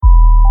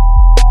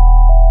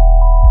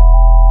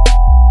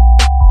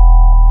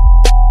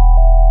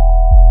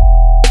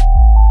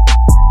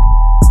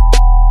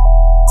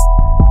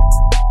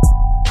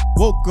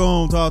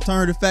to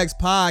Alternative Facts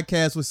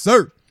Podcast with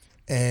Sir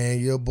and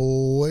your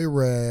boy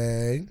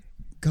Ray.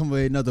 Come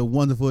with another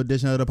wonderful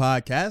edition of the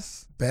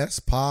podcast.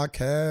 Best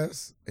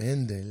podcast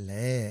in the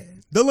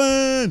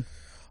land.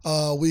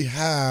 We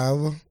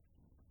have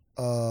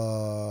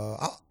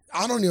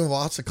I don't even know if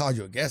I should call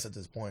you a guest at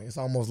this point. It's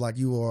almost like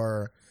you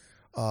are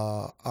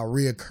a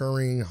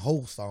reoccurring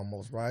host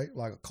almost, right?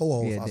 Like a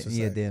co-host, I should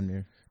say. Yeah, damn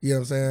near. You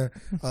know what I'm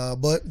saying?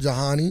 But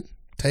Jhonny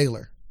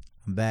Taylor.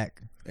 I'm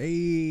back.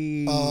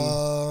 Hey.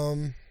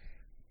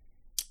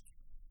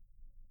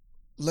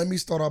 Let me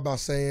start out by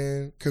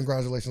saying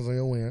congratulations on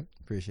your win.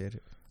 Appreciate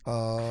it.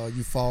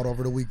 You fought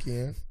over the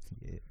weekend.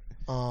 Yeah.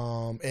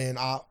 And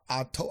I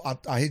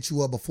hit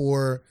you up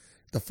before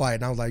the fight,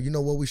 and I was like, you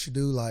know what we should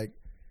do? Like,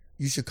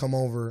 you should come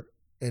over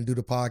and do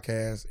the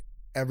podcast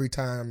every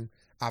time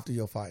after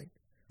your fight.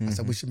 I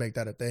said we should make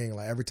that a thing.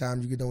 Like, every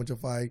time you get done with your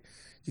fight,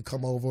 you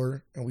come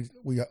over and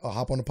we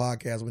hop on the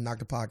podcast. We knock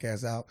the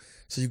podcast out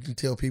so you can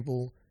tell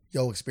people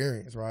your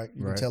experience, right?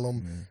 You can tell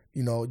them,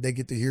 you know, they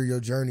get to hear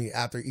your journey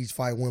after each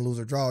fight, win, lose,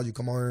 or draw. You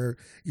come on here,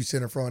 you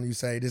sit in front, and you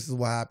say, this is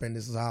what happened,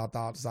 this is how I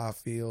thought, this is how I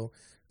feel,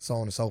 so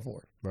on and so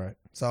forth. Right.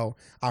 So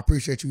I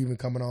appreciate you even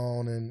coming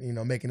on and, you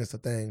know, making this a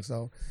thing.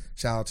 So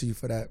shout out to you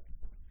for that.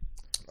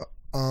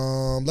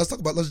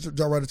 Let's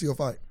jump right into your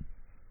fight.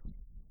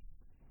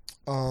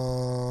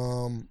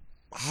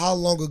 How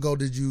long ago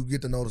did you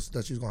get the notice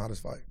that you was gonna have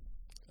this fight?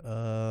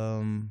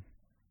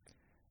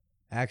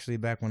 Actually,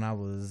 back when I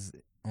was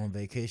on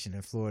vacation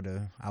in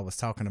Florida, I was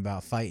talking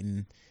about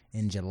fighting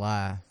in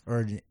July,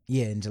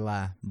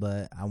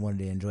 but I wanted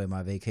to enjoy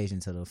my vacation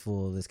to the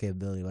full of its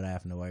capability without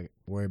having to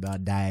worry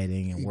about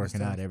dieting and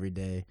working out every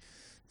day,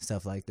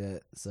 stuff like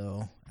that.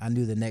 So I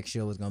knew the next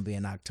show was going to be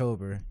in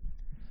October,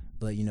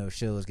 but, you know,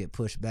 shows get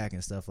pushed back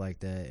and stuff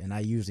like that, and I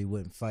usually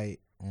wouldn't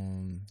fight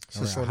on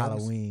around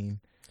Halloween.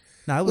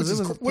 No,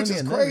 which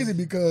is crazy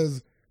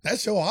because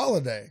that's your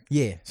holiday.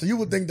 Yeah. So you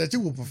would think that you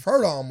would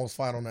prefer to almost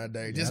fight on that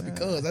day just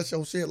because that's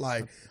your shit.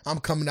 Like, I'm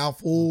coming out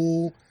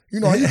full. You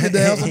know, you get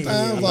down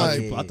sometimes.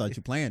 I thought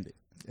you planned it.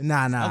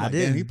 Nah, I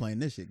didn't. Damn, he playing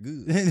this shit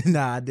good.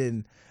 Nah, I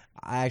didn't.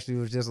 I actually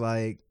was just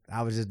like,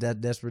 I was just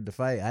that desperate to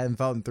fight. I hadn't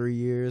fought in 3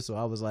 years, so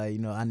I was like, you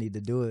know, I need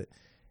to do it.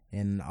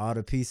 And all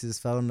the pieces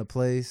fell into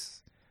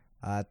place.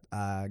 I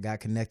got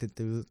connected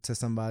to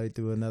somebody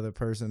through another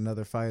person,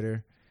 another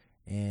fighter,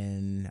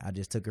 and I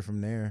just took it from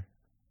there.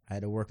 I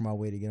had to work my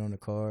way to get on the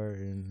card,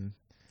 and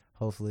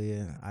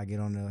hopefully I get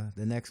on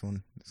the next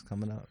one that's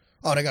coming up.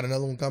 Oh, they got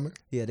another one coming?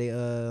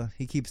 Yeah,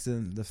 he keeps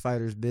the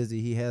fighters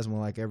busy. He has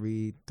one like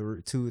every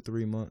 2 or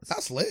 3 months.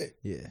 That's lit.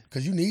 Yeah.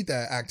 Because you need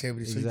that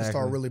activity so you can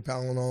start really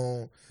piling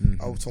on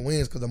some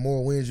wins, because the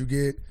more wins you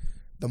get,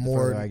 the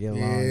more I get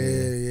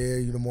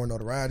along. The more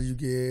notoriety you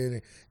get.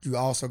 And you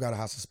also got to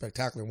have some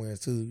spectacular wins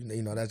too.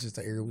 You know, that's just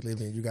the area we live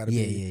in. You got to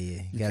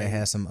You got to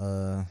have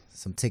some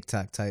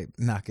TikTok type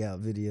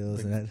knockout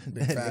videos, and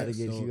that got to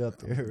get you up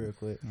there real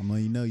quick. I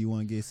mean, you know, you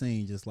want to get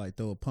seen, just like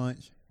throw a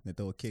punch and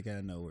throw a kick out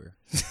of nowhere.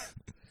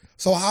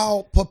 So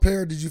how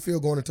prepared did you feel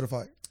going into the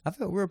fight? I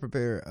felt real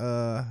prepared.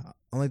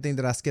 Only thing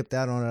that I skipped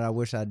out on that I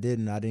wish I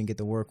didn't get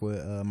to work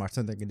with my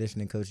strength and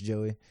conditioning coach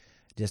Joey.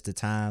 Just the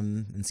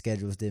time and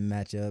schedules didn't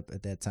match up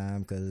at that time,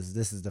 because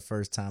this is the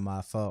first time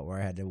I fought where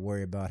I had to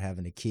worry about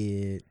having a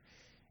kid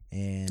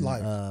and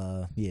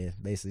life.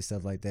 Basically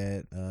stuff like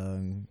that.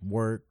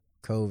 Work,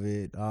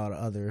 COVID, all the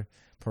other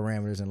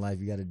parameters in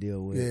life you got to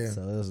deal with. Yeah.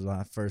 So this was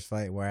my first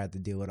fight where I had to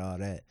deal with all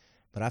that.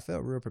 But I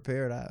felt real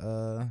prepared.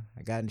 I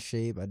got in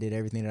shape. I did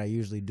everything that I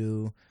usually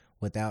do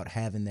without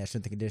having that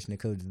strength and conditioning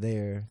coach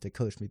there to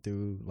coach me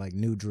through like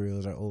new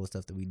drills or old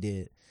stuff that we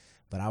did.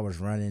 But I was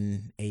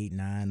running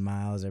 8-9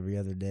 miles every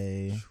other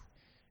day.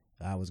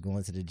 I was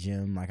going to the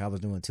gym. Like, I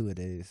was doing 2 a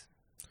days.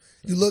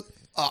 You look,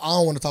 I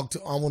don't want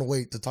to I want to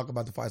wait to talk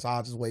about the fight, so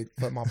I'll just wait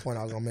for my point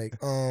I was going to make.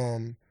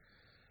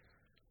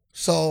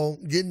 So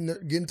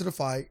getting to the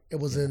fight, it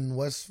was in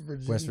West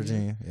Virginia. West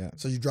Virginia, yeah.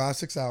 So you drive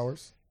 6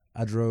 hours.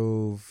 I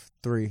drove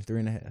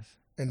 3.5.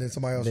 And then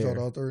somebody else drove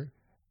all 3?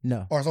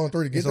 No. Or it's only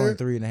 3 to get there? there?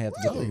 It's only 3.5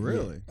 to get there.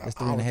 Really? Yeah. It's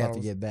 3.5 to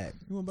get back.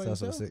 You went by so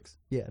yourself? 6.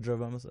 Yeah, I drove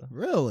by myself.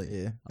 Really?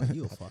 Yeah. Oh,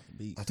 you a fucking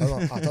beast. I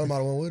told him I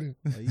went with him.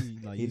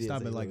 You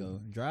stop at like a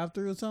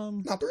drive-through or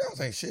something? No, 3 hours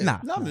ain't shit. Nah.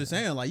 No, I'm just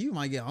saying, like, you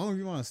might get home if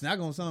you want to snack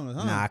on something.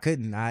 Huh? Nah, I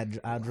couldn't. I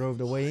drove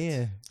the way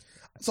in.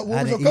 So what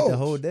I was didn't your coach? eat the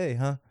whole day,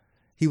 huh?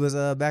 He was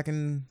back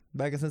in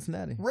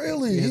Cincinnati.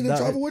 Really? He didn't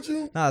travel with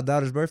you? Nah,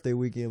 daughter's birthday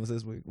weekend was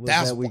this week.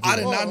 That weekend. I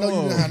did not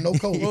know you didn't have no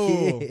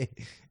coach.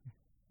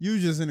 You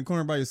was just in the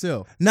corner by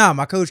yourself. Nah,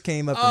 my coach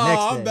came up the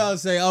next day. I'm about to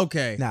say,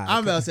 okay. Nah,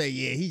 I'm about to say,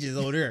 yeah, he just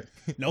over there.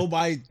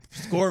 Nobody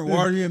squirting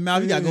water in your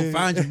mouth. You got to go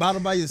find your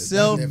bottle by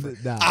yourself.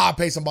 Nah. I'll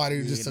pay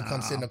somebody just to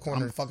come sit in the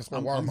corner and fucking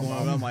squirt water in my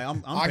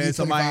mouth. I'm paying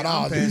somebody.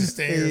 I'm paying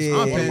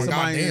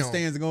somebody in the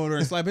stands to go over there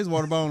and slap his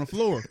water bottle on the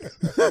floor.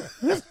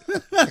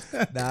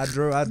 Nah,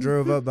 I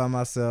drove up by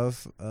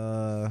myself.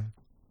 The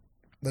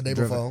day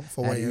before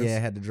for weigh-ins. Yeah, I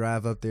had to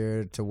drive up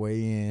there to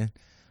weigh in.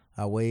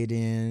 I weighed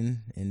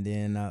in, and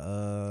then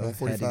I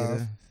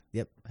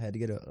had to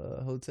get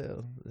a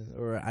hotel.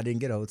 Or I didn't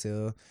get a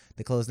hotel.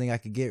 The closest thing I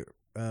could get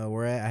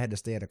where I had to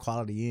stay at a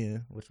Quality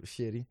Inn, which was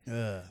shitty.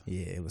 Yeah,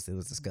 it was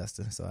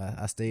disgusting. So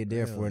I stayed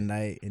there for a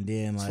night, and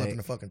then Slept in like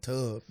the fucking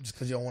tub just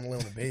because you don't want to lay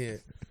on the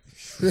bed.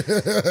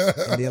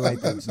 and then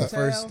like the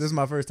first, this is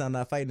my first time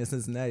not fighting in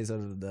Cincinnati, so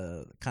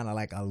the kind of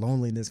like a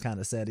loneliness kind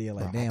of set in.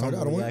 Like, Bro, I damn, told I'm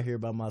you I don't really want- out here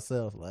by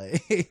myself.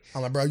 Like,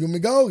 I'm like, bro, you want me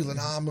to go? He's like,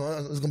 nah,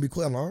 it's gonna be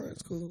quick. I'm like, all right,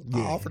 it's cool. I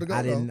offered to go.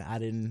 I though.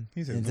 didn't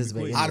He said it's gonna be anticipate.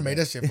 quick. I'd have made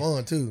that shit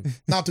fun too.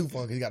 Not too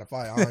fun because he got to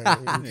fight. I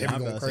ain't yeah. I'm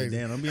going about to say, crazy.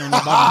 damn, don't be on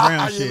that Bobby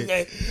Brown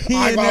shit. He I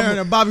in ain't there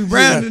gonna- and Bobby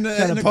Brown in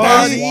trying the to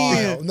party. party.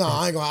 Wild. No,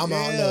 I ain't gonna.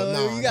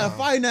 Nah, You gotta nah.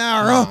 fight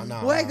now,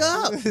 Nah, Wake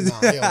nah. up. Nah,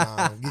 hell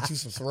nah. Get you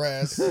some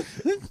rest. You know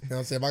what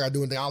I'm saying? If I gotta do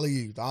anything, I'll leave.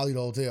 I'll leave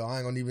the hotel. I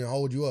ain't gonna even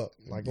hold you up.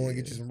 Like, go and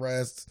get you some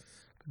rest.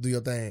 Do your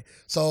thing.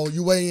 So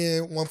you weigh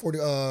in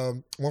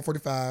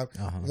 145.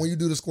 When you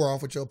do the square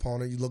off with your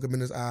opponent, you look him in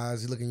his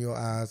eyes. You look in your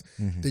eyes.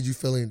 Did you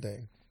feel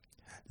anything?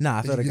 Nah,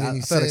 I Did felt you get any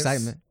I felt sense?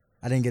 excitement.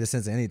 I didn't get a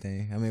sense of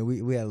anything. I mean,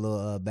 we had a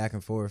little back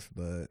and forth,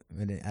 but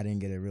I didn't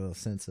get a real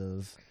sense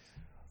of.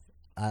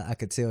 I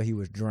could tell he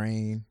was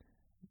drained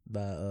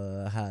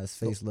by how his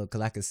face looked,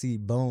 because I could see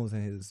bones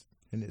in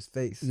his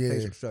face, Yeah.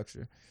 facial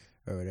structure,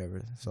 or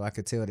whatever. So I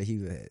could tell that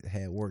he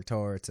had worked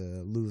hard to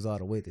lose all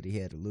the weight that he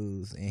had to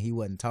lose, and he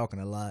wasn't talking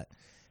a lot.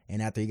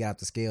 And after he got off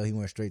the scale, he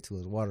went straight to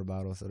his water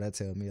bottle. So that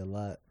told me a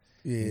lot.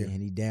 Yeah.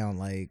 And he downed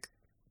like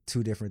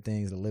 2 different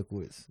things of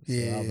liquids. So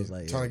Yeah. I was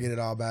like, trying to get it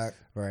all back.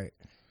 right.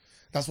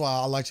 That's why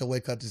I liked your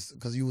weight cut,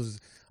 because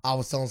I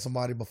was telling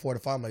somebody before the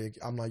fight,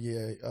 I'm like,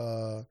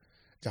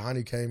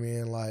 Jhonny came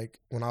in, like,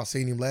 when I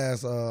seen him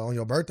last on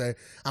your birthday,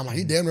 I'm like,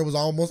 he damn near was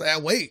almost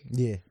at weight.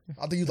 Yeah.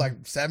 I think he was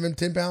like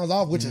 7-10 pounds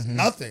off, which is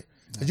nothing.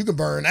 Because you can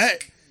burn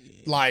that,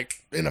 like,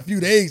 in a few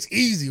days,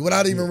 easy,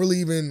 without even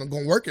really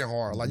going working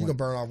hard. Like, you can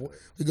burn off,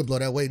 you can blow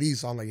that weight easy.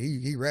 So I'm like,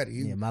 he ready.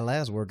 Yeah, my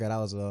last workout, I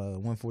was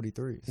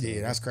 143. So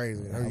Yeah, that's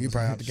crazy. I You was-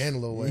 probably have to gain a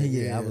little weight.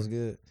 Yeah, I was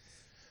good.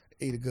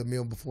 Ate a good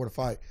meal before the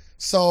fight.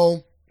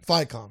 So,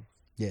 fight come.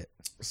 Yeah.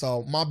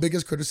 So, my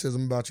biggest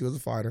criticism about you as a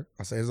fighter,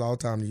 I say this all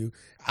the time to you,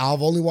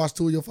 I've only watched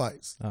 2 of your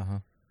fights,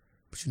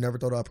 but you never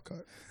throw the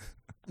uppercut.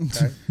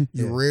 Okay? Yeah.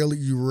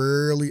 You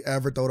rarely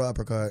ever throw the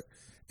uppercut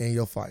in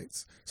your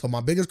fights. So,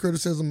 my biggest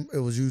criticism, it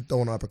was you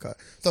throwing the uppercut.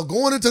 So,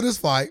 going into this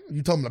fight,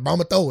 you told me, like, bro, I'm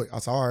going to throw it. I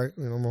said, all right.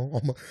 You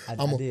know,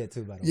 I did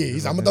too, by the way.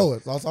 yeah, I'm going to throw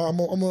it. So, I said, I'm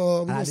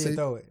going I to did see.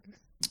 throw it.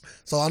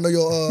 So, I know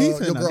your He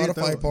said, girl I at did a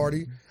throw fight it.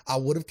 party. I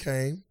would have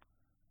came.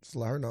 Just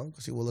let her know,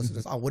 because she will listen to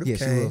this. I would Yeah,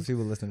 have came. she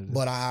will listen to this.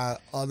 But I had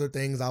other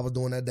things I was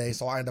doing that day,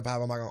 so I ended up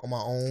having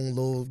my own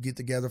little get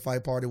together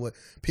fight party with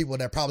people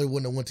that probably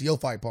wouldn't have went to your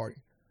fight party.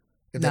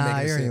 If that nah, make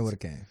any Arian sense. would have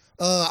came.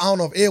 I don't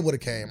know if Ed would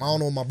have came. I don't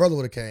know if my brother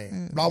would have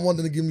came. But I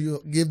wanted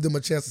to give them a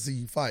chance to see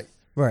you fight.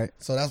 Right.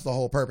 So that's the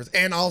whole purpose.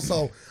 And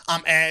also,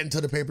 I'm adding to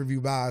the pay per view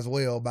buy as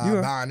well by You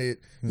are. buying it.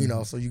 You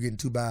know, so you're getting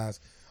 2 buys.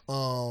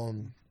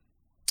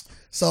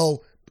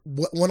 So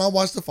when I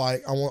watched the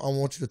fight, I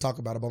want you to talk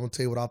about it. But I'm gonna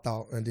tell you what I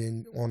thought, and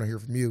then I want to hear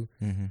from you.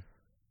 Mm-hmm.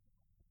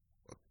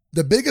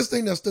 The biggest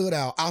thing that stood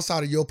out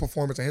outside of your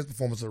performance and his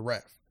performance is the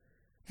ref.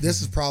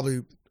 This is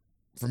probably,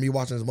 for me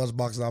watching as much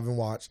boxing as I've been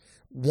watched,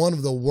 one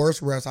of the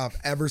worst refs I've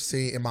ever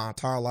seen in my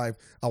entire life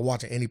of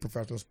watching any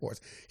professional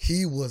sports.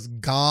 He was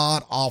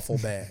god awful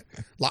bad.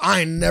 Like,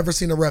 I ain't never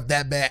seen a ref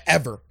that bad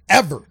ever.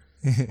 Ever.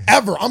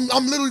 I'm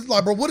literally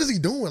like, bro, what is he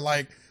doing?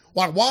 Like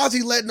why is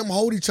he letting them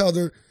hold each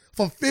other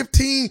for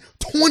 15,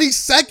 20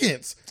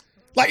 seconds?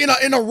 Like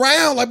in a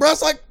round, like, bro,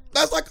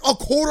 that's like a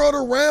quarter of the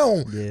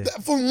round. Yeah.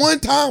 For one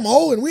time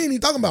holding. We ain't even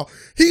talking about.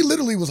 He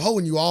literally was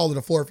holding you all in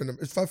the fourth.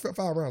 It's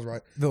five rounds,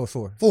 right? No,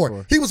 4.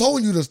 4. He was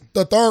holding you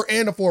the third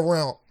and the fourth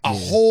round a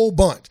whole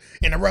bunch.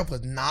 And the ref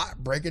was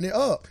not breaking it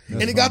up.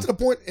 And it got to the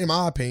point, in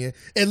my opinion,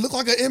 it looked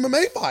like an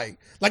MMA fight.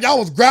 Like, I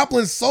was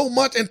grappling so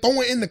much and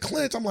throwing in the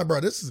clinch. I'm like, bro,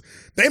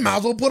 they might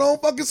as well put on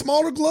fucking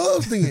smaller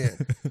gloves then.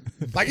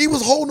 Like, he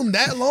was holding him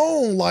that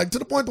long, like, to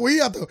the point where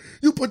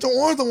you put your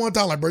arms on one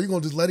time, like, bro, you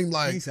gonna just let him,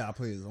 like, He said I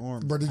put his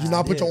arm. bro, did you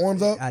not put your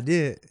arms up? I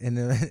did. And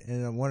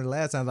then one of the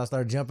last times I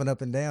started jumping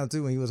up and down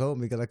too when he was holding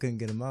me because I couldn't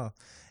get him off.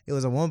 It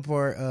was at one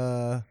part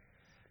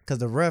because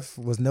the ref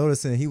was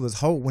noticing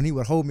when he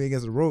would hold me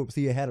against the ropes,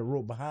 he had a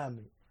rope behind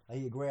me. Like,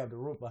 he had grabbed the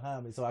rope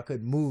behind me so I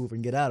couldn't move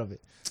and get out of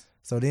it.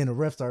 So then the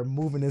ref started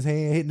moving his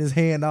hand, hitting his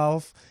hand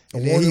off.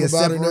 And then he had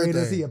separated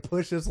us. He had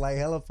pushed us like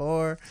hella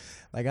far.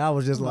 Like, I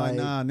was just like,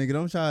 nah, nigga,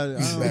 don't try to. I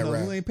Bad don't know.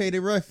 rap. You ain't paid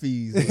their ref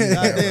fees.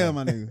 Goddamn,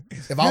 my nigga.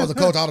 If I was a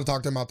coach, I would have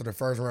talked to him after the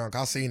first round.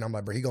 Cause I seen him, I'm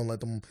like, bro,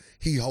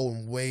 he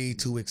holding way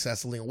too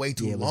excessively and way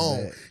too Yeah, it was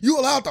long. bad. You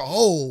allowed to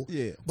hold,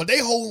 Yeah. but they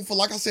hold for,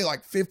 like I said,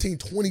 like 15,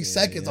 20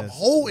 seconds of that's-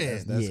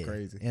 holding. That's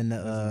crazy. And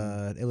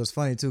it was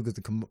funny too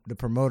because the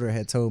promoter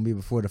had told me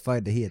before the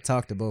fight that he had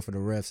talked to both of the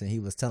refs and he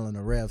was telling the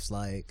refs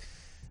like,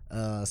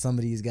 some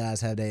of these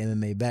guys have that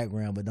MMA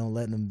background, but don't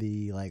let them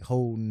be like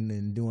holding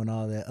and doing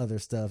all that other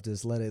stuff.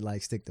 Just let it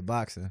like stick to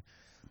boxing.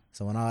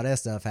 So when all that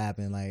stuff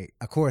happened, like,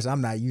 of course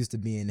I'm not used to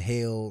being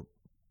held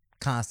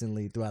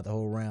constantly throughout the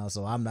whole round,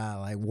 so I'm not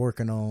like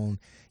working on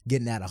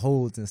getting out of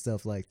holds and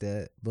stuff like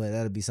that. But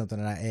that'll be something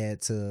that I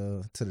add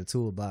to the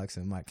toolbox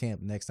in my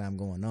camp next time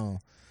going on.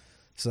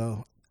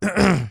 So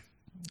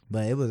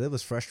But it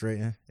was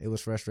frustrating. It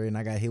was frustrating.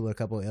 I got hit with a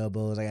couple of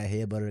elbows. I got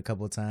headbutted a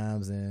couple of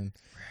times, and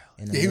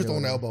he was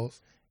throwing elbows.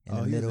 In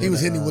the middle, he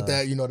was hitting you with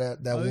that,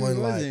 that one. He was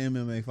like an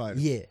MMA fighter.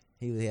 Yeah,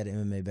 he had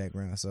an MMA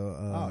background. So,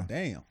 oh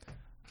damn.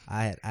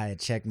 I had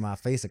checked my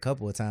face a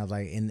couple of times,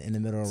 like in the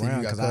middle of the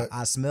round, because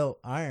I smelled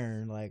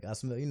iron. Like I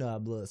smelled, how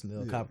blood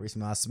smell, coppery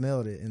smell. I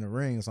smelled it in the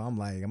ring, so I'm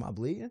like, am I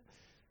bleeding?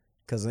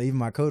 Because even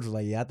my coach was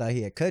like, yeah, I thought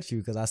he had cut you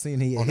because I seen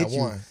he had hit you.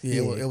 One.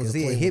 Yeah, it was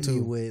he had hit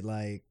me with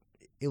like.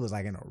 It was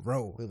like in a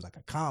row. It was like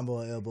a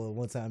combo elbow.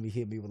 One time he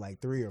hit me with like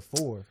 3 or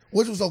 4.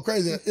 Which was so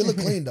crazy. It looked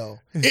clean though.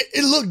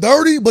 It looked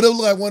dirty, but it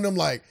looked like one of them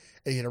like,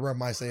 hey, the ref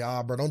might say,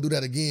 bro, don't do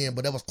that again.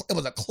 But it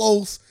was a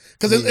close,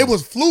 because it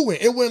was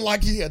fluent. It wasn't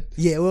like he had.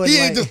 Yeah, he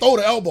ain't just throw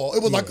the elbow.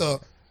 It was like a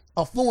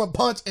fluent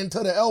punch into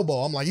the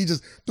elbow. I'm like, he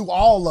just threw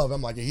all of it.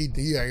 I'm like, he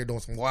out here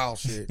doing some wild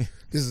shit.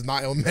 This is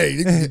not MMA.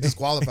 He can get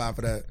disqualified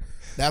for that.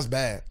 That's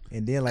bad.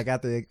 And then like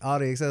after all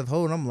the excessive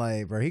holding, I'm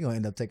like, bro, he gonna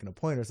end up taking a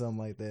point or something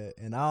like that.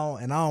 And I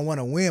don't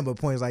want to win but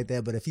points like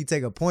that. But if he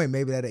take a point,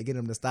 maybe that'll get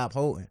him to stop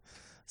holding.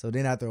 So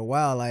then after a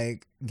while,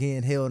 like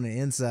getting held on the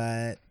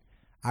inside,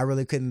 I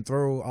really couldn't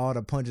throw all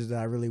the punches that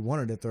I really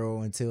wanted to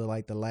throw until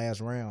like the last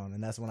round.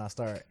 And that's when I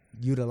start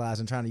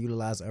trying to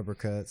utilize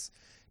uppercuts,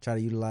 try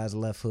to utilize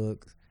left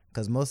hook.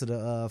 Because most of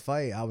the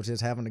fight, I was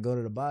just having to go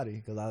to the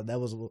body because that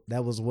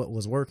was what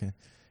was working.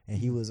 And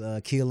he was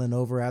keeling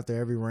over after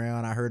every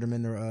round. I heard him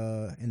in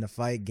the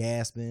fight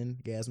gasping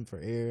for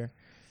air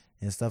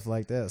and stuff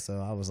like that.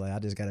 So I was like, I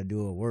just got to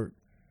do it work.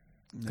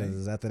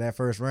 Because after that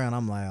first round,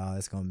 I'm like, oh,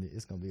 it's gonna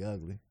be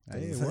ugly. Hey,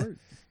 it worked.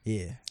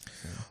 Yeah.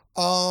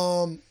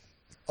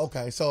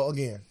 Okay. So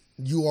again,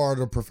 you are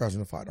the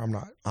professional fighter. I'm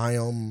not. I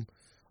am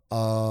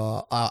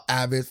an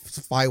avid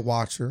fight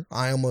watcher.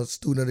 I am a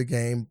student of the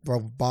game,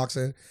 both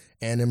boxing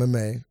and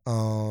MMA.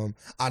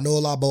 I know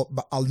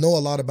a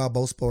lot about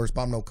both sports,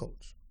 but I'm no coach.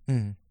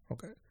 Mm.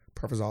 Okay,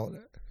 preface all of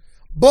that.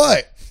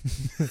 But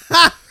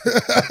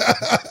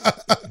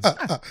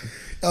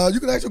you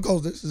can actually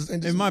coach this.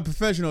 In my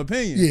professional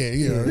opinion.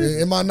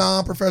 Yeah. In my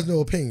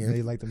non-professional opinion.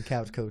 They like them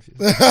couch coaches.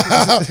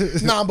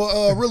 Nah,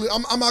 but really,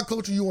 I'm not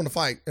coaching you on the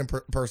fight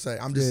per se.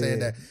 I'm just saying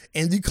that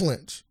in the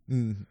clinch,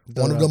 one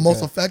of the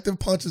most effective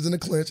punches in the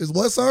clinch is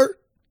what, sir?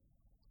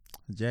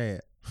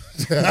 Jab.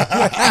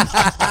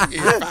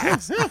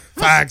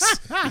 Facts.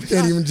 You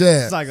can't even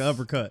jab. It's like an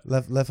uppercut.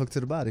 Left hook to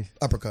the body.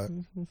 Uppercut.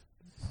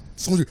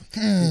 So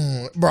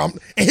bro,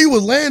 and he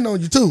was laying on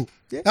you too.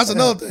 Yeah. That's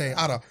another thing.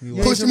 I'd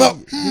push him up.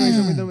 You ain't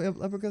show me the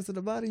uppercuts to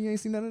the body. You ain't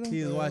seen none of them.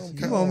 He was watching.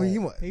 You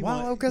want me?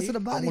 Uppercuts to the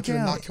body. I want you to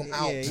knock him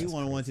out. Yeah, he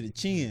wanted one to the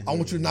chin. I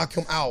want you to knock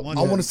him out.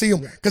 I want to see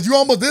him because you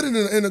almost did it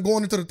in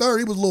going into the third.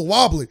 He was a little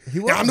wobbly.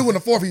 And I knew in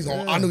the fourth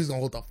I knew he's gonna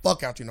hold the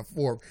fuck out you in the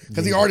fourth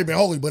because he already been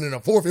holy. But in the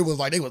fourth, it was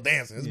like they was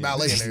dancing. It's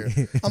ballet in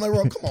there. I'm like,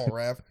 bro, come on,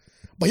 Raph.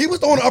 But he was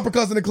throwing the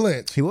uppercuts in the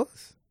clinch. He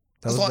was.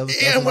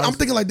 I'm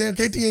thinking like, damn,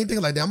 KT ain't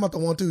thinking like that. I'm not the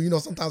one too.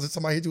 Sometimes if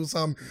somebody hit you with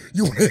something,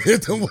 you want to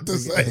hit them with the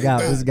same.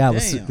 This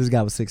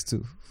guy was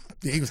 6'2".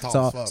 Yeah, he was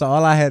tall as fuck. So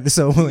all I had to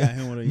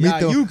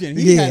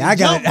I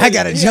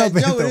got to jump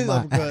and throw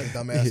my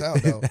dumbass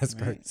out though. That's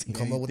crazy.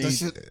 Come up with that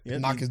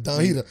shit, knock his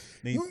done. He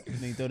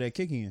throw that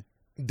kick in.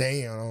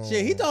 Damn.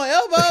 Shit, he throwing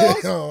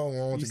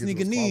elbows. He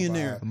sneak a knee in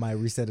there. I might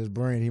reset his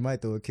brain. He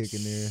might throw a kick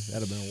in there.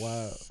 That'd have been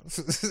wild.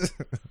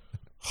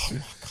 Oh my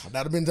God,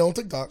 that'd have been on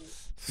TikTok.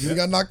 You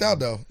got knocked out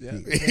though. Yeah.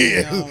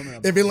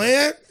 If it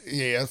land,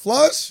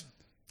 flush.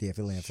 Yeah, if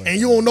it land flush. And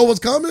you don't know what's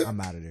coming,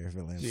 I'm out of there if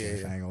it land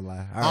flush. I ain't gonna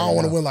lie. I don't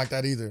want to win like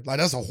that either. Like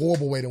that's a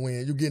horrible way to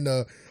win. You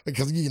getting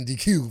because you getting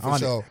DQ for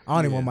sure. I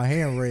don't even want my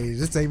hand raised.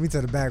 Just take me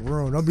to the back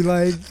room. Don't be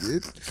like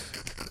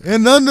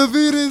and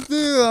undefeated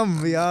still. I'm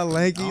gonna be all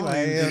lanky.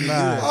 Like hell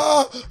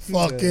nah.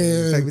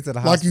 Fucking take me to the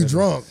hospital. like you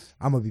drunk.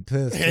 I'm gonna be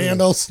pissed. Hand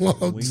those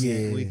slugs.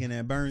 Weekend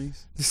at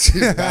Bernie's.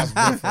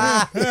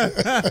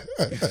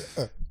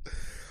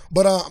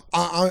 But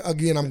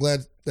I'm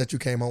glad that you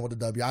came home with the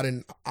W.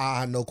 I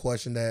had no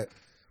question that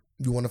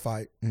you won the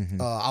fight. Mm-hmm.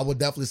 I would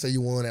definitely say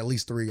you won at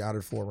least 3 out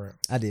of the 4 rounds.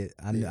 I did.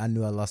 I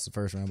knew I lost the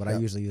first round, but I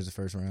usually use the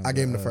first round. I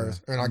gave him the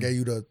first, and I gave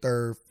you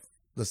the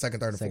second,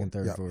 third,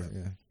 and fourth.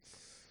 Yeah.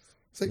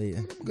 See,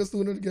 good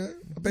student of the game.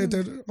 I pay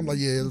attention. I'm like,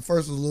 yeah, the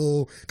first was a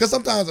little, because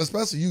sometimes,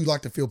 especially you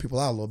like to feel people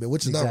out a little bit,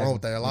 which is nothing wrong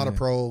with that. A lot of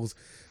pros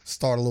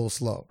start a little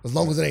slow, as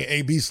long as it ain't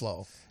AB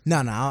slow. No,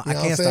 I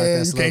can't start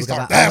that slow. You can't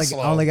start that slow.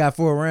 I only got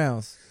 4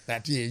 rounds.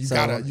 You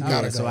gotta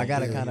go. So I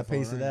gotta kind of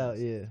pace it out.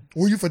 Yeah.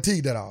 Were you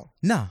fatigued at all?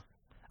 No.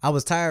 I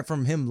was tired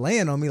from him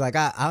laying on me. Like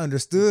I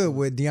understood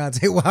what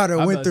Deontay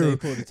Wilder went through.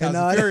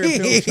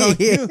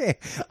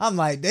 I'm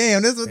like,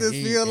 damn, this is what this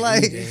feel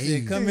like.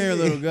 Come here,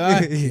 little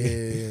guy.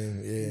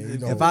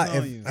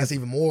 That's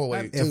even more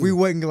weight. If we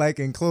wasn't like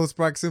in close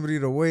proximity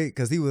to weight,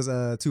 because he was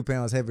 2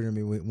 pounds heavier than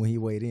me when he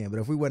weighed in. But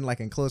if we wasn't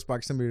like in close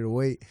proximity to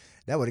weight,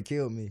 that would have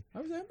killed me.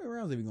 How many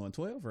rounds are we going?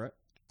 12, right?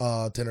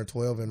 10 or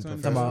 12 and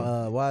talking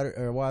about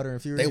Wilder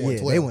and Fury. They went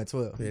 12. Yeah, they went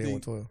 12. Yeah, they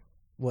went 12.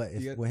 What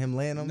You got- with him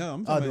laying them? No,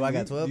 I'm Oh, talking do about I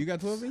got 12? You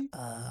got 12 in you?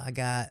 I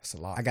got. That's a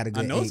lot. I got a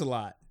good. I know 8. it's a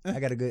lot. I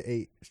got a good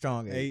 8,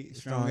 strong 8, Eight,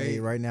 strong strong 8. eight.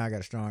 Right now, I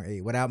got a strong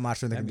 8 without my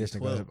strength and That'd be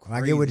conditioning. 12 When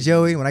I get with crazy.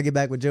 Joey, when I get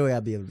back with Joey,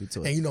 I'll be able to do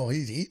 12. And you know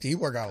he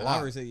work out a I lot.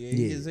 always say, Yeah.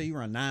 he say you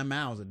run 9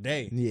 miles a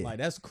day. Yeah. Like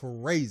that's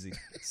crazy.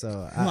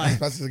 So Like,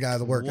 Especially the guys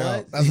that work What?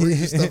 out. That's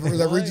Regis stuff.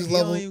 That What? Regis He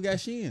level. don't even got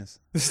shins.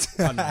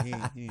 Oh no, he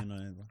ain't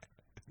nothing.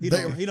 He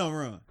don't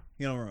run.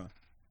 He don't run.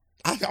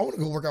 I want to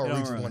go work out He with don't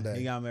Regis run. one He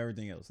day. got him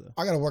everything else though.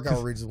 I got to work out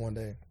with Regis one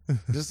day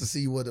just to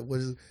see what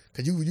is.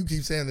 Because you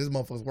keep saying this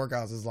motherfucker's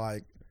workouts is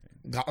like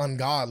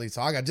ungodly. So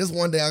I got just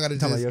one day. I got to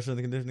talking about just. your strength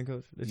and conditioning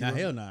coach? That you Nah, run?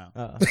 hell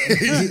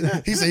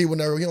no. he said he would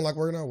never. He don't like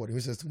working out with him.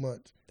 He says too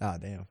much. Oh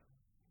damn.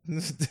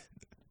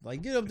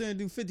 Like get up there and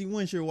do 50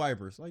 windshield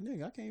wipers. Like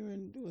nigga, I can't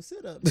even do a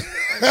sit up.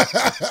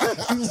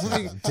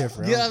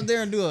 Different. Get up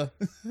there and do a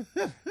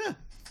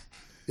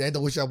Yeah, ain't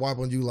the wish I wipe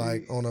on you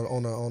like on a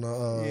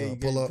you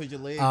pull up. put your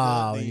legs Oh,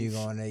 up. when then you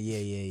going there?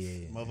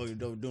 Yeah.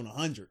 Motherfucker doing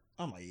 100.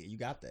 I'm like, yeah, you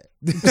got that.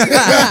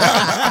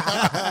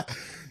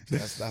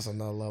 That's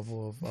another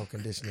level of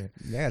conditioning.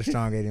 Yeah, I got a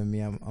strong 8 in me.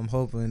 I'm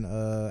hoping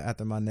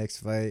after my next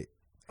fight,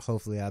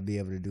 hopefully I'll be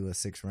able to do a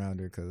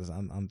 6-rounder because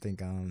I'm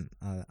thinking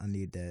I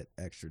need that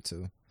extra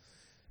too.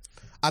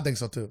 I think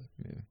so too.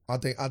 Yeah. I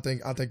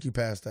think you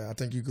passed that. I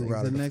think you grew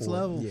out the of next before.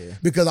 level. Yeah.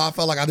 Because I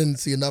felt like I didn't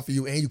see enough of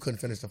you, and you couldn't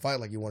finish the fight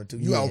like you wanted to.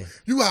 You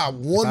had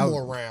one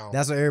more round.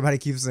 That's what everybody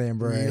keeps saying,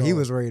 bro. Yeah. He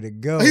was ready to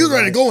go. He was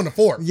ready to go in the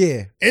fourth.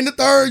 Yeah. In the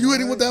third, you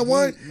hit him with that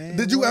one. Man,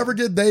 Did you what? ever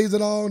get dazed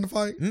at all in the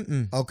fight?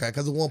 Mm-mm. Okay,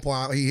 because at one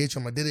point he hit you.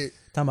 I'm like, did it?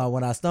 Talking about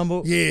when I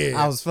stumbled. Yeah.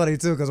 I was funny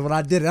too because when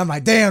I did it, I'm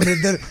like, damn,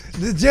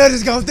 the judge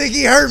is gonna think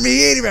he hurt me.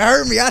 He ain't even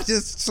hurt me. I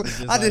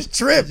just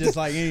tripped. Just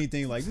like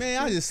anything. Like,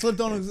 man, I just slipped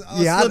on the,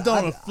 Yeah, slipped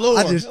on the floor.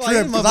 I just like,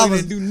 tripped this 'cause I motherfucker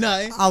was- didn't do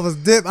nothing. I was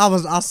dipped.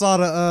 I saw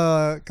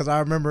the because I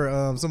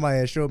remember somebody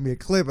had showed me a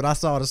clip and I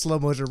saw the slow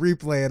motion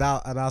replay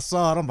and I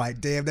saw it. I'm like,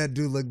 damn, that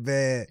dude looked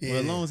bad. Well,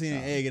 as long as he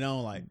didn't egg it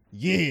on, like,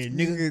 yeah,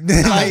 nigga.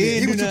 Nigga. Like, He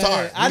didn't was do too nothing.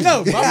 tired. I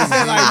know. But I'm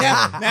saying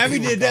like now if he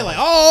did that, like,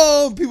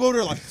 oh, people over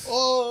there like,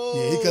 oh.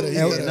 Yeah, he could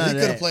none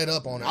of have that. played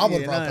up on it. I would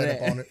have Yeah, probably none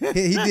played of up on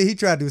it. He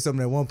tried to do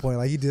something at one point.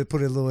 Like he did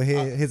put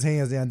his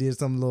hands down, did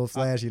something a little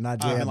flashy, and I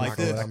jammed like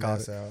my this. I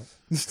caught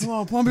it. Come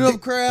on, pump it up,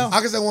 crowd.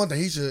 I can say one thing.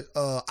 He should.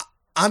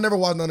 I never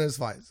watched none of his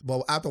fights,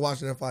 but after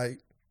watching that fight,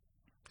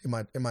 it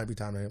might be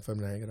time for him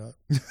to hang it up.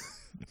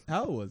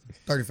 How old was he?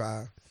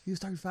 35. He was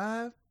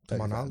 35. To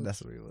my 35. knowledge.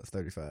 That's what he was.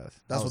 35. That's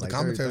I was what the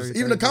like, 30, commentators. 30,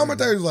 even the 30.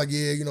 commentators was like,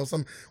 yeah, you know,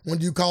 when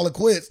do you call it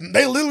quits?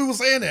 They literally were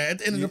saying that at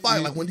the end of the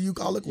fight. Like, when do you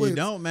call it quits? You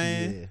don't,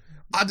 man.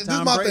 Yeah. This is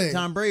my thing.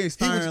 Tom Brady was-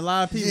 inspiring a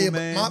lot of people, yeah, but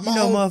man. my You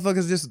know, whole-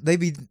 motherfuckers just they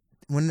be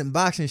when in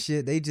boxing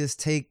shit, they just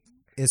take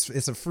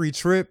it's a free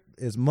trip,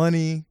 it's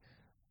money,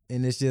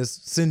 and it's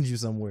just sends you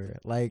somewhere.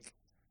 Like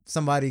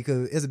somebody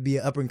could be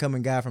an up and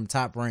coming guy from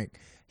Top Rank.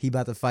 He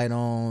about to fight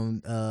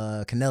on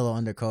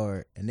Canelo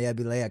undercard, and they'd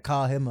be like, yeah,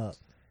 call him up.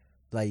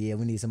 Like, yeah,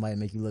 we need somebody to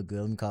make you look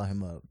good. Let me call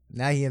him up.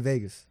 Now he in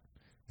Vegas.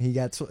 He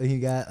got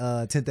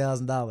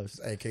 $10,000.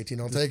 Hey, KT,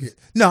 don't take it.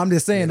 No, I'm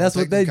just saying Yeah, that's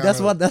don't what take they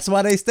them that's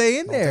why they stay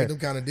in Don't there. take them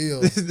kind of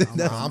deals.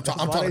 I'm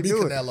trying why to they be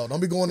do it. Canelo.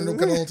 Don't be going to no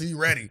Canelo until you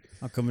ready.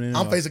 I'm coming in.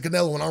 I'm facing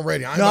Canelo when I'm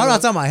ready. No, I'm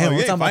not talking about him. Oh, I'm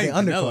he talking ain't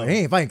about the fighting undercard. Canelo. He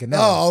ain't fighting Canelo.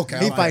 Oh, okay.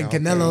 He Okay, fighting okay.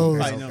 Canelo.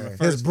 fighting on the His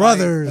first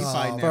brothers. Fight. He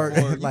fighting For- at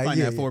 4, he like,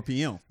 fighting yeah, at 4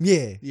 p.m.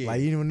 Yeah, Yeah.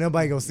 like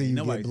nobody gonna see you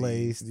Nobody get see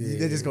blazed. you.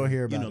 They're just gonna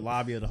hear You about in the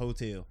lobby of the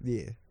hotel.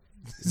 it. Yeah.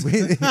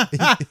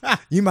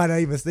 You might not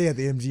even stay at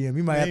the MGM.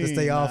 You might have to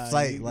stay off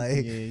site.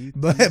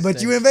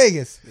 But you in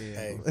Vegas. Yeah.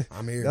 Hey,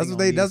 I'm here.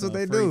 That's what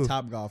they do.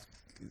 Top golf,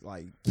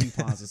 like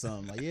coupons or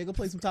something. Like, yeah, go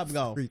play some top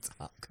golf. Free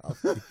top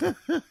coffee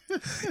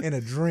and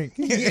a drink.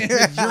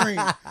 Yeah,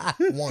 drink.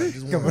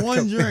 Just one.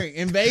 One drink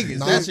in Vegas.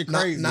 That shit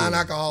crazy.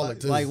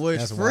 Non-alcoholic too. Like, well,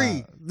 it's That's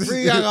free. wild.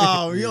 Free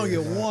alcohol. You don't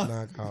get one.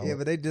 Non-alcoholic. Yeah,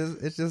 but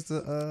it's just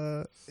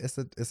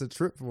a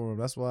trip for them.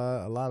 That's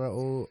why a lot of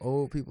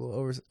old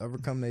people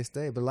overcome they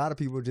stay. But a lot of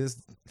people just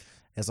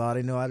that's all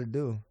they know how to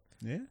do.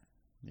 Yeah.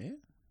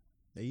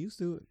 They used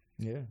to it.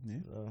 Yeah. Yeah.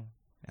 So,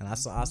 and I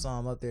saw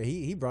him up there.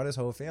 He brought his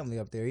whole family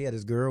up there. He had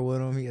his girl with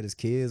him. He had his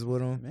kids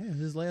with him. Man,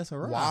 his last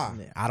hurrah.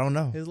 Why? I don't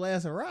know. His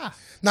last hurrah.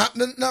 Not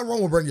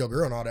wrong with bringing your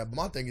girl and all that. But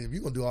my thing is, if you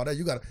gonna do all that,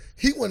 you gotta.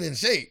 He went in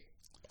shape.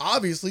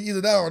 Obviously,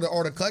 either that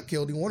or the cut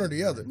killed him, one or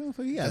the other.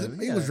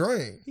 Motherfucker, He was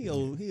drained.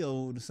 He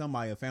owed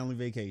somebody a family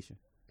vacation.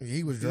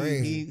 He was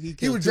drained. He He was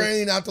killed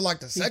drained after like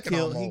the He second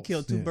killed, almost. he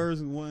killed two Yeah.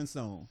 birds with one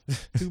stone.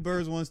 Two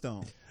birds, one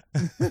stone.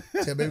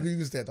 Tell baby, you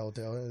can stay at the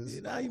hotel.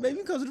 Nah, you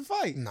baby come to the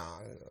fight. Nah,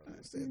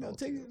 stay at You the know,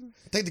 hotel.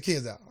 take Take the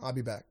kids out. I'll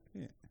be back.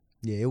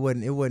 Yeah, it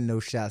wasn't no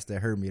shots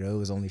that hurt me though. It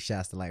was only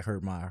shots that like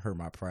hurt my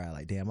pride.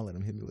 Like, damn, I let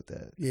him hit me with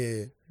that.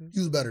 Yeah,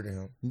 you was better than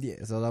him. Yeah,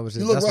 so that was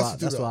You just look that's why rusty,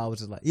 too, that's though. why I was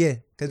just like, yeah,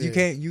 because Yeah. you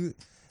can't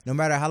no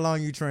matter how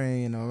long you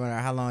train, no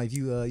matter how long if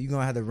you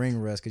gonna have the ring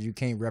rust because you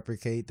can't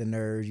replicate the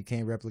nerves, you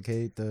can't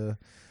replicate the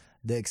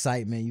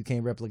excitement, you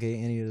can't replicate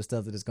any of the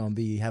stuff that it's gonna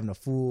be having a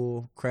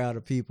full crowd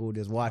of people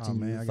just watching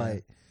man, you I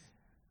fight.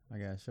 I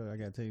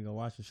gotta tell you, go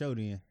watch the show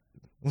then.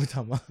 What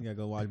talking about? You gotta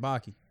go watch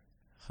Baki.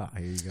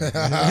 Here you go.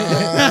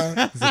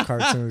 It's a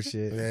cartoon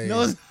shit. Yeah,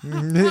 No, it's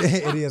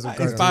It is a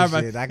cartoon inspired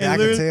by. shit. I can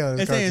tell. It's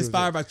cartoon saying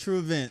inspired shit. by true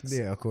events.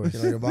 Yeah, of course.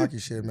 you know your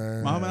Baki shit,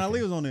 man. Muhammad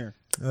Ali was on there.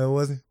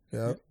 Wasn't?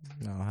 Yep.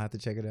 No, I'll have to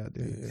check it out,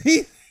 dude.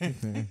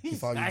 He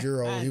fought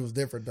Ujiro. He was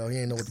different though. He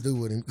ain't know what to do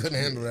with him.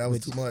 Couldn't handle that. That was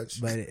too much.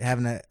 But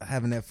having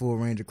that full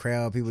range of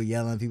crowd, people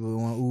yelling, people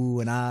going ooh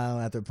and ah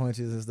after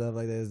punches and stuff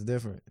like that is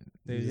different.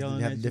 They You yelling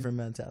have at a you? different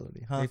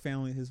mentality, huh?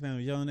 His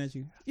family yelling at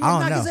you. I don't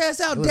knock know. his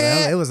ass out, It was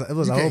Dad. it was a You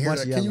whole can't hear bunch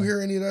that. of yelling. Can you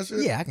hear any of that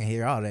shit? Yeah, I can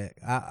hear all that.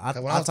 I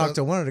When I was talked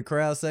to one of the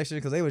crowd section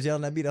because they was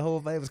yelling at me the whole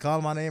fight. They was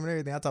calling my name and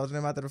everything. I talked to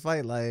them after the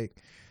fight. Like,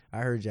 I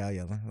heard y'all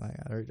yelling. Like,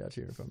 I heard y'all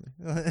cheering for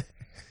me.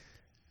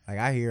 Like,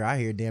 I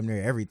hear damn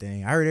near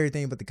everything. I heard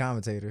everything but the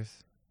commentators.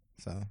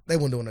 So They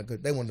weren't doing a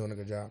good. They weren't doing a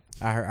good job.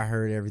 I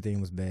heard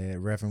everything was bad.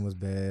 Reffing was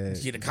bad.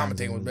 Yeah, the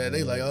commentating was bad.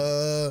 They like,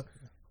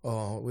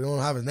 we don't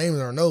have his name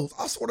in our notes.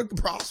 I swear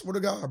to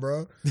God,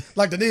 bro.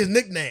 Like his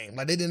nickname.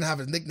 Like they didn't have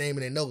his nickname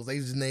in their notes. They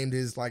just named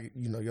his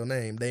your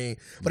name. They ain't,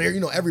 but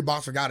every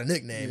boxer got a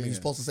nickname. And you're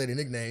supposed to say the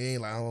nickname. You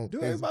ain't like,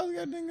 Do everybody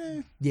got a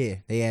nickname? Yeah,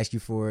 they asked you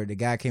for it. The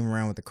guy came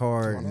around with the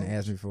card and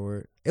asked me for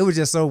it. It was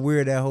just so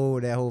weird that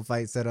whole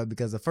fight setup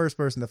because the first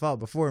person that fought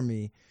before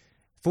me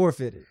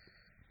forfeited.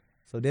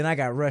 So then I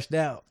got rushed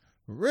out.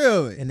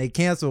 Really? And they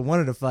canceled one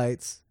of the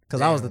fights because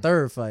I was the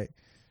third fight.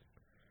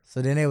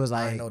 So then it was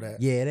like, know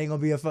that. yeah, it ain't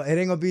gonna be it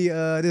ain't gonna be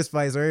this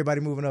fight. So everybody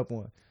moving up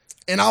one.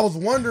 And I was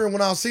wondering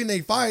when I was seeing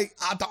they fight,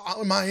 I thought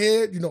in my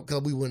head,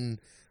 because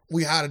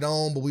we had it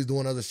on, but we was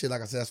doing other shit.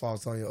 Like I said, that's why I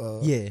was telling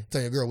you,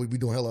 telling your girl we be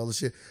doing hella other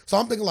shit. So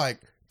I'm thinking like,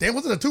 damn,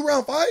 was it a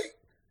 2-round fight?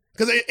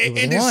 Because it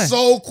ended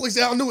so quick.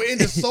 See, I knew it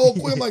ended so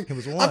quick. I'm like,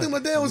 I'm thinking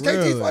like, damn, was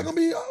KT's fight gonna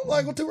be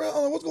like a 2-round?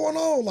 Like, what's going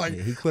on? Like,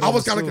 I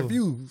was kind of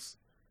confused.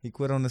 He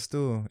quit on the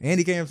stool. And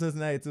he came from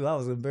Cincinnati too. I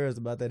was embarrassed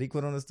about that. He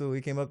quit on the stool. He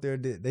came up there.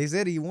 They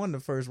said he won the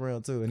first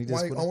round too, and he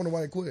just. I wonder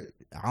why he quit.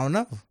 I don't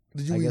know.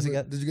 Did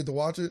you get to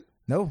watch it?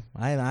 No,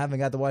 I haven't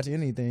got to watch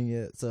anything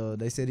yet. So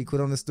they said he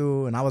quit on the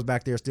stool, and I was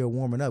back there still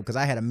warming up because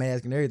I had a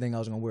mask and everything I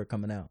was gonna wear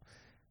coming out.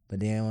 But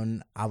then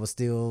when I was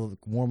still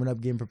warming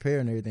up, getting prepared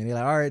and everything, they're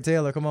like, "All right,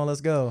 Taylor, come on,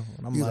 let's go."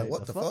 And I'm like,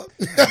 "What the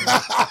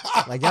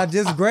fuck?" Like y'all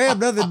just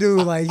grabbed other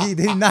dude. Like he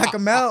knock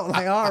him out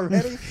like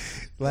already.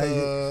 Like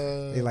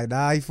they like,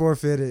 nah, he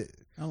forfeited.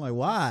 I'm like,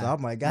 why? So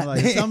I'm like, God,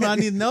 like, something I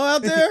need to know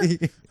out there.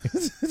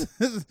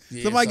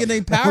 Somebody getting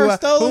their power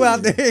stolen. Who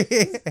out there?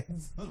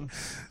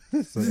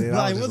 So then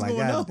like, what's going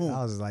on?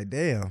 I was just like,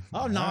 damn.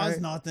 Oh no, it's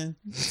nothing.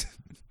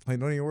 Like,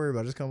 don't even worry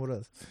about it. Just come with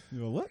us.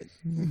 You know what?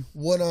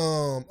 What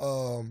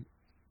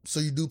so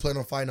you do plan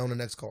on fighting on the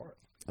next card?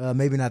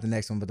 Maybe not the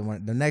next one, but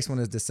the next one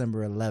is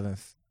December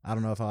 11th. I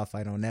don't know if I'll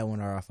fight on that one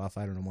or if I'll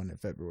fight on the one in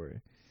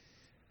February.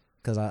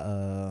 Cause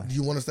do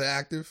you want to stay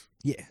active?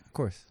 Yeah, of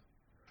course.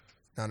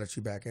 Now that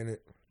you're back in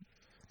it,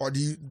 or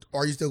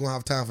are you still gonna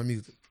have time for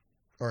music,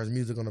 or is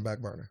music on the back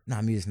burner?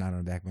 Nah, music's not on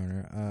the back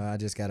burner. I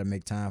just got to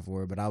make time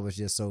for it. But I was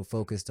just so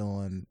focused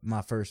on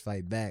my first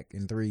fight back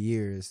in 3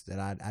 years that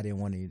I didn't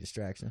want any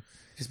distraction.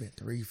 It's been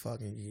 3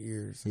 fucking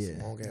years. That's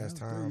a long ass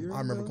time. I ago.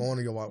 remember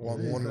going to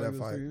one of that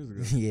fight.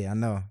 Yeah, I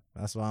know.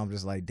 That's why I'm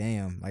just like,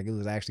 damn. Like it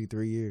was actually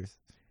 3 years.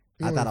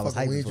 You I thought I was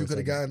hyped. Wins you could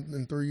have gotten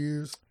in 3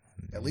 years.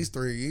 At least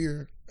 3 a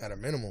year at a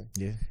minimum.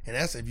 Yeah. And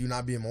that's if you're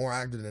not being more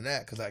active than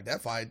that. Because like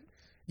that fight,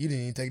 you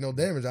didn't even take no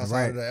damage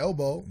outside of the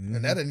elbow. Mm-hmm.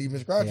 And that didn't even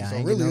scratch you.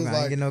 So really, it's like. I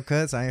ain't get no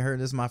cuts. I ain't hurt.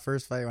 This is my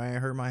first fight. I ain't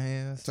hurt my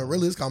hands. So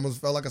really, it's almost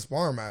felt like a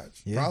sparring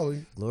match. Yeah.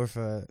 Probably.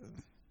 Glorified.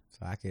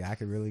 So I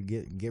could really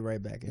get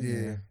right back in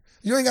there.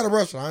 You ain't got to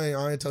rush it.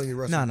 I ain't telling you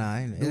to rush it. No, it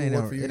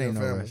ain't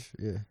no rush.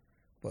 Yeah.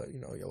 But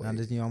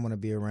I want to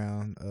be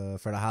around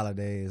for the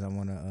holidays. I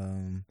want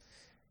to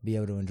be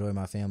able to enjoy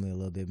my family a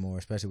little bit more,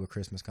 especially with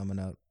Christmas coming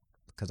up,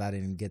 because I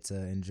didn't get to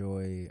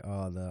enjoy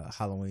all the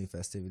Halloween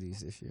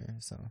festivities this year.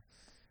 So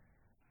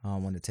I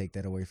don't want to take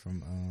that away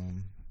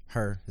from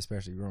her,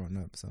 especially growing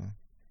up. So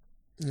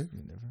yeah.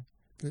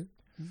 Different.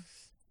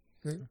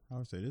 Yeah. I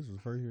would say this was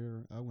the first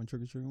year I went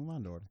trick or treating with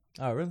my daughter.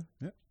 Oh, really?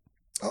 Yep.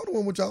 I was the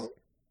one with y'all.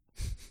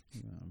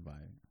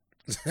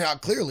 Yeah,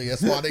 clearly,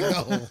 that's why they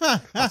know.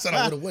 I said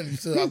I would have won. You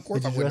said, of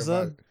course, I would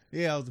have.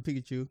 Yeah, I was the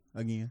Pikachu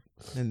again.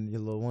 And your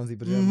little onesie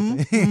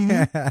pajama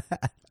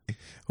thing.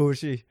 Who was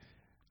she?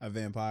 A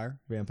vampire.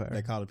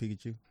 They call it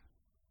Pikachu.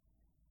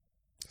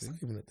 It's not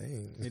even a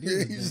thing. It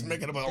is. You're just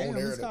making up our own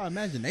narrative. It's called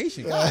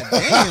imagination. God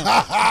damn.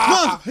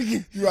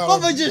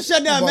 Motherfucker just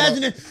shut down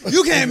imagination.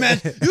 You can't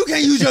imagine. You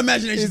can't use your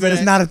imagination for that.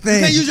 It's not a thing.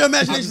 You can't use your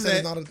imagination for that.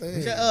 It's not a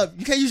thing. Shut up.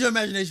 You can't use your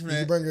imagination for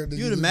that.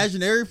 You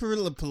imaginary for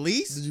the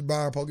police? Did you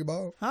buy her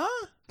Pokeball? Huh?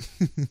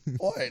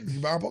 What? Did you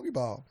buy her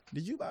Pokeball?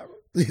 Did you buy her?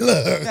 Look.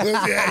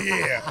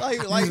 Yeah. Like,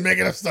 you just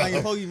making up stuff. Like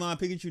your Pokemon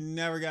Pikachu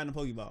never got in a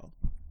Pokeball.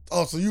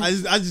 Oh, so you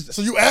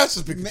so you asked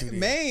for Pikachu?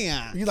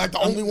 Man, you like the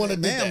only one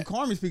that did that? I'm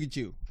Carmen's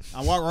Pikachu.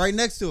 I walk right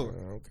next to her,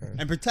 okay,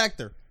 and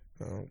protect her.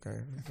 Okay.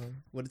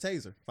 With a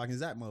taser, if I can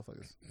zap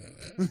motherfuckers.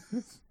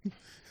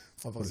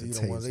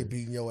 Motherfuckers, you know, they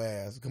beating your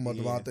ass. Come up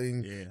to my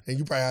thing, and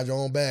you probably had your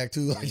own bag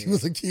too, like you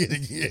was a kid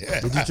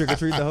again. Did you trick or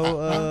treat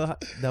the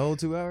whole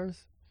 2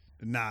 hours?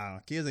 Nah,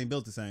 kids ain't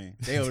built the same.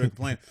 They over there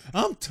complaining.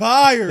 I'm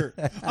tired.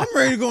 I'm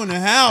ready to go in the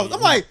house. I'm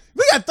like,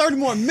 we got 30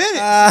 more minutes.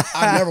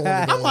 I never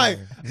want to go.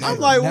 I'm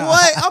like,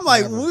 what? I'm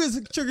like, when we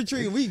was trick or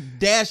treating, we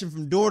dashing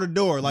from door to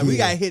door. Like we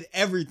got hit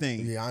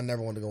everything. Yeah, I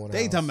never want to go in the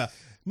They house. talking about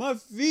my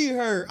feet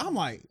hurt. I'm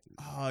like,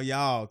 oh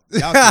y'all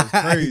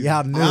crazy. Y'all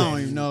I knew don't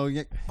it. even know.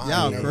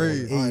 Y'all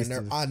crazy.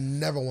 I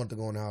never want to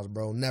go in the house,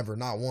 bro. Never,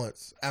 not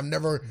once. I've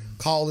never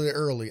called it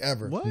early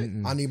ever. What?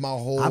 I need my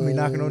whole. I be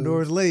knocking on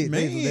doors late.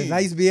 They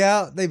used to be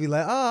out. They be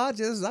like, "Oh, I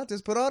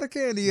just put all the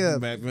candy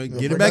up.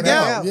 Get it back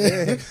out.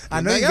 Yeah.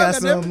 I know you got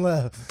some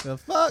left. The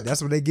fuck?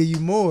 That's when they give you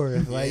more.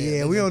 It's like,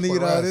 we don't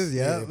need all this.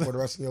 Yeah, for the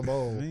rest of your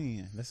bowl.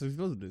 Man, that's what you're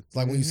supposed to do. It's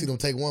like when you see them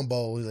take one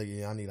bowl, he's like,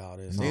 yeah, I need all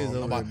this.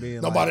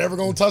 Nobody Ever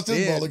gonna touch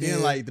this bowl again.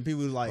 Then like the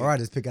people like, or I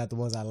just pick out the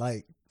ones I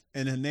like.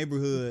 In her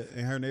neighborhood,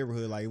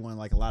 like it wasn't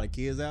like a lot of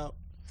kids out.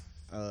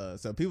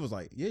 So people was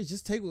like, yeah,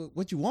 just take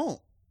what you want.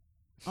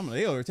 I'm like,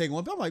 they over taking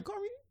one. I'm like,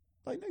 Carmi,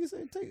 like nigga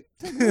said, take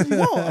what you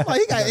want. I'm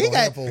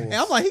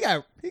like, he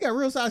got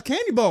real size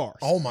candy bars.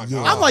 Oh my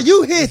god. I'm like,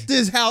 you hit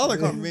this house. I'm like,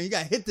 Carmi, man, you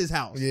gotta hit this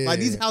house. Yeah. Like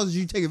these houses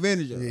you take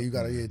advantage of. Yeah, you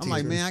gotta. I'm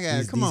like, man, I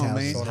gotta come on,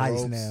 man.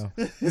 Heist now.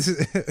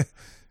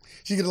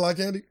 She get a lot of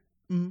candy.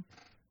 Mm-hmm.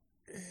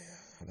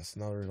 That's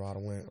another reason why I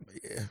went.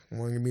 Yeah,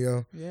 want to give me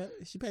a? Yeah,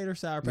 she paid her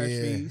Sour Patch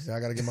fees. I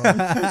gotta get my.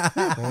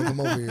 Don't come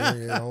over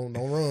here. Yeah, don't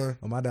run.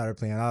 Well, my daughter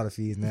paying all the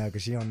fees now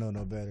because she don't know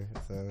no better.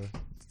 So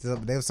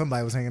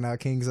somebody was hanging out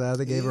king size.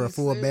 They gave her a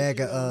full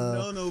bag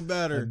of no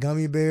better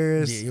gummy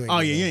bears. You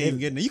ain't even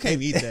getting it. You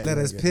can't eat that. Let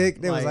us pick.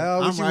 They was like,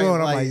 oh, what you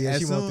want? I'm like, yeah,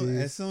 she want these.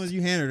 As soon as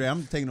you hand her that,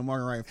 I'm taking the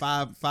marker right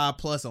 5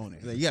 plus on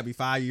it. Like, you gotta be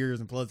 5 years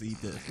and plus to eat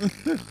this.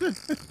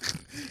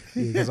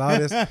 Because all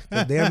this,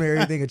 damn near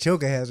everything a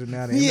choker hazard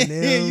now. The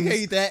M&Ms, you can't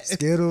eat that.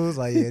 Skittles,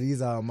 like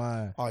these are all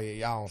mine. Oh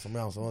yeah, y'all on some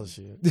other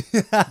shit.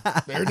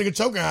 Everything a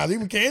choking house,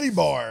 even candy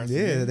bars.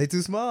 Yeah, they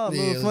too small.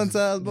 Little fun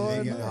size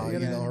bars. You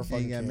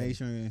gotta make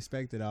sure you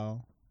inspect it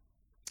all.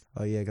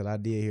 Oh yeah, because I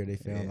did hear they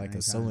found like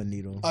a sewing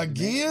needle.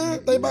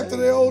 Again? They back to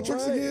their old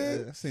tricks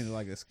again? I seen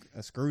like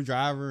a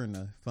screwdriver and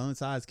a fun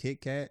size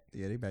Kit Kat.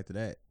 Yeah, they back to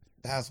that.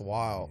 That's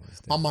wild.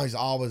 My mom used to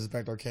always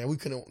expect our candy. We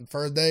couldn't,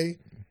 first day.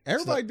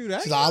 Everybody do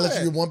that. She's like, I'll let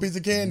you get one piece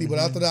of candy, but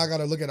after that, I got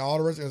to look at all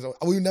the rest.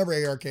 We never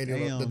ate our candy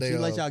the day she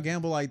let y'all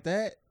gamble like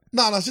that?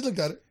 No, she looked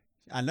at it.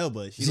 I know,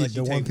 but she let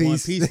you take one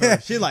piece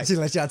first. She let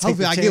y'all take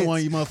hopefully I get one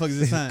of you motherfuckers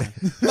this time.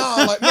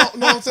 No,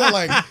 I'm saying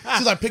like,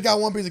 she's like, pick out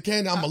one piece of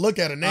candy. I'm going to look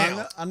at it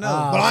now. I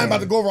know. But I ain't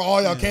about to go over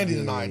all y'all candy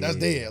tonight. That's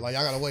dead. Like,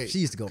 y'all got to wait. She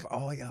used to go over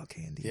all y'all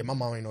candy. Yeah, my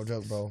mom ain't no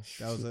joke, bro.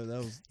 That was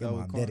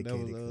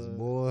dedicated,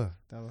 boy.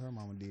 That was her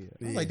mama did.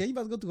 I was like, Dad, you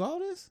about to go through all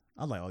this?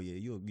 I was like, oh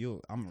yeah,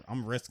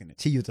 I'm risking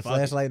it. She used the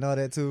flashlight and all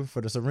that too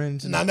for the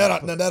syringe. Now that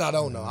I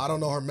don't know. I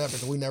don't know her method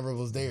because we never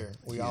was there.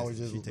 We always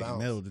just take a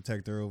metal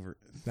detector over it.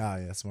 Oh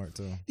yeah, smart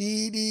too. Oh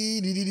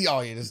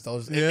yeah, this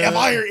those. If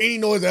I hear any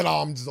noise at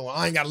all, I'm just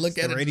I ain't got to look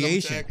at it.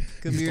 Radiation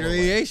could be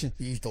radiation.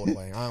 You throw it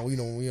away. We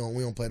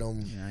don't play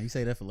them. Yeah, you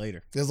say that for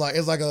later. It's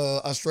like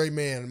a straight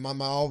man. My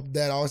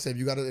dad always said,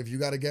 if you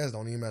got a guess,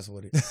 don't even mess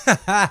with it.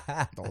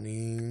 Don't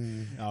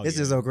even. It's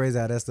just so crazy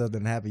how that stuff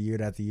doesn't happen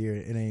year after year.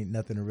 It ain't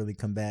nothing to really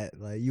combat.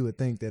 Like you would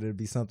think that it'd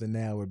be something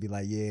now where it'd be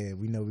like, yeah,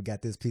 we know we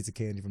got this piece of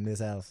candy from this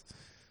house.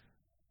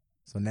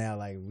 So now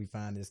like we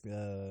find this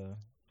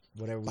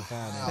whatever we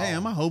find.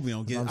 Damn, I hope we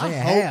don't get.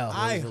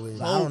 I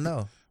don't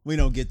know. We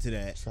don't get to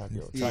that.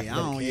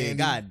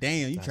 God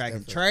damn, you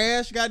tracking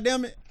trash? God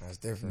damn it. That's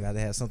different. You got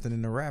to have something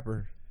in the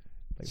wrapper.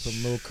 Like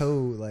some little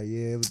code, like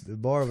the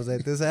bar was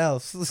at this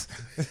house.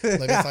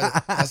 Like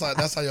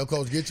that's how your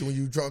coach get you when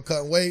you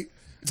cutting weight.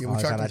 Yeah, we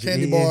tracking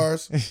candy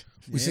bars.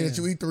 We seen that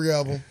you eat 3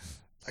 of them.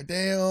 Like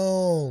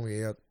damn,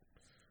 yeah.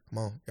 Come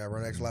on, gotta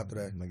run an extra lap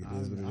today. Like it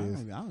is what it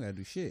is. I don't gotta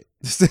do shit.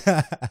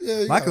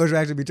 My coach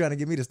actually be trying to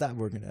get me to stop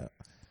working out.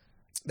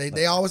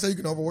 They always say you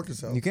can overwork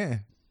yourself. You can.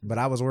 But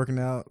I was working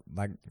out,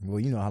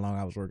 you know how long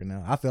I was working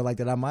out. I felt like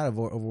that I might have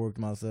overworked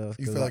myself.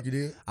 You feel like you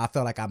did? I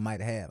felt like I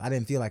might have. I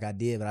didn't feel like I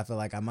did, but I felt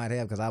like I might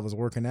have because I was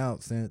working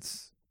out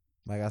since,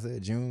 like I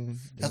said, June.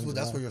 That's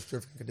where your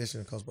strength and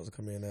conditioning coach supposed to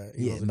come in at.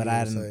 Yeah, but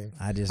I didn't.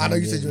 I know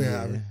you said you didn't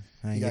have it.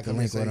 I didn't get the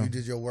link with them. You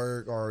did your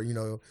work, or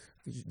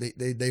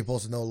they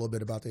supposed to know a little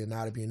bit about the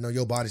anatomy and know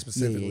your body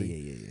specifically.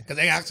 Yeah. Because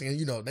they actually,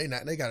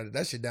 they got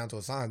that shit down to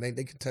a science.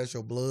 They can test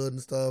your blood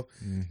and stuff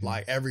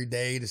like every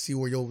day to see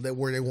where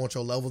they want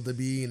your levels to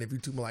be, and if you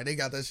too much, like they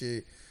got that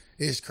shit.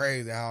 It's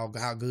crazy how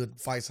good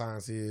fight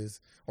science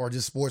is, or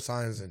just sports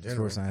science in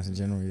general. Sports science in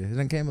general, yeah. It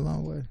done came a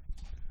long way.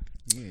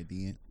 Yeah, it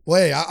did. Well,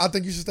 hey, I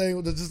think you should stay.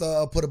 Just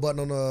put a button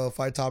on the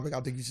fight topic.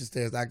 I think you should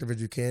stay as active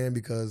as you can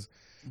because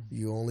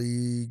you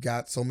only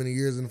got so many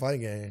years in the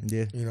fight game.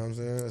 Yeah. You know what I'm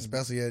saying?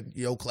 Especially at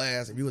your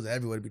class. If you was a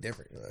heavyweight, it'd be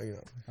different.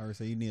 I would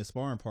say you need a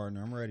sparring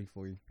partner. I'm ready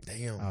for you.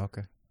 Damn. Oh,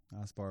 okay.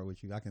 I'll spar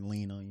with you. I can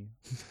lean on you.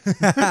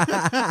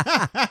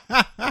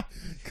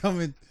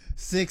 Coming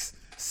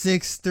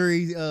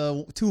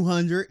 6'3",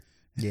 200.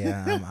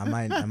 Yeah, I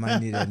might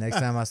need that next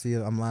time I see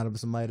it. I'm lined up with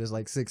somebody that's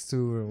like 6'2"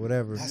 or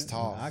whatever. That's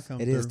tall.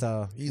 It is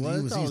tall. He's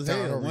Well, it's tall as hell.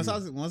 towering Once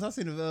over you. I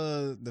seen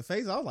the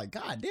face, I was like,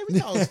 God damn, he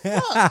tall as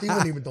fuck. He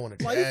wasn't even doing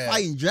it. Like he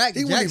fighting Jack.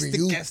 He Jack wasn't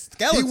even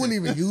skeleton. He wasn't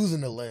even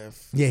using the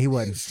lift. Yeah, he He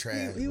wasn't. was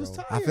trash. He was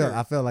bro. tired.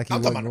 I felt like he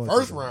I'm talking wasn't about the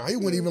first going to. round. He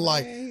wouldn't even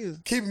like Man, he was-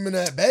 keep him in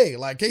that bay.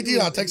 Like KD, he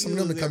I'll was- take some he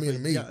of them was to come there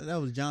in to for- me. That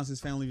was Johnson's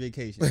family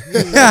vacation. He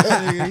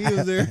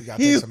was there. You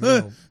gotta take some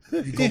of them.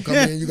 You gonna come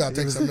in, you gotta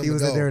take some of them He to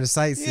was go. in there to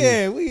sightsee.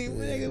 Yeah, we ain't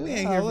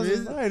here for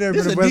this. I ain't never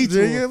This been a to West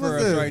detour Virginia. for What's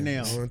us this? right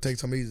now. I'm gonna take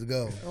some of these to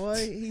go. Well,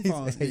 he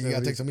falling. You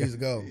gotta take some of these to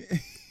go.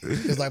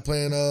 It's like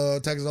playing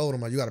Texas Hold'em.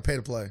 Like you gotta pay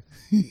to play.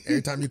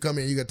 Every time you come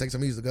in, you gotta take some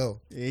of these to go.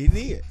 Yeah, he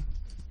did.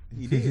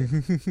 He did.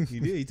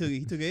 He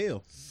took a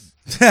L.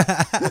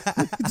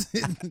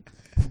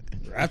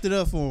 Wrapped it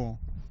up for him.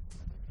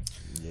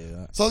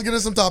 Yeah. So let's get into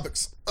some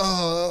topics.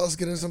 Let's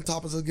get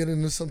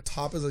into some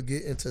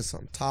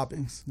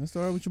topics. Let's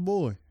start with your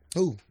boy.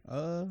 Who?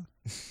 Elon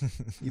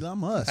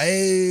Musk.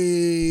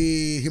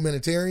 Hey,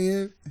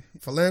 humanitarian,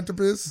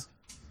 philanthropist.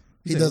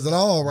 He does it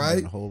all,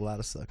 right? A whole lot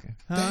of sucking.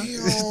 Huh?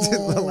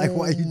 Damn. Like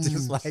why you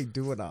just like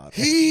doing all that?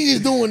 He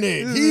is doing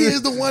it. He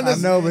is the one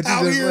that's I know, but you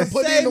out just here like-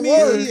 putting in Save the me.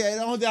 work. Yeah,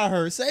 the only thing I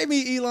heard. Save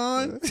me,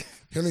 Elon. He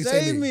don't even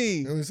Save say me.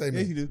 He don't even say Yes,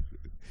 me. you do.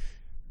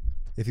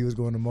 If he was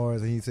going to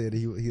Mars and he said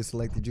he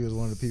selected you as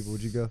one of the people,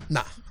 would you go?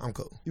 Nah, I'm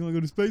cool. You want to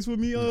go to space with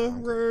me,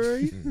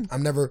 Ray?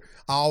 I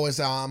always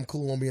say I'm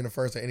cool on being the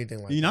first or anything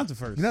like You're that. not the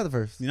first. You're not the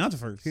first. You're not the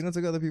first. He don't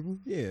took other people.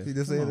 Yeah. He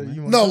just Come said on, that man.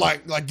 you want. No,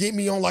 like get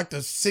me on like the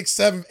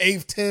 6th, 7th,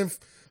 8th, 10th,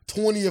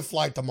 20th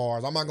flight to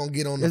Mars. I'm not gonna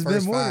get on the It's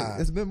first been more.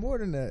 5. It's been more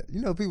than that. You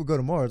know, people go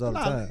to Mars all the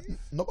Nah, time.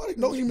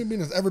 No human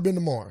being has ever been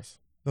to Mars.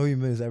 No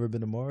human has ever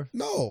been to Mars.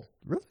 No.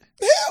 Really?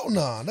 Hell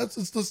nah.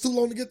 That's too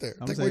long to get there.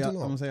 I'm Take gonna way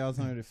too say long.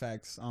 alternative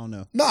facts. I don't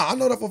know. Nah, I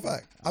know that for a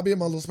fact. I'll be in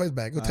my little space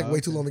bag. It'll take way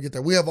too okay. long to get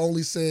there. We have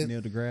only sent.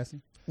 Neil deGrasse.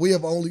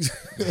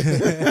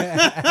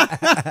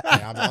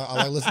 Yeah, I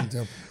like listening to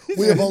him.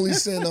 We have only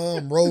sent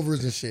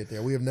rovers and shit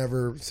there. We have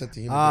never sent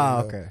the human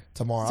being okay.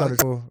 to Mars. So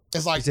the-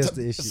 It's like it's just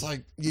the issue. It's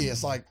like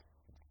it's like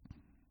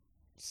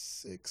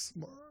 6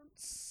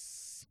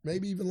 months,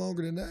 maybe even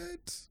longer than that.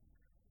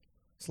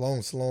 It's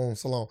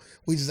long.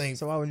 We just ain't.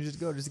 So why wouldn't you just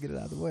go just to get it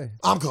out of the way?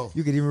 I'm cool.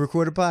 You could even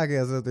record a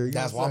podcast out there. You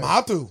That's know why I'm what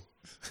how to.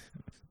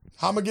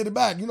 How I'm gonna get it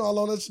back? You know how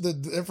long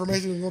the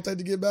information is gonna take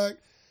to get back?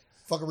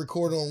 Fucking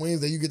record it on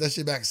Wednesday. You get that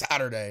shit back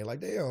Saturday. Like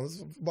damn,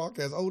 this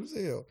podcast old as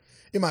hell.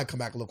 It might come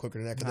back a little quicker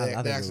than that because I they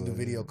think actually it do would.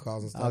 video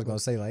calls and I stuff. was gonna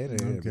say like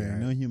it. Okay,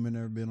 no human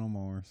ever been on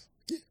Mars.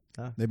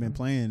 Huh? They've been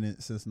playing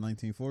it since the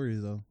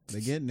 1940s though.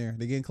 They getting there.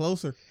 They getting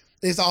closer.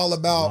 It's all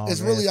about. Long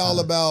It's really ass all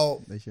time.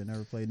 about They should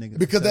never play niggas.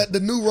 because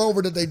the new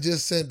rover that they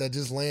just sent that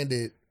just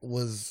landed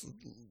was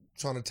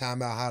trying to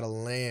time out how to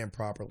land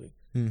properly.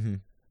 Mm-hmm.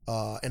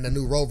 And the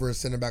new rover is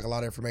sending back a lot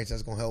of information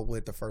that's gonna help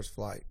with the first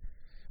flight.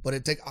 But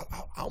it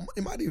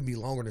might even be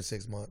longer than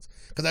 6 months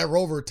because that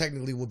rover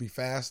technically would be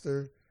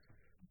faster,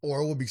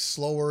 or it would be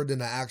slower than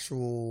the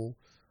actual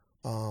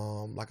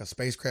like a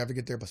spacecraft to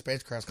get there. But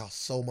spacecrafts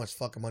cost so much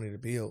fucking money to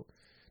build.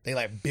 They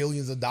like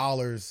billions of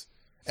dollars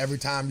every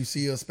time you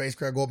see a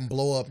spacecraft go up and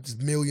blow up.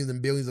 Just millions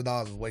and billions of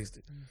dollars is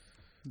wasted.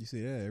 You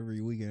see that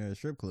every weekend at a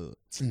strip club.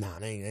 Nah,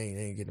 they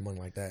ain't getting money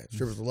like that.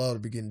 Strippers love to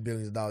be getting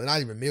billions of dollars. They're not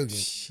even millions.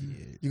 Shit.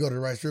 You go to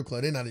the right strip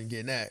club, they're not even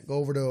getting that. Go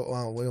over to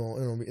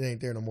it ain't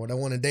there no more. That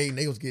one in Dayton,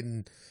 they was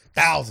getting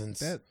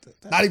thousands,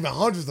 not even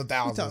hundreds of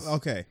thousands.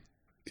 Okay.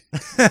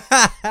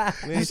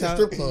 You said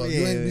strip club.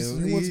 You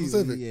weren't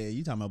specific. Yeah,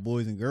 you talking about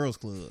boys and girls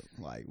club.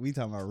 Like we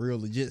talking about real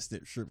legit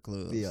strip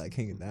clubs. Yeah, like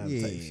King of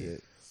Diamonds type Yeah.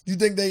 shit. You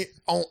think they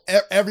on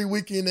every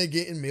weekend they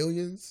getting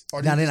millions?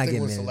 Or do Nah, you they're just not think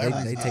getting when in.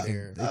 celebrities They out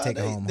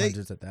taking here? home they-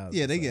 hundreds of thousands.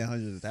 Yeah, they so. get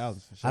hundreds of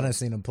thousands for sure. I done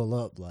seen them pull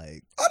up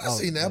like. I done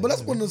seen that, but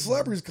that's when the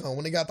celebrities come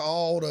when they got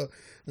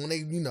when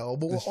they but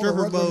The on a stripper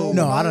regular bowl. normal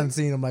No, I night- done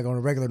seen them like on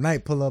a regular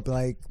night pull up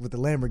like with the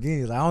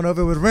Lamborghinis. Like, I don't know if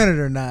it was rented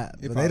or not,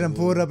 It but they done probably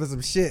pulled was. up in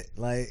some shit.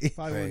 Like,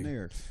 Probably wasn't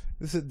there.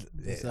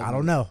 I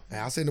don't know. Hey,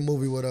 I seen the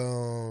movie with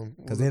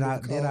Cause then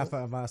I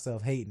find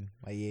myself hating.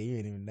 Like,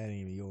 yeah, that ain't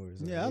even yours.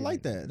 Yeah, I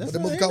like that. That's the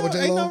not, movie ain't, called with no,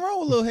 ain't J-Lo? nothing wrong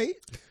with a little hate.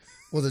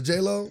 Was it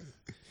J-Lo?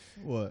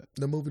 What?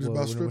 The movie Well, about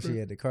when stripping? she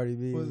had the Cardi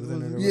B. Was- was in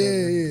was it or it-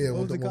 whatever. Yeah. What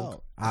was the it one-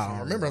 called? I don't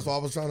remember. That's why I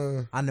was trying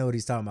to. I know what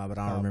he's talking about, but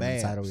I don't Oh, remember the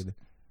Babs. title either.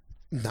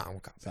 Nah, I'm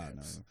caught. Sorry,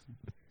 no.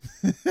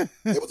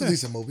 It was a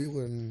decent movie. It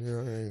wasn't,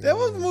 ain't- That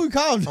was the movie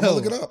called. I'm gonna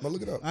look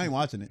it up. I ain't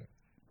watching it.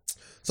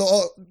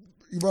 So,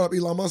 you brought up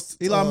Elon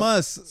Musk. Elon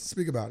Musk.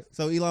 Speak about it.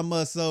 So Elon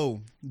Musk.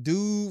 So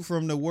dude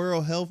from the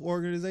World Health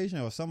Organization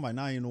or somebody,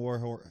 not even the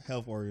World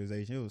Health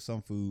Organization. It was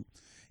some food.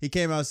 He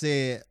came out and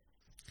said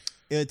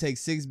it'll take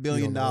 $6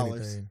 billion. You don't know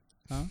anything.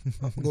 Huh?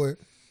 Go ahead.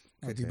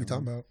 What Okay, you be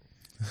talking about?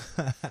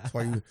 That's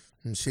why you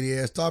them shitty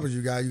ass topics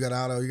you got. You got to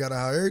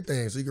have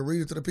everything so you can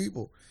read it to the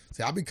people.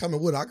 See, I be coming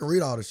with it. I can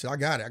read all this shit. I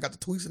got it. I got the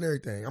tweets and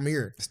everything. I'm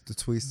here. The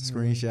tweets, the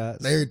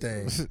screenshots,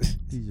 Everything.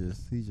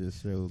 He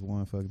just shows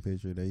one fucking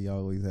picture that he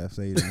always have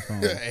saved in his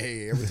phone.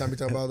 Hey, every time you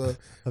talk about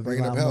Of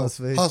bringing up Elon health, Musk's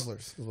face.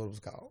 Hustlers is what it was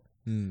called.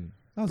 Mm.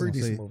 I was Pretty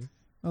gonna decent say. movie.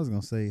 I was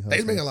gonna say. They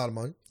was making a lot of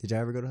money. Did y'all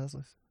ever go to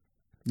Hustlers?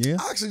 Yeah.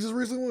 I actually just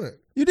recently went.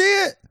 You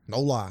did? No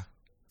lie.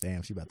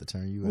 Damn, she about to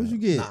turn you What'd out. you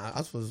get?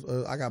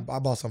 Nah, I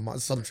bought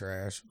some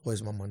trash.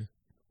 Waste my money.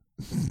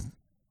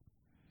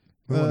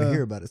 We want to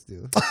hear about it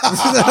still.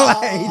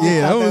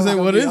 Yeah, I was say,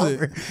 what is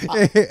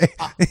it?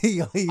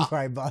 He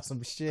probably bought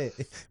some shit.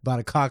 Bought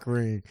a cock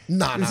ring.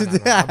 Nah.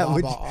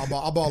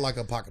 I bought like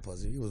a pocket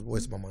pussy. It was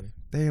wasting my money.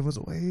 Damn, it was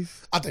a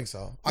wave. I think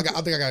so. I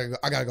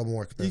gotta go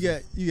more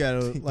expensive. You got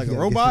a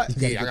robot?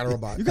 Yeah, I got a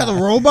robot. You got a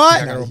robot?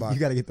 I got a robot. You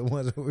got to get the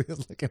ones that we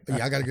was looking at.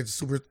 Yeah, I gotta get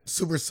the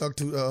super suck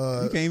to.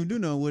 You can't even do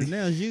nothing with it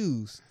now. It's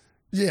used.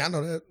 Yeah, I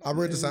know that. I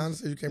read the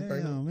signs. You can't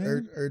bring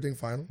Damn, everything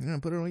final. Yeah,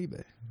 put it on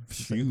eBay.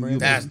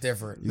 That's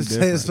different. You It's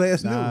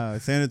different. new. Nah,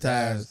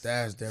 sanitized.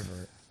 That's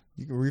different.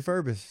 You can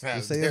refurbish. That's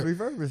Just say it's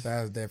different. refurbish.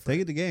 That's different.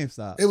 Take it to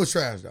GameStop. It was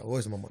trash though.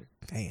 Wasting my money.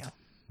 Damn.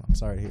 I'm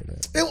sorry to hear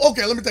that.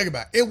 Okay, let me take it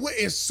back. It went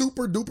in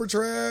super duper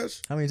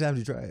trash How many times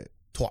you try it?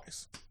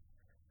 twice.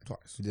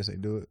 You just say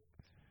do it.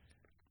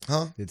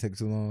 Huh? Did it take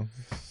too long?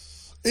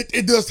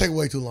 It does take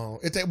way too long.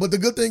 But the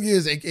good thing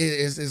is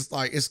it's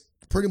like it's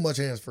pretty much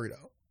hands free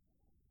though.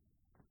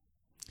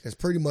 It's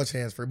pretty much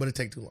hands free, but it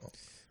take too long.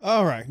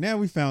 All right,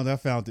 now I found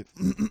it.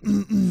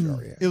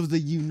 Sure, yeah. It was the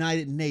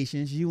United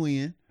Nations,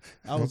 UN.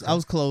 I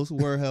was close.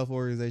 World Health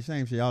Organization,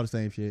 same shit, all the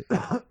same shit.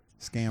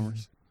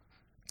 Scammers.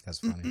 That's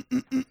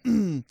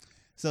funny.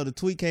 So the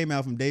tweet came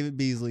out from David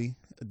Beasley,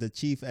 the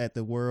chief at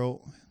the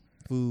World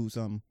Food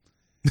something.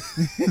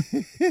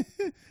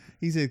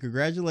 He said,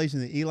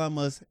 "Congratulations to Elon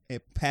Musk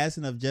at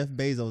passing of Jeff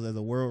Bezos as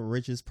the world's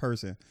richest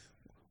person,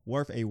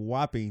 worth a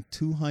whopping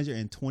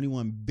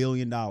 $221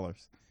 billion.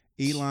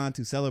 Elon,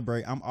 to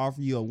celebrate, I'm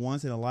offering you a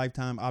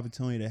once-in-a-lifetime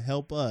opportunity to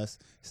help us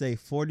save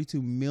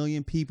 42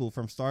 million people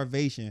from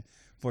starvation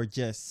for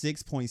just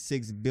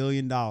 $6.6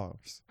 billion.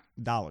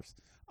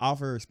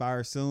 Offer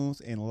expires soon,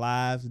 and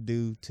lives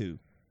do too."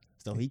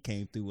 So he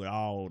came through with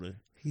all the.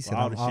 He said,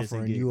 all I'm the shits he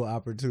offering get. you an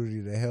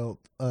opportunity to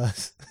help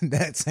us.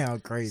 That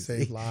sounds crazy.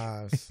 Save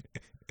lives.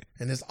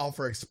 And this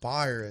offer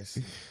expires.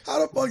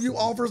 How the fuck you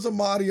offer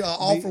somebody an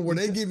offer where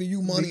they giving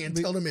you money and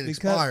tell them it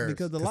expires?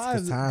 Because the 'Cause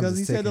lives, time because is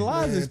he said the ticking.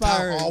 lives Man,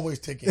 expire. time always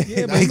ticking.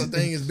 Yeah, That's but- the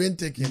thing. It's been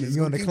ticking. It's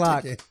You on gonna the keep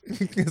clock.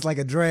 ticking. It's like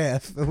a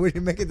draft. When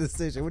you make a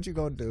decision, what you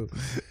gonna do?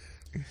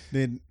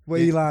 Then What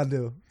then, Elon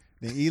do?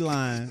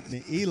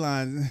 then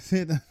Elon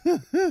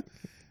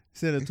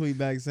sent a tweet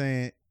back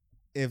saying,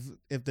 if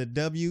the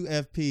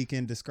WFP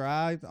can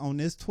describe on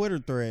this Twitter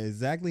thread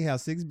exactly how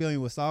 6 billion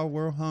would solve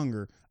world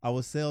hunger, I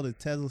will sell the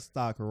Tesla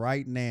stock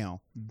right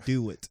now.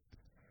 Do it.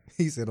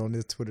 He said on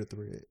this Twitter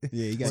thread.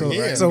 Yeah, you got So- it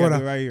right, so you what got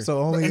I- it right here. So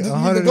only And you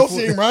 140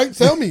 negotiating, right?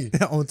 Tell me.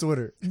 on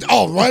Twitter.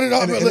 Oh, write it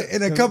up.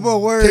 In a couple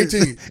of words,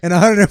 KT. in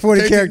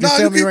 140 characters, No,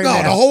 tell me right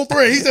now. the whole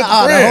thread. He said the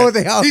Oh, the thread. whole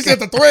thing, okay. He said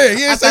the thread.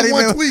 He I ain't thought said he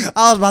one meant- tweet.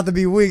 I was about to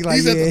be weak. Like,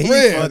 He said yeah, the he's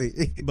thread.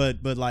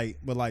 funny. but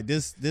like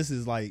this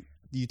is like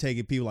you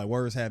taking people like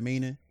words have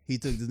meaning. He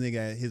took this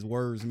nigga at his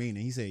words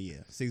meaning. He said, yeah,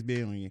 6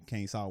 billion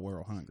can't solve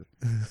world hunger.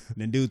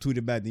 Then dude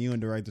tweeted back, the UN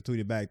director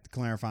tweeted back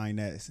clarifying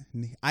that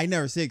I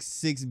never said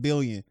 6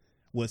 billion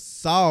would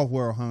solve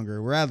world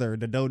hunger. Rather,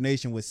 the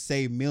donation would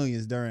save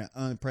millions during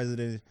an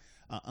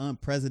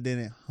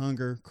unprecedented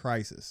hunger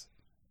crisis.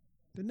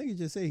 The nigga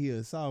just said he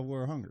would solve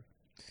world hunger.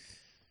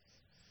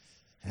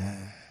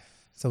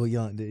 So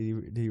young,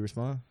 did he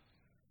respond?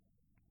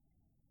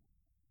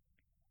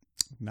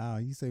 Nah,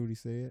 he said what he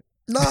said.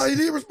 Nah, he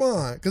didn't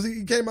respond because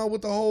he came out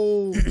with the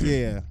whole.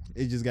 Yeah,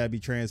 it just gotta be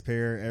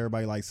transparent.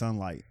 Everybody like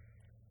sunlight.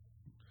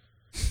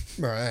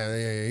 Bro,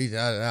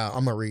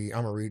 I'm gonna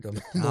read them.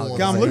 Oh,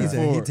 I'm looking he's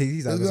for it.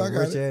 He's like I some got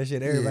rich it. ass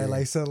shit. Everybody Yeah.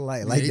 like sunlight.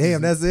 Yeah, Like, he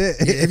damn, just-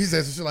 that's it. Yeah, if he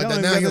says some shit like Y'all that,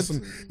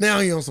 ain't now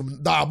he on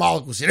some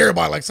diabolical shit.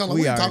 Everybody like something.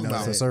 We What you already talking know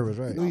about? That's a service,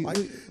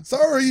 right?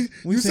 Sorry,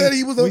 you said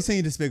he was We a.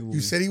 seen Despicable.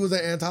 You said he was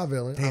an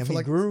anti-villain. I Damn, feel he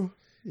like grew.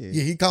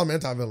 yeah, he called him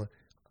anti-villain.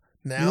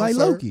 Now, like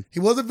sir, Loki. he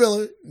was a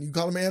villain. You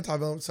call him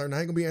anti-villain. Sir, now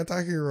he gonna be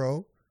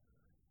anti-hero.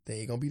 Then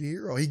he gonna be the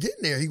hero. He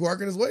getting there. He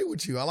working his way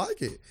with you. I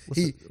like it.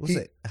 What's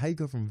that? How you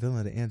go from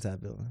villain to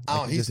anti-villain? Oh,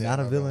 Like, he he's just said not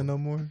a villain. villain no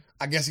more.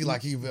 I guess he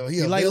like he a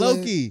He like villain.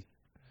 Loki.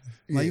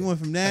 Like you went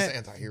from That's that. an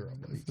anti-hero.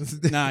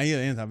 Nah, he an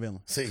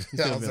anti-villain. See,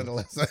 still I a said the villain.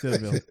 last Still a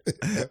villain.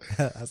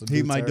 That's a He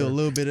new might do a term.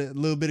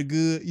 little bit of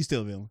good. You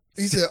still a villain.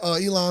 He said,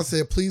 Elon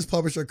said, please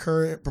publish your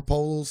current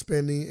proposal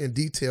spending in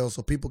detail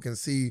so people can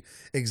see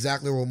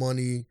exactly where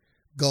money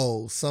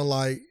goes.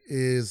 Sunlight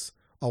is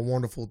a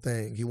wonderful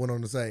thing, he went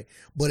on to say,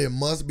 but it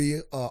must be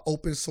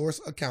open source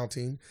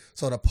accounting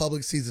so the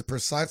public sees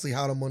precisely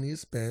how the money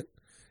is spent.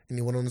 And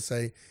he went on to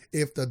say,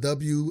 if the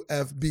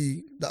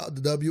WFP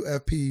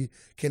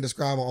can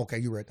describe, okay,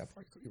 you read that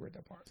part.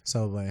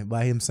 So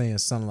by him saying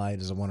sunlight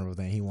is a wonderful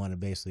thing, he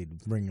wanted basically to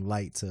bring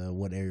light to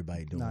what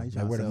everybody doing, Nah, he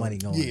like where the tryna money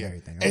going Yeah. and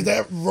everything. Is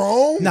that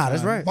wrong? Nah,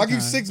 that's right. If I give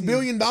you $6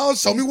 billion,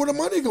 show me where the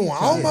money going. I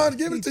don't mind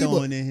giving He it to you. But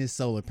throwing in his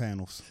solar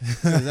panels.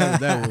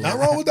 That was- not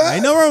wrong with that.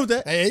 Ain't no wrong with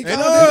that. Hey, Ain't ain't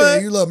no no wrong with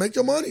that. You love, make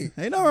your money.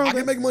 Ain't no wrong I with can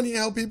that. make money and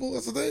help people.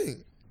 That's the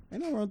thing.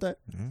 Ain't no wrong with that.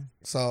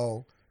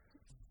 So,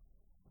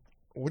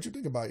 what you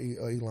think about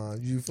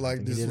Elon? Do you feel like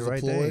He this did was the a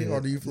right ploy, thing.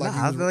 or do you feel like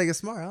I feel like it's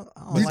smart.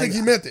 I do you think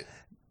he meant it?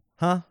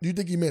 Huh? Do you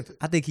think he meant it?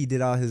 I think he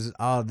did all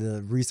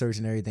the research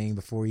and everything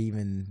before he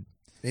even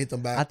Hit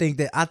them back. I think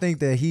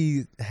that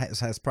he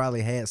has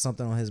probably had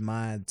something on his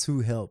mind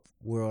to help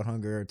world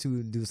hunger or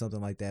to do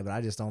something like that. But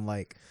I just don't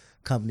like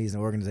companies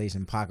and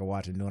organizations pocket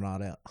watching doing all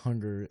that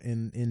hunger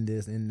in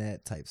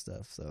that type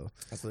stuff. So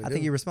I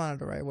think he responded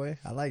the right way.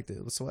 I liked it.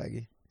 It was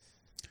swaggy.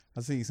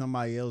 I see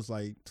somebody else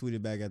like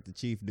tweeted back at the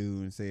chief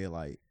dude and said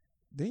like,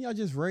 didn't y'all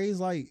just raise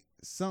like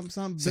some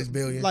 $6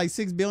 billion, like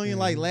 $6 billion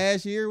like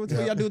last year? What the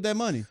hell y'all do with that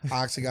money?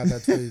 I actually got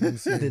that tweet.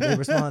 Did they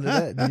respond to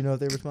that? Do you know if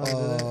they responded to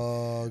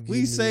that?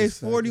 We saved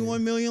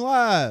 41 million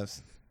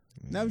lives.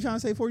 Now we're trying to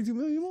save 42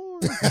 million more.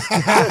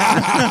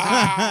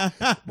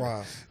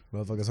 Wow.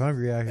 Motherfuckers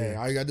hungry out here. Hey,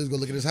 all you gotta do is go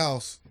look at his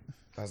house.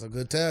 That's a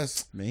good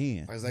test.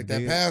 Man. It's like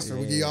that pastor.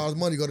 We give y'all his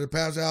money. Go to the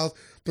pastor house,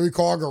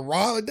 3-car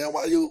garage. Like, damn,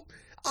 why you?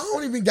 I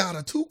don't even got a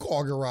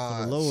 2-car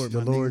garage.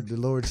 The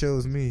Lord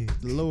chose me.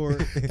 The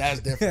Lord. That's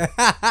different.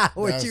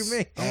 What you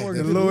mean?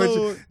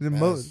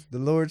 The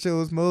Lord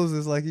chose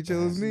Moses like he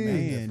chose me.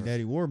 Man, different.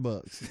 Daddy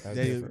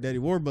Warbucks. Daddy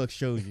Warbucks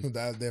chose you.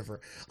 That's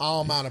different. I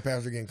don't mind a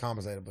pastor getting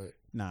compensated, but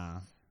nah.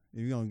 If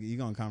you're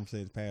gonna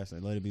compensate the pastor,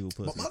 let it be with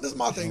pussy. But this is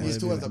my thing is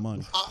too. I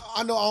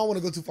know I don't want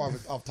to go too far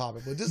off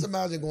topic, but just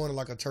imagine going to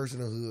like a church in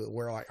the hood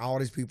where like all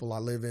these people are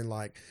living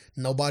like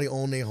nobody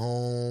own their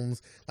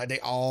homes, like they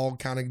all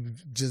kind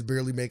of just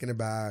barely making it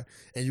by,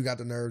 and you got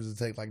the nerves to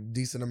take like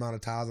decent amount of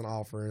tithes and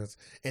offerings,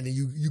 and then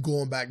you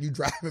going back, you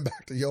driving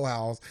back to your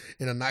house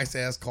in a nice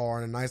ass car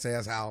in a nice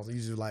ass house, and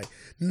you just like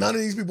none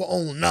of these people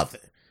own nothing.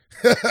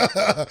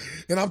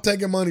 And I'm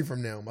taking money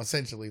from them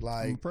essentially,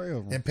 like,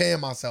 and paying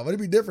myself. It'd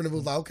be different if it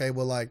was like, okay,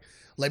 well, like,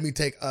 let me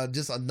take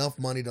just enough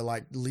money to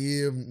like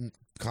live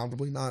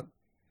comfortably, not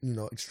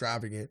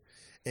extravagant,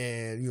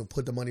 and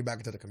put the money back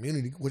into the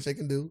community, which they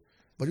can do.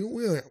 But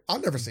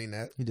I've never seen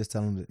that. You just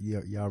tell them that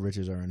y'all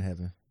riches are in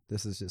heaven.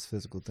 This is just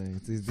physical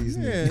things. These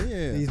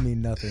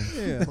mean nothing.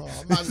 Yeah. Bro,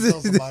 I'm not just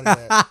telling somebody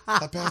that.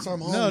 Like, Pastor,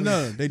 I'm hungry.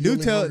 No, they do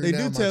tell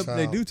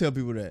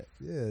people that.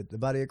 Yeah, the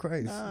body of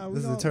Christ.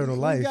 This is we eternal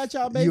we life. got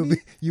y'all,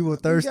 baby. You will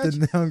thirst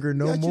and hunger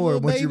no more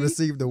once you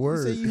receive the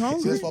word. Say you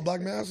hungry. That's why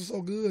Black Mass was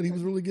so good. He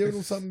was really giving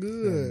them something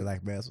good. Yeah,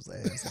 Black Mass was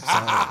ass. It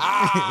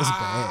was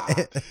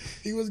bad.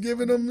 He was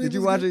giving them. Did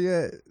you watch it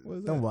yet?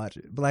 Don't watch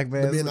it. Black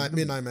Mass.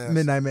 Midnight Mass.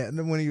 Midnight Mass.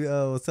 When he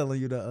was telling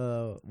you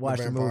to watch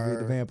the movie,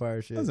 the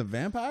vampire shit. That was a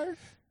vampire?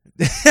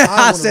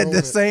 I said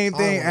the same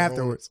thing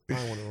afterwards. I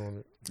don't want to ruin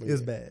it.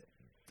 It's bad.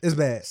 It's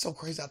bad. It's so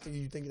crazy. I think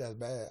you think that's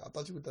bad. I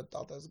thought you would have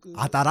thought that's good.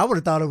 I thought I would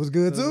have thought it was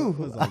good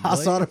too. I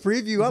saw the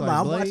preview.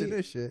 I'm watching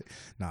this shit.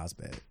 Nah, it's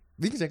bad.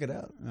 We can check it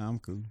out. Nah, I'm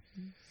cool.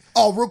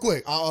 Oh, real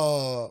quick.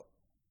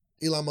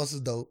 Elon Musk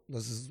is dope.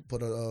 Let's just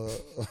put a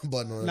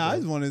button on it. Nah, I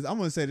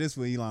want to say this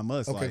with Elon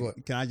Musk. Okay,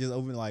 like, can I just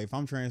open, like, if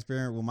I'm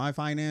transparent with my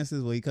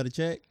finances, will he cut a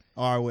check?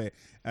 Or what?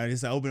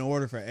 It's an open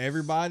order for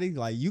everybody.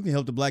 Like, you can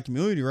help the black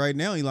community right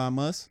now, Elon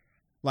Musk.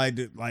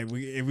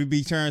 If we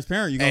be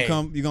transparent, you gonna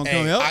come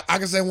help. I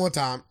can say one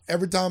time.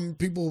 Every time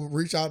people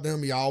reach out to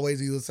him, he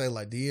always either say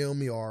like DM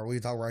me or we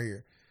talk right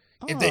here.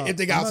 If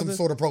they got some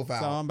sort of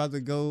profile. So I'm about to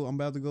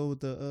go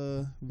with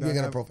the. You ain't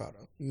got a profile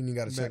though. You ain't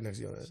got a check next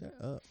to you. Shut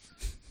up.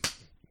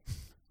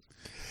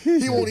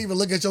 He won't even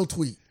look at your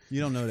tweet. You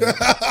don't know that.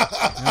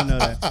 You don't know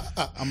that.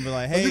 I'm gonna be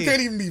like, hey, you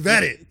can't even be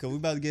vetted. Cause we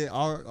about to get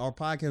our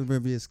podcast will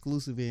be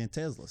exclusive in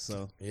Tesla.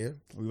 So yeah,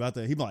 we about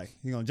to. He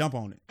gonna jump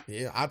on it.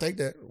 Yeah, I take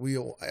that.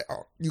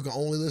 You can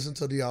only listen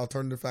to the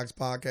Alternative Facts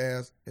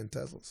podcast in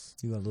Teslas.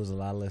 You gonna lose a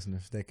lot of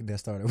listeners that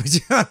started with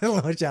you. I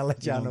don't want y'all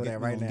let y'all know that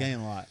right now. Gain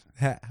a lot.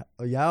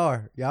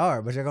 Y'all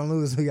are, but y'all gonna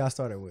lose who y'all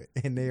started with,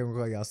 and they're gonna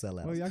call y'all sell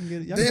out. Well, y'all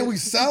can get. Then we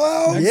sell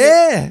out.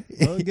 Yeah,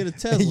 get a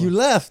Tesla. You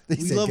left.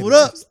 We leveled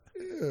up.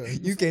 Yeah,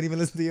 you can't even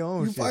listen to your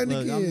own. You fighting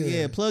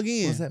again. Plug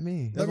in. What's that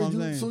mean? That's what I'm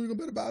saying. So you gonna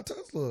better buy a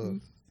Tesla.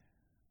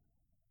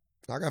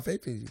 I got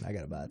faith in you. I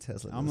gotta buy a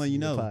Tesla. I'm letting you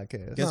know.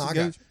 Podcast.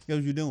 Guess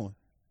what you're doing?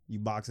 You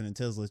boxing in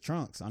Tesla's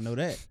trunks. I know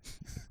that.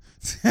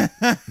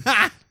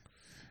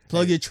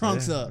 Plug your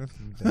trunks up.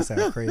 That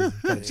sounds crazy.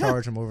 Gotta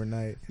charge them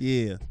overnight.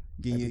 Yeah.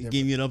 Give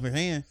you an upper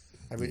hand.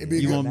 I mean,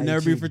 you won't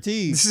never be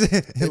fatigued.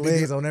 His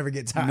legs will never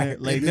get tired.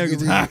 Never get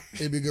tired.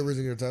 It'd be a good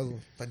reason to get a Tesla.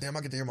 Like, damn,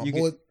 I get to hear my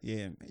boy.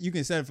 Yeah. You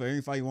can set it for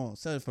any fight you want.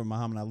 Set it for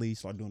Muhammad Ali.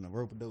 Start doing the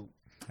rope a dope.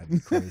 That'd be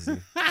crazy.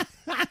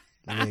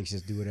 Your legs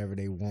just do whatever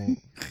they want.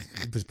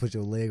 You just put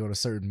your leg on a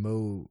certain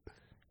mode.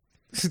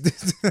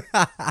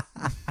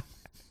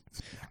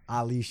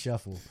 Ali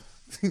shuffle.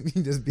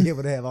 You just be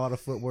able to have all the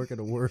footwork in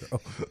the world.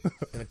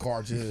 And the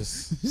car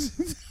just.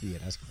 Yeah,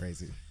 that's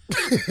crazy.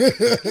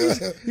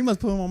 You must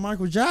put him on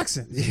Michael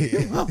Jackson.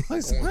 Yeah.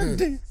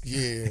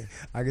 Yeah.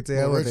 I can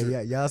tell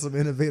y'all some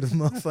innovative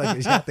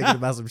motherfuckers. Y'all thinking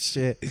about some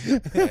shit.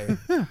 Hey,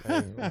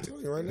 I'm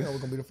telling you right now, we're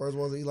gonna be the first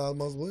ones that Elon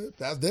Musk with.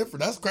 That's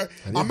different. That's crazy.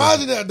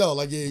 Imagine that though.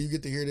 Like, yeah, you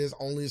get to hear this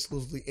only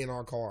exclusively in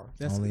our car.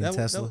 Only in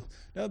Tesla.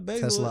 That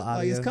basically Tesla like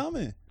audio. it's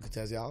coming.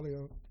 Tesla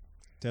audio.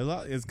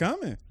 Tesla, it's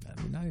coming.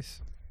 That'd be nice.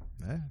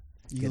 Yeah.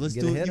 You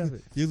listen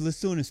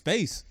to it in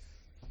space.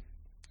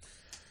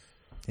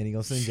 And he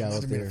gonna send y'all Not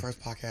up to be there. the first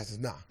podcast is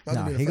nah.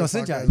 Nah, he gonna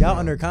send y'all. Y'all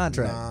under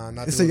contract. Nah,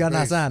 not so to y'all a not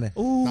space. signing.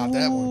 Ooh, Not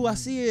that one. I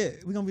see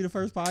it. We're gonna be the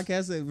first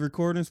podcast that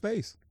record in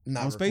space.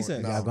 Not on SpaceX.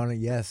 recording, no. Y'all gonna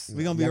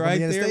We're gonna be Y'all right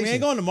in the there. We station.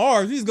 ain't going to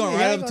Mars. We just going Yeah,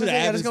 right y'all up to the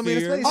gonna- y'all just gonna be in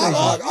the atmosphere. space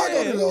station. I'll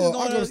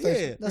go to the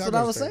Yeah. That's what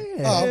I was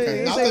saying. Oh, okay.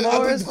 He Nah, said I thought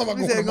Mars. you were talking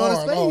He about said going going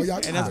to to Mars. Oh, space. y'all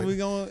And that's what we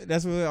going.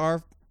 That's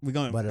what we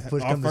going. But if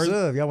push our come to first-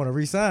 shove, y'all want to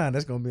resign,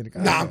 that's gonna be in the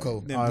Nah, contract. I'm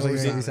cool. Then Oh, so push you it.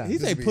 said resign. He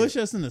Just say be push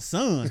us in the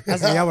sun. I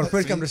said y'all want to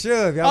push come to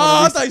shove. Y'all Oh,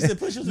 I wanna thought you said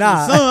push us in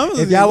Nah, the sun.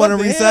 if y'all wanna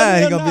What the hell? resign,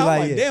 he Hell gonna be no. I'm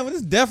like, yeah. damn, what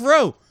is death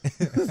row?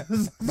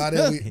 By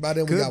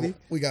then Could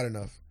we got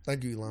enough.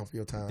 Thank you, Elon, for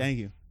your time. Thank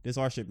you. This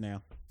our ship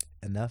now.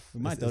 enough. We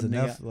might It's throw the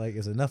nigga enough. out. Like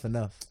it's enough.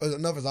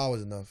 Enough is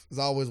always enough. There's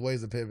always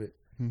ways to pivot.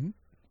 Mm-hmm.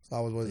 There's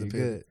always ways You to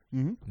pivot. good?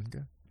 Mm-hmm.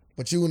 Okay.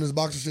 But you in this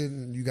boxer shit,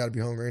 you got to be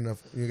hungry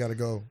enough. You got to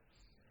go.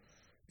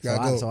 You So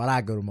got to go. so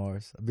I go to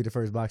Mars. I'll be the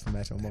first boxing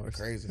match on That'd be Mars.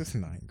 crazy.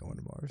 No, I ain't going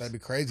to Mars. That'd be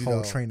crazy,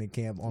 Whole though. training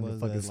camp on the Was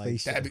fucking that, like,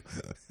 spaceship.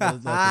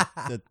 That'd be, Like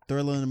the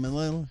Thriller in the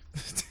Middle.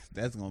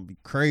 That's gonna be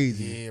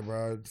crazy. yeah,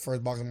 bro.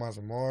 First boxing match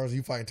on Mars.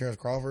 You fighting Terrence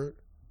Crawford?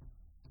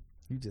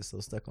 You just so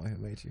stuck on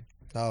him, ain't you?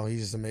 Oh,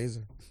 he's just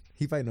amazing.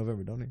 He fight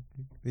November, don't he?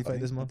 He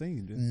fight this I month. think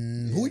you do.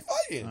 Who he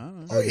fighting? I don't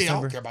know. Oh, yeah, I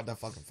December? don't care about that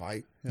fucking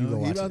fight. You gonna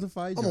he watch about it. to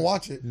fight. I'm going to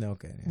watch it. No,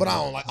 okay. But I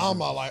don't like, I'm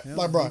not like,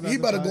 Yeah, bro, he he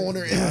about to better go in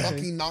there and fight.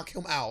 fucking knock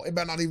him out. It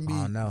better not even be.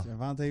 Oh no.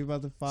 Javante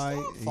about to fight.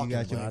 Stop You fucking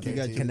got your, playing you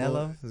got KT. your Canelo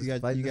boy, is you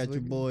got fighting this your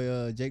weekend?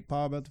 boy Jake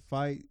Paul about to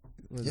fight.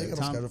 Was Yeah, it he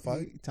got to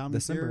fight. Tommy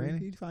December, Fury? ain't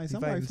he? He fight He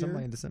somebody. fighting Fury.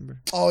 somebody in December.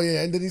 Oh,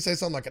 yeah. And then he say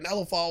something like,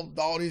 Canelo fought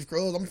all these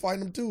girls. I'm fighting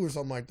them too or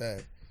something like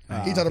that.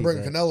 He tried to bring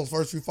Canelo's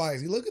first 2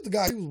 fights. He look at the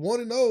guy. He was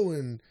 1-0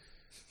 and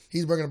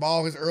he's bringing up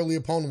all his early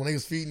opponent when he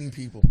was feeding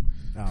people.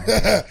 Oh, Put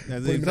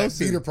him in it. that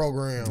feeder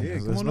program. Yeah,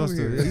 That's come on what over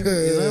it's here. supposed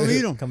to. Let him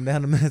eat him. Come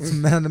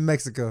down to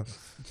Mexico.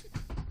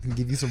 And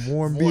give you some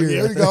warm Boy,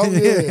 beer. there you go.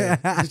 Yeah.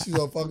 Get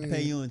you a fucking.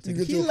 Pay you in get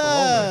you a Corona.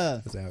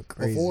 tequila. That's how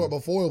crazy.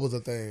 Before it was a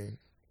thing.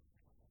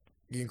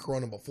 Getting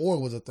Corona before it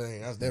was a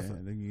thing. That's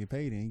different. Yeah, you get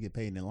paid in. You get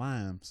paid in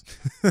limes.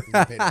 You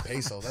get paid in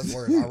pesos. That's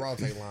worse. I'd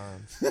rather take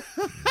limes.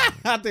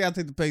 I think I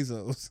take the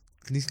pesos.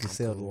 Needs to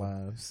sell the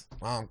lives.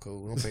 I'm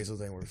cool. No pesos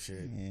ain't worth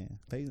shit. Yeah,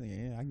 pesos.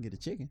 Yeah, I can get a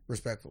chicken.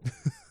 Respectful.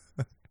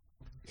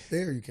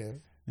 There you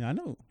can. Yeah, I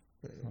know.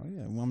 Oh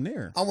yeah, well, I'm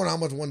there. I wonder how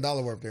much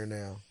 $1 worth there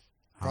now.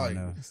 I Probably.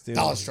 don't know. Still,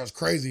 Dollar stretch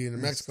crazy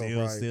in Mexico. Still,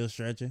 Probably. still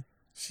stretching.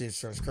 Shit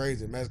stretch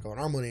crazy in Mexico. And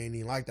our money ain't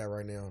even like that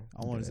right now.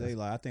 I want to say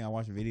like I think I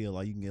watched a video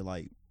like you can get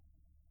like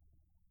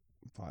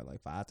probably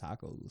like 5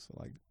 tacos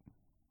for like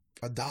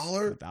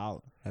 $1?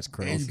 $1. That's And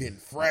crazy. you getting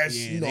fresh.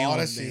 Yeah, you know, they all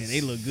look- that shit.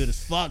 They look good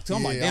as fuck too.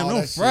 I'm like, Yeah, damn, all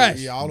no that shit. fresh.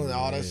 Yeah, all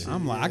that shit.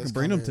 I'm like, yeah, I that's can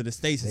bring them coming. to the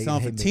States and They- sell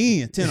them they for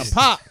make- 10 a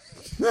pop.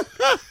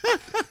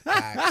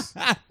 Facts.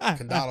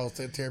 Condados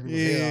tear people's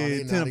head off. Yeah,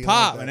 They not 10 even a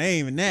pop, like and that. they ain't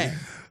even that.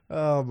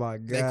 Oh my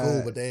god. They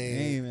cool, but they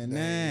Ain't even they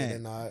that. They're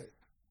not.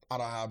 I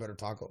don't have better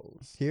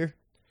tacos. Here?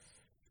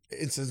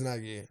 It's just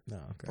not yet. No,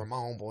 okay. From my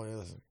own boy,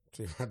 listen.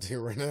 See right there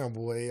right now,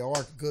 boy. I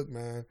can cook,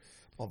 man.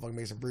 Motherfucker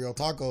make some brio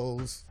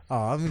tacos.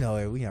 Oh,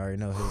 we already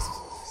know his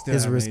Still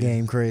his haven't wrist ate it.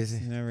 game crazy.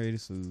 Never ate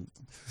his food.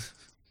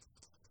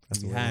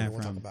 That's You the I hiding don't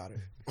want to from talk about it.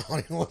 I don't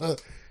even want to.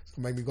 It's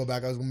gonna make me go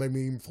back. I was gonna make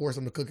me force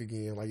him to cook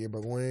again. Like, yeah,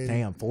 bro, go in.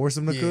 Damn, force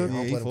him to Yeah. cook. Yeah,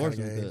 don't he play them forced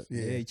kinda him to games. cook.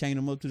 Yeah. Yeah, he chained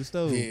him up to the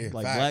stove Yeah,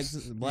 like facts.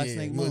 Black Yeah,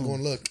 Snake you ain't Moon.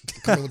 going look.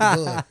 Come in with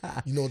the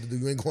gun. You know what to do.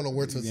 You ain't going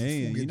nowhere till Yeah, some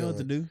food get you know done. what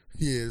to do.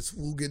 Yeah, this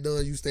food get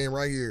done. You staying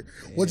right here.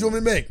 What you want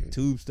me to make?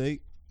 Tube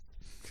steak.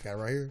 Got it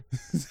right here.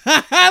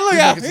 Look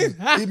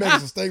out! He making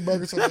some steak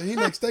burgers. So he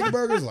makes steak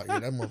burgers. Like, yeah,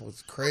 that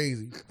motherfucker's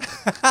crazy.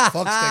 Fuck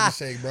steak and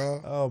shake,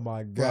 bro. Oh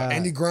my Bro, god.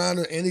 and he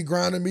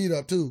grinding meat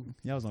up too.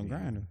 Y'all was on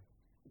Grindr.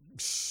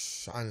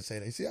 Shh, I didn't say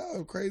that. See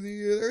how crazy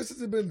he is? Ever since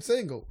he's been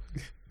single.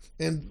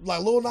 And like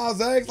Lil Nas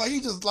X, like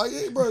he just like,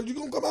 hey, bro, you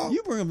gonna come out?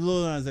 You bring up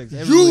Lil Nas X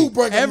every You week.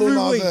 bring up every Lil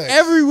Nas week. X.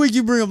 Every week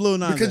you bring up Lil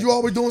Nas Because X. you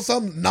always doing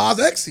something Nas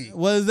X-y.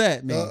 What does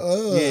that mean?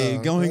 Yeah,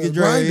 go ahead and get Grindr,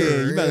 dry.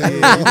 Yeah, you better.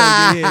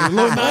 yeah. Yeah, you better get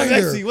Lil Nas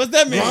Grindr. X. What's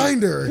that mean?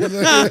 Grinder.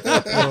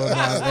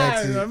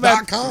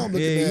 .com.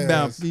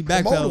 He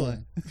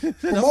backpedaling. No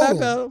Promote him.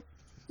 backpedal.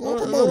 Go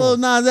promote Lil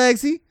him. Nas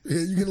X. Yeah,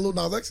 you get a little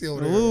Nas X-y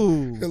over there.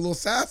 Ooh. Get a little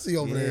sassy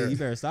over Yeah, there. you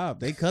better stop.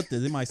 They cut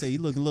this. They might say you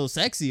look a little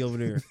sexy over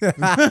there.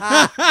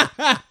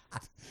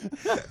 Is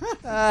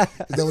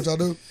that what y'all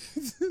do?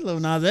 Lil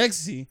Nas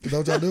X. Is that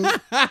what y'all do?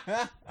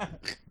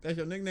 That's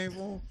your nickname for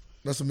him?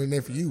 That's a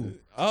nickname for you.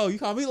 Oh, you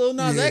call me Lil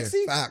Nas Yeah, X?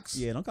 facts.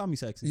 Yeah, don't call me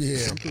sexy.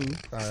 Yeah. I'm cool.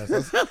 All right,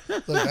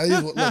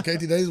 look,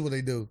 KT, that is what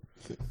they do.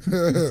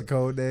 It's a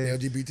cold The day.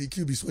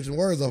 LGBTQ be switching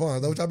words up, huh?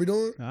 Is that what y'all be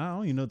doing? I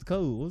don't even know the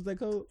code. What's that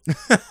code?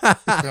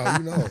 No,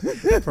 you know.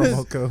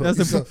 Promo code. That's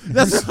You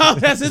the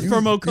that's his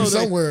promo code. You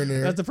somewhere in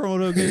there. That's the promo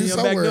code in You your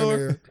back somewhere in door.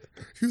 there.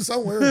 You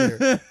somewhere in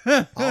there.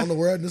 I don't know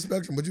where at the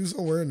spectrum, but you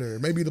somewhere in there.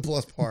 Maybe the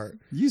plus part.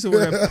 You used to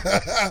wear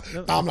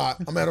No, I'm not.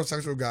 I'm a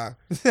heterosexual guy.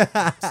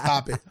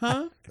 Stop it.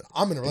 huh?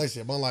 I'm in a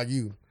relationship, unlike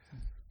you.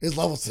 It's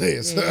level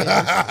 6.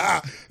 Yeah.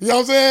 You know what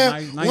I'm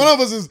saying? Nice. One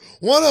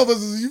of us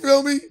is, you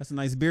feel me? That's a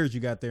nice beard you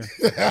got there.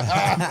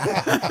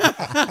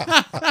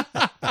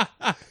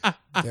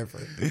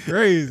 Different.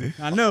 Crazy.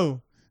 I know.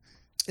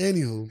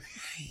 Anywho,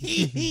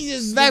 he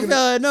just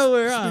backfell out of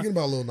nowhere, huh? speaking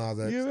about Lil Nas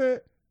X. You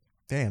ever?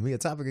 Damn, we a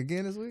topic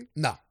again this week?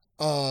 No.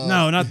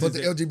 No, not but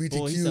this. the LGBTQ.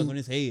 Boy, he's stuck on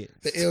his head.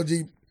 The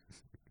LG.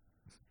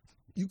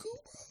 You cool,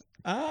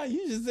 bro?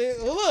 You just said.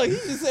 Well, look, he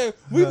just said.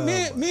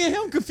 Me and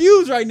him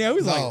confused right now.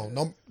 He's like,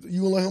 no,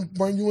 you gonna let him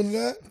bring you into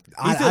that?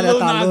 he said Lil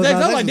Nas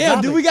X. I'm like,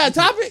 damn, do we got a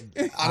topic?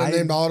 I done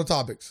named all the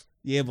topics.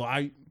 Yeah,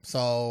 but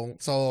So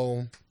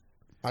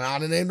I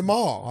done named them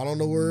all. I don't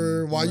know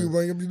why you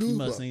bring up the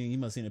dudes. He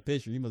must seen a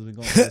picture. He must have been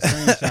going for the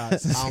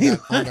screenshots. I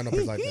don't got no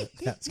pictures like that.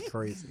 That's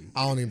crazy.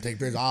 I don't even take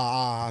pictures.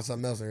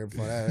 Something else in here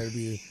before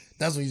that.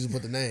 That's when you just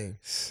put the name.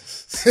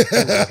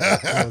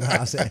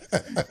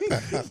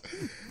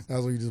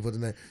 That's when you just put the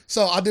name.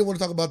 So I did want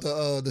to talk about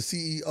the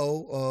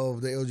CEO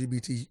of the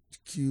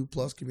LGBTQ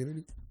plus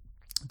community.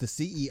 The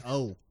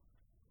CEO.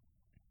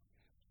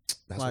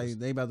 That's like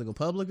they about to go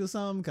public or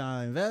something? Can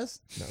I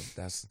invest? No,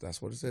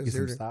 that's what it says. Get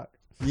some Here. stock.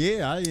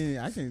 Yeah,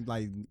 I can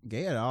like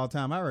gay at all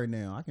time out right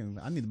now.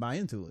 I need to buy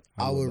into it.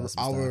 I would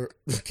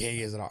gay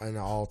is in an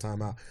all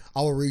time out.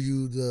 I will read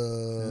you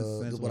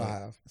Since what I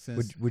have.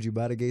 Would you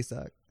buy the gay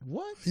stock?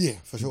 What? Yeah,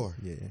 for sure.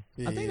 Yeah.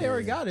 I think they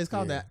already got it. It's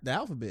called the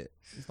alphabet.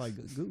 It's like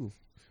Google.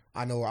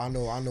 I know.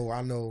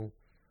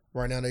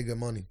 Right now they get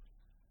money.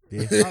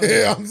 Yeah.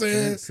 Yeah, I'm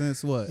saying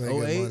Since what? They get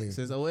money. 08?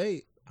 Since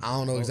 08? I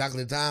don't know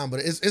exactly the time, but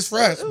it's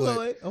fresh. It was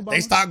But 08. Obama. they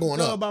stock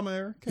going up. Obama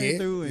era came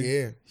through.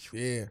 And,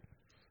 Yeah.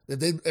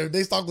 If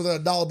they stock was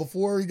at $1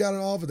 before he got in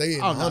office, they in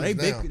the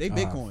hundreds now. they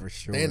Bitcoin. For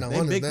sure. They in the They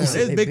hundreds Bitcoin. now.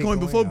 There's They Bitcoin Bitcoin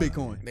before now.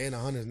 Bitcoin. They in the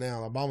hundreds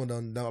now. Obama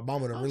done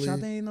I'm really. sure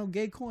there ain't no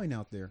gay coin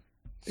out there.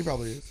 He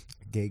probably is.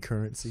 Gay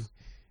currency.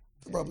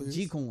 He probably is.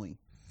 G coin.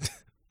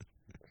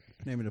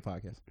 Name of the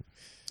podcast.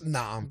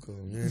 Nah, I'm cool.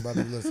 You ain't about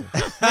to listen.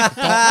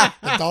 The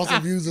thoughts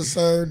and views of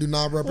Sir do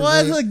not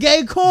represent What's a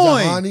gay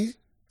coin? Jhonny,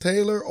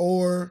 Taylor,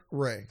 or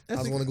Ray. I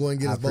That's just a- want to go ahead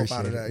and get I us both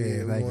out of appreciate that. it. Yeah,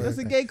 Yeah, thank you. That's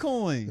a gay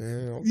coin. Yeah,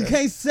 okay. You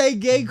can't say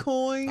gay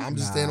coin. I'm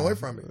just staying away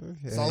from it.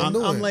 That's all I'm I'm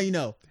doing. letting you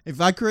know. If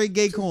I create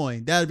gay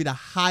coin, that would be the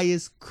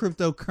highest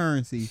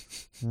cryptocurrency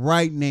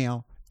right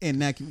now.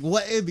 And that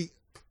what it'd be.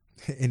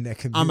 In that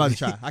community. I'm about to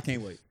try. I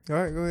can't wait. All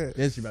right, go ahead.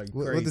 This about to be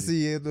crazy. What the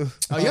CEO do?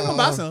 Oh, y'all gonna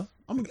buy some?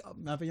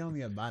 Not for y'all don't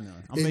gotta buy none.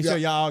 I'm gonna make sure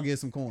y'all all get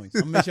some coins.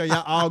 I'm gonna make sure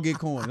y'all all get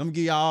coins. I'm gonna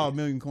give y'all all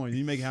 1,000,000 coins.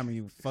 You make it how many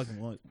you fucking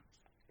want.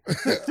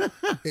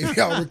 If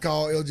y'all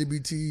recall,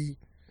 LGBTQ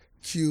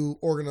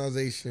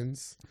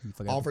organizations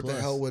offered to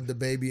help with the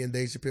baby, and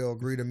Dave Chappelle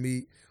agreed to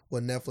meet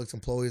with Netflix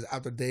employees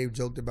after Dave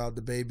joked about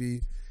the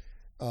baby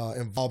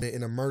involvement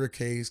in a murder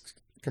case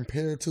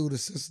compared to the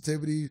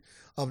sensitivity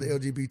of the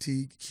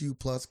LGBTQ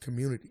plus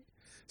community.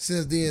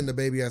 Since then, the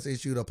baby has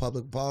issued a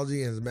public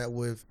apology and has met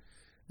with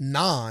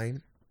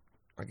 9,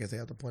 I guess they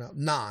have to point out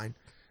 9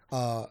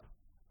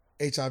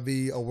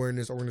 HIV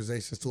awareness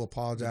organizations to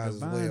apologize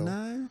as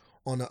well.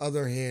 On the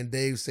other hand,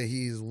 Dave said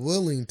he is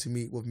willing to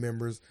meet with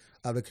members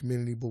of the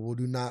community, but will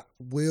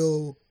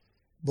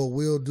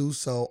do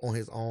so on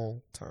his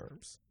own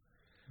terms.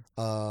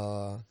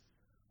 As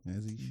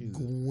he should.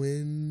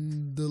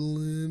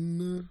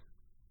 Gwendolyn,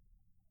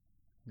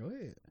 Go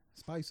ahead,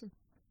 Spicer.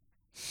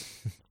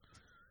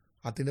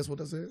 I think that's what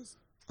that says.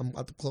 I'm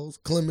about to close.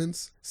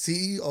 Clemens,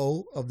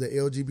 CEO of the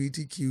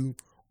LGBTQ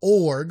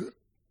org.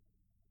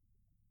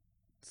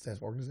 Stands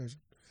for organization.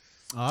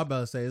 Oh, I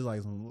about to say it's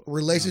like some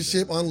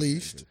Relationship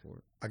Unleashed.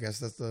 I guess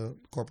that's the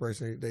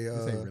corporation. They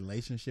say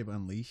Relationship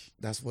Unleashed.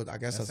 That's what I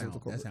guess that's what the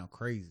That corporation sounds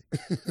crazy.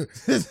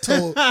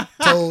 told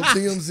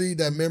TMZ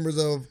that members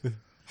of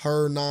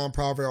her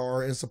nonprofit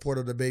are in support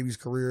of the baby's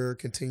career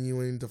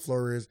continuing to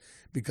flourish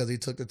because he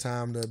took the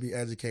time to be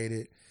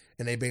educated,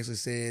 and they basically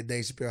said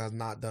Dave Chappelle has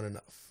not done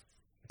enough.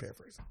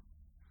 Paraphrasing.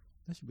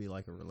 That should be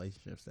like a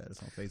relationship status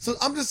on Facebook. So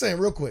I'm just saying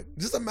real quick,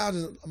 just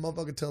imagine a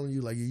motherfucker telling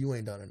you like, yeah, you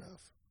ain't done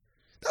enough.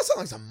 That sounds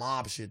like some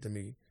mob shit to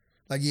me.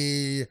 Like,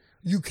 yeah,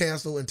 you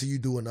cancel until you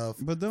do enough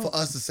for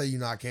us to say you're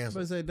not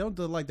canceled. But say, don't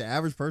the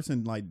average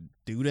person like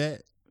do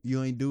that?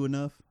 You ain't do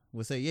enough.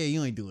 We'll say, yeah,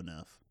 you ain't do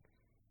enough.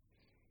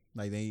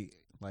 Like they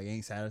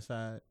ain't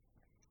satisfied.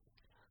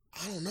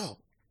 I don't know.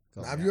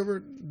 Have you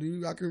ever?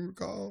 I can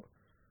recall.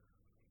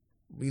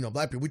 You know,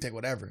 black people, we take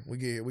whatever. We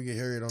get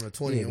harried on the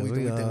 20, and we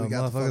think we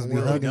got the motherfuckers fucking be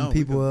world. hugging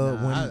people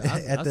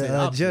at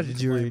the judge jury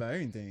jury. about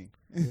anything.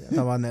 Talking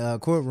about in the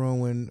courtroom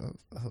when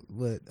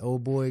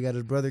old boy got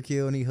his brother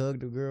killed and he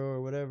hugged a girl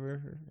or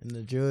whatever, and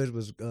the judge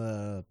was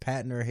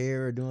patting her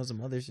hair or doing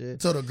some other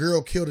shit. So the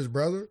girl killed his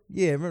brother?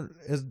 Yeah, remember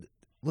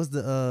was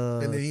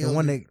the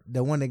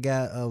one that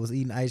got was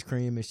eating ice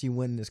cream and she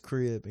went in his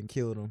crib and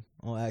killed him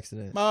on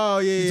accident. Oh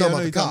yeah, You yeah. talking I know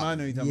about you the talking cop? about. I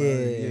know you talking Yeah.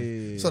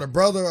 about. Yeah. So the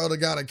brother of the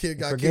guy that kid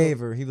got Forgave killed.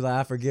 her. He was like,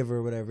 I forgive her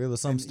or whatever. It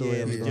was some story. Yeah,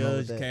 that was the going on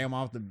with judge that. came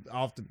off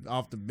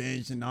the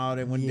bench and all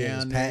that went Yeah, down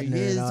was there. patting her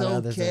and It's all that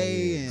other stuff, okay.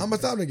 yeah. and- How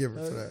much time they give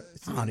her for that?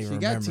 I don't even She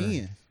got remember.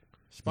 10.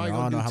 She probably I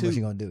don't know gonna how do much she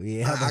 2. gonna do. I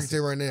Yeah, can tell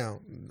you right now.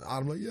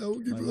 I'm like, yeah, we'll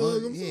give you a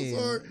hug. I'm Yeah, so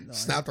sorry. no,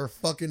 Snapped her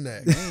fucking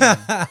neck.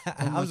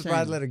 I'm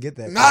surprised to let her get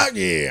that. Not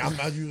yeah. I'm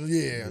not usually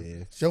yeah. Yeah.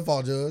 It's your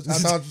fault, Judge. I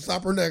thought you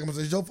stop her neck. I'm gonna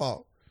say it's your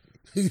fault.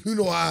 You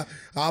know I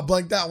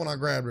blanked out when I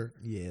grabbed her.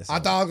 Yeah, I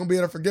thought I was gonna be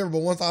able to forgive her, but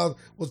once I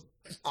was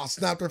I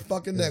snapped her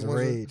fucking It neck. was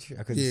rage.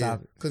 I couldn't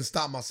stop it. Couldn't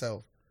stop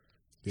myself.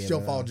 Yeah, It's your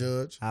but, fault,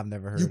 Judge. I've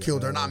never heard. You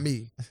killed her, not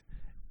me.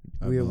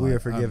 We're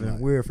forgiving.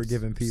 We're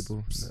forgiving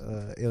people.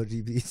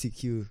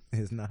 LGBTQ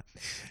is not.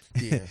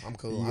 Yeah, I'm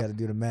cool. You got to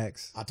do the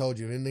max. I told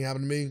you, if anything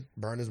happened to me,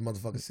 burn this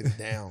motherfucking city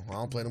down. I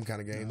don't play them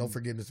kind of games. No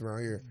forgiveness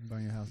around here.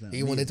 Burn your house down.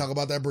 Even when they talk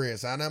about that bread,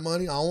 sign that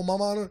money. I don't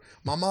want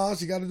my mom,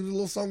 she got to do the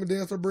little song and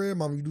dance for bread.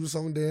 Mom, you do the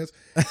song and dance.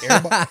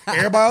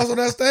 Everybody else on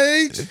that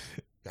stage,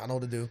 y'all know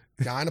what to do.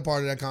 Y'all ain't a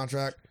part of that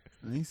contract.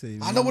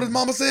 I know what his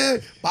mama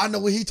said, but I know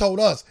what he told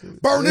us.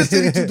 Burn this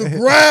city to the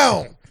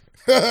ground.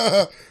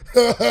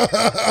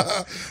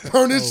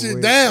 Burn this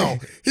shit down.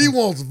 He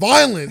wants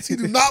violence. He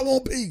do not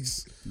want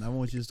peace. I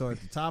want you to start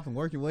at the top and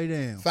work your way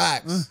down.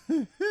 Facts.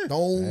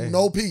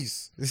 No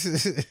peace.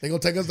 They gonna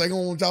take us. They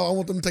gonna want y'all. I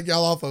want them to take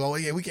y'all off of. Oh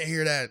yeah, we can't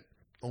hear that.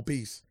 No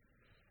peace.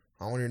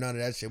 I don't hear none of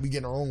that shit. We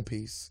getting our own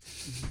peace.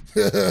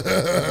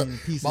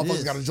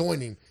 Motherfuckers got to join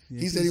him.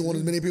 He said he wanted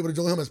as many people to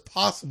join him as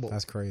possible.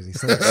 That's crazy.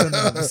 Send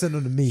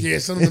them to me. Yeah,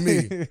 send them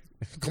to me.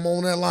 Come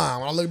on that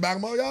line. When I look back,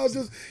 I'm like, y'all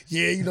just,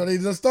 yeah, you know, they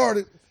just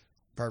started.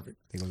 Perfect.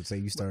 They're going to say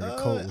you started a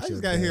cult. I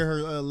just got to hear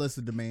her list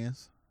of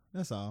demands.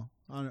 That's all.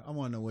 I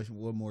want to know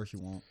what more she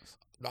wants.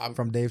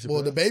 From Dave Chappelle?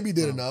 Well, the baby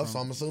did enough, so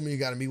I'm assuming you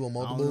got to meet with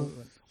multiple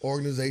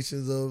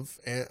organizations of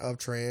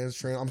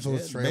trans. I'm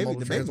assuming it's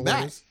trans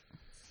awareness.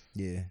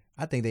 Yeah,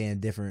 I think they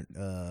in different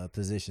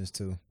positions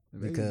too,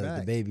 because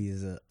the baby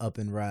is a up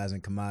and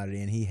rising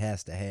commodity, and he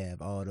has to have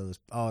all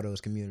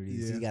those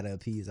communities. Yeah. He got to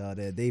appease all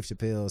that. Dave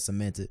Chappelle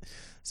cemented,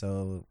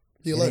 so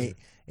it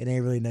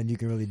ain't really nothing you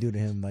can really do to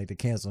him, like to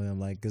cancel him,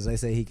 like because they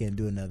say he can't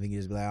do enough. He can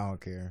just be like, I don't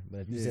care.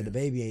 But if you said the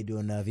baby ain't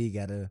doing enough, he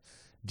got to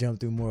jump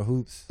through more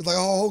hoops. It's like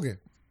Hulk Hogan,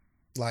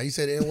 like he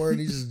said the N word,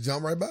 and he just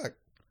jumped right back.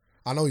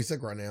 I know he's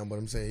sick right now, but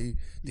I'm saying he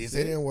did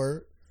say the N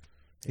word.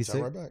 He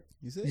jumped right back.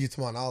 You see? To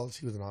my knowledge,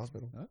 he was in the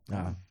hospital.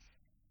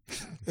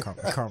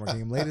 Karma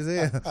came late as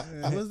hell.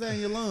 What's that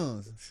in your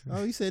lungs?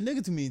 Oh, you said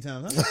nigga too many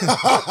times.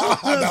 Huh?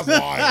 That's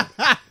wild.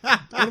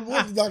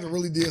 What if the doctor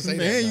really did say that?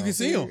 Man, you can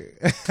see him. You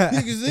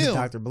can see him.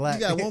 Dr.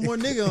 Black. You got one more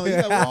nigga on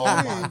you.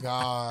 Oh my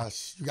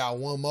gosh. You got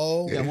one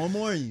more? You got one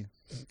more in you.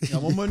 You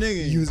got one more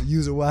nigga in you.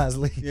 Use it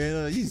wisely.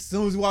 Yeah, as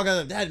soon as you walk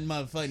out, that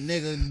motherfucking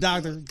nigga,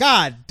 doctor,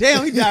 god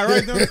damn, he died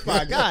right there on the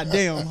spot. God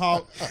damn,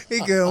 Hawk. He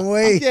couldn't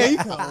wait. Yeah, he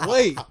couldn't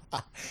wait.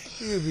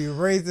 He would be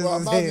racist as hell.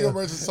 I'm not being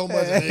racist so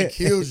much that it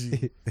kills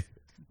you.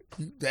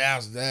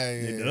 That's that.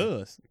 Yeah. It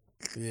does.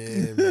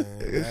 Yeah,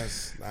 man.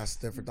 That's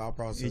different thought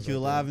process. Get you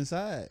alive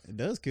inside. It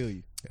does kill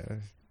you. Yeah.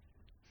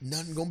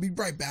 Nothing gonna be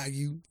right by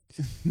you.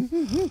 My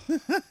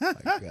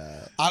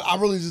God. I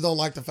really just don't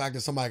like the fact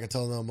that somebody can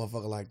tell another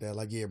motherfucker like that.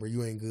 Like, yeah, bro,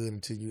 you ain't good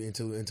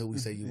until we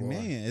say you are.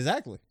 Man,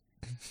 exactly.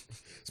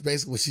 It's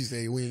basically what she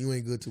said. You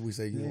ain't good till we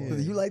say you are.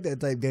 You like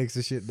that type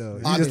gangster shit though.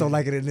 You just don't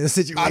like it in this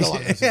situation. I don't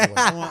like that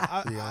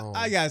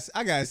situation.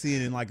 I gotta see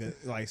it in like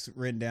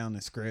written down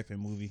in script in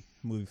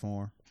movie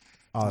form.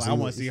 Oh, so I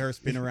want to see her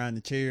spin around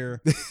the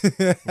chair,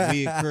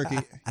 wig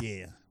crooked.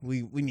 Yeah,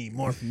 we need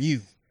more from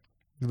you.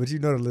 But you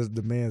know the list of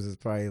demands is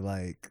probably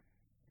like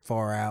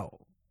far out.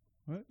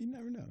 Well, you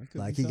never know.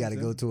 Like he got to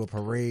go to a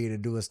parade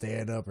and do a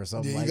stand up or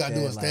something. Yeah, you got to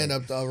do a stand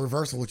up,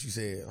 reversing what you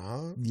said,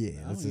 huh? Yeah,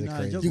 that's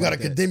crazy. You got to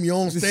condemn your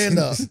own stand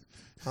up,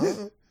 huh?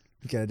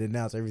 You got to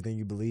denounce everything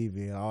you believe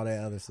in, all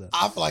that other stuff.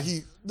 I feel like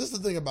this is the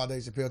thing about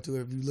Dave Chappelle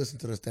too. If you listen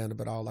to the stand up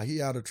at all, like he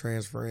had a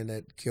trans friend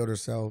that killed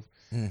herself.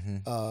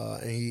 Mm-hmm.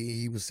 And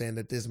he was saying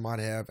that this might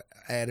have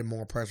added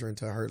more pressure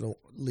into her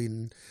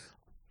leading.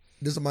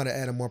 This might have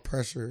added more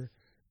pressure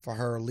for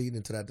her leading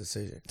into that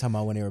decision. Talking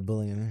about when they were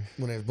bullying her.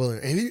 When they were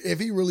bullying her. And if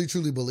he really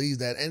truly believes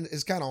that, and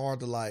it's kind of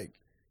hard to like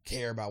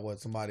care about what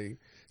somebody,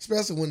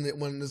 especially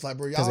when it's like,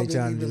 bro, y'all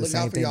didn't even look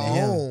out for y'all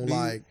own,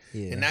 like,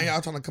 and now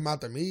y'all trying to come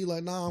after me,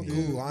 like, nah, I'm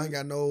cool. I ain't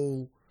got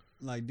no.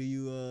 Like, do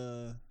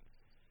you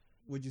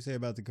what'd you say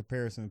about the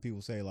comparison?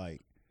 People say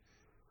like,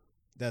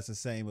 that's the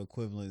same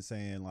equivalent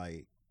saying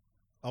like,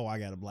 oh, I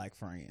got a black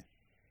friend.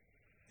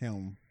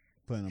 Him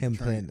putting the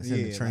trans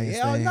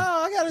thing. Oh no,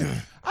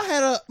 I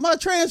had my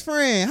trans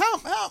friend. How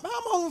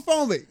I'm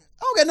homophobic?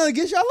 I don't got nothing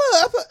against y'all. Look, I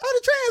had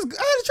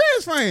a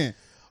trans friend.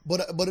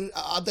 But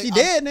I think he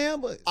dead now.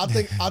 But I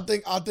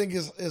think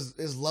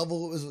his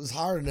level is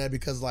higher than that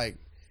because like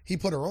he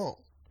put her on.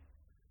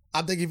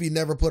 I think if he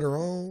never put her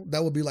on,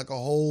 that would be like a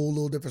whole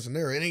little different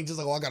scenario. It ain't just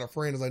like, oh, I got a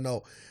friend. It's like,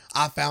 no,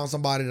 I found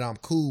somebody that I'm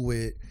cool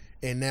with.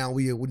 And now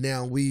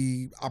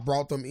I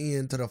brought them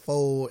into the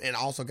fold and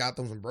also got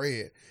them some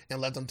bread and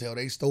let them tell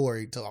their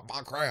story to my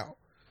crowd.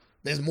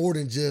 There's more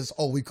than just,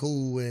 oh, we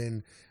cool.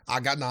 And I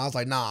was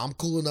like, nah, I'm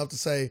cool enough to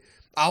say,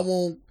 I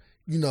want,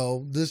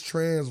 this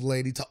trans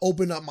lady to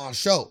open up my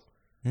show.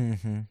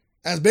 Mm-hmm.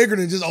 That's bigger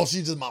than just, oh,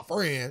 she's just my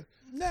friend.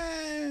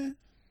 Nah.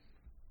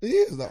 It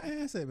is, though.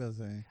 I say about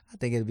the same. I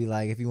think it'd be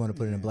like, if you want to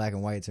put it in black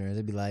and white terms,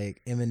 it'd be like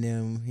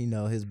Eminem,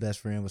 his best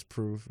friend was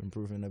Proof, and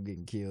Proof ended up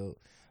getting killed.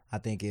 I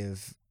think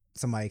if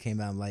somebody came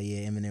out and like, yeah,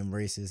 Eminem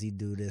racist, he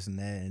do this and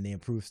that, and then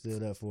Proof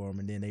stood up for him,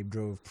 and then they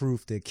drove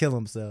Proof to kill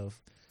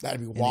himself. That'd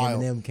be And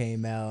wild. Eminem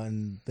came out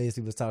and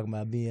basically was talking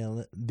about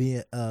being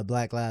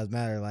Black Lives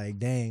Matter. Like,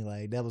 dang,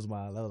 like that was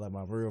like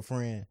my real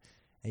friend,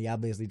 and y'all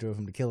basically drove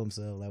him to kill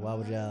himself. Like, why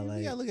would y'all like?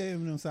 You gotta look at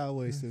Eminem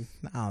sideways too.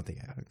 I don't think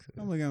I could.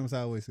 I'm looking at him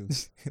sideways too.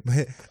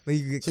 but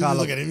you could So you call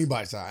look him, at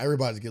anybody's side.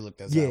 Everybody's get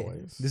looked at yeah,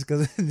 sideways.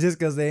 just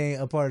cause they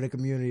ain't a part of the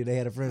community, they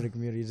had a friend of the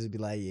community. You just be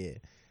like, yeah.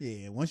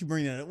 Yeah, once you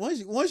bring that,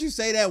 once you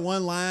say that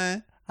one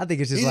line, I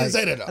think it's just He like didn't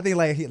say that, though. I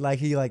think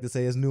he like to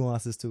say there's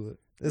nuances to it.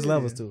 There's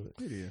levels to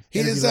it. it is. He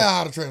And didn't be say like-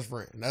 how to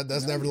transfer it.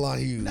 That's never the line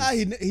he used. Nah,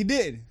 he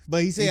did,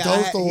 but he said He told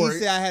he story.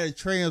 said I had a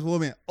trans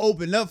woman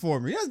open up for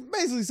me. That's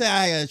basically saying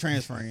I had a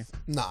trans friend.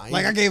 Nah, he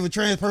Like I didn't. gave a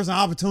trans person an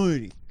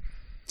opportunity.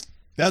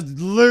 That's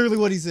literally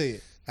what he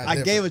said. That's I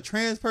different. gave a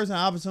trans person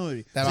an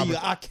opportunity. That So oppor-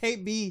 I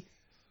can't be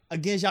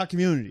against y'all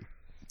community.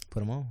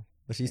 Put him on.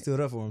 But she stood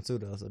up for him too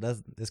though. So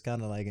it's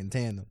kind of like in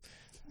tandem.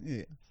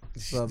 Yeah.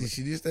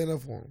 She did stand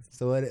up for him.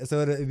 So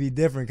it'd be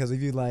different because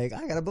if you like,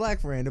 I got a black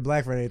friend, the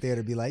black friend ain't there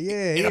to be like,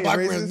 yeah, the yeah, black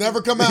racist. friends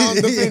never come out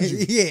and defend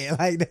you. Yeah,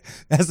 like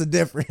that's a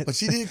difference. But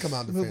she did come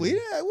out and But defend we him.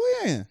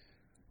 ain't.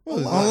 What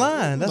was it?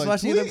 Online. That's Like why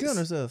she ended up tweets? killing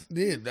herself.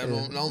 Yeah,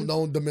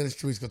 don't diminish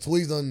Tweets because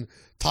Tweets done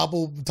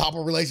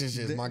topple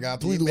relationships, my guy.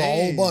 Tweets do a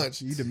Man, whole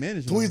bunch. You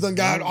diminish Tweets them.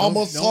 done got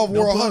almost solved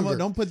don't world put hunger.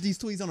 Don't put these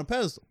tweets on a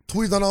pedestal.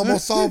 Tweets done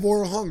almost solved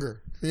world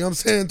hunger. You know what I'm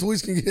saying?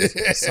 Tweets can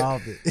get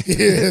Solved it.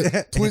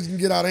 yeah, tweets can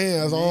get out of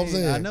hand. That's all I'm Man,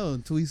 saying. I know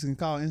tweets can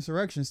call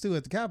insurrections too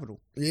at the Capitol.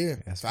 Yeah,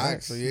 That's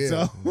facts. So facts. yeah,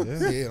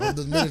 So- yeah, don't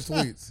diminish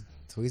tweets.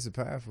 Tweets are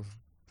powerful.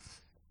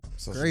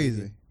 Social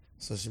Crazy. Media.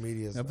 Social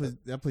media is.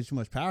 That puts too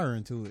much power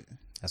into it.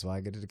 That's why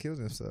I get to kill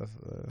themselves.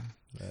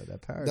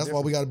 That power. That's why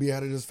we got to be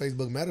out of this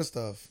Facebook Meta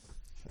stuff.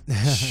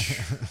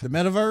 The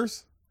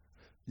metaverse.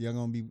 Y'all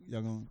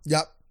gonna.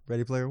 Yep.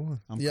 Ready Player One.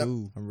 I'm Yep.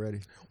 cool. I'm ready.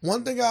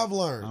 One thing I've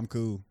learned. I'm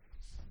cool.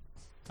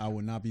 I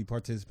would not be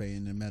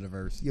participating in the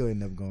metaverse. You'll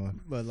end up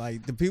going. But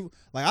like the people,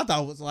 like I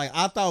thought it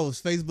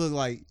was Facebook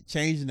like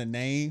changing the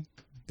name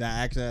that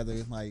I actually had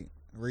to like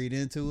read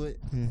into it.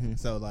 Mm-hmm.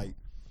 So like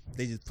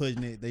they just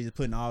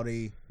putting all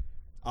they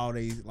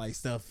like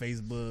stuff,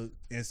 Facebook,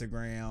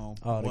 Instagram,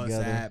 All WhatsApp,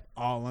 together.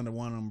 all under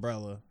one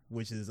umbrella,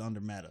 which is under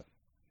Meta.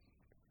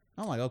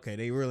 I'm like, okay,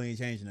 they really ain't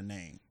changing the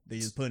name. They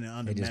just putting it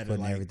under They just Meta,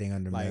 putting like, everything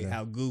under like Meta.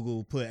 how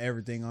Google put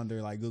everything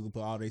under, like Google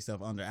put all their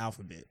stuff under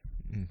Alphabet.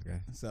 Okay.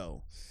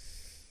 So,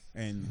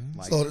 and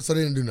like So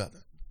they didn't do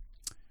nothing.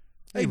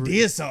 they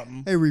did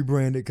something. They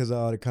rebranded because of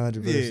all the Yeah,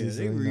 controversies.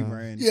 they so, you know.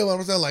 rebranded. Yeah, what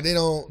I'm saying, like they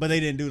don't, But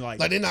they didn't do like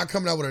like they're not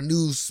coming out with a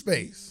new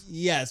space.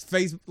 yes,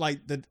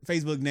 like the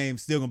Facebook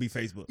name's still gonna be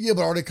Facebook. Yeah,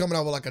 but are they coming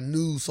out with like a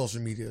new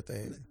social media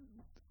thing?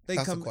 They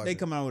That's the come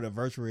question. out with a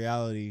virtual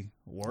reality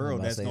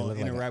world about to that's say, it gonna look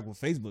like interact with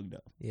Facebook though.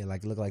 Yeah,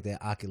 like look like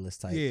that Oculus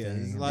type Yeah,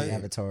 thing. it's the like-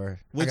 avatar.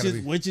 Which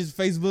is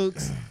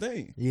Facebook's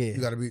thing. Yeah. You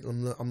got to be.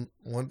 I'm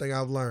one thing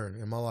I've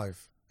learned in my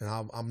life, and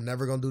I'm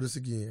never gonna do this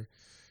again.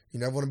 You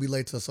never want to be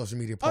late to a social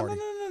media Oh party.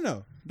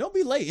 no. Don't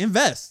be late.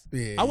 Invest.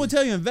 Yeah, I would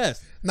tell you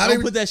invest. Not Don't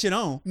even- put that shit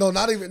on. No,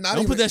 not even.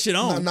 Don't put that shit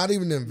on. Not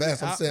even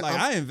invest. I'm saying.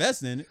 I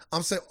invest in it.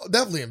 I'm saying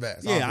definitely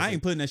invest. Yeah, I obviously.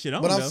 ain't putting that shit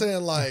on. But I'm though.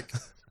 saying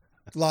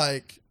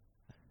like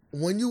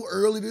when you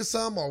early to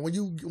something, or when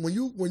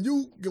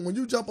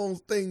you jump on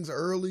things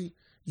early,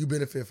 you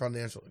benefit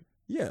financially.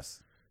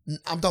 yes.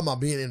 I'm talking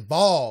about being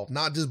involved,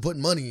 not just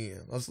putting money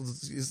in.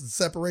 It's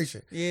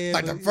separation. Yeah.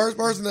 Like but- the first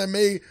person that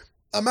made,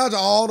 imagine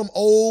all them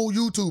old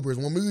YouTubers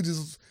when we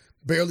just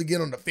barely get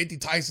on the 50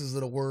 Tysons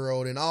of the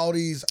world and all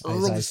these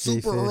early, Ice super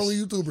J Fish. early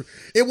YouTubers.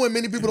 It wasn't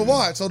many people to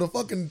watch, so the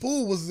fucking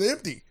pool was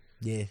empty.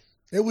 Yeah.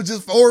 It was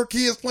just 4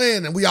 kids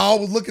playing, and we all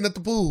was looking at the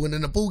pool, and then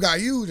the pool got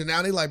huge, and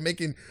now they like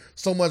making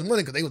so much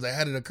money because they was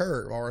ahead of the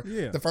curve. Or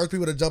Yeah. the first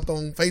people that jumped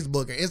on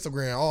Facebook and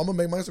Instagram, oh, I'm gonna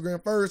make my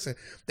Instagram first, and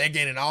they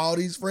getting all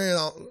these friends.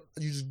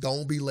 You just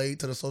don't be late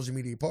to the social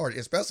media party,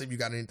 especially if you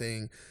got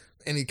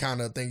any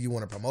kind of thing you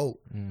want to promote.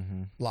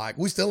 Mm-hmm. Like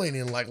we still ain't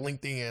in like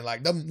LinkedIn,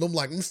 like them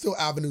still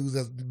avenues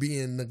that's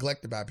being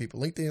neglected by people.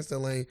 LinkedIn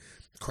still ain't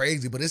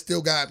crazy, but it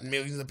still got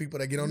millions of people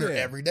that get on there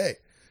Yeah. every day.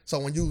 So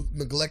when you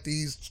neglect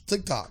these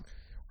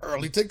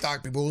early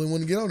TikTok people only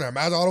want to get on there.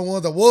 Imagine all the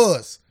ones that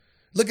was.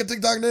 Look at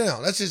TikTok now.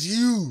 That's just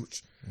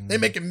huge. They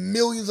making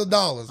millions of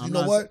dollars. You I'm know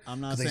not- what? I'm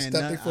not 'Cause they saying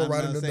stepped that. their foot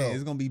right in the door.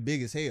 It's gonna be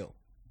big as hell.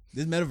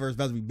 This metaverse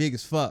about to be big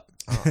as fuck.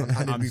 I need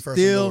to I'm be first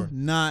still in the door.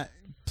 not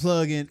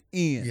plugging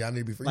in. Yeah, I need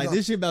to be first. Like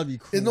this shit about to be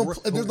There's no-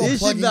 there's no this shit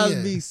plugging about to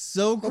in. be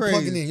so no crazy.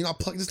 plugging in. You're not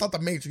plugging. It's not the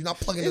matrix. You're not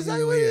plugging it in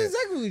your head.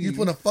 Exactly what You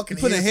put a fucking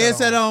you put a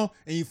headset on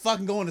and you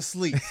fucking going to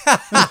sleep.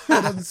 It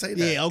doesn't say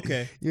that. Yeah,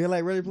 okay. You ain't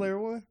like Ready Player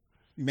One?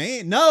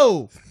 Man,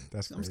 no.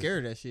 That's I'm crazy.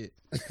 scared of that shit.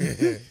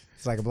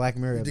 It's like a Black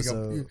Mirror You think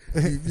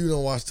episode. you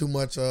don't watch too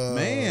much.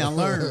 Man,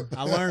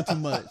 I learned too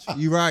much.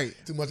 You right.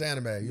 too much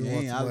anime. You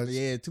Man, watch too much.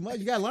 yeah, too much.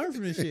 You gotta learn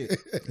from this shit.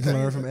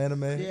 Learn from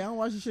anime. Yeah, I don't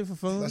watch this shit for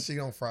fun. That shit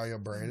don't fry your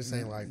brain. This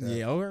ain't like that.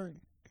 Yeah, all right.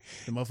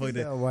 The motherfucker,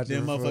 Yeah, I watch it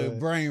for motherfucker fun.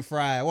 brain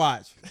fried.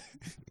 Watch.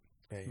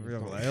 Hey,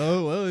 I'm like,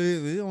 oh well,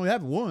 it only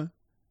happened one.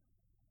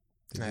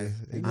 Hey,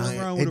 Ain't nothing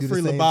wrong They with a do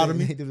free the same lobotomy.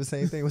 thing- They do the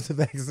same thing with the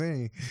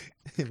vaccine.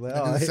 Like, They do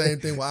the same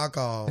thing with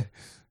alcohol.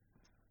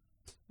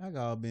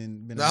 Alcohol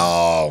been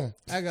No,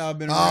 alcohol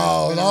been Oh,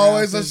 around. been it's around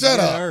always a since shut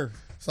the up. earth.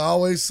 it's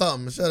always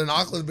something. Shut. And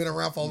alcohol's been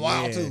around for a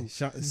while too.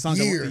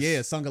 Years.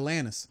 Yeah, sunk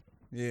Atlantis.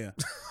 Yeah.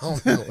 I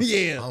don't know.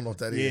 Yeah. I don't know what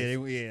that Yeah,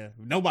 is. yeah.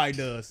 Nobody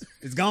does.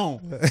 It's gone.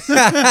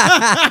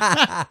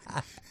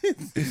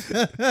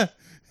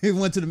 It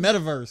went to the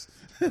metaverse.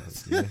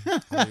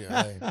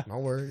 Hey,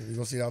 don't worry. You're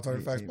gonna see the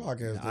Alternative Facts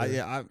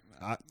podcast.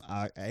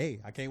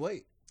 I can't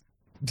wait.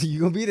 You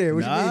gonna be there?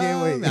 What you mean? You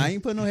can't wait? I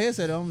ain't putting no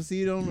headset on. I'm gonna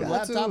see it on the You got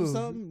laptop or to.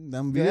 something.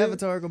 I'm Your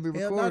avatar gonna be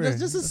Hell no, recording. that's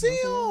just a That's what I'm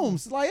saying.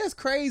 Sims. Like that's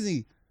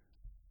crazy.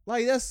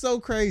 Like that's so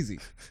crazy.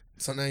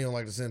 So now you don't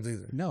like The Sims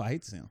either. No, I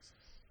hate the Sims.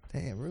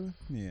 Damn, really?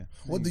 Yeah.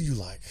 What do you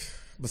like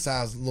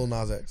besides Lil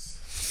Nas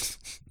X?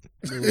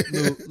 Lil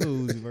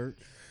Uzi Vert.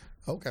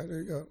 Okay,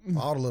 there you go.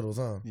 All the littles,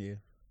 huh? Yeah.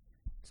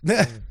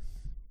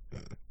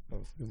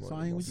 So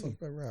I ain't with you.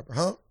 Rapper,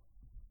 huh?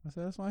 I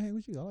said that's why I hang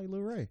with you. I like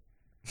Lil Ray.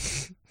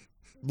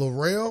 Lil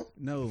Rail?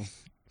 No, I'm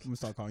gonna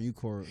start calling you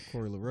Corey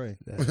Lil Ray.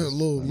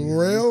 Lil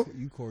Rail?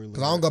 You Corey Lil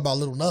Because I don't Ray. go about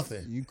little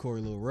nothing. You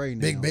Corey Lil Ray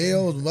now. Big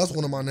Bells, that's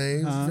one of my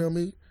names. Huh? You feel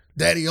me?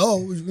 Daddy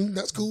O,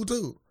 that's cool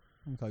too.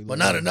 I'm gonna call you But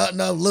Lil not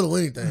Ray. little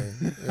anything.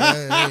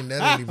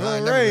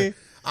 Lil Ray.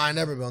 I ain't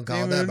never been called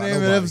Name that of by the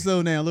nobody.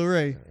 episode now, Lil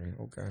Ray.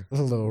 Okay.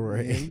 Lil Yeah,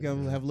 Ray. we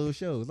gonna have little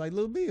shows like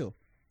Lil Bill.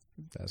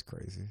 That's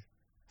crazy.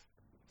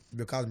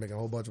 Bill Cosby making a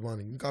whole bunch of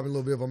money. You can call me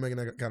Lil Bill if I'm making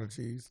that kind of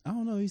cheese. I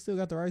don't know. He still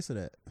got the rights to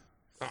that.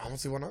 I'm gonna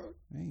see why not.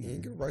 Man. He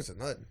ain't getting rights to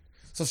nothing.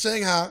 So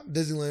Shanghai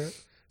Disneyland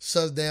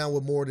shuts down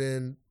with more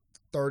than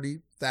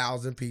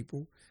 30,000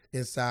 people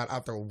inside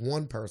after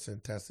one person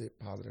tested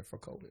positive for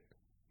COVID.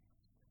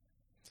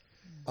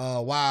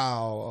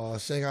 Wow.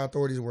 Shanghai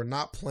authorities were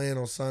not playing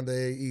on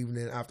Sunday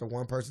evening after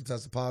one person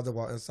tested positive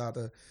while inside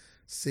the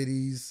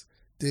city's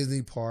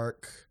Disney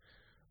park.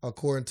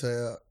 According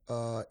to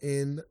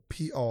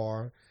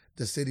NPR,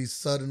 the city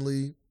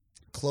suddenly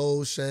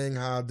closed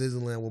Shanghai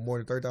Disneyland with more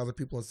than 30,000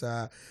 people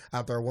inside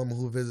after a woman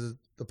who visited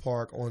the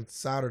park on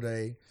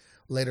Saturday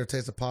later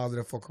tested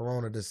positive for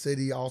corona. The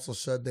city also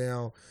shut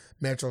down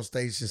metro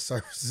station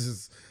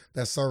services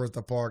that service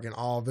the park, and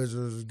all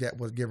visitors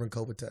was given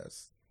COVID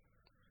tests.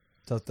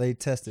 So they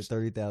tested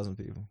 30,000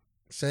 people.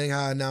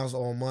 Shanghai announced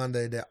on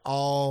Monday that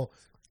all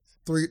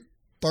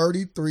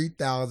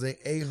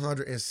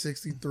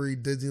 33,863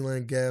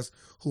 Disneyland guests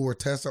who were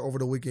tested over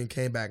the weekend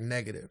came back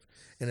negative.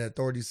 And the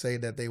authorities say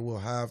that they will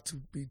have to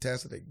be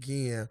tested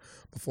again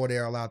before they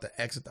are allowed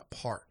to exit the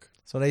park.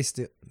 So they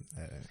still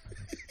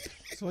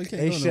So he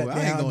can't they go shut nowhere. I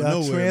ain't down going the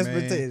nowhere, man.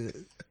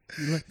 transportation.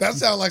 That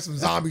sounds like some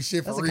zombie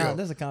shit for real.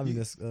 That's a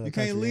communist. You can't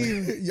country, right?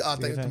 leave. Yeah, I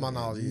think to my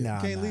knowledge, yeah.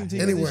 Nah, Can't leave nah. till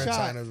you get Anywhere in shot.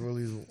 China is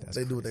really,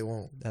 they do what they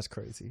want. That's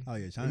crazy. Oh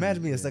yeah, China.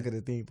 Imagine being yeah. stuck at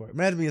the theme park.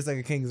 Imagine being stuck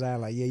at Kings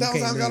Island. Like, yeah, you That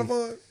was can't kind of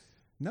leave. fun.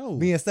 No.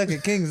 Being stuck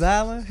at Kings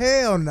Island?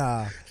 Hell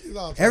nah. It's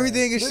all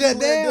Everything is trash. shut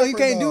Disneyland down. You different,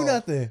 can't do though.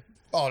 nothing.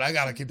 Oh, they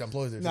gotta keep the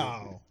employees there. too.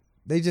 No.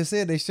 They just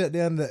said they shut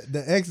down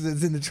the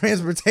exits and the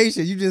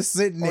transportation. You just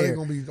sitting Are they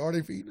there. are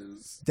they feeding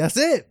us? That's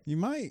it. You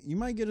might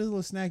get a little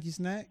snacky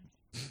snack.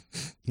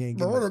 You ain't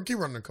Bro, getting keep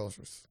running the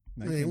coasters.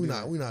 No, We can't ain't- we do not-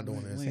 that. we not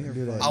doing this. We ain't here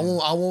Do for that. that. I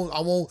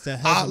won't. It's a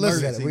health Listen,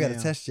 emergency. we gotta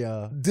now. test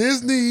y'all.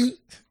 Disney,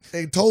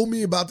 they told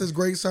me about this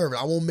great service.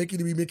 I want Mickey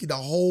to be Mickey the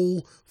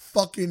whole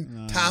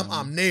fucking time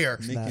I'm there.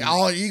 Mickey-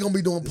 Y'all, he gonna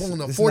be doing pulling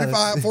a This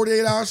not a-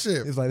 48-hour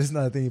shift. It's like it's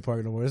not a theme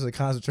park no more. It's a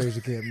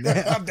concentration camp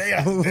now.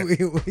 Damn. y'all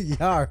Disney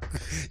are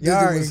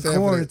won't in stand for that.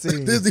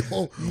 quarantine. Disney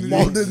won't.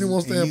 Walt Disney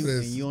won't And stand you- for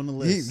and this. you on the He,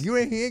 list.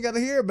 he ain't got to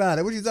hear about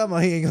it. What you talking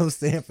about? He ain't gonna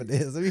stand for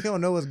this. He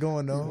don't know what's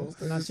going on.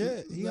 Not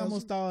yet. He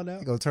almost stalled out.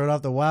 He gonna turn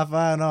off the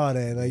Wi-Fi and all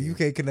that. Like you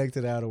can't connect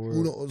to the outer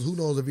world. Who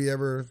knows if he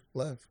ever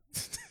left?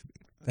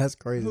 That's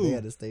crazy. Who? They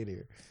had to stay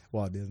there.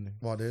 Walt Disney.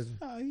 Walt Disney.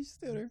 Oh, he's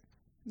still there.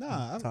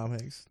 Nah. Tom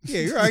Hanks. Yeah,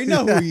 you already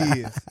know who he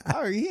is.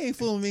 He ain't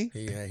fooling me.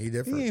 He He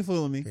different. ain't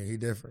fooling me. Yeah, he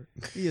different.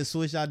 He just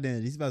switched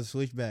identity. He's about to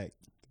switch back.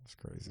 That's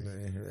crazy.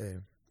 Yeah,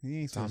 He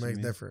ain't Tom switching,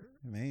 Hanks man. different.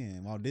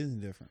 Man, Walt Disney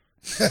different.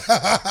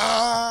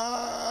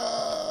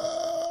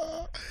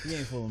 He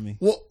ain't fooling me.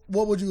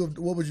 What would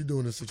you do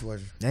in this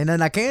situation? Ain't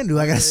nothing I can do.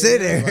 I gotta sit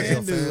there. Like your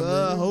Can do.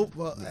 family. Hope.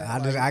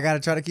 I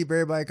gotta try to keep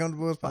everybody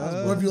comfortable as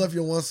possible. What if you left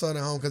your one son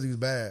at home because he was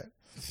bad?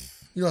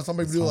 You know, some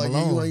people do Home like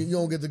Alone. you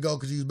don't get to go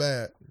because he was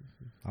bad.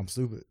 I'm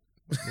stupid.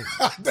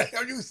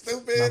 Damn, you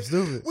stupid. I'm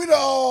stupid. We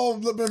all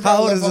been How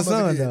old left is the us as a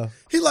son, kid. though?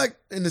 He like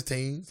in his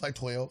teens, like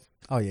 12.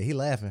 Oh yeah, he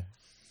laughing.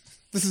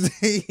 This is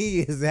he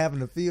is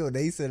having a field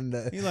day. He sending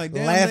the He like,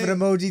 damn, laughing they-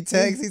 emoji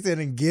text. He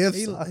sending gifts.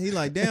 He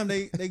like, damn,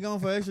 they gone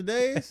for extra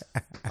days.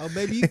 Oh,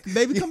 baby,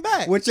 come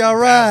back. What y'all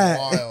That's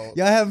ride? wild.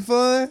 Y'all having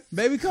fun?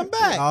 Baby, come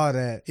back. All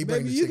that. He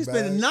bring Baby, the you chick can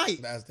spend the back. night.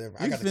 That's different.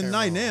 You I can got the spend the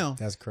camera night on. now.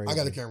 That's crazy. I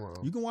got the camera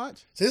on. You can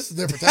watch. See, this is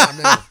a different time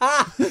now.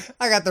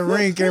 I got the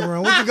ring camera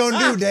on. What you gonna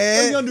do, What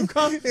Dad? you gonna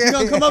do? You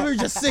gonna come up here with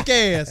your sick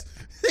ass?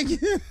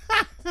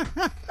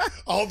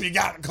 I hope you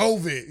got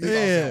COVID. You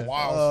Yeah.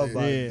 wild Oh shit.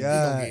 my Yeah.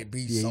 God. You gonna get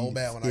beat so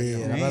bad when I get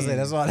home. I'm about to say,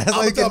 that's all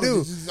I'm you can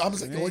do. I'm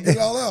just going to get it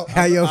all out.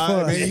 How your I-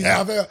 fun? man,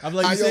 Yeah, I'm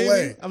like, how you your see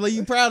way? me? I'm like,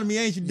 you proud of me,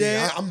 ain't you,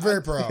 Yeah, Dad? I'm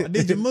very proud. I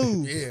did your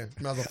move. Yeah,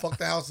 might as well fuck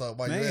the house up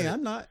while you at Man, it.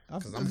 I'm not.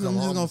 I'm 'Cause just coming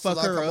home, gonna as soon fuck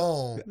as I her come up.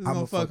 home, Just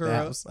gonna fuck her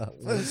up.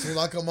 As soon as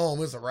I come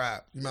home, it's a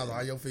wrap. You might as well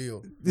how you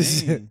feel.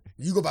 Dang.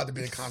 You go about to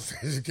be in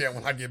concentration camp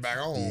when I get back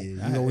home. Yeah, you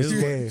gonna wish you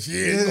It can.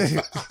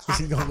 Yeah.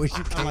 You gonna wish you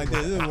I'm can. like,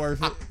 this is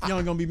worth it. You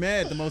only gonna be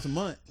mad the most a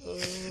month.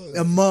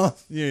 A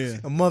month. Yeah.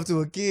 A month to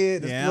a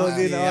kid. Yeah, Still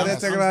getting all that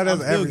taken out. I'm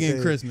That's still everything.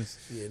 getting Christmas.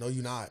 Yeah, no,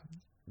 you not.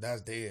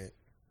 That's dead.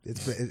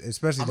 It's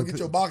especially I'm gonna get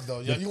your box though.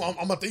 Yeah, I'm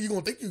gonna think you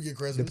gonna think you get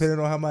Christmas. depending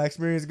on how my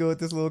experience go at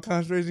this little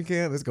concentration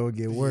camp, it's gonna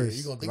get worse. Yeah,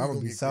 you gonna think I'm you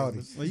gonna be get salty.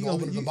 Christmas. Well, you you gonna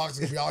gonna- open up the box, it's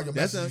gonna be all your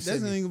That's messages.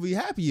 that's gonna be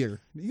happier.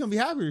 You gonna be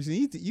happier. So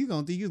you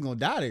gonna think you're gonna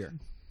die there.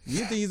 You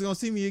think he's gonna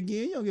see me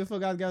again? You don't give a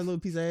fuck. I got a little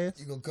piece of ass.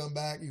 You gonna come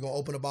back. You gonna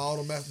open up all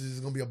the messages. It's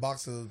gonna be a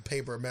box of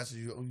paper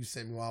messages you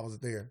sent me while I was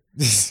there.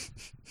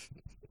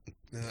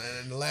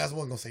 And the last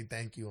one gonna say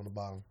thank you on the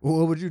bottom.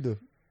 What would you do?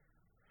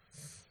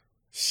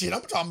 Shit,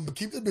 I'm trying to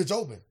keep this bitch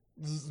open.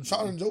 I'm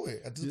trying to enjoy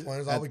it. At this point,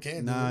 that's all we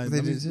can Nah, do.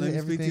 let me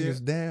Everything speak to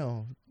is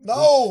down.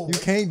 No, You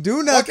can't do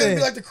why can't nothing. it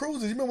be like the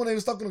cruises? You remember when they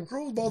were stuck on the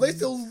cruise boat? They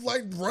still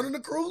like running the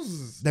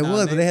cruises. They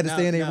was, but they had to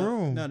stay in their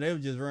room. No, they were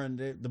just running.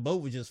 The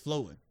boat was just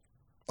floating.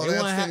 Oh, they had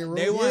to weren't stay in their room?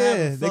 they weren't Yeah,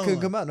 having they fun.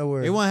 couldn't come out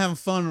nowhere. They weren't having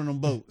fun on them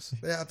boats.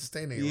 They have to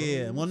stay in their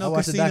Yeah, room. one I no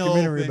watched a casino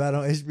documentary open. about it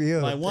on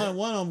HBO. Like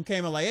one of them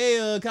came out like,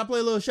 hey, can I play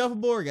a little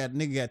shuffleboard?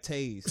 Nigga got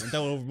tased and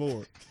thrown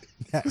overboard.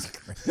 That's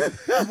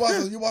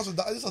crazy. You watch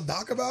it's a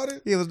doc about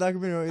it? Yeah, it was a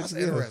documentary on That's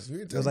HBO. interesting.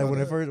 You It didn't was tell like me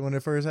when about when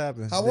it first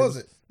happened. How was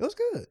it? It was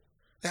good.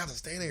 They have to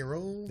stay in their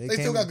room. They They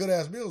still came- got good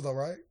ass meals though,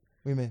 right? What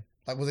do you mean?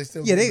 Like was they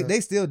still? Yeah, getting they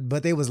still,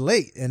 but they was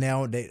late, and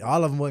now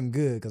all of them wasn't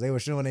good because they were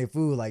showing their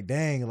food like,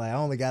 dang, like I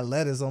only got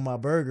lettuce on my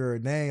burger, or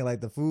dang, like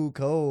the food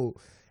cold,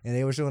 and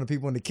they were showing the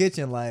people in the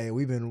kitchen like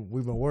we've been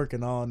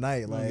working all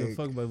night, I don't give a like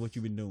fuck about what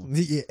you been doing.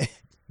 yeah,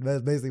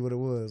 that's basically what it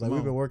was. Like Come we've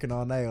on. been working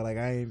all night, like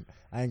I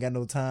ain't got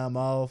no time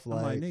off, I'm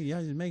like, like nigga,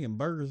 y'all just making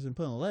burgers and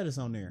putting lettuce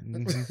on there.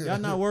 mhm. Y'all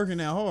not working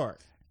that hard.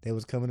 They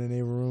was coming in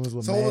their rooms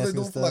with So what were masks they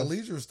doing and for stuff. like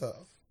leisure stuff?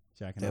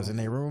 Jacking They was off. in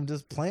their room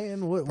just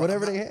playing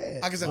whatever they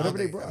had, I can say whatever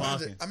they brought.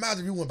 brought. Imagine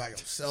if you went by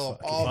yourself.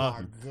 Fucking Oh my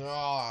fucking.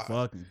 god,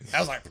 Fucking. that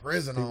was like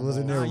prison. People Almost. was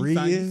in there Nah, you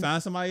reading.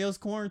 find somebody else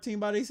quarantined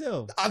by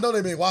themselves. I know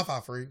they made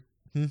Wi-Fi free.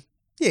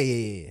 Yeah.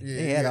 Yeah,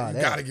 They had all you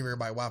that. gotta give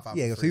everybody Wi-Fi.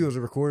 Yeah, for because free. people was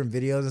recording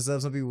videos and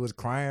stuff. Some people was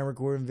crying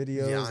recording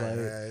videos. Yeah, like,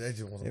 they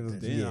just want it was- some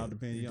Then it Yeah. all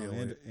depends You on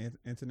deal with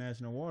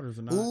international waters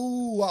or not.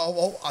 Ooh,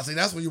 I see.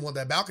 That's when you want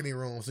that balcony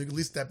room, so you can at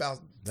least step out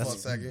for a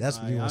second. That's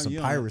when you want some you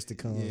on pirates the-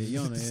 to come. Yeah, you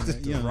on the Just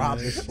internet- to you on the rob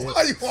internet. this shit.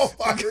 Why you want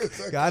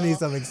pirates? I need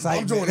some I'm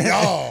excitement. joining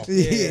y'all.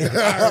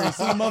 Yeah. Arr,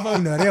 see the motherfucker-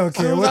 You know, they don't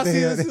care what the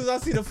hell. As soon as I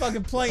see the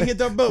fucking plane hit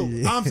their boat,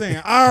 Yeah. I'm saying,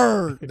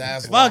 "Arr,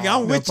 That's fuck it,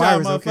 wild. I'm No, with y'all,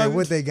 pirates don't care motherfucker."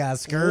 what they got,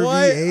 scurvy,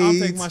 What? I'm AIDS.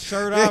 taking my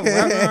shirt off,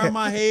 wrapping it around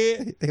my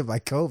head. They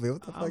like COVID.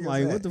 What the fuck I'm is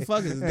like, that? what the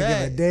fuck is I don't give a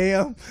that?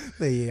 damn.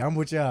 But yeah, I'm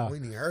with y'all. We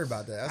ain't even heard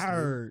about that. That's I new.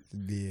 heard.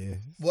 Yeah.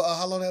 Well,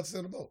 how long they have to stay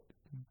on the boat?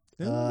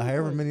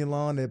 However many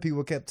long that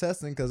people kept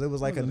testing because it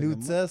was like a Was it new like a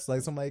month? test.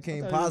 Like somebody I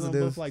came thought it was on boat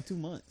positive. for like 2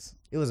 months.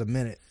 It was a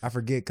minute. I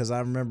forget because I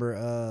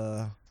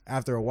remember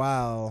after a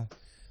while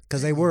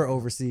because they were They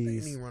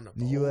overseas. didn't even run the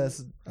The boat.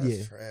 U.S. That's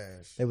Yeah,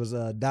 trash. it was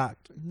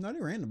docked. No, they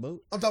ran the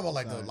boat. I'm talking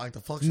about Nah. like the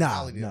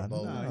functionality Nah, of the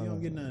boat. Nah, you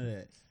don't get none of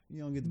that.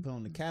 You don't get to put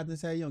on the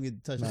captain's hat. You don't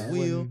get to touch Nah, the it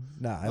wheel. wasn't,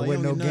 nah, Oh, it you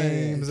wasn't no don't get none of that.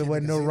 games. It Can't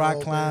wasn't no casino rock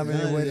open, climbing.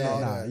 none It of wasn't. that.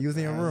 Nah, you was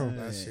in your Nah, room.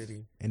 nah. That's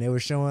shitty. And they were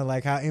showing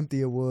like how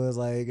empty it was,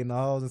 like in the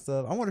halls and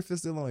stuff. I wonder if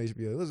it's still on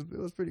HBO. It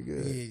was pretty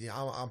good. Yeah,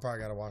 I'm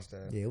probably gotta watch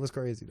that. Yeah, it was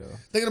crazy though.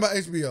 Thinking about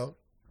HBO,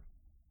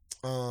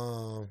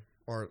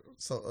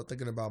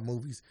 thinking about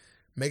movies.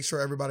 Make sure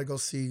everybody go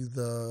see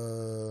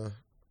the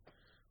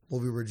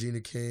movie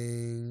Regina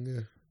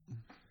King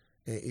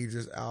and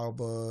Idris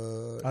Elba.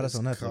 Oh, that's It's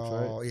on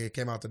Netflix, right? Yeah, it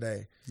came out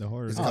today. The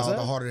horror. It's Oh, called is The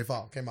that? Harder They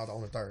Fall. Came out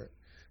on the 3rd.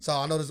 So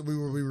I noticed we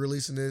will be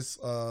releasing this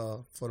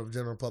for the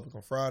general public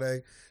on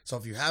Friday. So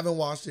if you haven't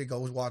watched it, go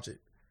watch it.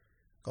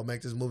 Go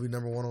make this movie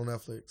number 1 on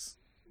Netflix.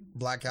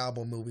 Black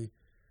Cowboy movie.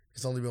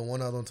 It's only been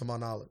one other one to my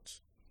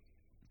knowledge.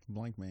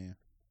 Blank Man.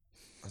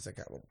 I said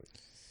cowboy movie.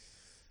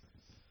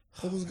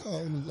 What was it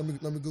called? Let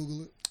me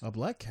Google it. A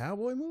black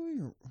cowboy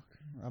movie?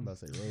 I'm about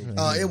to say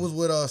Rose. It was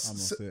with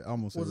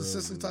Almost was it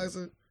Cicely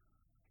Tyson?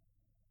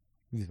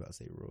 You was about to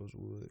say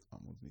Rosewood.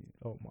 Almost did.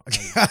 Oh my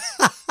god.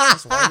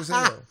 That's white as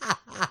hell.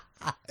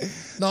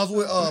 No, it's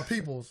with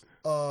Peoples.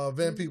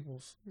 Van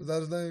Peoples. Is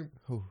that his name?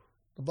 Who?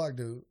 The black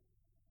dude.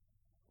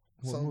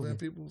 What Some movie? Van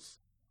Peoples?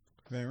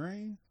 Van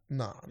Rain?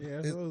 Nah. Yeah,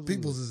 that's Rosewood.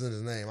 Peoples is in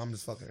his name. I'm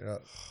just fucking it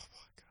up.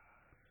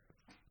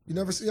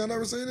 Y'all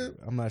never seen it?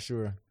 I'm not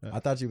sure. I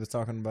thought you was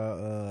talking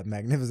about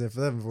Magnificent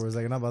Seven for a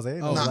second. I'm about to say,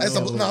 ain't Oh, no Nah, black it's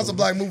a people. it's a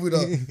black movie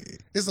though.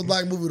 It's a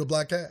black movie with a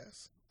black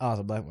cast. Oh, it's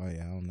a black one.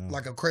 Yeah, I don't know.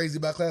 Like a crazy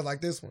black cast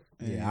like this one.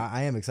 Yeah,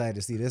 I am excited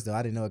to see this though.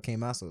 I didn't know it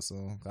came out so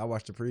soon. I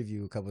watched the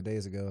preview a couple of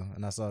days ago,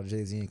 and I saw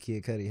Jay-Z and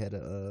Kid Cudi had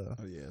a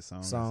Oh yeah,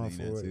 song song I seen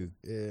for that it. too.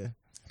 Yeah,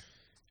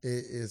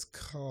 It is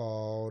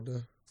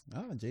called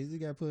Oh, Jay-Z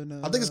got put in the,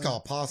 I think it's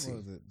called Posse.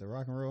 what was it? The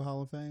Rock and Roll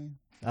Hall of Fame?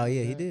 Oh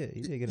yeah, he did.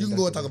 He did get You can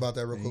go and inducted talk in. about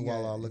that real Yeah, quick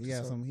while I look he this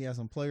had up. some. He had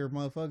some player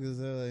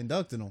motherfuckers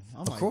inducting him.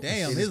 I'm like, course.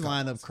 damn, It his is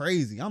lineup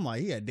crazy. I'm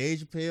like, he had Dave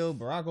Chappelle,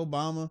 Barack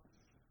Obama.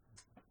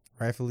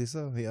 Rightfully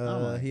so.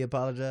 like- He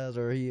apologized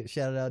or he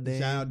shouted out Dame.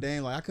 Shout out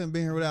Dame. Like I couldn't be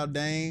here without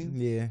Dame.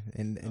 Yeah,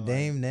 and like-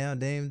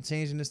 Dame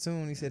changing his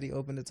tune. He said he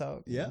opened the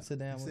talk. Yeah, sit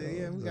down. He with said, us.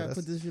 yeah, we So gotta that's-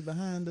 put this shit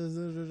behind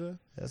us.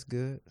 That's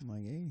good. I'm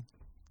like, hey.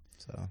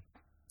 So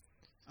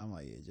I'm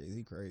like, yeah,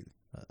 Jay-Z crazy.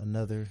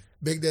 another.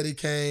 Big Daddy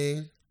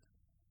Kane.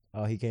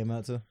 Oh, he came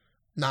out too.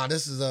 Nah,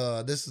 this is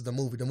the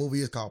movie. The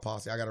movie is called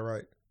Posse. I got it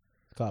right.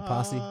 Called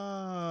Posse.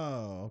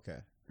 Oh, okay.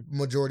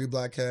 Majority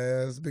black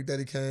cast. Big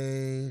Daddy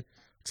Kane,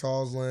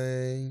 Charles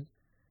Lang,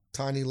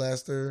 Tiny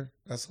Lester.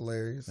 That's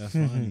hilarious. That's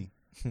funny.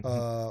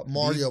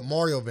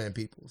 Mario Van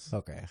Peebles.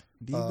 Okay.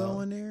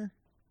 Debo in there?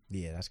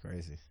 Yeah, that's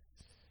crazy.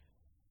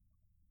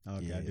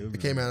 Okay, Yeah. I do It remember.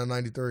 came out in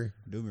 '93. I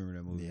do remember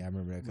that movie. Yeah, I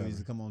remember that When it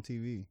used cover. to come on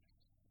TV.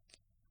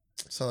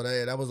 So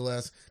that was the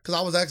last. Because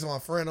I was asking my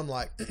friend, I'm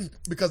like,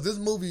 because this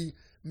movie,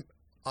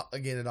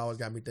 again, it always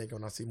got me thinking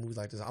when I see movies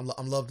like this.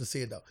 I'm love to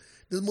see it though.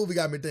 This movie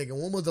got me thinking.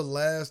 When was the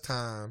last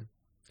time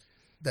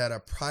that a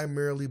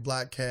primarily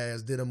black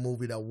cast did a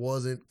movie that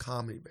wasn't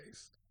comedy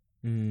based?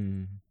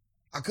 Mm.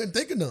 I couldn't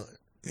think of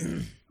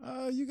none.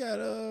 You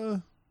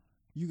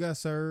got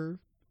served.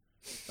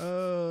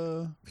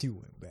 You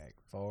went back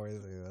far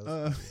as hell.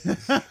 uh,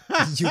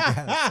 You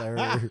got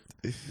served.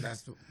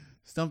 That's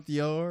Stump the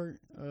Yard.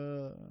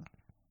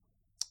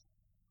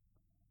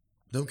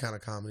 them kind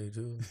of comedy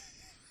too.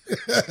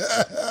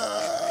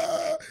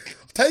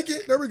 Take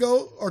it. There we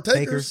go. Or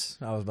Takers.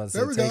 I was about to say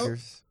There we go.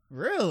 Takers.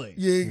 Really?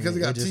 Yeah, because it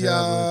got Idris T.I.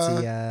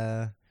 Elba,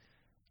 T.I.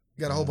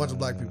 Got a whole bunch of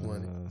black people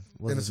in it.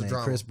 What's And his it's a name?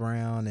 drama. Chris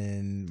Brown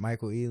and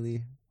Michael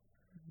Ealy.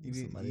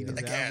 Idris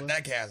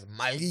That cast,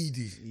 my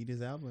lady.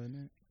 Idris Elba in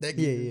there. That,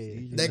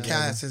 Yeah. That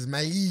cast is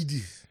my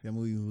lady. That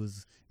movie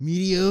was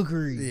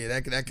mediocre. Yeah,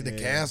 the Yeah.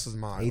 cast was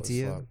mine.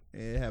 ATL.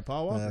 It had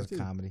Paul No, Walker that's too.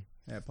 comedy.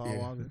 Had Paul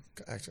Walker.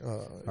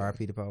 Actually,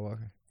 R.I.P. to Paul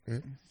Walker. Yeah.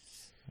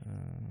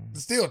 Um,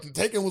 still,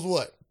 Taken was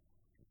what?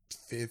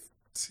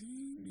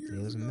 15 years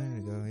it was a minute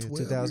ago. Yeah, 12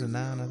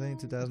 2009, years I think.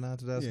 ago? 2009,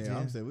 2010. Yeah,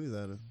 I'm saying we was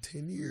out of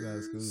 10 we was out of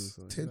years.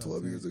 school. So 10,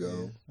 12 years ago.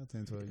 Yeah, about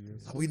 10, 12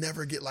 years. We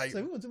never get like,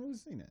 So we went to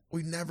movies seen that. I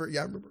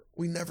remember,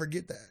 we never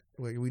get that.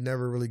 We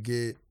never really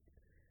get,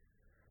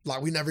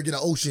 like, we never get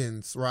an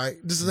Oceans, right?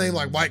 This is ain't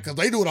like white, because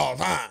they do it all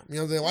the time. You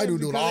know what I'm saying? White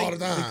dudes do it all the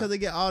time. Because they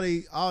get all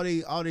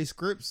they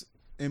scripts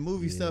and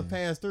movie stuff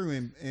passed through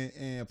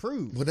and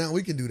approved. But now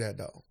we can do that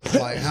though.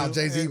 Like how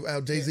Jay-Z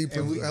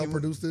helped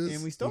produce this.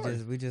 And we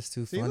started. We just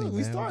too See, funny, look,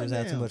 we man. We started just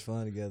had too now. much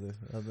fun together.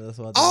 That's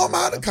why. Oh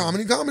my, the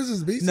comedy. Comedies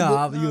is beast.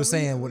 No, you we- were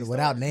saying we without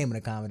started. naming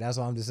the comedy. That's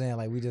what I'm just saying.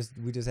 Like we just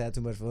had too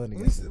much fun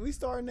together. We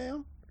started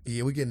now.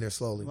 Yeah, we getting there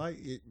slowly. Like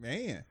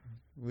man,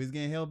 we was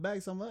getting held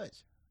back so much.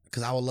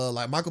 Because I would love,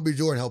 like, Michael B.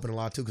 Jordan helping a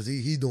lot too, because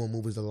he's doing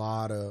movies with a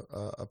lot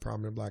of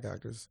prominent black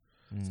actors.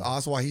 So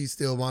that's why he's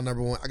still my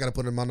number one. I got to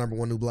put him my number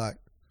one new black.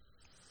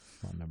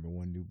 My number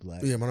one new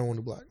black. Yeah, my number one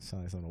new black.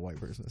 Sounds like something a white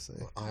person to say.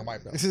 I'm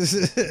white though. If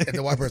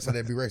the white person,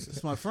 that'd be It's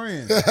racist. my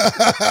friend.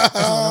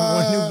 Number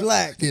one new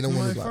black. Yeah, number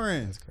one my new black.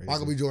 friend. That's crazy.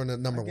 Michael B. Jordan, at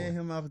number I gave one.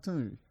 him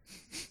opportunity.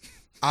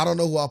 I don't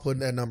know who I'll put in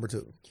that number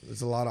two.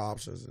 There's a lot of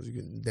options. You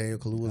can Daniel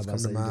I was Kaluuya's about come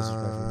to to say you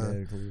disrespectful mind.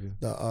 Daniel Kaluuya.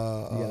 The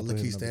gotta put him Lakeith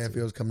number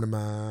Stanfield's come to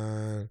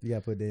mind. You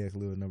gotta put Daniel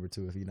Kaluuya number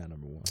 2 if he's not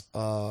number 1.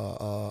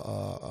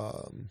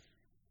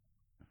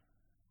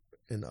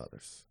 And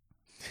others.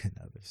 And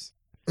others.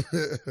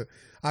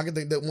 I can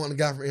think that one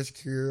guy from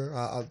Insecure.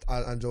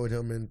 I enjoyed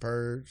him in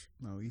Purge.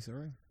 No, Issa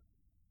Rae.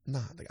 Nah,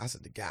 I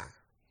said the guy.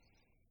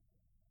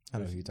 I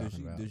know who you're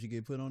talking about. Did she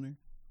get put on there?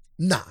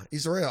 Nah,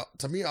 Israel.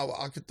 To me,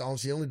 I could.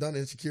 She only done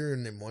Insecure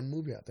in one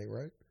movie, I think,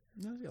 right?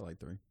 No, she got like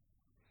 3.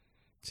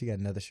 She got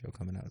another show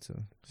coming out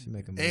too. She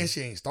making And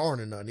she ain't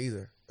starring in nothing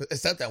either,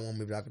 except that one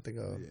movie that I could think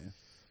of. Yeah.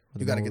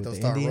 You got to get those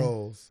starring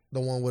roles. The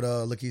one with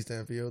Lakeith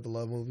Stanfield, the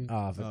love movie.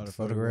 Oh, the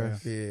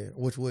photograph. Yeah,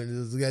 which one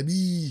is it? Gotta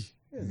be?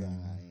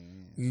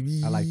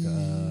 I like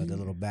the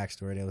little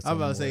backstory that was. I'm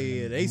about to telling say, more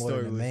yeah, than- they more than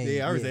story the was. main.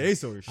 Yeah, I would say they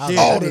story. I Shit.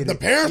 was Oh, like, the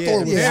parent story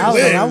was Yeah, I was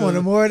lit. like, I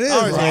wanted more of this.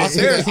 I was Bro, I like, said,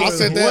 Parent I Story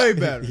said was that. way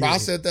better. Bro, I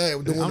said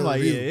that doing I'm the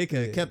like, review. yeah, it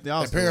could have kept the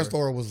The parent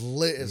story was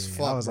lit as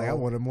fuck. I was like, I bro.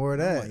 wanted more of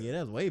I'm that. like, yeah,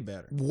 that's way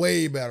better.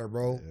 Way better,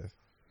 bro.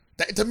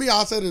 Yeah. To me,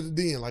 I said it at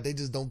the end, like they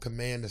just don't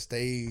command the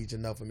stage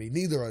enough for me.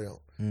 Neither of them.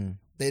 Mm.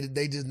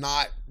 They just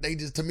not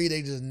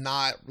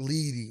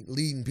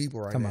leading people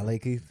right Come now. on,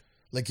 Lakeith.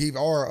 Lakeith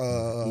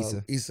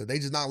or Issa. They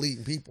just not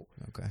leading people.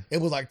 Okay. It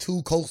was like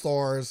 2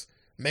 co-stars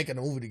making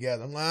a movie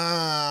together. I'm like,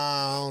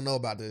 I don't know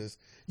about this.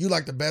 You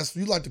like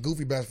the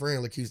goofy best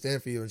friend, Lakeith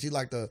Stanfield, and she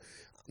like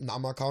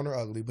I'm not calling her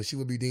ugly, but she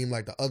would be deemed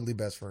like the ugly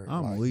best friend.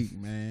 I'm like, weak,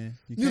 man.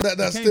 You know, that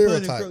can't put it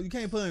in stereotype. you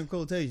can't put it in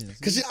quotations.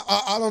 Cause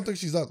I don't think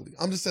she's ugly.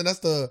 I'm just saying that's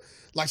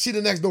she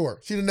the next door.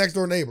 She the next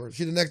door neighbor.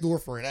 She the next door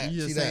friend.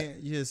 You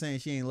just saying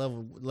she ain't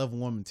level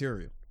 1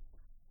 material.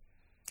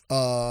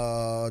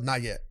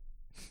 Not yet.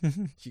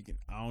 She can.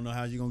 I don't know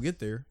how you gonna get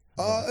there.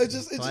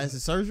 It's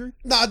plastic surgery.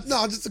 no,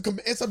 just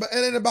it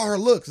ain't about her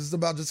looks. It's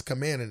about just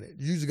commanding it.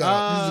 You just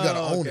gotta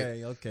own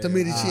it. Okay. To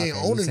me, that she ain't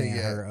you owning saying it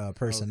yet. her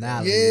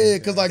personality. Yeah,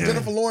 because like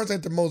Jennifer Lawrence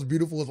ain't the most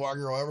beautiful white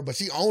girl ever, but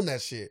she owned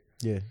that shit.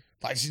 Yeah.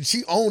 Like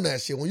she owned that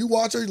shit. When you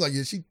watch her, you're like,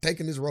 yeah, she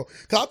taking this role.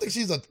 Cause I think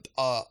she's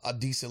a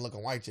decent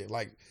looking white chick.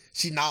 Like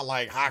she not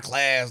like high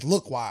class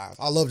look wise.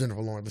 I love Jennifer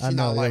Lawrence, but she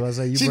not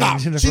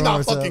like she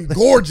not fucking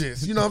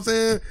gorgeous. You know what I'm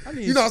saying?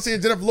 You know what I'm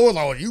saying? Jennifer Lawrence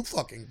like, oh, you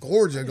fucking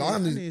gorgeous. I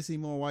need to see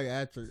more white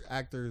actors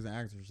and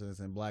actresses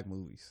in black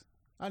movies.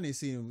 I need to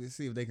see them,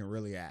 see if they can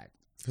really act.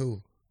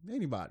 Who?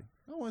 Anybody.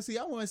 I want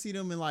to see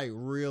them in like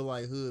real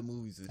like hood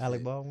movies. And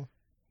Alec shit. Baldwin.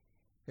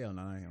 Hell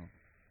no, I ain't.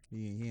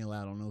 He ain't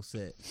allowed on no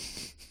set.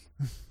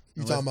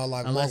 You talking about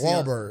like Mark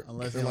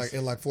Wahlberg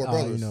in like Four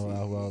Brothers? You know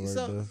Mark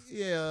Wahlberg.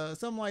 Yeah,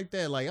 something like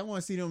that. Like I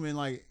want to see them in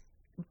like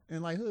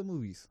hood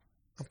movies.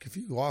 I'm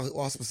confused.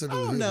 Why specifically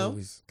I don't hood know.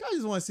 movies? I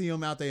just want to see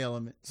them out their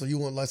element. So you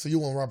want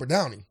Robert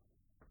Downey?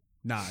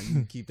 Nah, you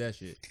can keep that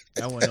shit.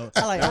 That one no.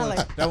 I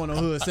like. That one no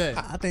hood set.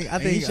 I think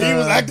He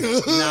was acting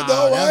hood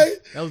though, right?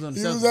 That was He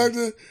unacceptable. was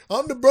acting.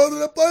 I'm the brother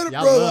that played the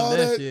Y'all brother. love All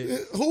that that.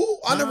 shit. Who?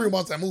 I never Huh? even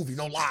watched that movie.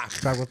 No lie.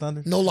 Track with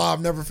Thunder. No lie. I've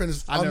never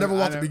finished. I've never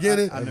watched the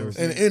beginning I never and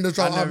seen the it. end of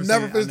trial. I've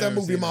never finished that never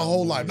movie in seen my that whole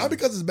movie. life. Not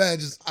because it's bad.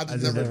 I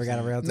just never got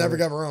around to never it.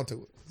 got around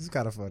to it. It's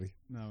kind of funny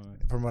No,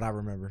 from what I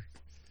remember.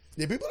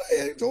 Yeah, people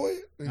they enjoy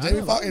it. And I Jamie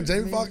know. Foxx and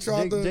Jamie Foxx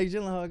tried to. Jake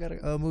Gyllenhaal got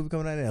a movie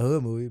coming out in a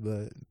hood movie,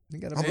 but he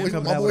got a My movie boy,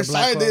 coming my out boy with a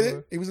black Shia did cover.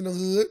 it. He was in the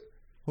hood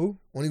Who?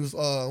 when he was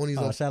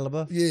Shia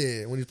LaBeouf.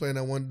 yeah, when he was playing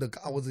that one.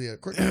 Was he a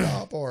cricket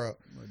cop or a?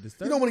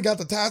 You know when he got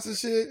the task and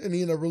shit, and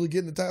he ended up really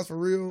getting the task for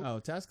real. Oh,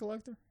 Tax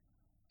Collector.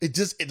 It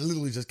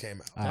literally just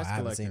came out. I haven't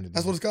Collector. seen it.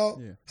 That's what it's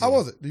called. Yeah. How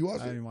was it? Do you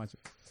watch I it? didn't watch it.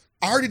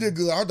 I heard he did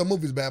good. I heard the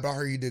movie's bad, but I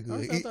heard he did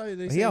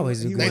good. He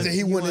always do good. They said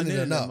he went in it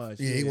that enough. much.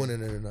 Yeah, he went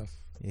in it enough.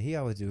 Yeah, he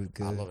always do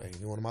good. I love it.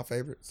 He's one of my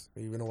favorites.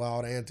 Even with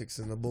all the antics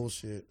and the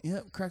bullshit.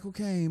 Yep, crack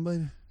cocaine,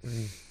 buddy.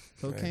 Mm.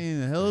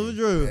 Cocaine, a hell of a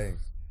drug. Hey.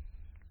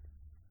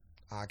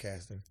 Eye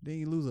casting. Didn't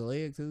he lose a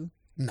leg too?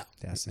 No.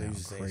 That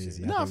sounds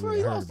crazy. No, for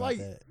real. I was like,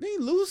 didn't he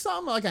lose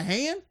something like a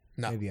hand?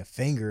 No. Maybe a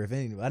finger, if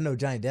any. I know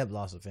Johnny Depp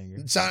lost a finger.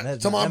 No, What you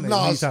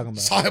talking about?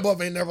 Shia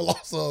LaBeouf ain't never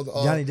lost a.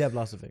 Johnny Depp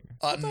lost a finger.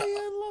 I thought he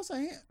had lost a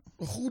hand.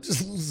 Who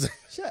just loses?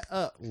 Shut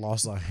up.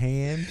 Lost a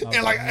hand.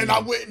 And I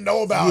wouldn't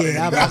know about it.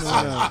 Yeah,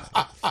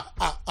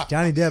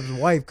 Johnny Depp's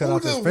wife cut Who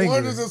off his just finger.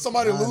 wonders if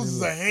somebody I loses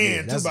just- a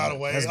hand yeah, too? By the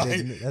way, that's like,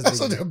 big- that's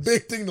such big. a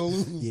big thing to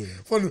lose. Yeah.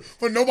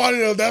 For nobody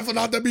to that for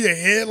not to be a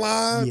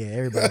headline. Yeah,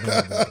 everybody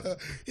knows about that.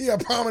 He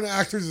had prominent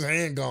actors'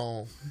 hand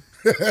gone.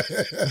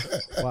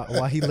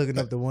 Why he looking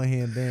up the one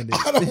hand bandage?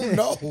 I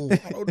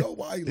don't know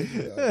why he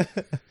looking it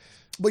up.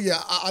 But yeah,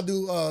 I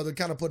do to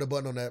kind of put a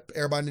button on that.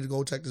 Everybody need to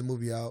go check this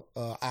movie out.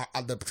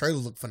 The trailer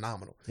look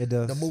phenomenal. It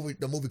does.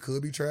 The movie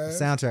could be trash.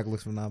 The soundtrack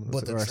looks phenomenal,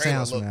 But the or trailer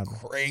sounds look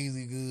phenomenal.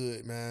 crazy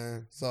good,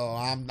 man. So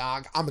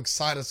I'm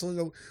excited. As soon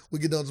as we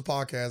get done with the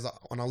podcast,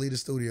 when I leave the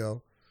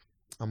studio,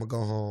 I'm gonna go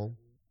home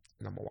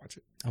and I'm gonna watch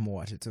it I'm gonna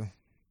watch it too.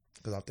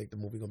 because I think the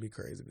movie gonna be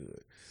crazy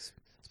good.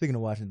 Speaking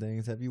of watching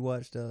things, have you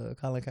watched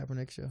Colin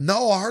Kaepernick show?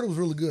 No, I heard it was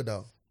really good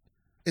though.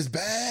 It's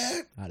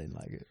bad. I didn't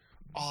like it.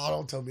 Oh,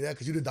 don't tell me that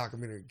because you the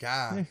documentary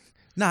guy.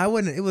 Nah, it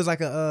wasn't. It was like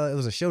it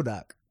was a show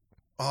doc.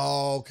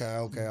 Oh,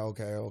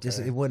 okay. Just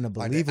it wasn't a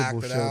Like they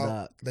believable act it show out.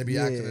 doc. They be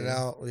acting it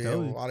out. Yeah,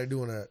 Totally. why they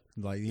doing that?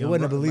 Like It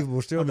wasn't a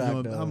believable show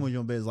doc. How much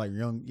your bet is like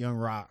young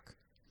Rock?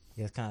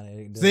 Yeah, it's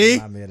kind of. See?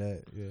 Remind me of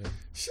that. Yeah.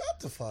 Shut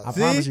the fuck I up.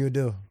 promise you it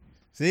do.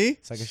 See?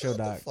 It's like a show Shut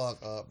the doc.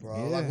 fuck up, bro.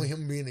 Yeah. Like with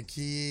him being a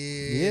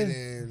kid. Yeah.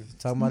 And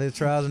Talking about his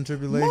trials and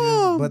tribulations,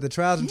 Mom! but the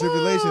trials and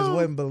tribulations Mom!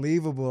 wasn't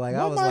believable. Like I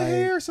Why was my like,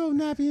 hair so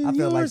nappy and I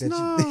feel like yours that.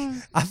 not?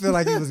 I feel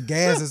like he was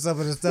gassing some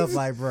of the stuff.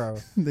 Like, bro,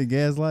 The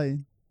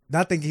gaslighting.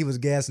 I think he was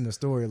gassing the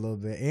story a little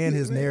bit, and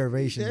his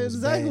narration. That's was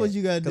exactly bad. what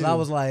you gotta do. Because I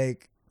was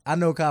like, I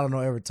know Colin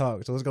don't ever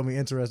talk, so it's gonna be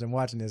interesting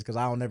watching this because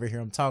I don't ever hear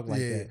him talk like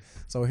Yeah. that.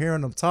 So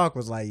hearing him talk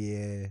was like,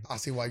 yeah, I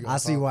see why you. I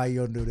see why you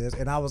don't do this.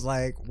 And I was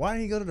like, why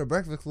didn't he go to the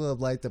Breakfast Club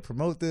like to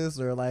promote this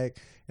or like?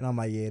 And I'm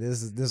like, yeah,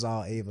 this is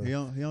all Ava. He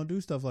don't do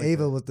stuff like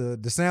Ava that. was the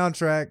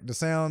soundtrack,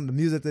 the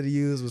music that he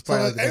used was So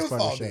probably that's the best Ava's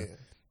part of fault the show. then.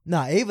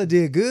 Nah, Ava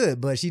did good,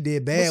 but she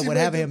did But bad she with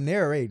made having the- him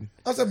narrating.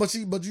 I said, but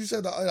you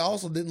said that it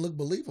also didn't look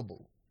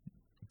believable.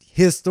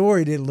 His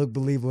story didn't look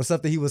believable.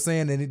 Something he was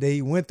saying that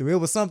he went through. It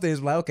was something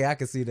that's like, okay, I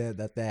can see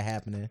that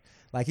happening.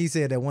 Like he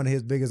said that one of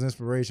his biggest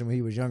inspiration when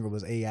he was younger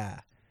was AI.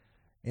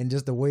 And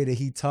just the way that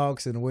he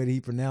talks and the way that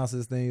he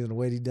pronounces things and the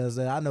way that he does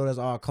that. I know that's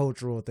all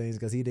cultural things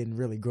because he didn't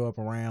really grow up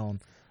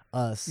around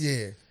us.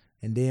 Yeah.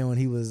 And then when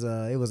he was,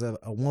 it was a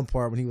one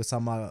part when he was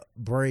talking about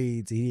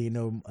braids. He didn't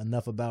know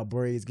enough about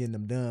braids, getting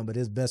them done, but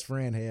his best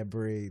friend had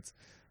braids.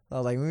 So I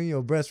was like, when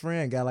your best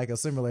friend got like a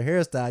similar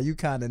hairstyle, you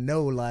kind of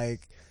know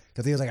like,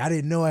 because he was like, I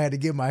didn't know I had to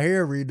get my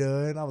hair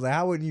redone. I was like,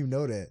 how wouldn't you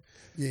know that?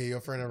 Yeah, your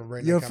friend ever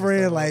bring Your that kind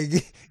of friend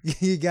stuff up? like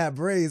he got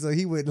braids, so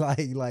he would like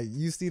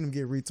you seen him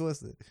get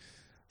retwisted.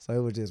 So it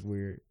was just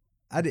weird.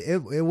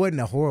 It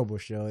wasn't a horrible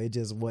show. It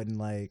just wasn't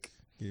like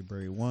Get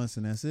buried once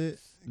and that's it.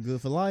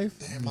 Good for life.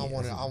 Damn, I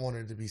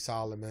wanted it to be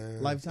solid,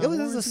 man. Lifetime. It was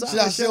warranty. a solid Should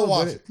I still show,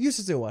 watch but it? You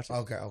should still watch it.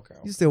 Okay.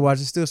 You still watch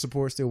it, still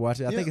support, still watch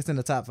it. I Yeah. think it's in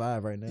the top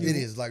 5 right now. It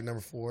is like number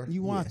 4.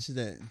 You watch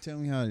that. Tell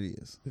me how it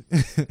is.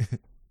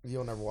 You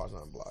don't ever watch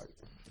nothing black.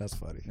 That's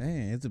funny.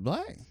 Man, it's a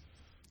black.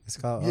 It's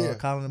called Yeah.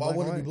 Colin and Why Black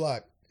wouldn't it and be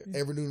White. black?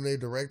 Every new they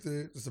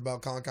directed, it's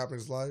about Colin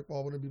Kaepernick's life. Why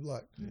wouldn't it be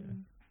black?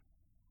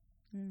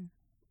 Yeah.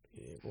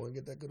 Yeah, go and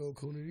get that good old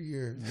coon of the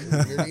year. Near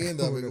the end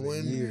of it.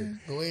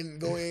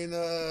 Go in,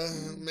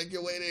 make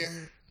your way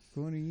there.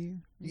 Cool in a year.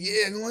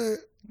 Yeah, go in.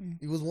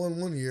 He was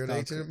one year.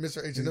 Called-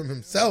 Mr. H&M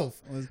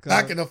himself. What's it Back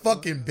called? in the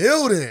fucking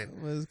building.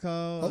 What's it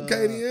called?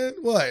 Okay, then.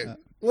 What?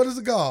 What is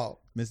it called?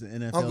 Mr.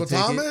 NFL Uncle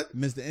ticket. Tommy?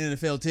 Mr.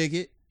 NFL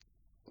ticket.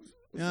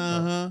 When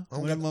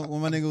Uncle-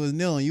 my nigga was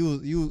kneeling,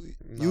 you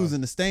No. was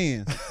in the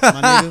stands,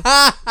 my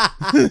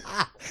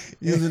nigga.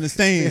 You was in the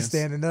stands.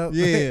 Standing up.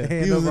 Yeah,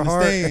 hand he was over in the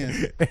heart.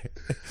 stands.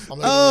 I'm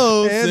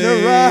Oh, And say,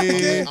 the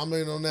Rockets. I'm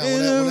leaning on that. in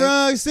When the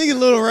that, rock, sing it a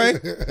little right.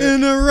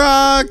 In the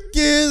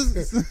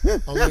Rockets.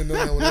 I'm leaning on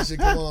that when that shit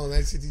come on.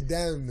 That shit is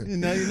down.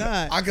 No, you're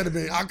not. I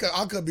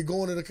could be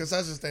going to the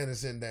concession stand and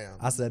sitting down.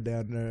 I sat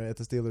down there at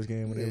the Steelers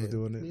game when they was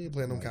doing We it. ain't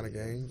playing them kind of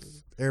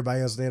games.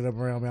 Everybody else standing up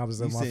around me. I was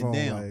You on my sitting phone.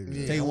 down. Like,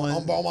 Yeah. Yeah, Take one.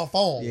 I'm on my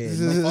phone. Yeah,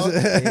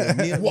 The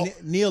fuck? Yeah,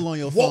 What- kneel on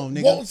your phone,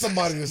 nigga. Want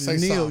somebody to say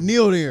something.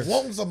 Kneel there.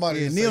 Want somebody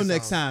Yeah, to kneel say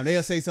next something. time.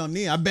 They'll say something.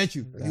 Kneel. I bet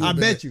you. You I been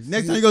bet there. you.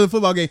 Next time you go to the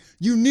football game,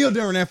 you kneel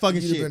during that fucking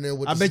You'd have shit. been there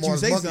with I the bet you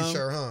smartest say monkey something.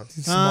 shirt, huh?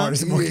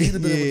 Smartest Yeah, monkey. he'd have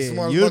been there with the Yeah,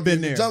 smartest you'd have monkey been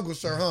in the there. jungle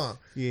shirt, huh?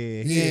 Yeah,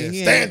 Yeah,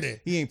 he standing.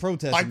 He ain't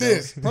protesting Like bro.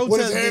 this. With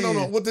his hand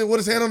on with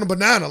his hand on the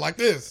banana, like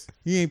this.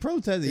 He ain't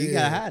protesting. You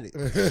Yeah. gotta hide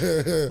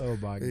it. oh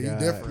my He god.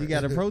 different. You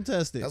gotta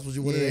protest it. That's what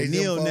you wanted Yeah, to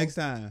kneel for? next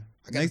time.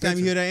 I got Next a time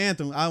you picture. hear that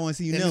anthem, I want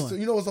to see you And kneeling.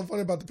 you know what's so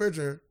funny about the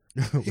picture?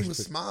 He was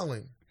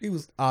smiling. He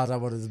was Oh,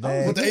 that was his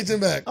bag. with the H in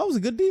back. That was a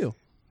good deal.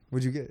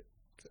 What'd you get?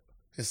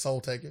 His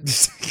soul taken.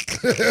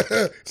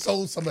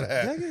 Sold some of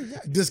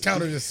that.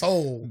 Discounted his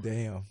soul.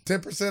 Damn.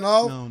 10% I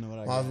off. don't know what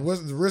I I got.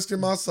 was risking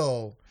my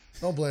soul.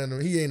 Don't blame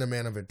him. He ain't a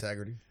man of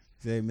integrity.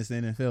 Say,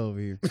 Mr. NFL over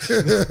here.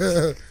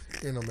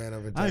 Ain't no man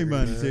of integrity. I ain't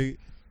buying the man. ticket.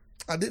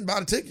 I didn't buy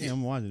the ticket. Yeah,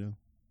 I'm watching them.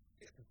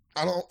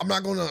 I'm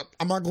not going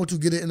to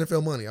get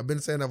NFL money. I've been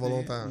saying that for a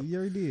long time. You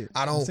already did.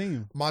 I don't- I've seen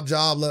him. My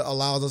job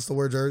allows us to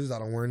wear jerseys. I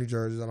don't wear any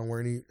jerseys. I don't wear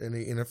any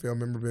NFL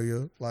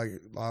memorabilia. Like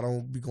I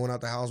don't be going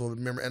out the house with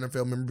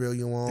NFL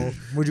memorabilia on.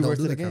 What'd you Don't wear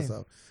do to the that kind game? of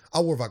stuff. I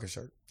wore a Vikings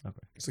shirt. Okay.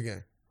 It's a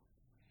game.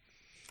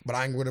 But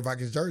I ain't wear the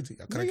Vikings jersey.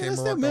 I could have Nigga, came that's and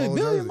still rocked the whole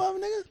billion, jersey. mama,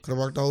 nigga. Could have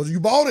rocked the whole. You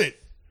bought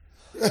it.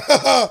 You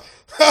bought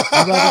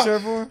the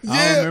shirt for him? I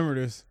Yeah. don't remember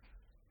this.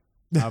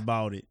 I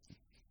bought it.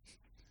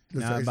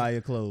 Now I Mr. buy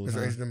your clothes. Mr.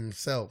 Huh? H&M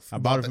himself. I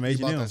bought it from He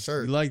bought H&M. that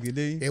shirt. You liked it,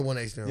 did you? It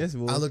wasn't H&M. Yes, it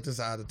was. I looked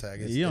inside the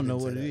tag. You don't know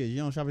what it is. You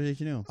don't shop at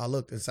H&M. I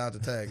looked inside the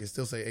tag. It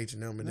still say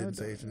H&M. It didn't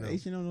say H&M.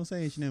 H&M don't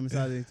say H&M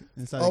inside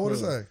Oh, what it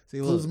clothes. say? See,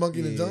 Clues look. Monkey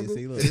in the Yeah, Jungle?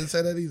 see, It look. didn't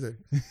say that either.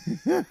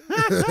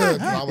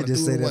 I It would've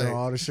just threw said it it on away.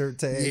 all the shirt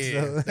tags.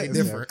 Yeah, so- they That's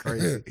different.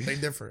 Crazy. They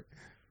different.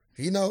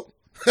 He know.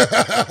 He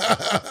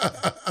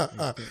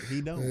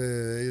don't.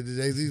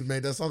 Jay-Z's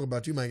made that song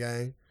about you, my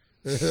gang.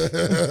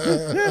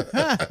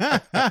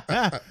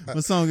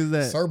 What song is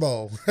that?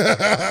 Serbo.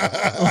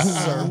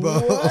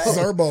 Serbo.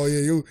 Serbo, yeah.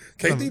 You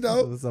KD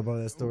though. What's up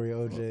about that story,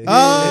 OJ?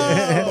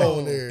 Oh. Serbo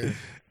in there.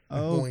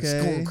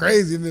 Okay. Going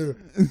crazy in the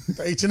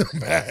H&M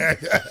bag.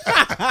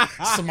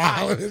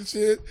 Smiling and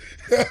shit.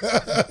 Good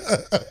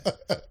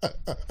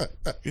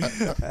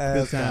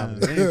That's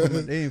times.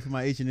 comedy. They ain't put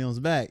my H&M's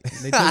back.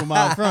 They took them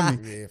out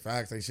from me. Yeah,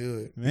 facts, they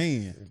should.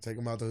 Man, Take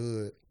them out the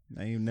hood.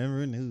 I ain't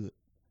never in the hood.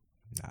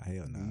 Nah,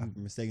 hell nah. You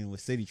mistaken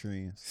with city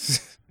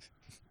trends.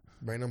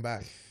 Bring them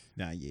back.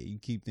 Nah, yeah, you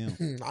keep them.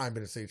 I ain't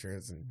been to City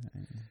Trends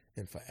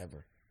in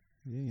forever.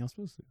 Yeah, you're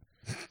supposed to.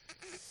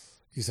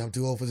 You say I'm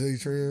too old for City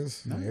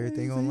Trends? No,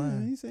 everything I ain't saying-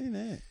 online. I ain't saying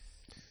that.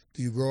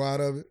 Do you grow out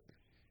of it?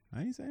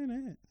 I ain't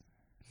saying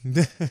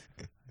that.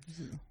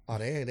 Oh,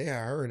 they had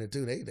her in it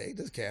too. They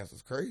this cast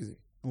was crazy.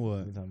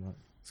 What? What talking about?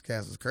 This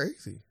cast was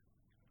crazy.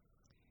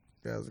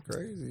 Cast was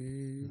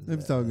crazy.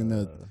 Let's talk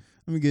another.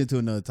 Let me get into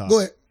another topic. Go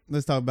ahead.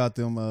 Let's talk about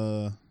them.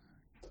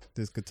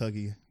 This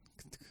Kentucky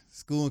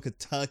school in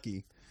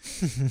Kentucky.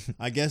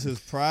 I guess it was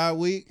Pride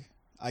Week.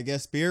 I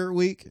guess Spirit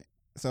Week.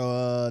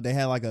 So they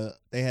had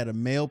a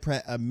male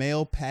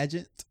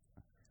pageant.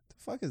 The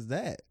fuck is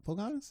that?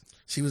 Pocahontas?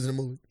 She was in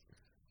the movie.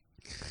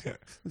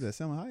 Was that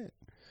Selma Hayek?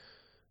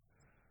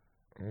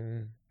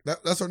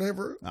 That's her name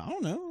for real? I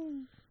don't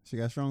know. She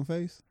got a strong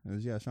face.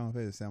 She got a strong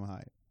face. It's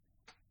Selma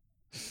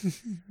Hayek.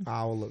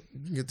 I will look.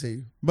 You can get to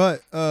you.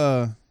 But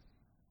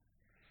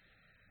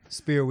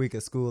Spirit week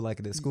at school,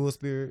 like the school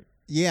spirit.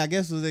 yeah, I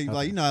guess it was like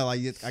Okay. you know, like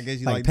I guess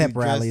you Like like pep do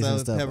dress rallies and up,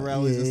 stuff. pep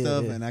rallies and Yeah,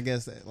 stuff, yeah. and I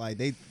guess like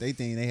they think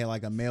they had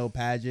like a male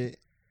pageant,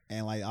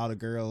 and like all the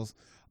girls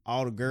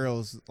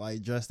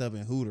like dressed up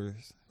in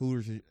Hooters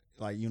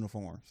like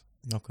uniforms.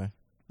 Okay.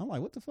 I'm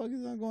like, what the fuck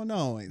is that going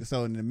on?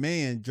 So the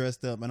men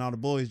dressed up and all the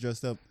boys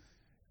dressed up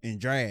in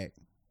drag.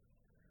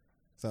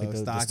 So Like the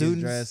stocking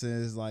students?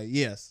 dresses, like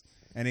yes.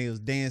 and they was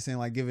dancing,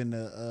 like giving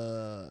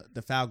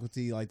the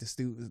faculty, like the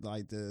students,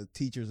 like the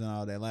teachers and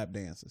all that lap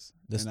dances.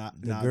 The In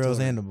the girls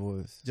auditorium. and the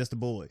boys. Just the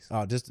boys.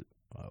 Oh,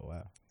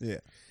 wow. Yeah.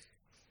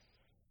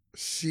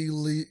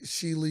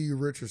 Sheely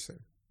Richardson.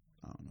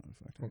 I don't know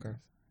the fuck. Okay.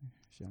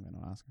 She don't got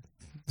no Oscar.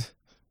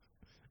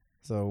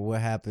 So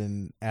what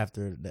happened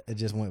after that? It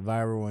just went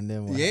viral, and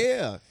then what?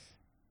 Yeah.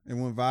 It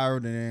went viral,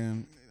 and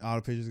then all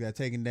the pictures got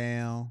taken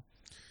down.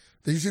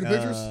 Did you see the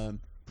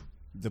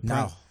pictures?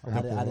 No,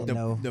 I didn't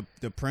know.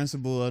 The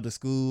principal of the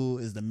school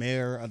is the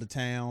mayor of the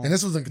town. And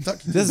this was in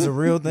Kentucky. This is a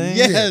real thing.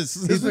 Yes.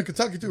 This was in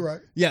Kentucky too,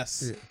 right?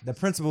 Yes. Yeah. The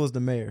principal is the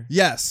mayor.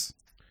 Yes.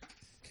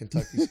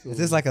 Kentucky school. Is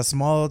this like a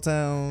small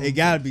town? It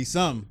gotta be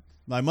something.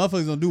 Like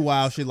motherfuckers don't do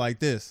wild shit like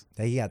this.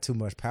 He got too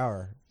much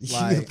power.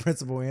 Like- The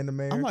principal and the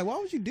mayor. I'm like, why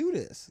would you do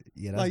this?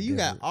 yeah, that's Like you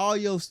got different. all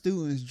your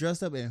students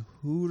dressed up in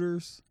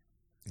Hooters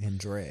and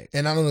drag.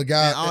 And I know the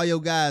guy. and all your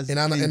guys and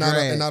I know, in and I know,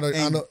 drag, and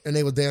I know, and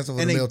they was dancing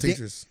for and the they male di-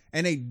 teachers.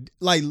 and they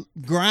like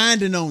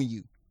grinding on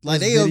you.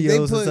 Like There's they videos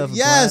and put stuff of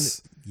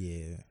yes,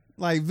 Yeah.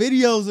 like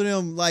videos of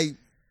them like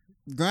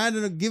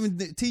grinding, giving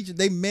the teacher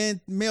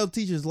male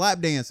teachers lap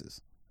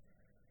dances.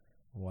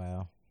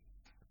 Wow.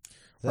 Is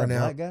that Right a now-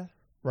 black guy?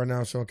 Right now,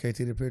 I'm showing KT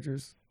the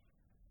pictures.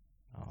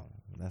 Oh,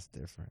 that's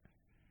different.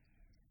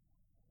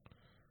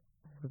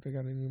 If they got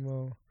any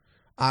more,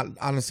 I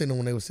done seen them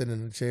when they were sitting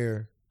in the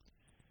chair.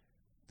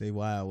 They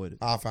wild with it.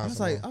 I'll I find was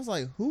some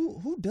like, more.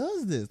 who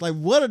does this? Like,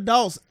 what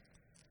adults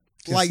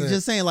like Consent.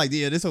 just saying like,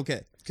 yeah, this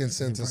okay,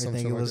 Consent They to some probably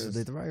shit think it like was,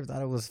 this. they probably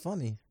thought it was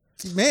funny.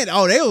 man?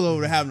 Oh, they was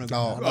over there having a No,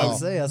 I was about to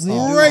say, I seen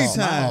Oh, great dudes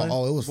oh, time. smiling.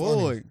 Oh, it was boy.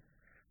 funny.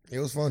 It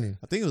was funny.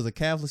 I think it was a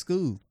Catholic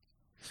school.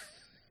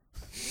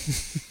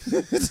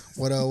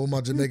 What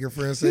my Jamaican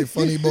friends say?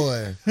 Funny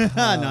boy.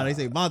 No, they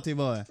say Monty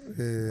boy,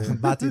 Yeah,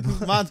 Bati-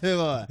 Monty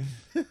boy.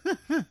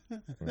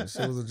 that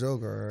shit was a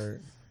joke, all right.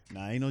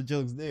 Nah, ain't no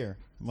jokes there,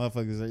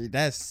 motherfuckers.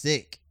 That's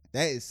sick.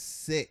 That is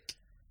sick.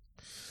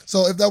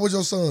 So if that was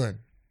your son,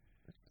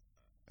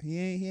 He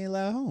ain't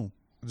allowed home.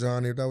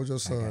 Johnny, if that was your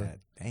son, God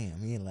damn,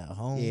 he ain't allowed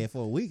home. Yeah,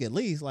 for a week at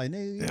least. Like,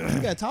 nigga,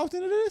 you got talked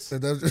into this?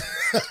 if that was,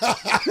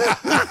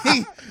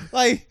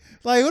 like,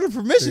 where the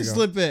permission There you go.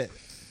 slip at?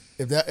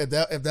 if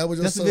that was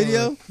your That's the son,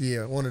 video?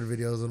 yeah, one of the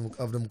videos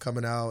of them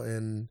coming out,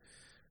 and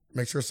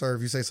make sure, sir,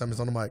 if you say something, it's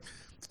on the mic.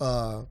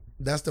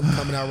 That's them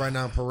coming out right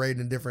now,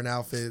 parading in different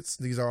outfits.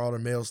 These are all the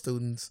male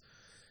students.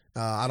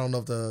 I don't know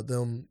if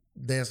them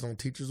dancing on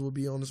teachers will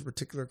be on this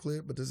particular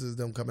clip, but this is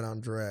them coming out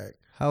in drag.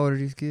 How old are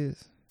these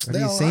kids? Are They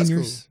these all high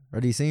seniors?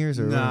 Are these seniors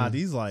or Nah,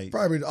 these like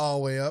Probably all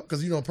the way up,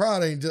 because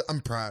Pride ain't just.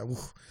 I'm Pride.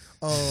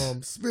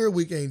 Spirit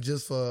Week ain't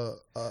just for.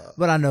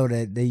 But I know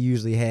that they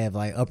usually have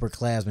like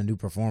upperclassmen do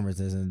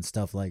performances and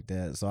stuff like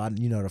that. So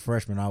the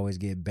freshmen always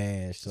get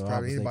bashed. So I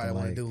Probably was anybody thinking,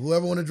 want like, to do.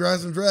 Whoever want to drive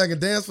some drag and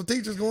dance for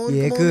teachers, going.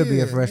 yeah, it come could on be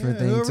a in. freshman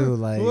thing too,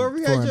 like whoever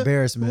for had your-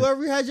 embarrassment.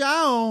 whoever had your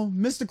eye on,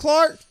 Mr.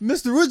 Clark,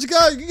 Mr.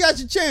 Richard, you got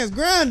your chance.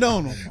 Grind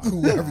on them.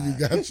 Whoever you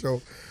got your.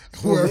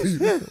 Whoever you.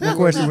 What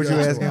question would you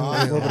got ask your him?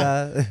 eye What on. would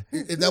I?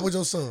 If that was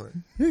your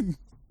son,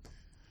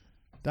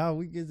 Dog,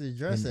 we get to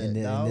dress And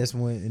that, dog. this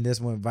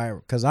went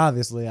viral because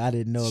obviously I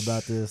didn't know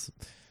about this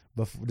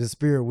before the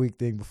Spirit Week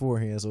thing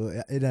beforehand, so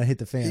it done hit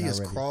the fan he is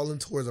already. crawling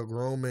towards a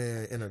grown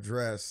man in a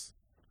dress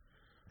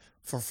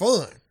for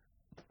fun.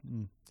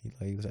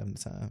 He was having the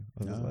time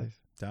of his No. life.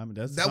 Tommy,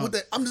 that's That what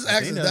they? I'm just I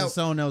think asking. that's a That,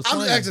 song that was I'm just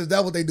playing. asking. Is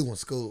that what they do in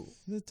school?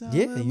 The time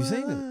Yeah, of you my seen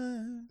it.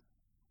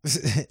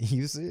 life.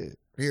 You see it.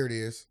 Here it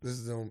is. This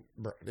is them.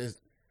 Bro, this.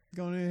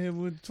 Going in here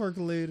with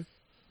twerkulator.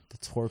 The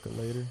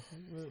twerkulator.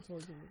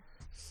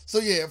 So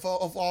yeah, for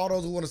all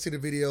those who want to see the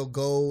video,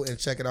 go and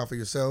check it out for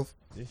yourself.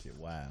 This shit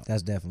wild.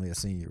 That's definitely a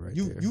senior right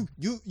there.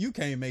 You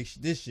can't make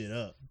this shit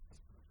up.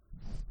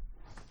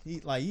 He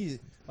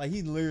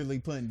literally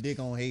putting dick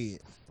on head.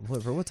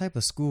 What type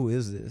of school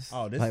is this?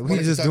 Oh, this like is- we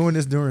what just is doing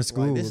this during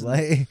school. this is-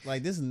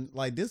 Like This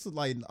is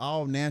like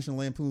all National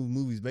Lampoon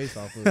movies based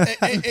off of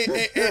and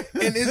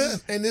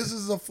this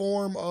is a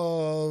form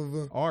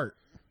of art.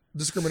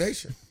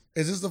 discrimination.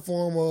 Is this a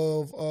form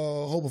of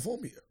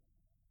homophobia?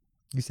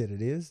 you said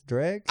it is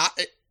drag.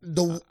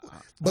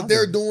 But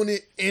they're doing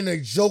it in a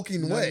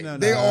joking No, way. no, no.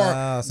 They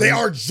So they you-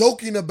 are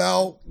joking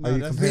about No,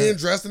 that's being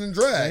dressed in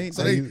drag.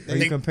 So Are you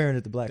comparing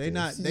it to black? they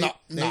not. kids?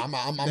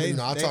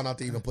 I try not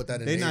to even put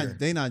that in there.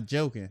 They not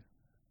joking.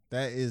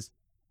 That is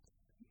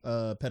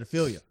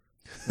pedophilia.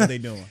 What they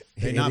doing?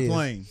 They It not is.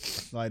 playing.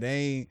 Like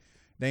they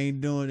ain't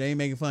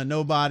making fun of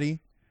nobody.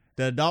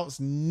 The adults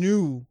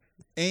knew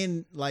what they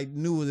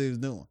was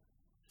doing.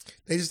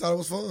 They just thought it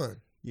was fun.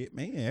 Yeah,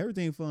 man,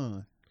 everything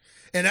fun.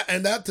 And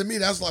that to me,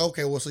 that's like,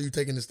 okay, well, so you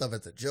taking this stuff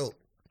as a joke.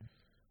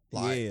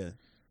 Like, Yeah.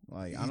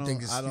 Like I you don't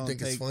think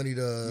it's take, funny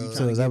to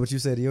So is that what you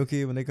said to your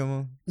kid when they come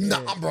on?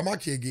 Nah, bro, my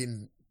kid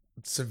getting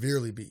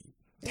severely beat.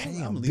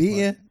 Damn, I'm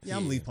beating?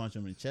 I'm lead punch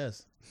him in the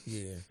chest.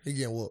 Yeah, he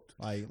getting whooped.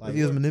 Like If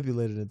he was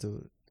manipulated into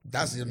it.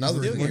 That's another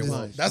still reason. getting He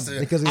punched. That's it.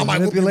 Because he I was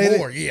might whoop you manipulated?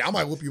 more. Yeah, I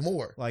might whoop you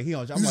more. Like he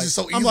gonna. You I'm like, just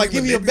so I'm like, easily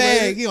give me your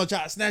manipulated. bag. He gonna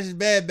try to snatch his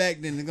bag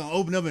back. Then they're gonna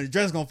open up and the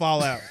dress gonna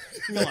fall out.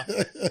 He gonna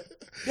like,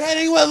 that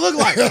ain't what it look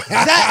like.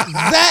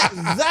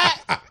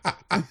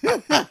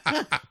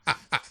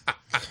 Zach.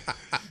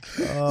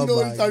 You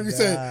know what time you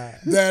said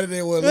that and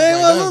then what it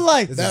look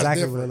like. That's That's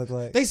exactly different. what it looked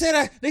like.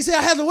 They said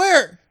I had to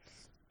wear it.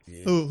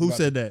 Yeah, Who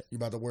said that? You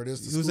about to wear this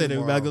to Who school said that?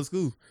 We about to go tomorrow. to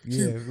school.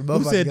 Yeah, we Who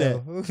both said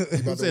about to You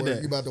go. about, said to wear,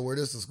 that? you about to wear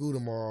this to school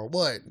tomorrow.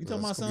 What? You talking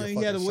about It's gonna something be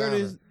he a had to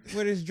fucking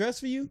wear this dress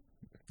for you?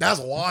 That's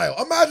wild.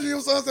 Imagine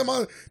your son said,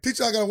 "My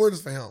teacher, I gotta wear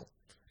this for him,"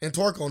 and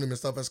twerk on him and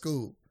stuff at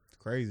school.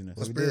 Craziness.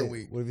 What What if Spirit he did?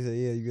 Week. What if he said,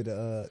 "Yeah, you get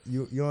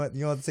you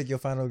don't have to take your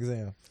final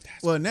exam,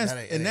 Well, in that That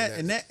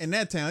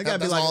ain't- town, it gotta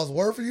be That's like all it's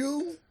worth for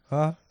you.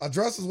 huh?" A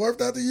dress is worth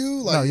that to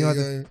you. Like, No, you you don't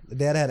have to.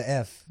 Dad had an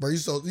F. bro, you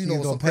know You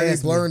what's so gonna crazy? pass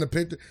They blurring the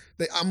picture.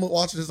 I'm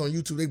watching this on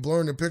YouTube. They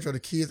blurring the picture of the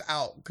kids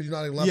out because you're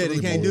not allowed. Yeah, to they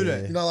really can't post- do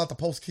that. You're not allowed to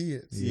post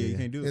kids yeah, you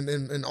can't do it.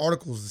 in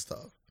articles and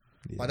stuff.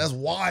 Yeah. Like that's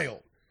wild.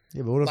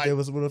 Yeah, but what if Like-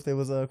 there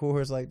was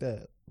cohorts like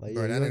that? Like,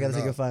 Bro, yeah, that you ain't ain't gotta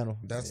take enough. your final.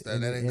 That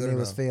and ain't good they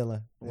was enough.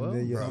 failing. Well, and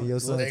then your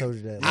son they- told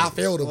you that. I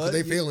failed them because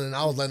Well, they failing, and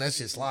I was letting that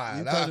shit slide.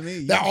 You That, talking to me,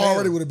 you that failed.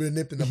 already would have been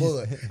nipped in the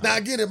bud. Now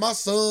again, if my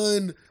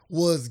son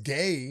was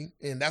gay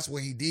and that's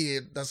what he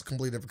did, that's a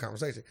completely different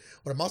conversation.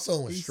 But if my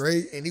son was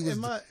straight and he was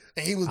and my- doing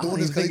I don't this even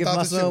because think he if thought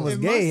my this shit son was was If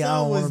my gay, I son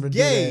don't want was him to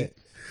gay, do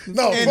that.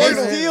 no, and first they of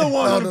all- still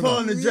want him to no. put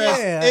on the dress.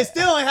 Yeah. It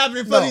still ain't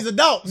happening for No. these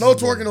adults. No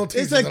twerking on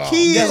teachers. It's a at all.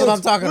 kid. That's what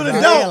I'm talking with about.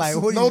 adults. Yeah, like,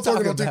 what are No you twerking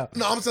talking on teachers. about?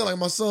 No, I'm saying like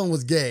my son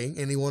was gay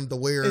and he wanted to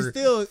wear It's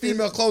still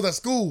female clothes at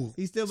school.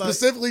 He's still about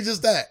Specifically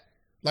just that.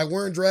 Like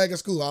wearing drag at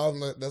school. I don't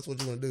know, that's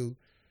what you want to do.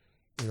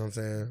 You know what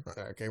I'm saying?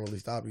 I can't really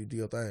stop you. Do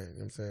your thing. You know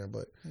what I'm saying?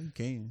 But You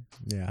can.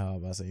 Yeah, how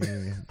about to say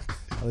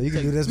you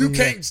can do this. you when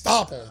can't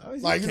stop them. Oh,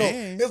 you like, you know,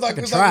 can. it's like, You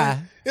can it's try. like,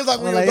 it's like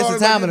when Well, your like, daughter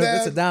it's a time like, and your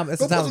it's a dad, time-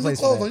 it's a go put time and some place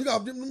for clothes that. on. You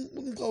got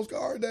them clothes,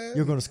 all right, Dad.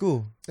 You're going to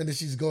school. And then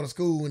she's going to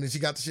school and then she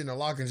got the shit in her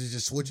locker and she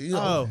just switch it. You know,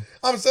 Oh.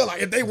 I'm saying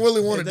like if they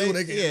really want to do it,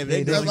 they can. Yeah, if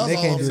they, They doing, don't- That's they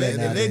all can't I'm do saying.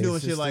 that if they nowadays. doing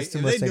It's shit like too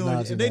if much they doing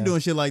technology if they now. doing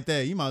shit like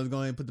that, you might as well go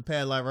ahead and put the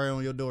padlock right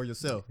on your door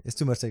yourself. It's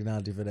too much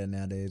technology for that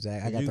nowadays. I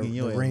got You the getting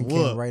your ring ass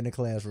camera whooped. right in the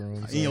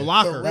classroom. In your The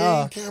locker.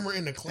 ring camera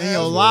in the class. In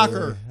your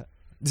locker.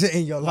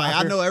 In your locker.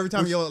 Like I know every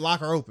time your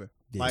locker open.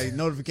 Yeah. Like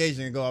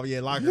notification go off.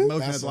 Yeah, locker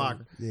motion at the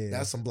locker. Yeah,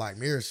 That's some Black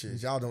Mirror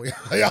shit. Y'all don't.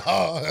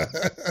 Y'all.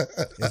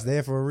 it's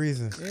there for a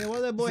reason. Yeah, why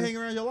that boy hanging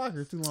around your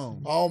locker too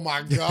long? Oh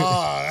my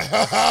god.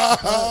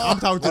 I'm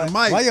talking to the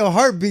mic. Why your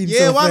heart beating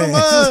Yeah, so why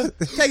fast?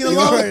 them taking a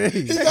long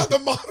He got the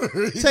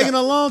monitor. He taking got,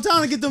 a long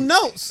time to get them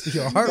notes.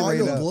 Your heart all rate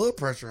your up. blood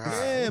pressure high.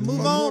 Yeah, What move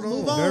the fuck on, going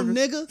move on,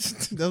 Nervous?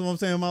 nigga. That's what I'm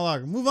saying in my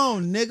locker. Move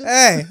on, nigga.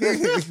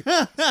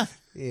 Hey.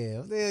 Yeah,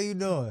 what the hell you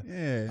doing?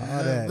 Yeah,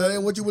 All that. That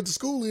ain't what you went to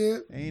school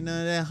in. ain't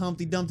none of that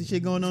Humpty Dumpty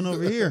shit going on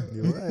over here.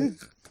 You're right.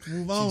 Move She's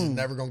just on.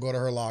 never gonna go to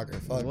her locker.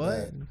 Fuck What?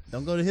 that.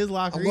 Don't go to his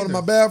locker. I'm going to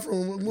either. my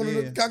bathroom.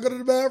 Yeah. Can I go to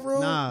the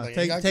bathroom? Nah, Like,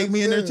 you gotta take come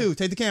me in there there. too.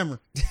 Take the camera.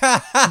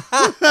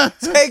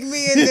 Take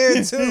me in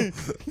there too.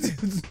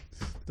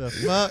 The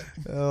fuck?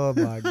 Oh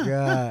my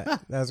god,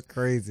 that's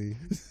crazy.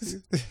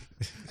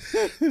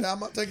 Nah, I'm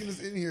not taking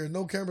this in here.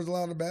 No cameras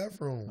allowed in the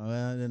bathroom.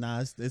 Well, nah,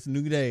 it's a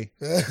new day.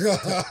 New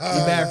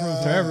The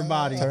bathroom for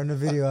everybody. Turn the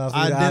video off.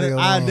 I Leave the audio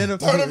on.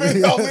 identify. Turn the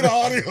video, leave the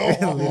audio.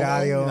 Leave the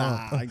audio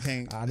Nah, on. I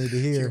can't. I need to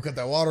You hear. cut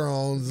that water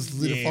on. Just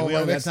leave the Yeah, phone we right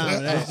don't got next to time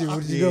for that. that.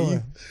 What you Yeah,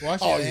 doing? Wash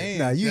Oh, your yeah. hands.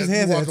 Nah, use You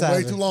hand walking sanitizer.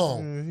 way too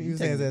long. Use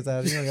hand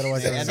sanitizer. You don't gotta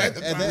wash your Yeah,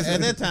 hands.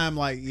 At that time,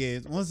 like, yeah,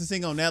 once the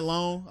thing on that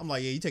long, I'm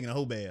like, yeah, you taking a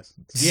whole bath.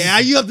 Yeah,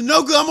 you up to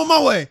no good. I'm on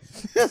my way.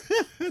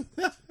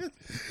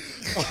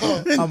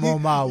 I'm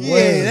on my Yeah,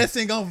 way. that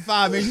thing on for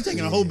 5 minutes. You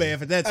taking a whole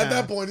bath at that time. At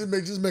that point,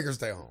 just make her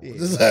stay home. Yeah.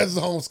 That's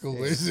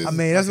homeschool. It's just, I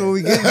mean, that's what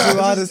we getting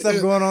to. All this stuff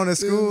going on in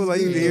school.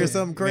 Like, you can hear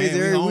something crazy Man,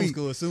 we every week.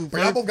 homeschool soon.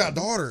 But y'all both got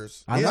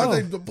daughters. I Why know.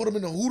 they put them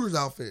in the Hooters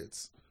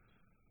outfits?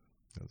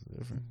 That's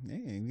different. Yeah,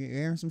 get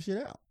airing some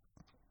shit out.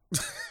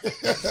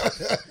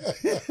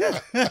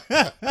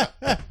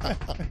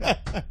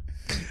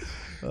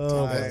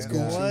 Oh my That's cool.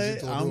 god. Shit, you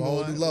to a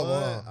whole new level,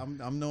 what? huh?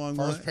 I'm know I'm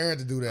First going. parent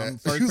to do that. I'm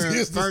first Usually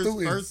parent, it's the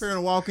students. first parent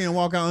to walk in and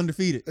walk out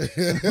undefeated.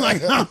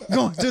 Like I'm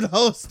going through the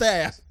whole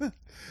staff.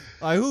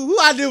 Like who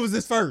idea was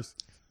this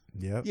first?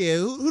 Yep. Yeah,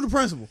 who the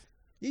principal?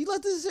 You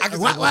let this. I can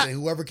What- say one what? thing.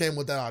 Whoever came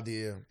with that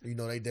idea, they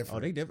different. Oh,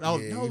 they different. Oh,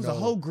 Yeah, no, it was you a know,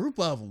 whole group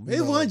of them. you It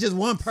know, wasn't just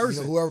one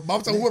person. Whoever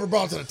brought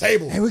it to the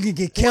table. Hey, we can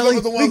get Whoever Kelly,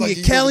 the one we can like get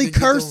you Kelly, can get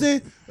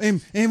Kirsten,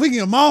 and we can get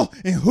them all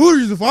and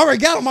Hooters. If I already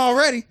got them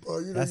already.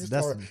 Bro, That's-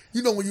 when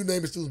you name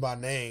your students by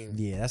name.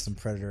 Yeah, that's some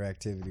predator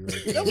activity right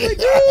there. That's what they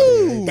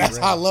do. That's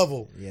high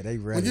level. Yeah, they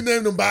ready. When you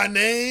name them by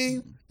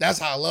name, that's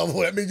high level.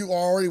 That means you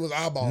already was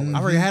eyeballing.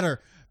 I already had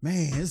her.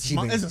 Man, it's, She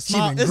been- it's a she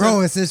small. been it's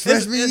growing since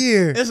freshman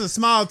year. It's a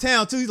small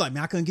town too. He's like,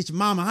 man, I couldn't get your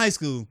mom in high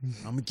school.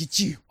 I'm gonna get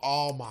you.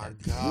 Oh my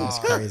That's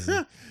god. crazy.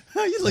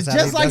 You look That's how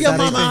just they- like that's your how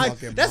they mama. In high,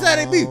 think. that's how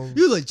they be. Mom.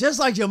 You look just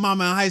like your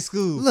mama in high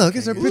school. Look,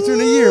 it's her Can't picture in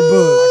the I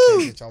yearbook.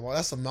 can't get y'all.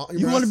 That's some.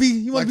 you want to be?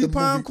 You want to like be the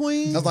prom movie-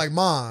 queen? That's like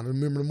Mom.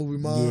 Remember the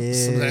movie Mom?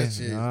 Some of that Yeah.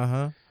 shit.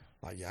 Uh-huh.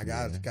 Like, yeah, I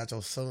got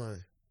your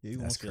son. Yeah, you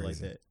want That's shit like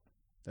crazy. that.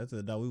 That's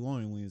the dog we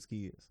wanted when we was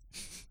kids.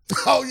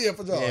 Oh yeah,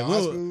 for sure. Yeah,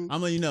 High school.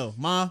 I'm letting you know,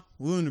 Ma,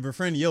 we wouldn't have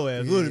befriended your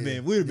ass. Yeah, Would have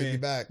been, get me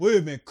back.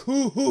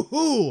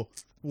 cool.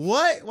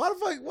 What? Why the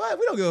fuck? What?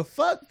 We don't give a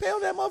fuck. Pay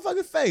on that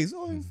motherfucker's face. We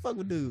don't even fuck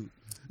with dude.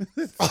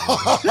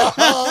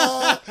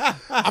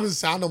 I'm just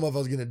saying, I know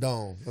motherfuckers getting a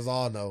dome. That's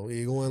all I know.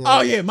 You going like,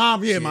 Oh yeah,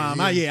 mom. Yeah, mom.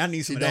 I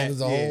need some of that.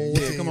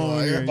 Yeah, come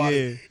on,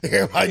 everybody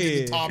get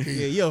the topic.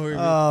 Yeah, you heard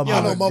me. I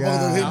know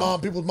motherfuckers that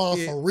hit people's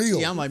moms for real.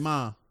 Yeah, I'm like,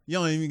 mom, you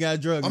don't even got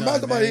drugs. I'm not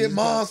somebody hit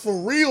moms for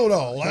real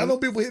though. Like, I know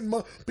people hitting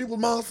people's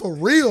moms for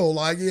real.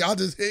 Like, yeah, I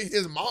just hit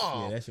his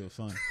mom. Yeah, that shit was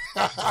funny.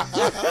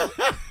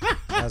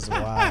 That's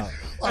wild.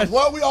 Like,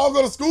 why we all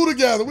go to school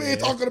together? We ain't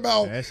talking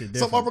about that shit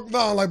some different. upper.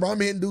 Nah, like, bro, I'm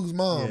hitting dude's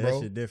mom, Yeah, bro.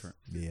 that shit different.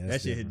 Yeah,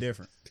 that shit hit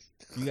different.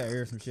 You got to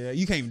air some shit out.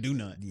 You can't even do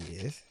nothing.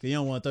 Yes. Cause you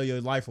don't want to throw your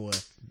life away.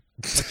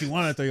 But you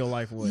want to throw your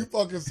life away. You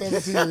fucking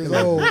 17 years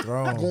old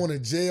going to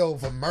jail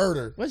for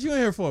murder. What you in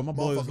here for? My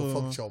boy was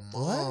Motherfucker fucked your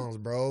moms,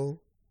 bro.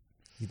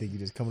 You think you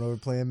just coming over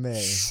playing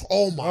Madden?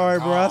 Oh my god. All right,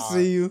 bro, I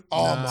see you.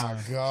 Oh my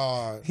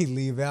god. He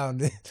leave out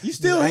and then You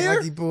still here?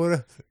 Like he pulled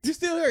up. You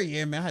still here?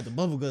 Yeah, man. I had the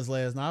bubble guts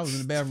last night. I was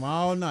in the bathroom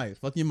all night.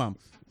 Fuck your mama.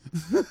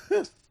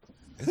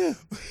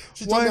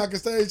 She told me I could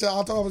stay. I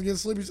thought I was getting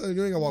sleepy. She said,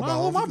 you ain't gonna walk by.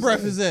 Where my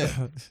breath is at?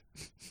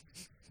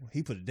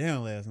 He put it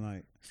down last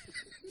night.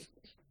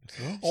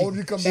 Or did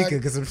you come back?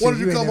 What did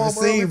you come home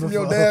early from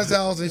your dad's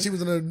house and she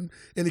was in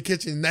the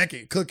kitchen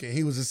naked cooking?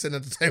 He was just sitting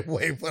at the table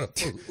waiting for the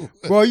food.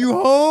 Bro, you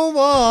home?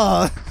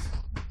 I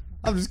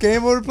just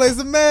came over to play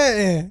some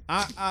Madden. Yeah,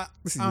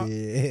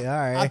 all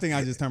right. I think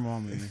I just turned my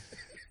mama in.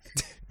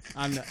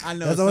 I know.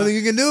 That's the only thing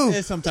you can do.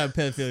 There's some type of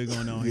pedophilia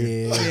going on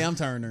here. Yeah, I'm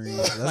turning her in.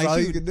 That's all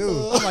you can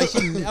do.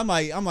 I'm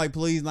like,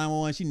 please,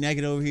 911. She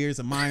naked over here. It's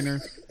a minor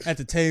at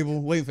the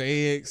table waiting for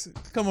eggs.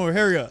 Come over,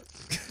 hurry up.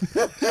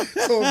 So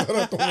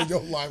better throwing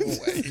your life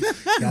away.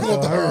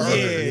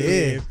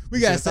 Yeah. We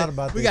gotta say the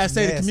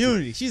nasty.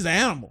 community. She's an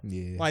animal.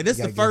 Yeah. Like this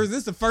the first. This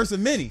is the first of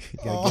many. You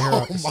gotta get her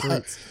off the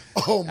streets.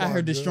 Oh my Out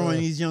here destroying God.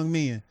 these young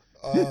men.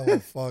 Oh my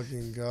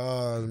fucking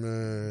god,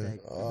 man!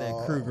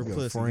 That Kruger Your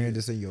pussy. friend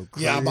just in your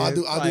crib. Yeah, but I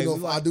do know.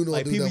 Like dude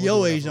people that your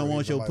would do age that don't for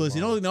want your like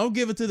pussy. mom. Don't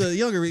give it to the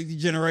younger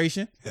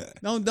generation.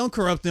 Don't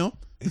corrupt them.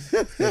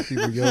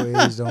 People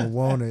your age don't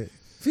want it.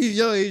 People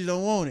your age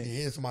don't want it.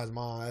 Hit somebody's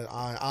mom.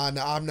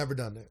 I've never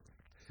done that.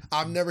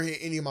 I've never hit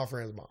any of my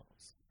friends' moms.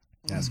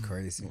 That's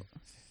crazy. You know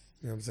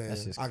what I'm saying?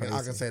 That's just I can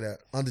crazy. say that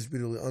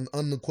undisputedly,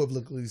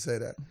 unequivocally say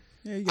that.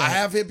 Yeah, I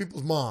have hit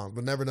people's moms,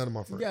 but never none of my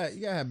You friends.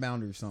 gotta have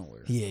boundaries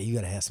somewhere. Yeah, you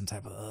gotta have some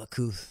type of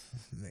couth,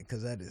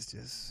 because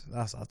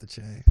that's off the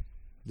chain.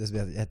 Just be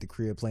at the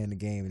crib playing the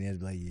game and then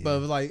be like, yeah.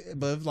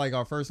 But if like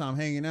our first time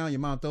hanging out, your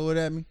mom throw it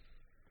at me.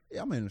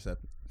 Yeah, I'm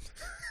intercepted.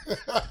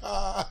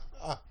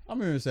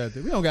 I'm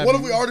intercepted. We don't got. What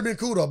if we already been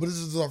cool though? But this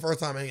is our first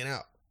time hanging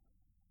out.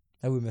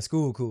 Hey, we've been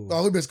school cool.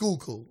 Oh, we've been school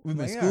cool. We've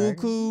been Like, school alright.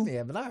 cool.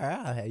 Yeah, but all right,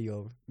 I'll have you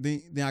over.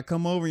 Then I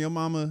come over, your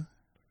mama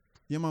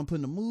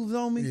putting the moves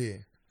on me. Yeah,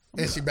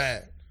 and she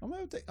bad. I'm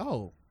gonna think,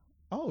 you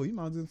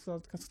might just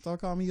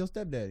start calling me your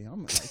stepdaddy.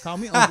 I'm like, call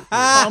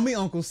me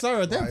Uncle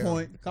Sir at that Right,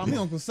 point. Call me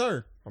Uncle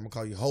Sir. I'm gonna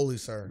call you holy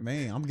sir.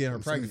 Man, I'm getting her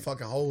I'm pregnant.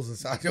 fucking holes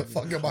inside your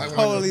fucking body.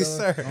 Holy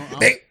sir.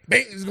 Bing,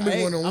 bing. It's gonna be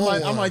Hey, one on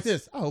I'm one. like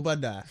this. I hope I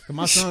die. Cause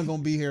my son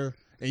gonna be here,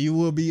 and you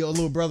will be your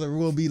little brother.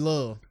 Will be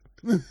love.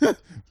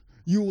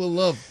 You will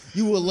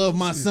love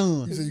my You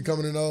son. said you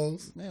coming in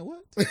those? Man,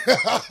 what?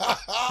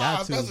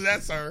 Especially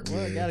that, sir.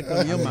 Well, gotta come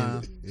to your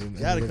mom.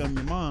 Gotta come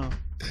to your mom.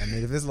 I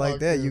mean, if it's like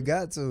that, you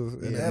got to.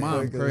 At Yeah, that mom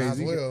point, 'cause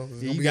crazy. Might as well. It's Yeah,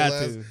 gonna you be got your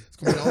last- to. It's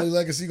gonna be the only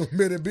legacy you gonna be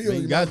to build.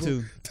 You You got might as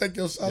well to. take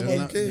your shot Yeah, when you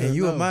not- can. And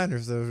you a No.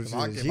 minor, so If I she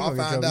gonna get find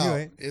trouble. You out,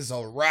 ain't. it's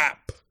a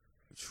wrap.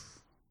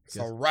 It's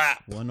a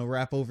wrap. Wasn't no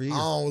rap over here. I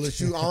don't really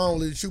shoot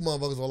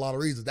motherfuckers for a lot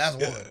of reasons. That's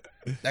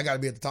one. That got to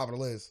be at the top of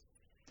the list.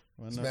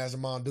 Wasn't no, Smashing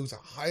mom dukes in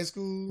high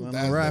school. wasn't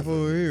That's no rap different.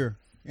 over here.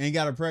 Ain't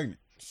got her pregnant.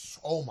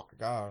 Oh my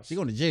gosh. She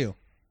going to jail.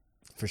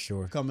 For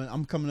sure.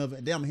 I'm coming up.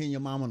 Then I'm hitting your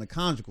mom on the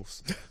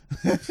conjugals.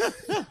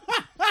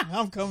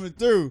 I'm coming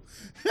through.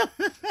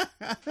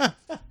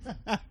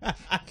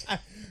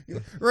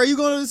 Ray, you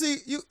going to see?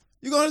 You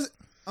going to?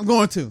 I'm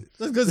going to.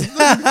 This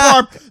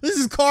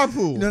is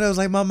carpool. You know that was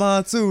like my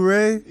mom too,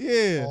 Ray.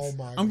 Yeah. Oh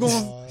my I'm going.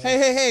 God.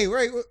 Hey,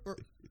 Ray,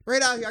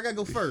 right out here. I gotta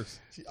go first.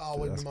 She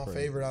always That's been my crazy.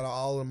 favorite out of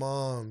all the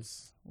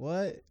moms.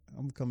 What?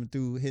 I'm coming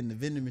through hitting the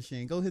vending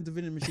machine. Go hit the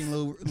vending machine,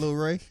 little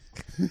Ray.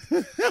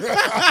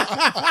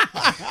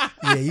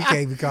 Yeah, you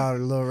can't be called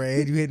a little Ray.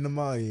 You hitting them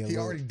all. Yeah, He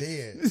little- already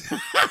dead.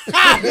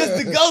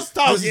 This the ghost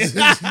talking.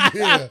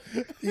 Yeah.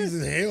 He's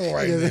in hell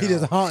right now. He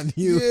just haunting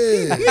you.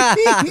 Yeah.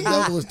 The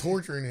devil is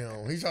torturing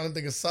him. He's trying to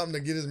think of something to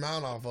get his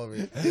mouth off of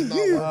it. It's not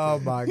working. Oh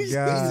my He's a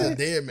god.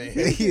 dead man.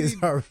 He is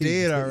already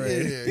Dead Yeah,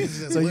 already.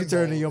 he's in So you limbo.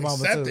 turn to your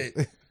mama Accept too.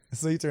 it.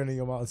 So you turn to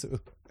your mama too.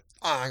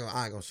 I ain't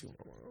gonna shoot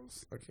my mom.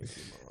 I can't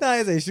shoot my mom. No, I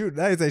didn't say shoot.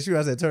 I didn't say shoot.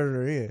 I said turn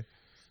her in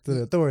to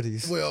the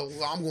authorities. Well,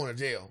 I'm going to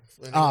jail.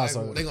 And Ah, they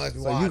so- gonna ask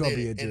me so why you I gonna did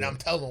be in it, and jail. I'm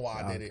telling them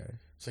why I did it. Okay.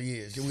 So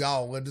yeah, we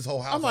all this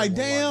whole house. I'm like,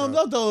 damn,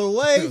 don't. don't throw it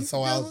away.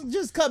 So I was-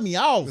 just cut me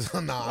off.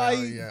 Nah, Like,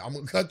 yeah, I'm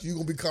gonna cut you. You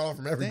gonna be cut off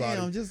from everybody.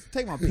 Damn, just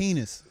take my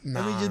penis.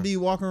 Let me Nah. just be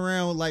walking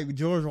around like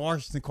George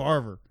Washington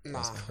Carver.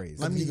 Nah, That's crazy.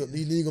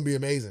 You're gonna be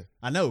amazing.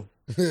 I know.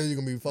 You're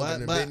gonna be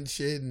fucking But- inventing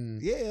shit,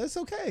 and Yeah, it's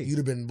okay. you'd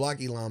have been Black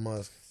Elon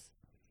Musk.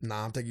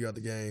 Nah, I'm taking you out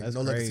the game. That's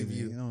no crazy.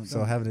 legacy for you.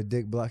 So having a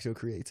dick blocks your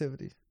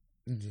creativity.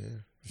 Yeah.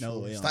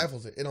 No, it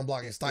stifles it. It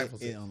unblocks it.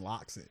 Stifles it it.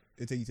 unlocks it.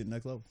 It takes you to the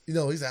next level. You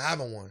know, he's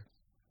having one.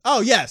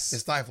 Oh yes, It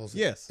stifles it.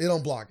 yes. It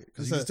don't block it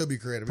because you It's can a still be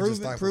creative. It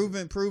just stifles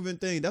it. Proven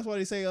thing. That's why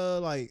they say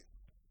like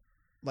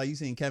you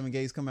seen Kevin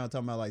Gates come out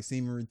talking about like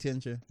semen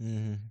retention,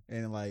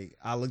 and like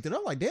I looked it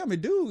up like damn,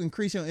 it do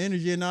increase your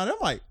energy and all that. I'm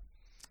like,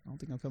 I don't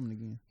think I'm coming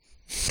again.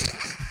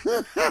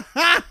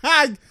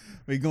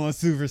 We going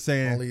Super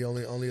Saiyan.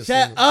 Only a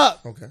Shut single.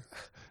 up. Okay.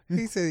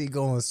 He said he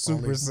going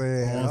Super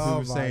Saiyan. Going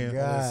Oh Super my Saiyan.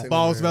 god.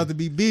 Balls about to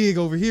be big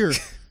over here.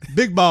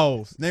 Big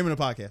balls. Name of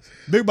the podcast.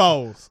 Big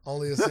balls.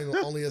 Only a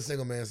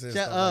single man says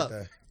Shut stuff up. like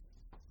that.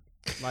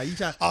 Like you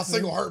try. A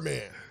single hurt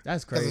man.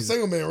 That's Because crazy. a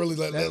single man really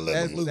let them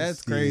loose.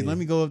 That's crazy. Yeah. Let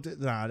me go up to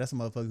that's a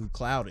motherfucker who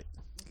clouded.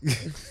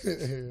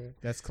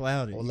 That's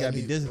clouded. Well, you let gotta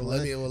be me- disciplined. well,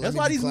 let me- well, let that's me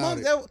why be these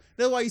monks.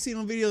 That's why you see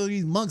them videos of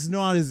these monks doing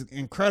all this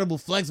incredible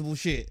flexible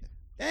shit.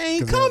 They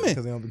ain't coming.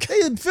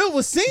 They filled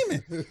with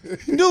semen. You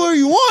can do whatever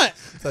you want.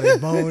 So their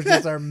bones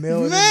just are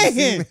melting.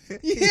 Man,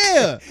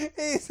 yeah.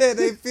 He said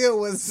they feel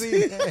with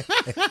semen.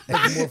 More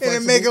And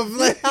it make them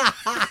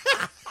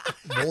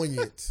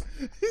buoyant.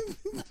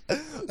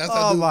 That's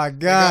Oh my They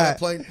god.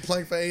 gotta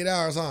plank for 8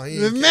 hours, huh?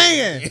 He ain't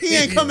Man, he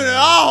ain't coming at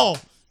all.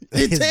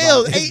 It His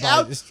tells body- his 8 body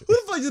hours. just- Who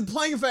the fuck is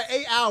playing for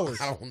 8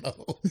 hours? I don't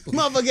know.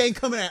 Motherfucker ain't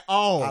coming at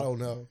all. I don't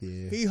know.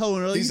 Yeah. He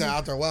holding up. He said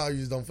after a while, you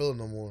just don't feel it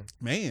no more.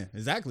 Man,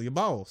 exactly. Your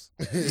balls.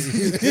 He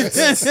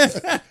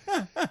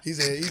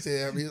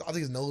said, I think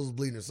his nose was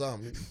bleeding or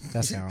something.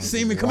 That sounds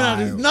Semen coming out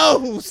of his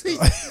wild. nose.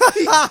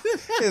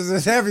 It's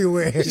just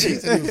everywhere. He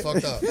said he was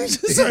fucked up.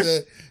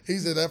 He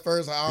said that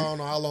first, I don't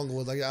know how long it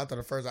was. Like after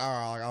the first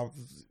hour, like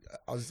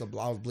I was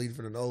bleeding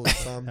for the nose or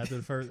something. After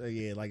the first,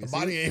 yeah, like The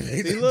body ain't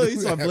made See, to look, do he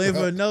started that, bleeding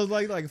bro. for the nose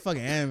like a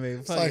fucking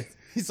anime. like-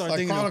 He started Like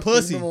thinking of Chronicles,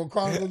 pussy. remember when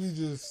Chronicles, you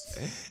just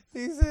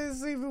He said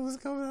semen was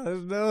coming out of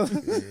his nose.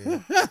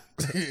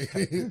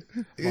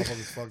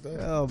 motherfuckers fucked up.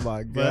 Oh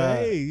my But god.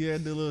 hey, you had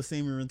to do a little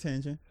semen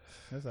retention.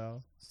 That's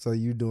all. So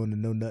you doing the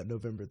No Nut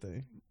November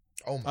thing?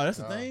 Oh, my Oh, that's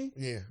the God. thing?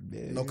 Yeah.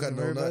 Yeah, No you cut,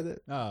 no heard about nut.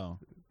 it? Oh,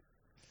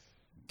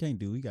 can't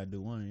do. We gotta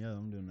do one. Yeah,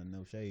 I'm doing a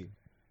no shave.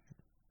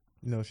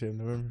 No shit in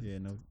November. Yeah,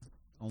 no.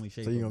 Only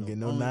shape. So you of gonna get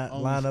no no only, knot-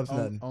 only, lineups,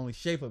 only, nothing? Only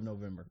shape of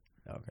November.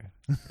 Okay.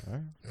 All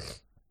right.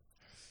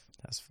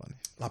 That's funny.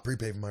 I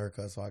prepaid for my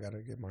haircut, so I gotta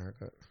get my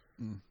haircut.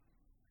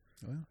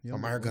 Well, you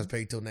My haircut's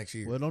paid till next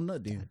year. Well, don't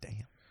nut then. God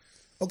damn.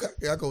 Okay,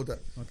 yeah, I go with that.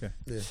 Okay,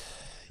 Yeah,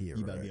 Yeah,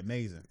 you about to be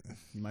amazing.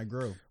 You might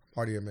grow.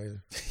 party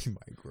amazing. You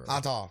might grow. How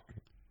tall?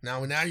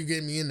 Now you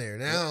getting me in there.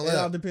 Now It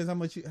all let depends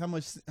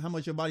how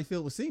much your body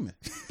filled with semen.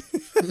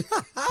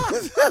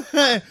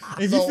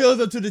 If you fill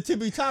it up to the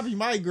tippy top, you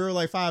might grow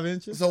like 5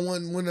 inches. So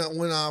when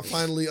I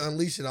finally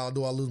unleash it, I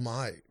lose my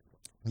height.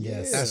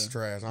 Yes. That's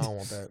trash. I don't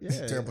want that. Yeah,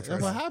 Terrible that's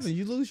trade what off. happens.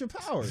 You lose your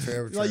power.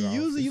 Terrible Like you trade-off.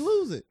 use it, you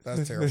lose it. That's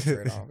a terrible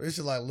trade off. It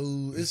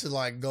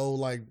should go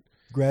like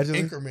Gradually.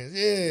 increments.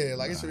 Yeah,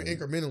 like it should be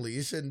incrementally.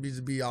 It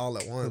shouldn't be all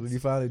at So when once. you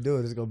finally do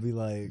it, it's gonna be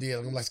like, Yeah,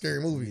 like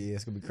scary movie. yeah,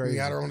 it's gonna be We crazy.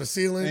 got her on the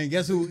ceiling. And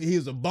guess who? He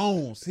was a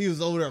bones. He was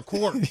over there a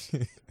corpse.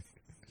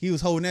 He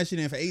was holding that shit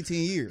in for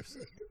 18 years.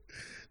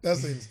 That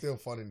scene is still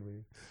funny to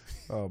me.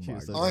 Oh my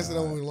was so god. Honestly,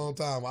 that movie a long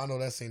time. I know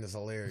that scene is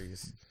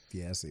hilarious.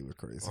 Yeah, that scene was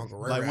crazy. Uncle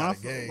Ray Like out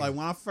of game. when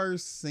I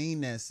first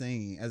seen that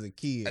scene as a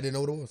kid, I didn't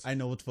know what it was. I didn't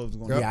know what the fuck was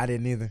going on. Yeah, I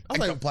didn't either. I was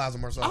like,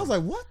 Ectoplasm or something. I was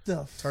like, what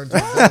the? Turn to a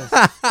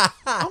ghost.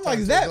 I'm like,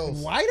 is Turn to a that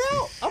ghost. white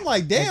out? I'm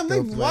like, damn, they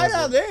white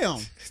out, damn.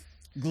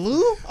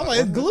 Glue? I'm like,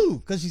 it's glue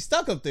because she's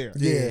stuck up there.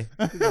 Yeah,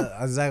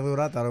 exactly what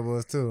I thought it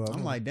was too.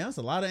 I'm like, damn, that's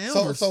a lot of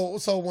So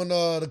embers. so when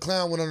the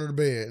clown went under the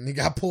bed and he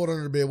got pulled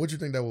under the bed, what you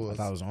think that I was?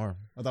 thought it was an arm.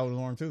 I thought it was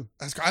arm too.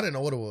 I didn't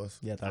know what it was.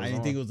 Yeah, I thought it I was didn't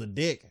an think it arm. was a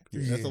dick.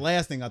 Yeah. That's the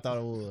last thing I thought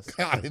it was.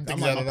 I didn't think I'm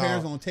like, that my at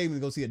parents all. gonna take me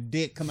to go see a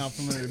dick come out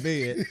from under the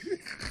bed,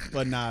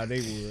 but nah, they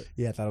would.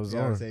 Yeah, I thought it was an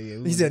Yeah, I arm. say, yeah, we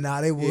He would. said, "Nah,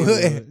 they Yeah, would." we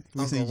would.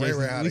 We Uncle seen Ray Jason.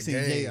 Ray out We of seen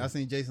game. I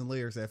seen Jason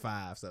Lyrics at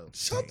 5. So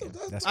Shut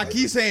the That's I crazy.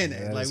 keep saying Yeah,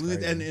 that. Like that's we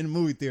crazy. in the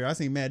movie theater, I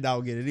seen Mad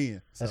Dog get it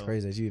in. That's So,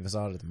 crazy that you even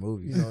saw it at the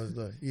movie. You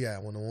know, yeah,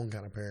 one of one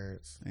kind of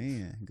parents.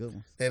 Man, good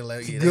one. They'd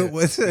let you Good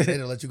one. they'd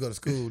let you go to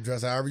school,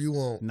 dress however you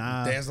want.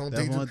 Nah, dance on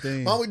that's teachers. one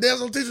thing. Mom, we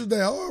dance on Teachers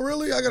Day. Oh,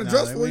 really? I got a Nah,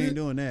 dress like, for we you. ain't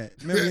doing that.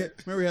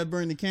 Remember we had to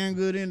bring the can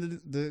good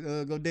in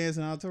to go dance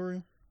in the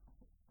auditorium?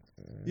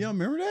 You don't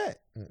remember that?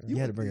 You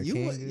had to bring a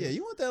can went, good? Yeah,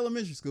 you went to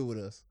elementary school with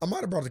us. I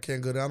might have brought the can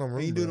good. I don't remember.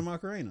 And you do the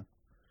Macarena.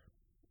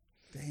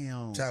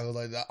 Damn. Childhood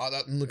like that.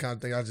 That's the kind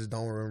of thing I just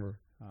don't remember.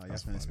 Oh, y'all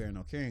finna spare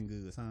no carrying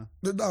goods, huh?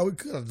 No, we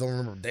could. I don't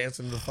remember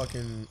dancing in the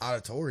fucking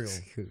auditorium.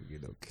 You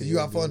know, Did you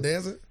have fun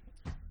dancing?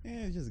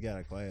 Yeah, just got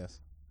a class.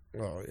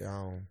 Oh yeah. I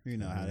don't. You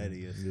know how that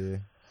is. Yeah.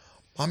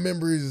 My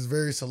memories is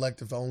very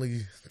selective to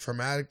only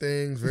traumatic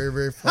things, very,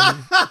 very funny,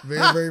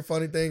 very, very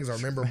funny things or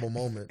memorable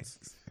moments.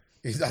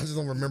 I just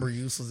don't remember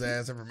useless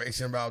ass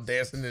information about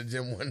dancing in the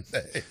gym one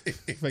day.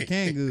 For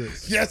canned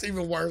goods. Yes,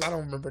 even worse. I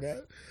don't remember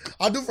that.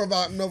 I do for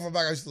about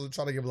I used to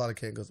try to give a lot of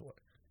canned goods away.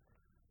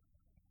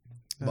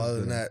 But other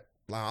than that,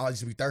 like, I used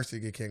to be thirsty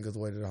to get canned goods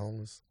away to the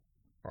homeless.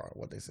 Or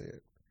what they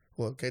said.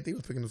 Well, KT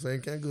was picking the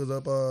same canned goods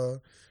up. I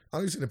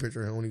don't even see the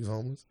picture of him when he was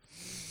homeless.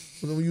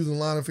 Was when you was in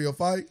line for your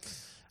fight?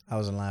 I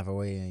was in line for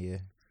weigh-in, yeah.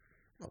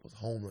 I was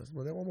homeless.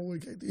 But that one more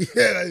KT.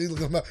 Yeah,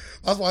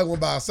 that's why he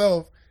went by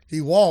himself.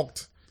 He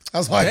walked.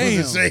 That's why he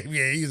was in shape.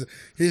 Yeah,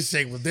 his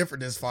shape was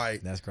different this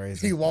fight. That's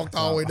crazy. He walked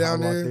all the way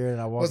down there.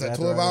 And I walked What's that,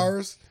 12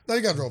 hours? No,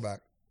 you got to drove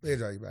back. They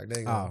drive you back. They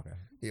ain't gonna, okay.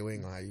 Yeah, we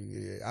ain't gonna have you.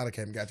 Yeah, I'd have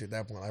came and got you at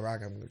that point. Like, I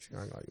can't get you.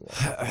 I ain't gonna let you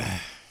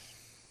walk.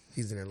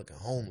 He's in there looking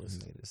homeless.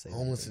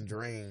 Homeless and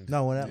drained.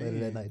 No, I went out later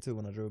that night too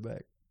when I drove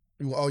back.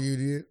 Oh, you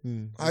did?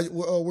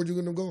 Where'd you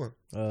end up going?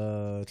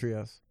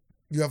 Treehouse.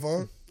 You have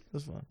fun? It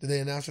was fun. Did they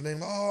announce your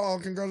name? Oh,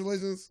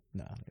 congratulations.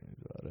 Nah, I didn't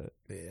do all that.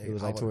 Yeah, it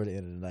was like toward the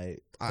end of the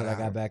night. But I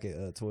got back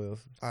at 12.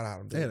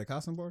 They had a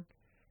costume board?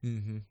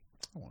 Mm-hmm.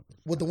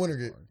 What the winner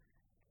get?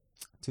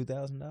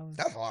 $2,000.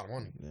 That's a lot of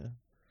money. Yeah.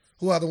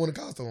 Who had to win the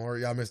costume, or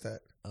y'all missed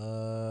that?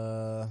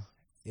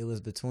 It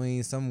was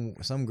between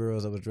some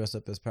girls that was dressed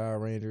up as Power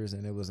Rangers,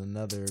 and it was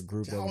another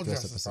group that was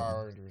dressed up as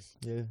Power Rangers.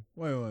 Yeah.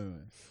 Wait.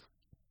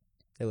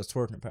 It was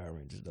twerking Power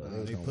Rangers though.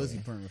 They pussy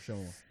print was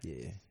showing.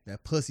 Yeah.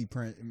 That pussy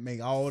print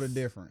make all the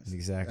difference.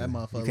 Exactly. That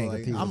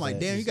motherfucker. I'm like,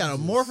 damn, you got a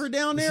morpher morpher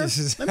down there? Let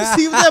me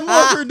see what that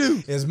morpher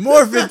do. It's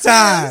morphin'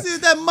 time. Let me see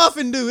what that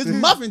muffin do. It's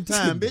muffin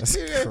time, bitch.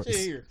 Hear that shit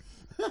here.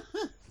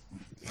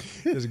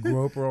 Just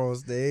groper on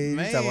stage.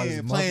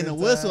 Man, playing the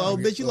whistle. Oh,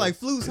 bitch, you like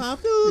flutes, huh?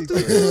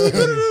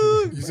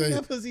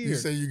 You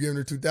say you giving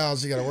her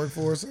 2,000, she got to work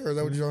for us, or is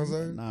that what you trying to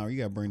say? Nah, you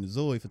got to bring the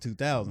Zoe for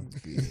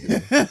 2,000.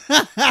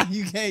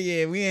 You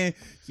can't, we ain't,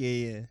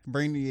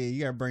 bring you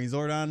got to bring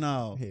Zordon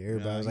now. Yeah,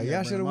 everybody was like,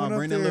 y'all should have went up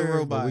bring there. That little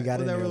robot. We got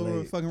What's in that there little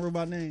late. fucking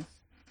robot name?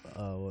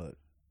 What?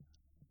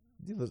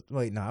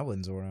 I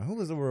wasn't Zordon. Who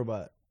was the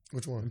robot?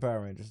 Which one? In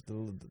Power Rangers. The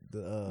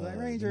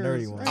Rangers. the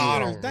nerdy one.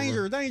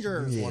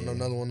 Danger. Yeah.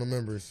 Another one of the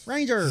members.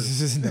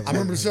 Rangers. I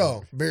remember the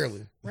show.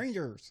 Barely.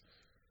 Rangers.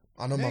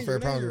 I know my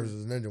favorite Power Rangers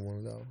is Ninja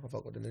one, though. I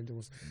fuck with the Ninja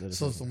ones.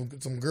 So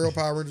some girl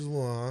Power Rangers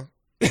won,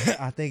 huh?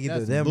 I think either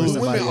That's them or blue.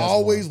 somebody Women else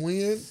always won.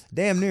 win.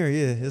 Damn near,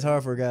 yeah. It's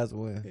hard for guys to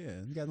win.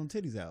 Yeah, you got them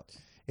titties out.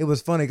 It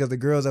was funny because the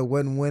girls that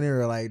wasn't winning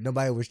or like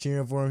nobody was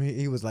cheering for him,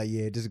 he was like,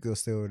 yeah, just go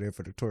stay over there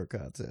for the twerk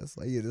contest.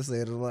 Like, yeah, just say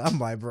it a lot. I'm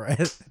like, bro,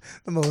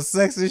 the most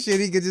sexist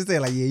shit he could just say,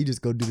 like, yeah, you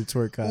just go do the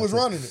twerk contest. Who was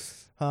running it?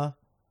 Huh?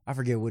 I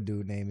forget what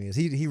dude name is.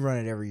 He run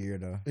it every year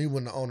though. He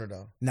wasn't the owner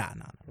though. Nah.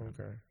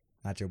 Okay.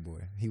 Not your boy.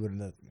 He wouldn't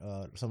have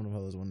some of them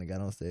hoes when they got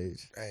on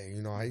stage. Hey,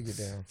 you know how you get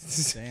down.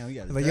 Damn, you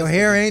got Like, your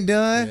hair ain't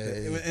done.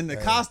 in the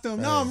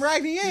costume. No, I'm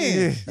right in.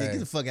 Yeah, get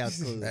the fuck out of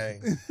the club. Hey,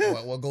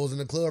 what goes in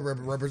the club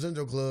represent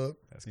your club.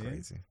 That's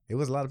crazy. It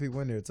was a lot of people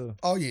in there too.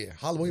 Oh yeah,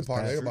 Halloween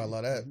party. Everybody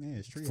love that. Yeah,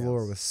 it's tree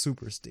Floor house. was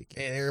super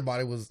sticky. And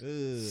everybody was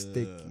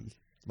Sticky.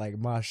 Like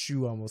my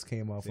shoe almost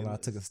came off when I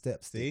took a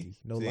step. Sticky.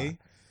 No lie.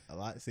 A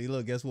lot. See,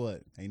 look, guess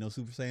what? Ain't no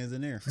Super Saiyans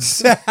in there.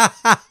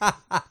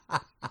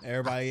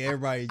 Everybody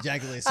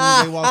ejaculate as soon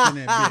as they walk in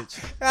that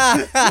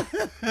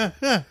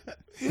bitch.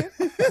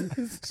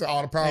 So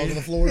all the power on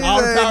the floor.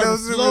 All the power on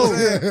the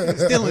floor.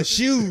 Stealing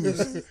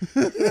shoes.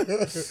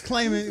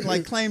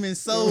 claiming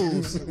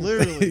souls.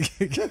 Literally.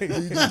 You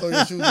just throw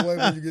your shoes away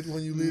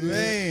when you leave.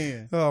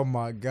 Man. Oh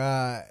my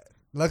God.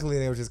 Luckily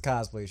they were just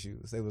cosplay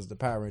shoes. They was the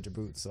Power Ranger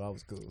boots, so I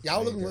was cool.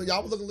 Y'all were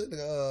looking lit in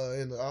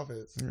the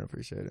offense. I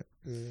appreciate it.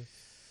 Yeah.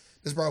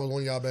 This probably was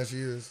one of y'all best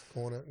years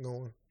going.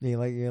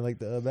 You ain't like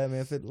the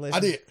Batman fit? I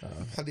did.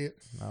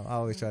 I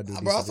always try to do.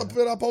 Bro, that's the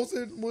fit I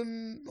posted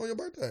on your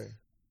birthday.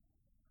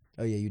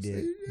 Oh yeah, you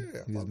did. See,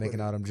 yeah, you was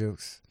making all them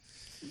jokes.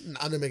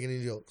 I didn't make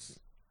any jokes.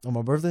 On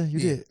my birthday, you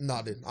did? No,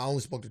 I didn't. I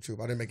only spoke the truth.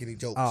 I didn't make any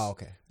jokes. Oh,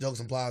 okay.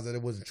 Jokes implies that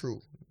it wasn't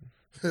true.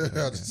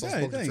 Okay. I just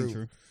spoke the truth.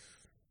 True.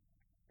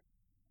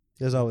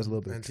 There's always a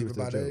little bit And of truth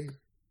by to the day,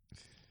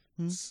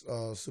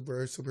 joke.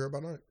 superhero by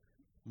night.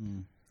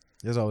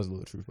 There's always a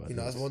little truth about You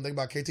know, that. that's one thing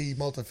about KT. He's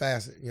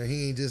multifaceted.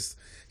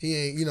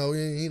 You know,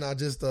 he not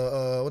just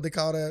what they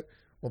call that?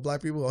 Well,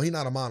 black people. He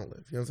not a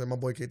monolith. You know what I'm saying? My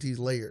boy KT's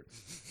layered.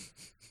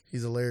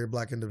 He's a layered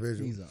black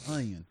individual. He's an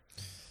onion.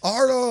 I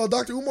heard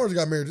Dr. Umar's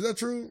got married. Is that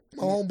true?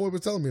 My homeboy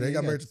was telling me they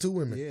got married to 2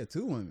 women. Yeah,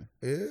 2 women.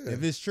 Yeah.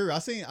 If it's true, I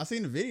seen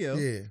the video.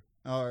 Yeah.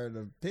 Or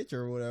the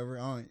picture or whatever.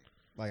 I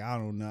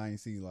don't know. I ain't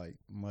see like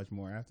much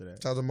more after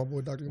that. Shout out to my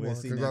boy Dr. Umar.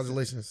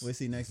 Congratulations. We'll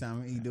see next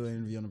time he do an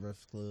interview on the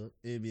Breakfast Club.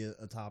 It'd be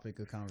a topic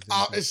of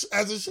conversation.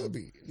 As it should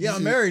be.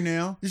 I'm married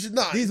now. You should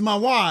not. These are my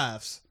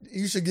wives.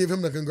 You should give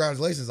him the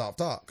congratulations off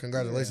top.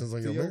 Congratulations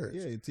on your marriage.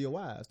 Yeah, to your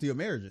wives, to your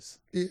marriges.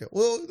 Yeah,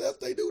 well,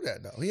 they do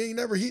that though. He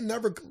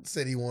never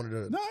said he wanted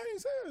to. No, I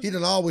ain't saying. He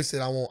done always said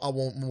I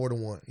want more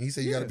than one. He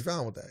said you got to be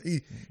fine with that.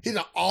 He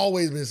done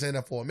always been saying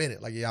that for a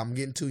minute. Like, yeah, I'm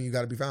getting 2, and you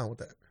got to be fine with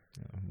that.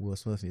 Will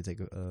Smith need to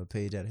take a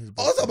page out of his book.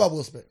 Oh, let's talk about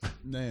Will Smith.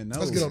 Man, no,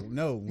 Let's get on.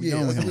 No, we Yeah,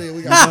 done with him.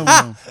 we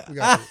got him. We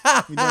got him.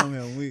 We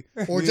done with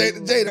him. Or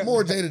Jada,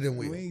 more Jada than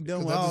we. We ain't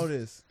done with all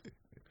this.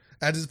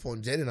 At this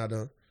point, Jada not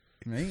done.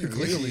 Man,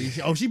 Clearly.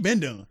 she been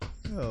done.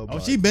 Oh,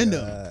 she been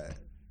done.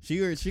 She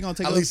gonna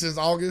take At least since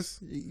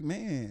August.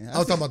 Man, I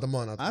was talking about the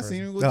month. I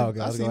seen her with Oh, okay,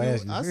 I was gonna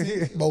ask you. I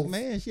seen Both.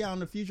 man, she out in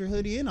the future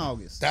hoodie in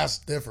August. That's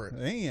different.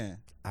 Man,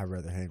 I'd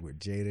rather hang with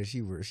Jada.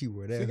 She wore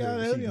that. She got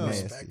hoodie. a hoodie on.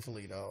 Nasty.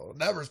 Respectfully though,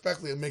 that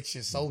respectfully makes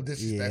shit so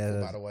disrespectful.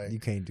 Yeah, by the way, you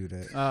can't do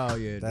that. oh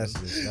yeah, That's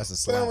dude. just that's a that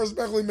slap.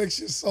 respectfully makes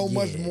shit so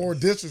much Yeah. more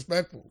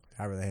disrespectful.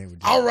 I'd rather hang with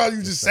Jada. I'd rather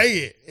you just say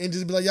it and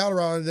just be like, y'all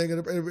around.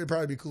 It'd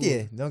probably be cool.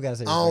 Yeah, don't gotta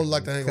say. I don't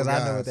like to hang with because I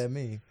know guys. what that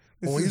means.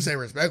 But when you say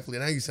respectfully,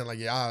 now you sound like,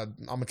 yeah, I'm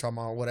gonna try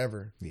my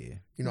whatever. Yeah,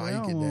 You know Man,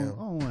 how you get I down.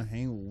 don't want to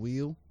hang with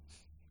Will.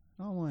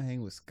 I don't want to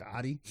hang with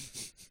Scotty.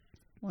 I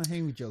want to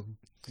hang with your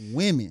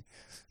women.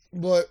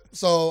 But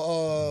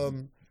so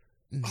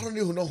I don't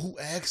even know who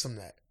asked him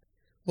that.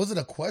 Was it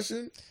a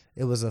question?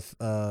 it was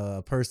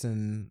a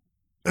person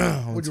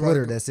on Would you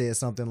Twitter rather- that said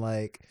something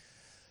like,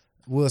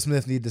 "Will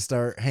Smith need to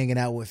start hanging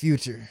out with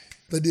Future."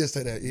 They did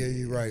say that. Yeah,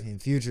 you're right. And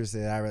Future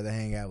said, "I'd rather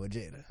hang out with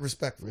Jada."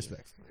 Respectful.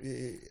 Respectful.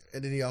 Yeah.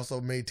 And then he also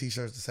made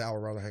T-shirts to say, "I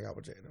would rather hang out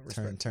with Jada."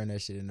 Respect. Turn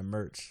that shit into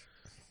merch.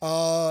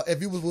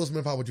 If you was Will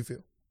Smith, how would you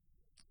feel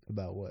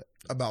About what?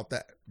 about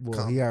that? Well,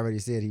 comment? he already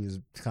said he was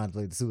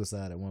contemplating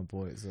suicide at one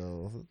point,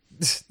 so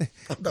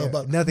I'm talking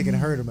about nothing can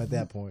hurt him at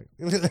that point.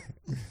 You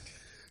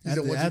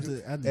said, what you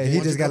do? Yeah, he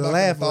Once just you got to go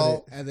back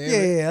laugh and with it. After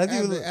Yeah,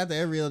 every, yeah, after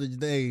every other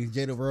day,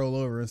 Jada roll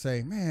over and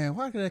say, "Man,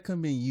 why could that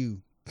come been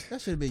you? That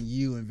should have been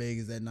you in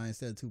Vegas that night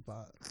instead of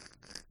Tupac."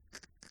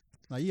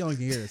 Like you only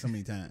can hear it so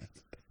many times.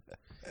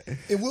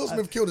 If Will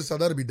Smith killed himself,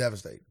 that'd be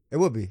devastating. It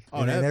would be,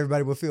 Oh, and then that-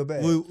 everybody would feel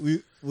bad.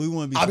 We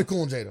wouldn't be. I'll be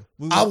cool on Jada.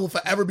 We I will- will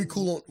forever be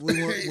cool on.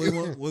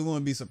 we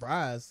wouldn't be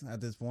surprised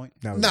at this point.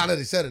 No, Not that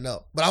he said it,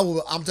 no. But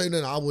I'm telling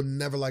you that I would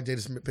never like Jada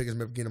Pinkett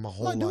Smith again in my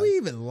whole Like, do life. we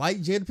even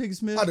like Jada Pinkett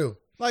Smith? I do.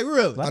 Like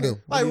really? I do.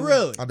 Like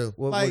really? I do.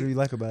 what like- do you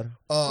like about her?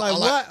 Like I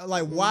what?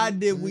 Like why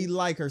did we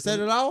like her? Set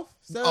it off?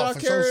 Set it Oh, off? for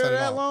sure, Carry set her it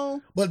that off.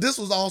 long? But this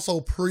was also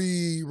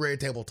pre-Red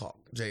Table Talk,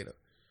 Jada.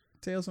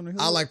 Tales from the Hood.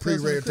 I like Tales from the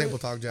pre-Red Crypt? Table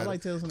Talk, Jada. I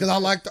like Tales from Because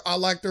the I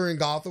liked her in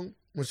Gotham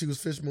when she was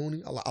Fish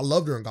Mooney. I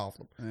loved her in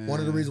Gotham. One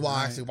of the reasons why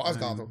I actually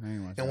watched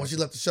Gotham. And when she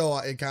left the show,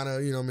 it kind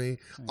of, you know what I mean?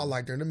 I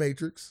liked her in The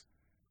Matrix.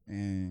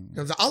 And You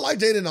know what I'm saying? I like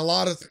Jada in a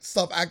lot of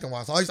stuff acting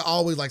wise. So I used to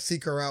always like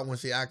seek her out when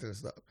she acted and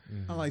stuff.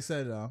 I like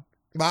Set It Off.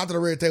 But after the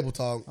Red Table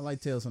Talk, I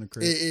like Tales from the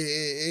Crypt.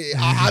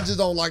 I just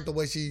don't like the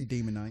way she.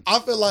 Demon Knight. I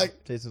feel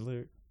like Jason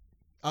Lyric.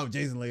 Oh,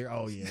 Jason Lear.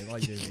 Oh yeah, I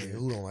like Jason yeah, Lear.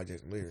 who don't like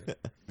Jason Lear?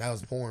 That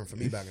was porn for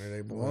me back in the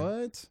day, boy.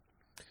 What?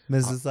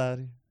 Miss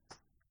Society.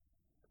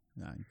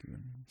 Nah, you can't.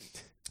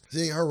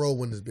 See, her role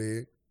wasn't as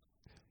big.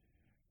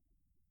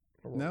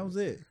 That was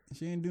it.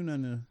 She didn't do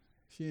nothing.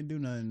 She didn't do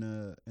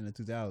nothing in the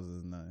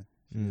 2000s. Nothing.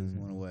 She just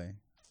went away.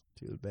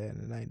 She was bad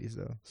in the 90s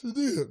though. She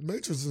did.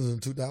 Matrix is in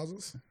the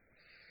 2000s.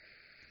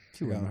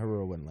 She wasn't, her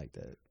role wasn't like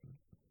that.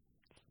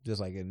 Just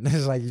like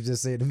just like you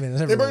just said a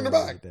minute. They bring her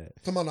back. Like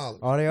that. To my knowledge.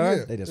 Oh, they are?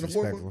 Yeah. They In the fourth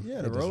disrespectful. one.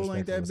 Yeah, They the role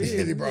ain't that disrespectful.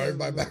 big. They brought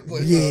everybody back.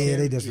 With, Yeah,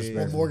 they with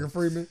disrespectful. Morgan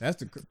Freeman. That's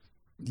the.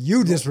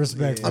 You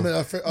disrespectful. I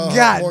mean,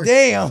 God Morgan,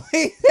 damn.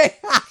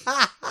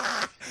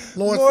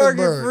 Lawrence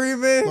Morgan Fishburne.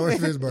 Freeman.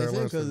 Lawrence It's Fishburne.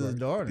 Lawrence because of his Fishburne.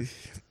 daughter.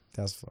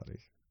 That's funny.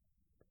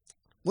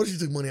 What if you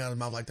took money out of his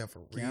mouth like that for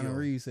real? Keanu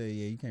Reeves said,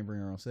 "Yeah, you can't bring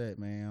her on set,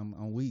 man.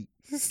 I'm weak.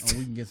 I'm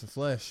weak against the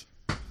flesh."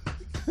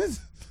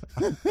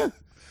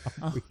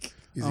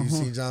 You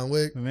seen John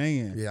Wick?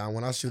 Man. Yeah,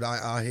 when I shoot,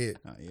 I hit.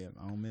 Yeah,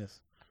 I don't miss.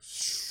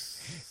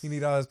 He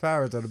need all his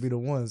powers though to be the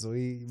one, so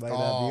he might not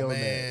be Oh on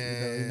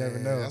man, that. You never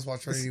know. That's why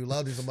Trinity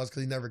loved him so much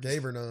because he never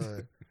gave her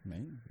none.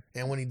 Man.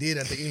 And when he did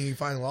at the end, he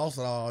finally lost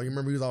it all. You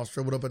remember he was all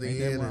shriveled up at the Ain't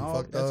that end when and all,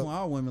 fucked that's up. when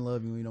all women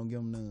love you when you don't give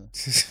them none.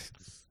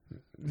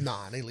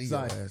 Nah, they leave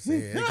your Sorry. ass.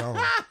 Yeah, they gone.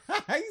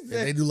 He And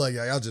said, they do like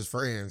y'all just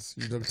friends.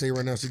 You don't tell you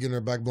right now, she getting her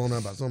back blown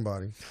up by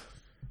somebody.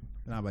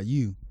 not about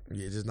you.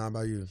 Yeah, just not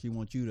about you. She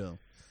wants you though.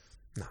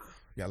 Nah,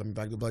 yeah, let me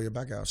blow your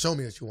back out. Show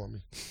me that you want me.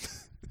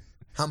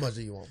 How much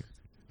do you want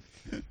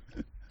me?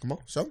 Come on,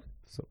 show me.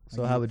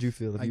 So how would you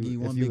feel I if give you you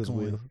one was Bitcoin.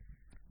 Will?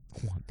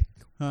 One Bitcoin.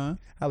 Huh?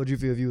 How would you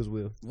feel if you was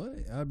Will? What?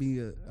 I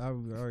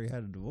already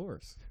had a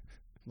divorce.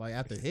 Like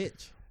after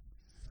Hitch.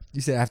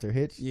 You said after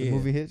Hitch, Yeah. the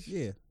movie Hitch.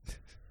 Yeah.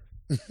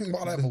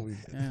 Why that movie?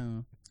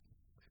 Yeah.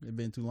 It's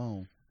been too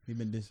long. He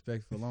been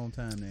disrespectful for a long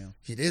time now.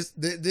 See, this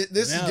Now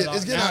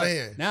it's getting out of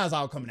hand. Now it's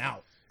all coming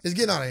out. It's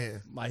getting out of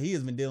hand. Like he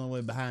has been dealing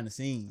with behind the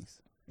scenes.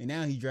 And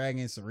now he's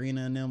dragging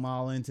Serena and them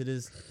all into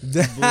this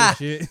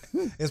bullshit.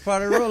 It's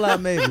part of the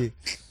rollout, maybe.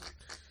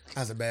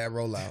 That's a bad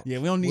rollout. Yeah,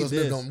 we don't need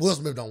this. Will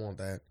Smith don't want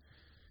that.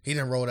 He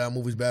didn't roll out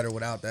movies better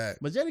without that.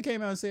 But Jenny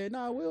came out and said,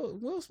 "Nah,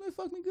 Will Smith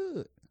fucked me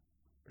good."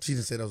 She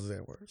didn't say those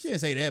exact words. She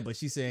didn't say that, but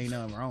she said ain't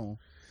nothing wrong.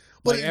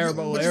 But Like it-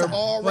 everybody, but you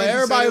already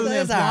everybody said was it.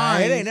 That's all right.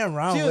 implying. It ain't nothing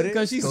wrong with it.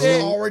 Because she She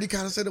said, already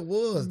kind of said it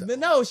was. Though. but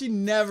no, she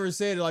never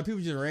said it. Like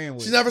people just ran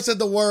with She it. never said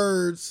the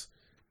words,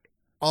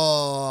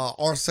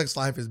 our sex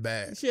life is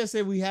bad. She just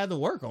said we had to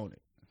work on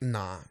it.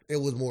 Nah, it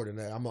was more than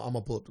that. I'm going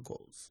to pull up the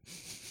quotes.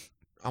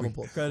 I'm going to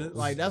pull up the Cause quotes.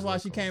 like that's why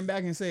she came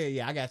back and said,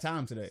 "Yeah, I got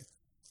time today."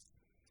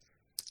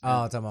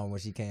 Oh, talking about when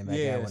she came back.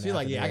 Yeah, out when she's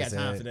like, after yeah, I they got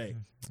time said- for that.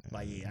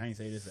 Like, yeah, I ain't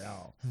say this at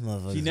all.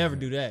 Motherfuckers She never like-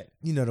 do that.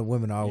 You know the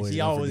women And always. she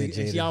gonna always forget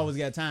and she Jada. always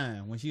got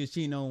time. When she was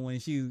cheating on when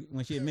she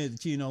admitted to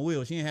cheating on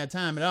Will, she ain't had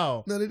time at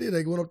all. No, they did.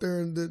 They went up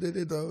there and they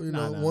did the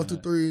Nah, 1, 2,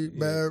 3 Yeah.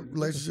 bad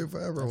relationship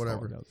forever or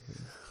whatever.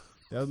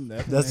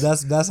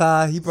 That's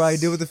how he probably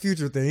did with the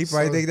Future thing. He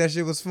probably So- think that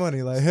shit was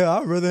funny. Like, hell,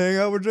 I'd rather hang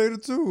out with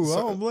Jada too. I So-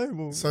 don't blame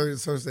him. Sir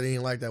said he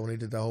didn't like that when he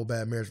did the whole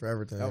bad marriage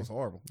forever thing. That was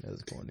horrible. That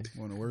was corny.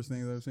 One of the worst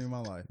things I've ever seen in my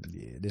life.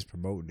 Yeah, just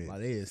promoting it. Like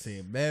they is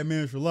saying bad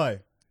marriage for life.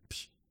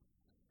 Psh,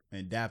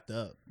 and dapped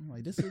up. I'm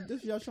like, this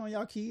y'all showing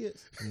y'all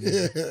kids.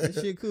 This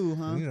shit cool,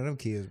 huh? You know them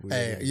kids. Weird.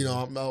 Hey, hey,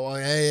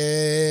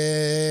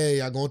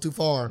 y'all going too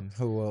far.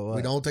 Who? What?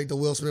 We don't take the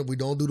Will Smith. We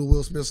don't do the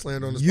Will Smith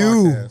slander on this You,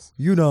 podcast.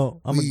 you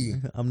know, I'm We.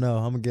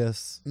 a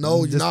guess. No,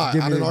 you're Just not.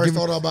 give I me done the- already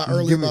give me- thought about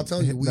earlier give me- about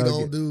telling you we no,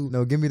 don't do.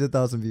 No, give me the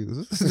 1,000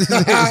 views.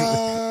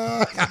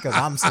 Because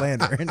I'm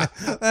slandering.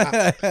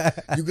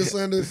 You can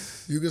slander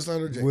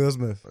Jada. Will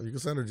Smith. You can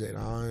slander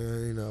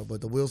Jada.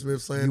 But the Will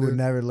Smith slander. You would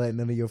never let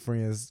none of your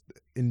friends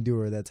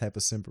endure that type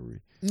of simpery.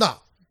 Nah.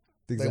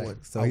 Exactly.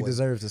 wouldn't. So I he wouldn't.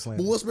 deserves to But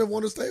slander Will Smith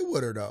want to stay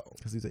with her though.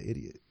 because he's an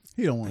idiot.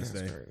 He don't want to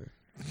That's stay. crazy.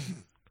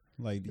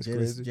 Like It's Jada,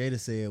 crazy. Jada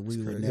said, we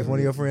would crazy. never. If one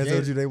of your friends Jada,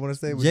 told you they want to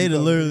stay, would you Jada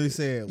go? literally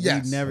said,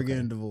 Yes. we'd never Okay. get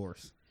a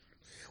divorce.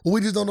 Well,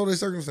 we just don't know their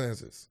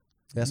circumstances.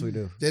 Yes, we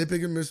do. Jada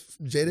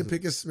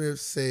Pinkett Smith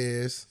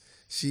says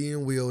she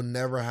and Will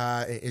never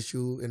had an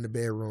issue in the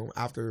bedroom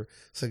after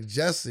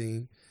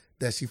suggesting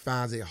that she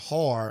finds it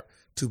hard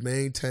to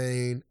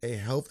maintain a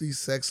healthy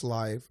sex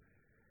life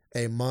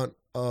a month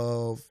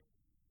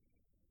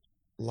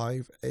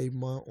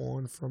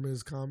on from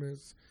his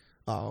comments.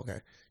 Oh, okay.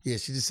 Yeah,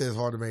 she just says it's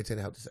hard to maintain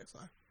a healthy sex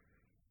life.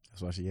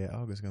 That's why she had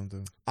August come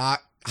through. I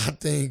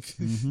think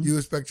Mhm. you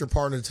expect your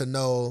partner to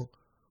know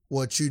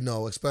what you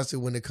know, especially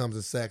when it comes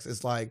to sex.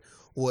 It's like,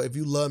 well, if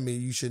you love me,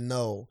 you should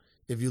know.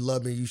 If you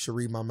love me, you should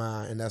read my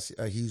mind, and that's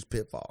a huge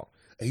pitfall.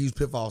 A huge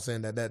pitfall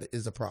saying that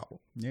is a problem.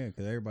 Yeah,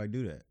 because everybody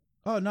do that.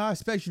 Oh no, I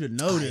expect you to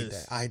know I hate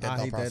this. that. I hate that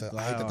thought process.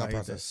 I hate that thought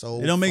process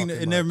so It don't make.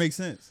 fucking It never much. makes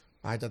sense.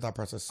 I hate that thought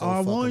process so I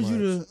fucking wanted much. you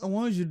to. I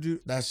wanted you to do.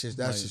 That's just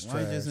Why you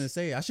trash. just didn't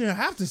say it? I shouldn't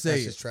have to say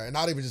That's it. just trash.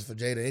 Not even just for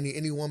Jada.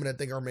 Any woman that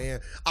think her man.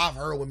 I've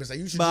heard women say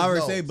you should. But I just already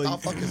know. say, but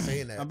Stop fucking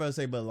saying that. I'm about to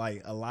say, but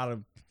like a lot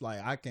of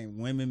I can't.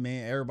 Women,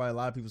 man, everybody. A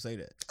lot of people say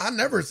that. I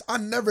never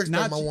expect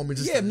my woman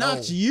just yeah, to know.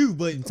 not you,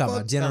 but I'm talking about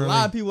fuck? generally. a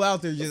lot of people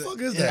out there just.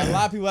 fuck is and that? A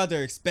lot of people out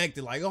there expect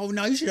it. Like, oh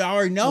no, you should have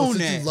already Well, known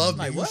since that. you love me,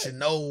 like, you what? should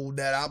know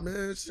that. I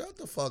mean, shut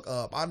the fuck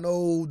up. I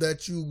know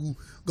that you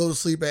go to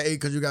sleep at 8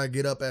 because you gotta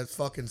get up at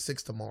fucking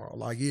 6 tomorrow.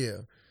 Like,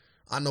 yeah,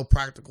 I know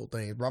practical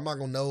things, but I'm not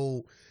gonna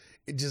know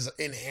it just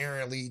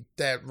inherently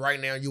that right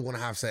now you want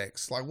to have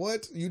sex. Like,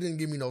 what? You didn't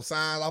give me no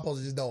signs. I'm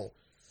supposed to just don't.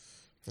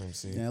 Let me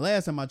see. Yeah,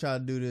 last time I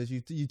tried to do this,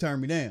 you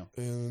turned me down.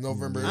 In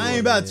November. I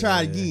ain't about to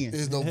try it again.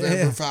 It's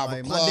November 5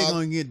 Like, o'clock. my dick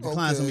gonna get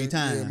declined so many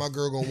times. Yeah, my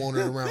girl gonna want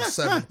it around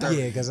 7:30.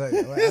 Yeah, because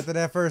after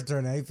that first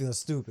turn, now you feel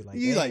stupid. Like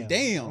You like,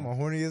 damn. I'm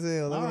horny as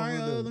hell. All Look what right,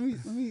 I'm gonna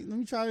let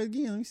me try it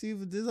again. Let me see if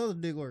this other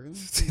dick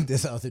works. do.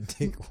 This other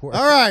dick work.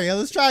 All right,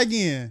 let's try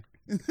again.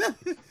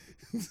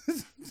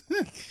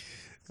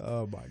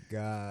 Oh my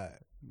god.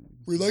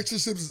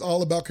 Relationships is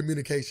all about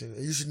communication.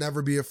 You should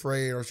never be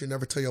afraid or should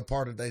never tell your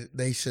partner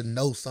they should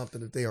know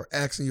something if they are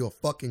asking you a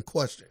fucking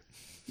question.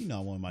 You know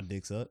I wanted my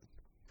dick sucked.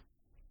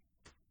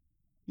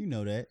 You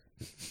know that.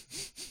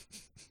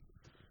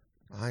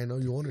 I didn't know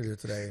you wanted it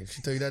today.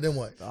 She tell you that, then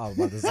what? I was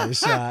about to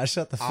say,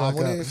 shut the I fuck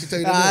went up. in, she tell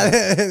you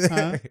that,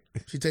 Huh?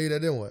 She tell you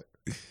that, then what?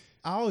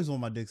 I always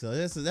want my dick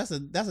sucked. That's a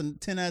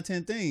 10 out of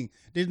 10 thing.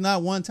 There's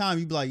not one time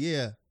you be like,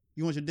 yeah,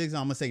 you want your dick sucked?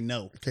 I'm gonna say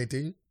no.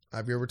 KT,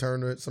 have you ever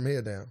turned some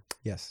head down?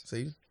 Yes,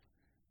 See?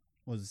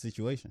 What's the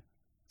situation?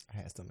 I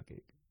had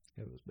stomachache.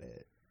 It was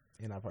bad,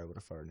 and I probably would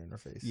have farted in her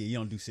face. Yeah, you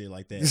don't do shit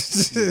like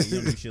that. Yeah,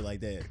 you don't do shit like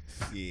that.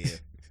 Yeah.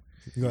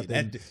 You got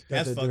Yeah, that-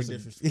 that's that fucking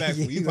different-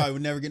 disrespectful. You probably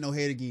would never get no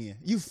head again.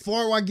 You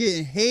fart while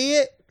getting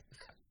head?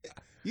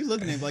 You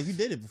looking at me like you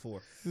did it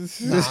before. Nah,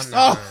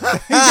 Oh,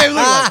 he gave me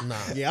like, nah.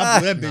 yeah, I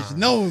blew that bitch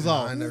nose Nah,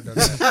 off. I never done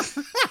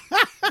that.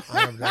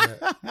 I never done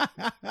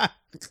that.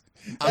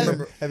 I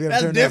remember. Have you ever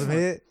That's turned down some different.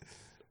 head?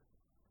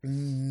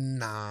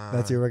 Nah.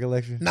 That's your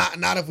recollection. Not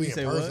if we You in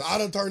say person. what? I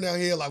done turned down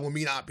here like when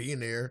me not being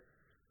there.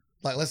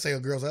 Like let's say a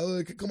girl's like,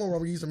 oh, come on,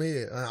 Robert, give you some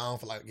head. I don't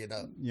feel like getting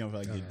up. You don't feel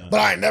like getting done. But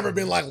I ain't never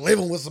been like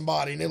living with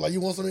somebody and they're like,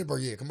 you want some head, bro?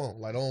 Yeah, come on.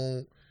 Like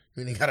don't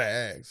you ain't gotta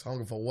ask. I don't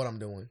give a fuck what I'm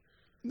doing.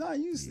 Nah,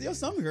 your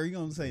stomach hurt. You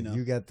gonna say no?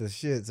 You got the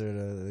shits or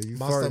the you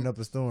My farting stomach- up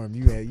a storm.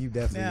 You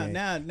definitely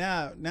ain't.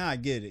 Now I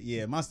get it.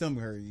 Yeah, my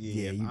stomach hurt.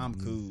 Yeah, Yeah, I'm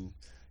cool.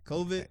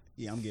 COVID,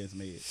 yeah, I'm getting some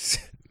head.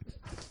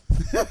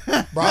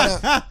 Bro,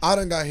 I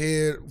done got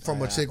head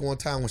from a chick one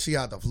time when she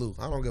had the flu.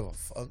 I don't give a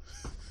fuck.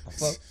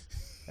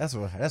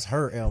 That's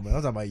her ailment.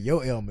 I'm talking about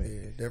your ailment.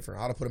 Yeah,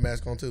 different. I'd have put a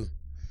mask on too.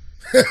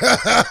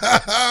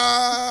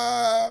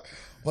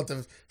 But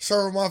the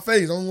shirt on my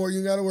face, don't worry, you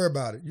ain't gotta worry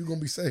about it. You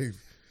gonna be safe.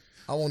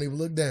 I won't even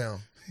look down.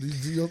 Do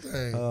your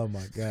thing. Oh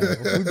my god,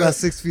 we about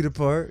 6 feet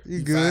apart.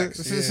 You good?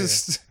 Facts, yeah.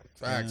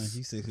 Yeah, Facts.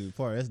 you 6 feet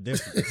apart. That's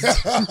different.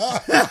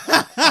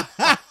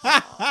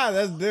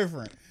 That's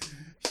different.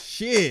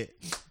 shit.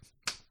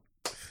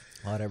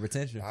 All that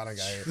retention. I done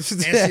got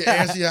it.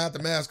 And she had the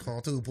mask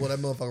on too. Pull that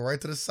motherfucker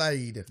right to the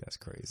side. That's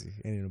crazy.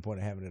 Ain't even the point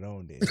of having it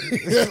on then.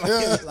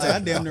 Like I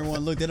damn near want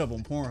to look that up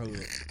on Pornhub.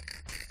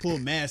 Pull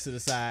mask to the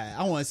side.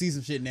 I want to see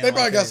some shit now. They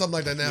probably like got that. something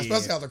like that now,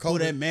 especially after COVID. Pull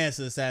that mask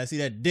to the side. See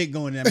that dick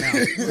going in that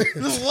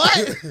mouth.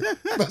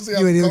 What?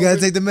 You ain't even got to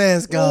take the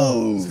mask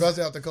off.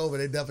 Especially after COVID,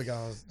 they definitely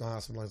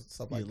got some like,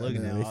 stuff like You that.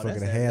 looking Man, at they all fucking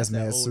that's that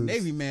hazmat old suits.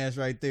 Navy mask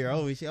right there.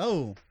 Oh shit.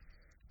 Oh.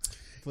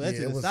 Pull that Yeah,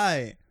 to it the was-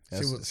 side.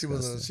 She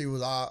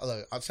was.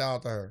 Look, I shout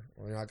out to her.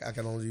 I mean, I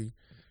can only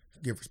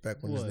give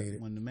respect when it's What?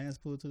 needed. When the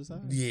mask pulled to the side?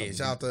 Yeah,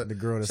 shout out to the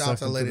girl that shout out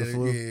sucked to the him lady.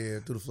 through the flu. Yeah,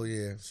 through the flu.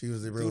 Yeah, she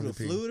was the real Through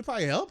the MVP. fluid, it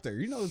probably helped her.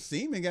 You know,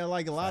 semen got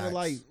like a lot of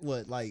like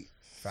what, like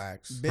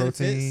Facts. benefits.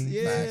 Protein.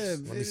 Yeah,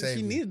 Facts. Let me save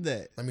she you. needed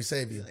that. Let me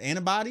save you.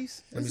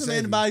 Antibodies. Let me There's some save you.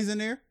 antibodies in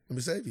there. Let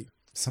me save you.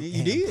 Some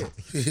You did.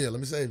 Yeah, let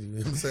me save you. You know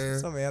what I'm saying?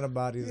 Some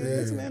antibodies. Yeah,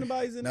 Yeah. some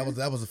antibodies in there.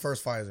 That was the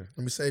first Pfizer.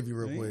 Let me save you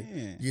real quick.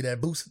 Man. Get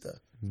that booster.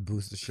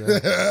 Boost the show. We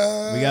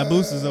got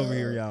boosters over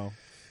here, y'all.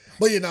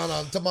 But yeah,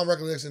 no. To my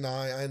recollection,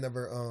 I ain't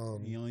never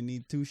You only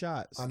need 2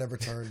 shots. I never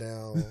turned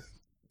down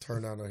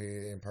no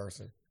head in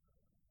person.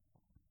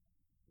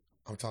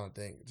 I'm trying to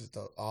think, just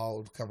to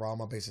all cover all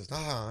my bases.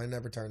 Nah, I ain't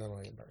never turned down no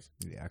head in person.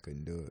 Yeah, I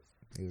couldn't do it.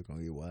 It was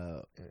gonna get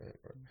wild.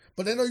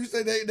 But they know you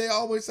say they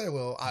always say,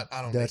 well,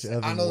 I don't. Dutch I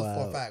oven know for a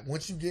wild. fact.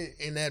 Once you get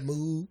in that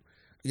mood,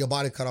 your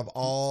body cut off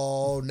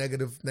all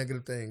negative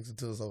things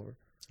until it's over.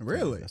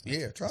 Really? That's not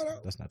Yeah, true. try it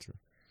out. That's not true.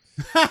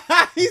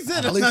 He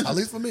said At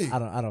least for me,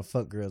 I don't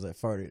fuck girls that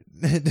farted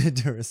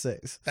during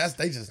sex.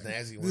 they just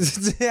nasty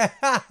ones.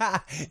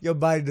 Your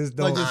body just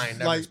don't. I ain't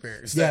never like-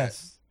 experienced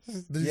Yes.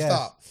 that. Did you Yes.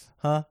 stop?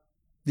 Huh?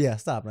 Yeah,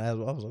 stop. And I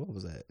was like, what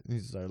was that? You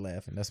just started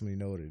laughing. That's when you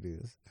know what it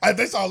is. If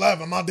they start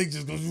laughing, my dick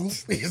just goes whoop.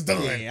 It's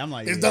done. Yeah, I'm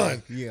like, it's yeah,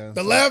 done. Yeah.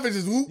 The laugh is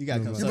just whoop. You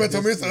gotta come You suck better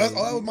tell me this. so that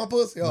was my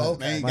pussy. Oh,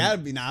 Man, okay. you gotta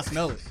be. Nah, I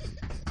smell it.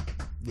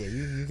 Yeah,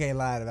 you can't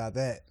lie about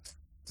that.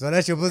 So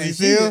that's your pussy And,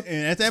 she, still?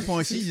 and at that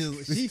point, she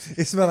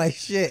It smell like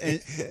shit.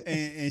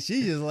 and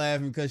she just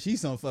laughing because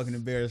she's so fucking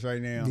embarrassed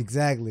right now.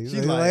 Exactly.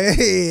 She's like,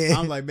 like,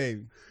 I'm like,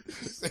 baby.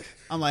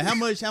 I'm like, how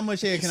much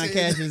hair can I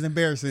cash this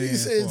embarrassing? You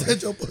said, is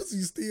that your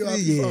pussy still? I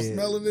yeah, start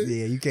smelling it.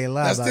 yeah, you can't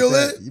lie That's about still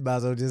that. it? You might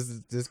as well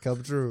just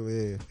come true.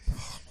 Yeah,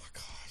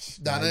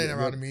 Nah, that ain't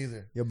around me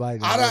either. your body.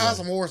 I don't done know had that.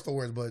 some horror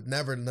stories, but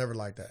never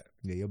like that.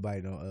 Yeah, your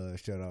body don't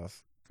shut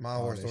off. My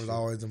All horror that stories shit.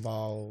 always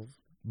involve.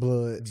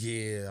 Blood.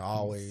 Yeah,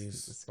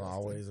 always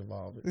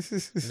involve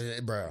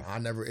it. Bro, I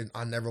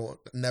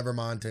never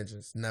my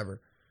intentions.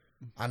 Never.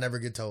 I never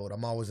get told.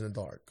 I'm always in the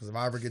dark. Because if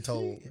I ever get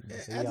told,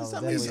 After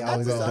so definitely many,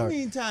 always in the so dark.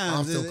 many I'm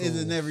times, still is it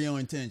cool. never your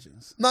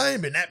intentions? no, it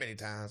ain't been that many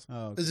times.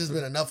 Oh, It's just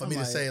been enough for I'm me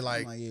to say I'm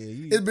like, yeah,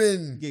 you it's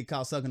been. get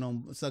caught sucking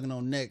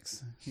on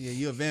necks. Yeah,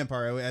 you're a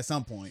vampire at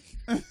some point.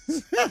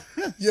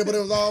 Yeah, but it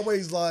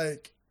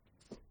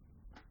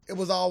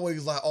was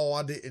always like, oh,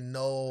 I didn't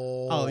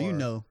know. Oh, you or-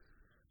 know.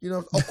 You know,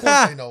 of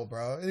course they know,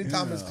 bro.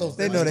 Anytime You it's know. close,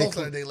 They if know it's they close,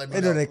 close. they let me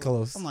They know. know they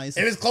close. I'm like, it's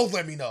If it's close,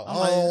 let me know.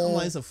 I'm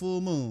like, it's a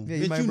full moon. Yeah,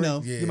 But might you bring,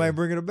 know. Yeah. You might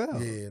bring it about.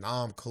 Yeah,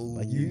 nah, I'm cool.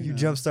 Like you Yeah.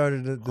 jump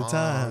started the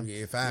time.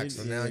 Yeah, facts.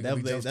 So Yeah, now you that gonna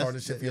be was- jump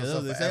starting shit for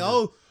yourself they forever. say,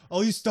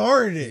 oh, you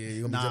started it. Yeah,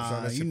 you gonna be jump starting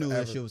Nah, that you shit knew that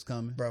forever. shit was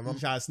coming. Bro, You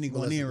try to sneak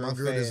one listen, in real my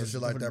girl did some fast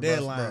shit like for that, the bro.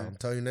 deadline. I'm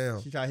telling you now.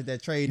 She tried to hit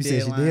that trade You said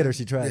deadline. she did or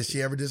she tried? If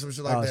she ever did some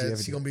shit like Oh, she that, ever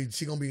she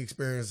did. gonna be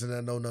experiencing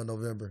that no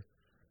November.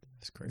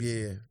 That's crazy.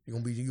 Yeah, you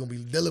gonna be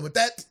dealing with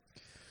that.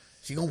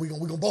 We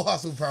gonna both have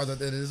superpowers at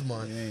the end of this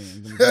month.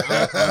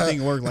 I don't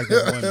think it worked like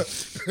that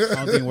for women. I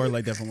don't think it worked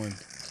like that for women.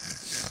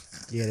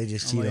 Yeah, they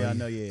just I'm cheat like, I on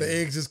know, you. yeah. The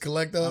eggs just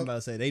collect I'm up. about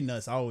to say they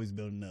nuts always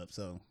building up.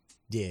 So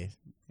Yeah,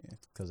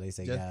 because they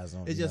say Just- guys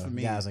don't. it's just for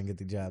men. Guys don't get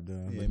the job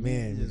done. Yeah, But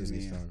men, we just just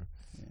get men. stronger.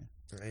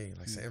 Hey,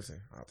 like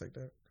Samson, I'll take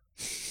that.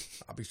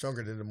 I'll be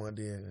stronger than the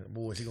Monday. And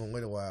boy, she gonna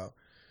wait a while.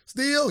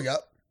 Still, yep.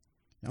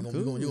 I'm You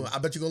cool. gonna, I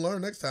bet you gonna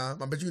learn next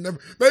time. I bet you never.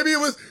 Maybe it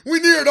was we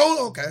near.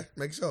 Don't okay.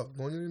 Make sure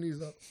go on your knees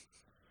up.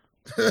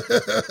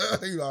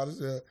 You know how to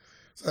say.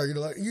 So you know,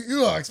 like, you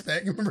know what I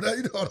expect. You remember that?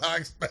 You know what I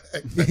expect.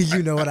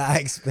 You know what I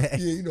expect.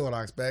 Yeah, you know what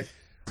I expect.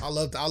 I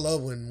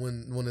love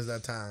when it's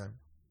that time.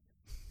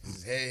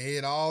 Just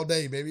head all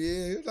day, baby.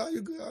 Yeah, you know,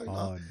 you good.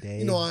 All day.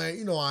 You know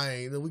I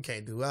ain't. We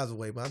can't do it. I was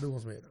away, but I do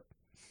want some head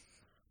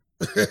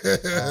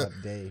All up.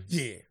 day.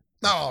 Yeah,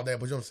 not all day,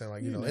 but you know what I'm saying.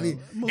 Like you know, movie,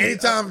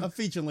 anytime. a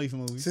feature length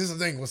movie. Since the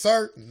thing with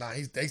Sir, nah,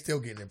 they still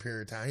getting their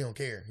period time. He don't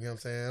care. You know what I'm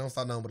saying? I don't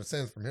start nothing but a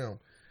sense from him.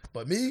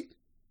 But me,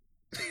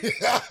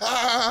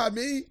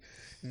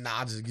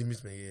 nah, just give me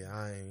some. Yeah,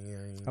 I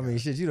ain't. I mean,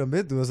 shit, you done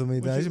been through it so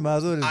many times. You might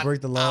as well just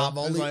break the law. I've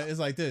only, It's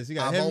like this. You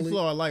got I've heavy only-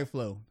 flow or light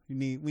flow. We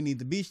need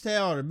the beach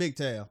towel or the big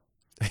towel.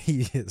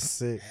 He is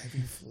sick. heavy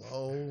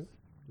flow.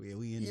 Yeah,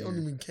 we in You there.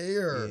 don't even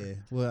care. Yeah.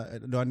 Well,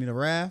 do I need a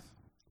raft?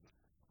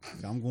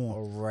 I'm A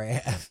going.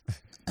 rap.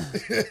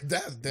 That's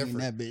In different.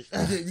 that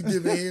bitch. You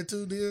give me head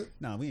too, dear.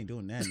 No, we ain't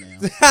doing that now.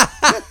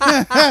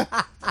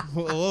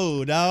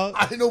 Whoa, dog.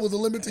 I didn't know it was a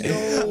limit to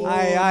your.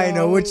 I ain't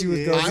know what you was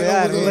Yeah. gonna I say. know I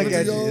had what to the look limit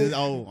at to you. your-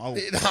 Oh,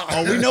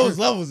 we know it's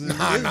levels.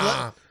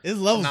 Nah. It's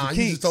levels Nah, for you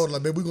kinks. just told her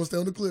like, baby, we gonna stay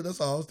on the clit.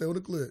 That's all. Stay on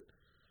the clit.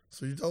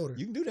 So you told her.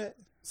 You can do that.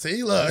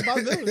 See, look. You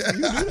can do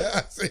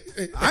that. See?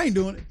 I ain't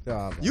doing it.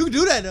 Oh, You can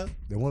do that though.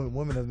 the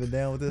women have been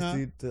down with this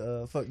Huh?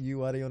 to fuck you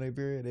while they on their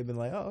period. They've been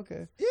like, oh,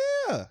 okay.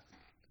 Yeah.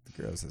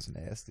 The girls is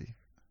nasty.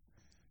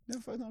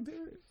 Never fucked on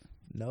period.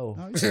 No.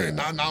 Oh, you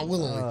not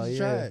willingly. Oh, should yeah.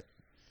 try it.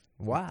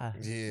 Why?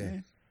 Yeah.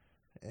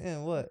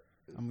 And what?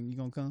 You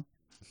gonna come?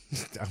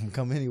 I'm gonna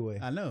come anyway.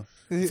 I know.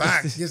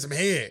 Facts. Get some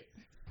head.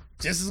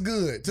 Just as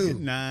good, too.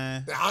 Nah.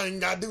 I ain't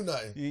got to do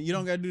nothing. You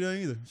don't gotta do that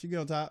either. She get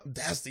on top.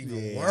 That's even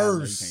Yeah, I know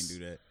worse. you can't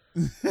do that.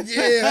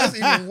 Yeah, that's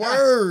even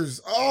worse.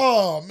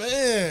 Oh,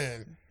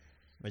 man.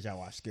 But y'all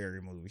watch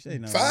scary movies. Ain't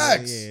no,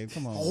 Facts. Yeah,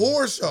 come on. A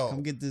horror show.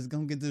 Come get this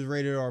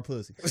rated R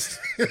pussy.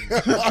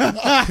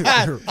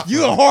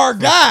 You a hard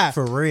guy.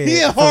 For real.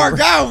 He a hard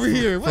guy over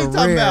here. What you For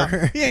talking real.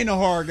 about? He ain't no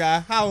hard guy.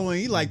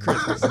 Halloween, he like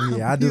Christmas.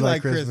 Yeah, I do He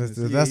like Christmas.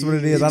 Yeah, That's what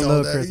it is. he I told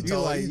love that. He Christmas. You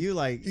told-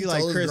 like he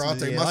like told his girl, Christmas. I'll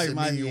take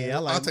my shit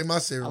medium. I I'll take my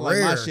shit I like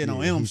my rare. shit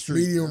on Yeah, Elm he-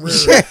 Street. Medium rare.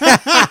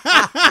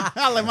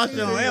 I like my shit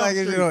on Elm Like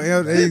it Street. on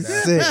Elm- He's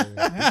sick.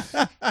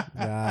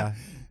 Nah.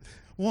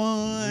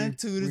 1,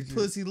 2, this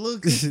pussy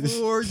looking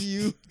for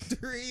you.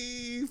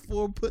 3,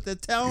 4, put the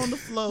towel on the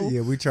floor.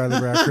 Yeah, we Charlie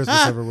Brown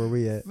Christmas everywhere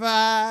we at.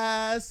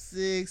 5,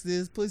 6,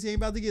 this pussy ain't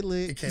about to get It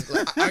lit. can't,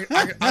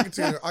 I can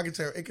tell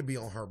her it could be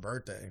on her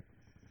birthday.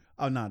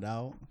 Oh no,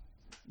 dog.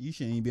 You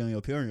shouldn't even be on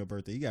your pill on your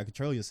birthday. You gotta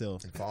control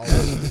yourself. Fall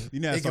You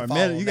gotta It start can fall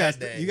on that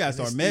day, You gotta and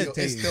start it's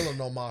meditating. Still, it's still a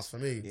no mas for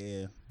me.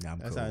 Yeah, Nah, I'm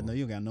that's cool. how I know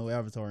you got no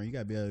avatar. You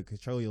gotta be able to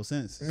control your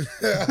senses,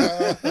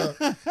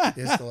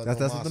 It's still a That's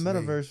no what the mas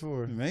for me. metaverse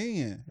for.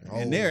 man. Oh.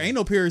 And there ain't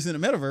no periods in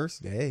the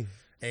metaverse, Hey,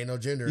 Ain't no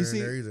gender You in see-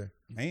 there either.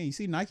 man. You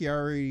see Nike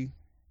already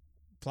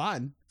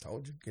plotting.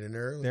 Told you, get in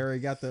there early. They already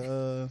got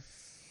the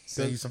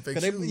Sell you some fake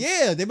 'cause shoes.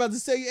 yeah, they about to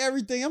sell you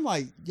everything. I'm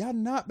like, y'all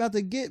not about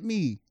to get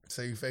me.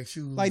 Sell you fake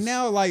shoes. Like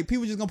now, like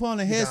people just gonna put on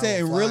a You got headset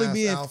a and really fly-ass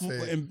be in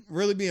outfit. and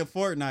really be in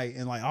Fortnite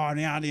and like, oh,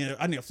 now I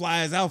need a fly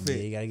ass yeah,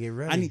 outfit. you gotta get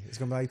ready. I need- It's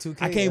gonna be like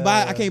 2K. I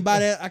can't buy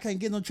that. I can't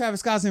get no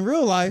Travis Scott's in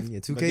real life. Yeah,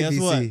 But 2K guess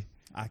what? VC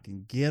I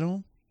can get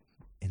them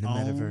in the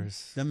on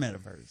metaverse. The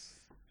metaverse,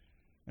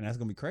 and that's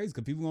gonna be crazy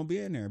because people gonna be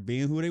in there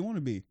being who they want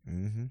to be.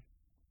 Mm-hmm.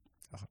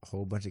 A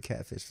whole bunch of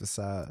catfish for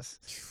size.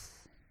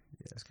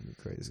 Yeah, it's gonna be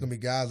crazy. It's gonna be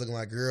guys looking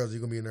like girls. You're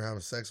gonna be in there having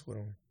sex with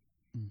them.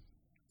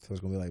 So it's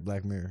gonna be like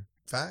Black Mirror.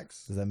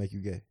 Facts. Does that make you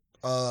gay?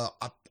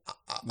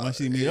 Once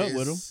you meet up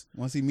with them, it's-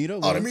 once you meet up,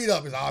 Oh, with the him,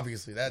 meetup is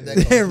obviously that.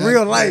 In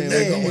real life,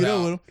 that yeah. go meet up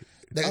without. with him.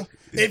 That-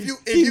 if you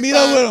He meet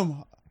find- up with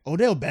him.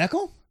 Odell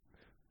Beckham,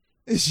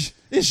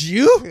 it's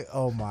you,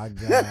 Oh my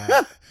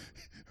god!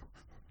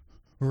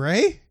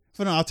 Ray,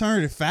 for the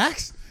alternative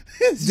facts.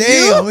 It's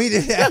Damn, you? we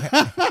did that.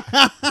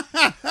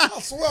 I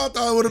swear I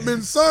thought it would have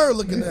been Sir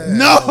looking at.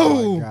 No.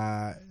 Oh my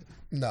god!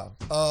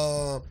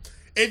 No.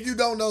 If you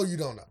don't know, you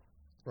don't know,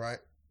 right?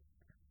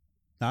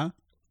 Huh?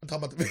 I'm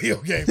talking about the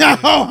video game. No,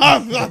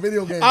 The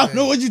video game. I don't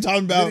know what you're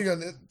talking about. Video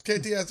game-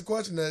 KT asked the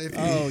question that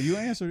Oh, you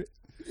answered it.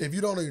 if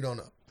you don't know, you don't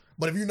know.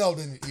 But if you know,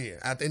 then yeah.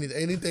 After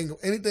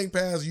anything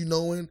past you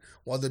knowing,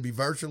 whether it be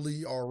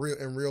virtually or real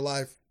in real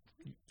life,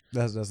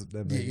 That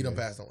yeah, made you done me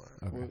gay. passed the line.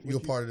 Okay. You're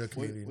part of the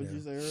community What now.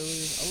 you say earlier?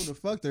 I would have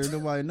fucked her.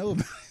 Nobody know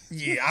about it.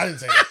 Yeah, I didn't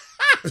say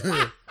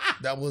that.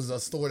 That was a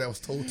story that was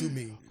told to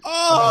me about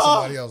Oh,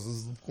 somebody else.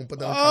 Let's gonna put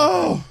that on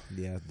context.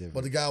 oh. Yeah, it's different.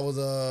 But the guy was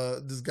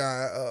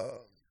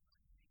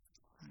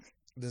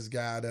this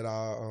guy that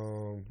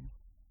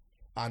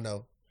I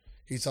know.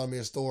 He told me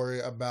a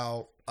story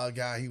about a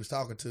guy he was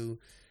talking to,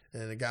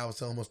 and the guy was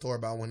telling him a story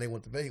about when he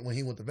went to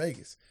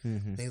Vegas.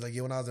 Mhm. And he's like,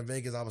 yeah, when I was in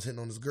Vegas, I was hitting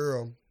on this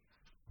girl.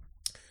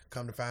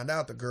 Come to find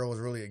out, the girl was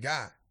really a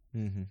guy.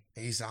 Mhm.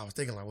 And he said, I was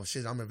thinking like, well,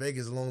 shit, I'm in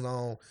Vegas as long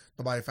as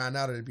nobody find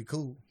out, it'd be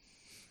cool.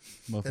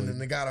 And then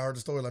the guy that heard the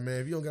story, like, man,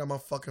 if you don't get on my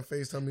fucking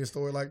face, tell me a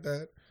story like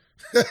that.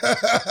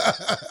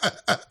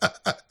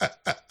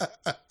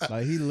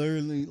 Like he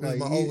literally, Like like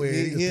my old head,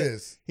 he was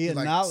pissed. he He's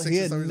like acknowledged, 6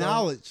 or 7 years old.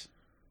 acknowledged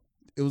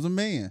it was a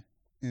man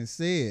and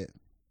said,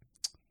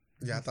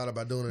 Yeah, I thought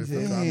about doing it.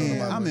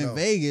 "Yeah, I'm in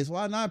Vegas.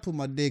 Why not put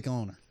my dick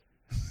on her?"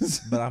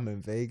 But I'm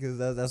in Vegas.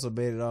 That's what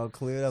made it all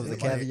clear. That was a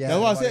Nobody- caveat.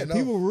 That's why I said nobody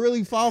know. people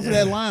really fall for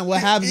that line.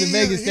 What happens in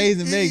Vegas stays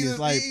in Vegas.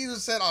 Like he either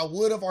said I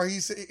would have, or he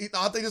said.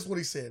 I think that's what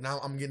he said. Now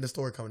I'm getting the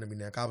story coming to me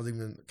now. 'Cause I was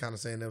even kind of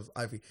saying that was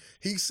Ivy.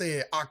 He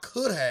said I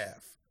could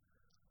have.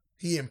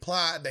 He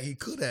implied that he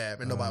could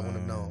have, and nobody would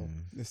have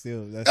known. it's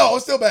still, Oh,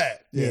 it's still bad.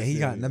 Yeah, he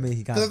got. I mean,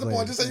 he That's the point.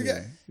 contemplated. Just say you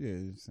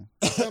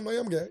gay. Yeah, I'm like,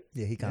 I'm gay.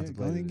 Yeah, he go ahead and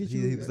contemplated. get He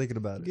you- was thinking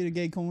about it. get a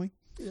gay coin.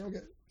 Yeah, I'm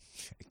gay.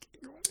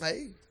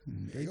 Hey,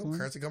 there you go.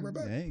 Currency coming right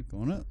back. Hey,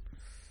 going up,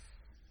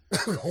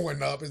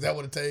 Going up. Is that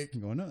what it takes?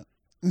 going up.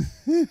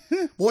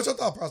 What's your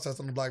thought process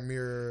on the Black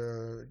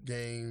Mirror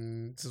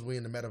game since we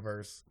in the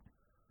metaverse?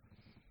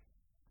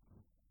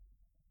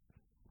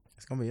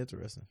 It's gonna be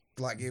interesting.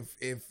 Like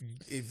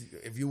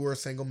if you were a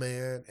single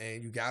man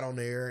and you got on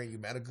there and you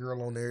met a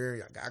girl on there,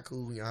 y'all got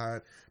cool, and y'all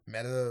had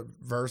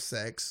metaverse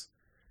sex,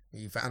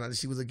 and you found out that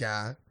she was a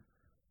guy,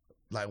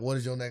 like what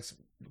is your next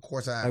Of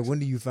course I asked. Like, when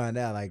do you find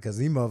out? Like, because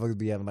these motherfuckers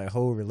be having like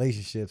whole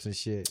relationships and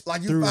shit.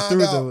 Like, you through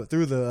find out-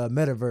 through the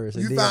metaverse.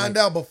 You and then, find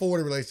like, out before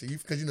the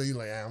relationship, because you know you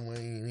like, we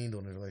ain't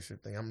doing the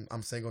relationship thing.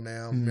 I'm single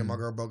now. Me and my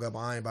girl broke up.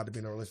 I ain't about to be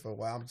in a relationship for a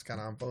while. I'm just kind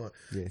of having fun.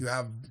 Yeah. You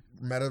have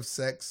metaverse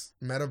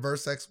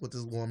sex with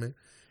this woman,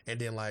 and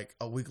then like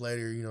a week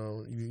later,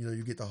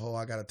 you get the whole.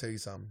 I gotta tell you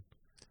something.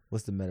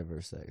 What's the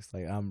metaverse sex?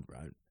 Like,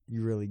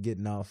 you really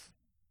getting off?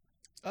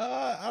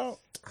 I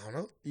don't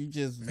know. You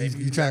just Maybe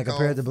You trying to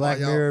compare it to Black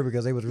y'all- Mirror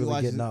because they was You really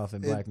watch getting it- off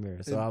in Black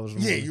Mirror. So I was.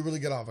 Yeah, you really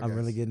get off. I I'm guess.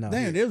 really getting off.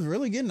 damn, they was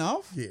really getting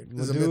off. Yeah, When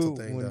it's a dude- mental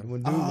thing. when- though.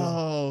 when dude-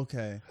 Oh,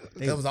 okay.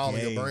 They That was all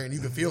in gay. your brain. You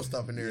can feel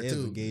stuff in there Yeah, it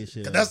was too. a gay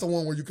shit. 'Cause that's the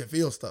one where you can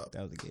feel stuff.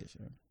 That was a gay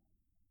shit.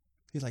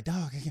 He's like,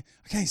 dog, I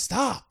can't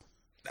stop.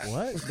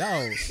 What?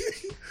 No.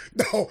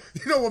 No,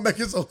 you know what makes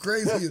it so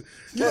crazy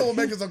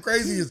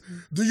is,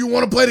 do you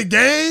want to play the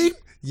game?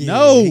 Yeah,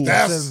 No.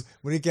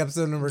 when he kept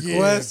sending them Yeah,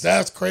 requests.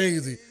 that's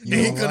crazy. You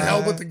And he know couldn't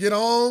help why? but to get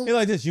on. He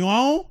like this. You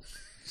on?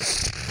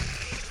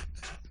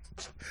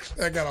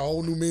 That got a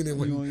whole new meaning. You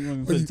When, want me to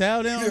when put the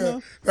towel down? yeah,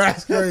 though?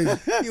 that's crazy.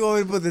 You want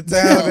me to put the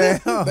towel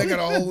down? They got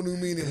a whole new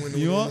meaning when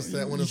You it's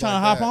want? when You it's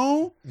trying like to hop that.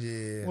 on?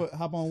 Yeah. What?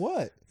 Hop on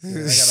what?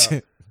 Yeah,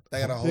 they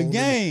got a whole The new-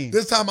 game.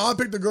 This time I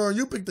picked the girl and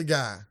you picked the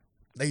guy.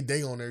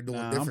 They on there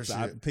doing different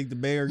I shit. picked the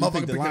bear. You Motherfucker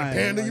picked the picking a lion.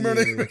 panda. You Like,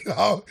 remember yeah.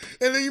 that?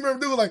 And then you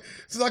remember doing like,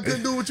 since I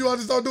couldn't do it with you, I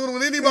just started doing it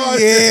with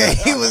anybody. Yeah,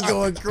 he was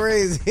going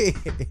crazy.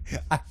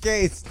 I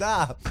can't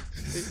stop.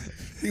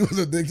 He was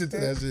addicted to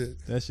that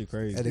shit. That shit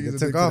crazy. That He's nigga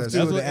addicted took to off that too.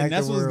 shit. in the And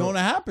that's acting what's world. going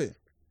to happen.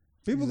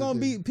 People gonna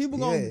be people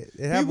gonna Yeah, it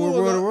happened people with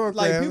World gonna- of Warcraft.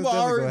 like It's people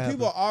definitely gonna already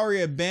people happen.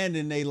 already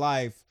abandoned their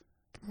life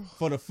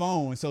for the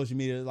phone and social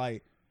media.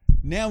 Like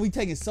now we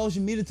taking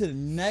social media to the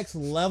next To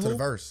level. the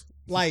verse.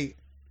 Like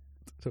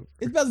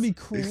it's about to be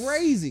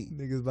crazy.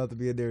 Niggas about to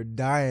be in there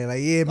dying. Like,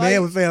 yeah, Like-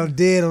 man was found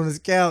dead on his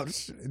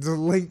couch. Just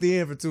linked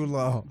in for too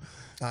long.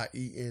 Not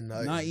eating.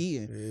 Not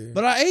eating, Yeah.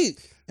 but I ate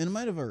in the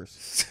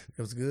metaverse.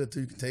 It was good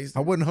too. You could taste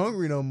I it. wasn't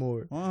hungry no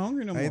more. I wasn't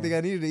hungry no I more. didn't think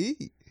I needed to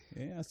eat.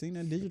 Yeah, I seen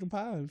that digital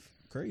pie. It was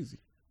crazy.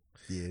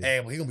 Yeah, Hey,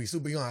 well, he gonna be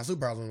super young.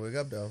 Superpowers when we wake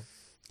up though.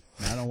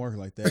 Nah, I don't work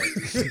like that.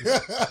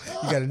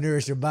 you got to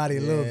nourish your body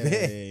a little Yeah,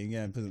 bit. you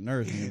gotta put some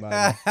nourishment in your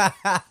body.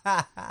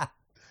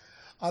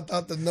 I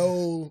thought the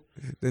no.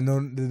 the no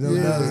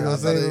Yeah, nuts I gonna thought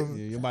save it- him.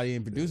 Yeah, your body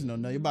ain't producing no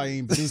nut. Your body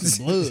ain't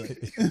producing blood.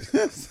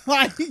 It's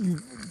like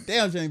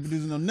damn, she ain't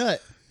producing no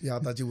nut. Yeah, I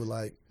thought you were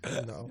like,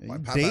 like You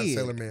Popeye dead.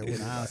 Sailor Man. With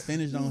Nah,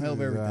 spinach don't help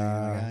everything.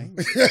 Nah.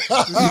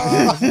 Like,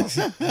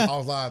 I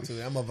was lying to you.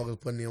 That motherfucker was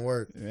putting in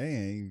work.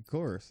 man, of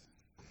course,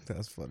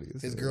 That's funny.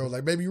 as His hell. girl was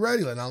like, baby, you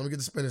ready? Like, now let me get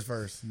the spinach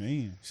first.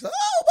 man, She's like,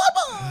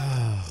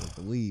 oh,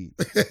 the weed.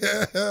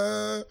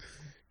 Papa.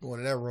 Going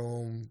to that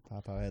room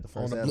Papa had the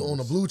on first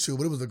the blue chew,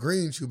 but it was the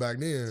green chew back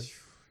then.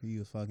 He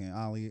was fucking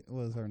Ollie.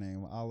 What was her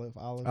name? Olive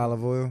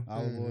Olive oil.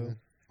 oil.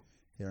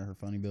 Hitting her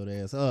funny build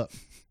ass up.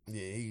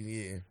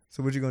 Yeah.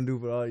 So what you gonna do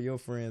for all your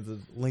friends that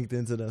linked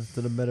into the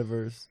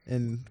metaverse?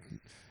 And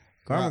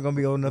Carmen gonna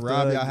be old enough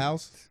Rob to your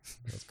house.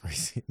 That's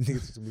crazy.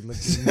 Niggas gonna be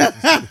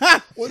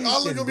looking. Well,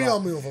 I look gonna be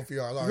on me for a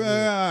few hours. All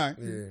right, Right.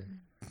 yeah.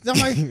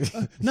 Somebody,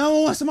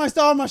 no, somebody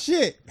stole my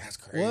shit. That's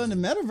crazy. Well, in the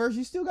metaverse,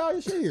 you still got all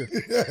your shit here.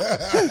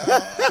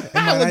 They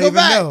might not Go even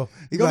back. know.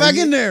 You Go be like,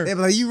 back in there. They be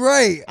like, you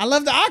right. I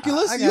left the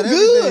Oculus. I You got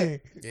good? everything.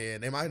 Yeah,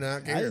 they might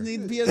not I care. just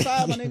need the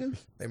PS5, my nigga.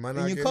 They might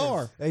not In your care.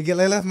 car. They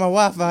left my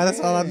Wi-Fi. That's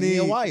all I And need.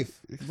 Your wife.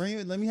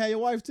 Let me have your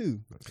wife too.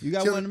 You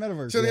got Chill- one in the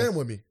metaverse. Share the Yes. game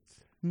with me.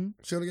 Hmm?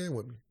 Share the game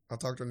with me. I'll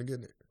talk to her into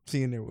getting it.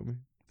 She in there with me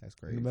That's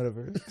in crazy. the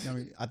metaverse.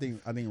 I mean,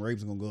 I think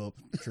rapes gonna go up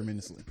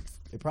tremendously.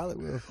 It probably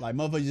will. Like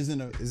motherfuckers just in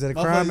the. Is it a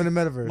crime in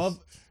the metaverse?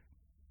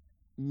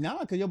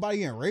 Nah, cause your body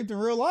getting raped in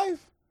real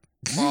life.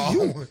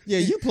 Oh, Yeah,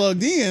 you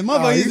plugged in. Oh,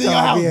 Motherfuckers you in your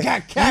talking house.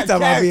 about Cat, you talking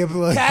about being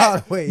plugged cat. all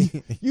the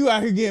way. You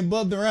out here getting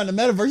bubbed around the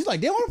metaverse. You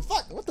like, damn,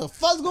 what the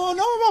fuck's going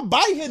on? My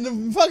body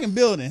hitting the fucking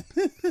building.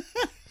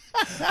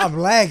 I'm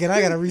lagging.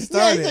 I gotta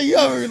restart yeah, it. you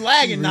over here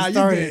lagging now.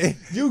 Restart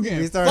You getting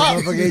Restart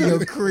fucked. motherfucker in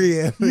your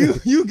crib.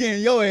 You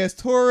getting your ass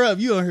tore up.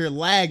 You out here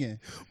lagging.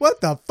 What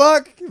the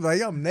fuck? You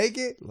like, I'm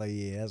naked? Like,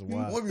 yeah, that's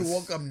wild. what if you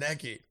woke up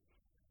naked?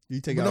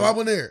 You take But out. no, I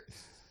went there.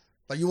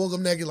 Like, you woke up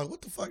naked, like,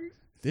 what the fuck?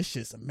 This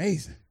shit's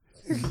amazing.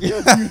 Put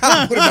it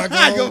back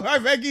I on. go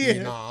right back in.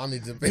 Yeah, nah, I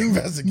need to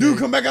investigate. Dude,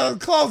 come back out of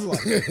the closet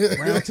like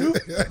round two.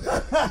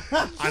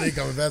 I need to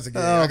come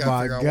investigate. Oh I gotta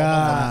my figure out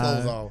God. what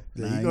my clothes off.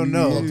 Yeah, you gonna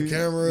know. Off the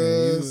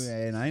cameras. Yeah,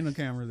 and I ain't no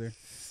cameras there.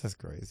 That's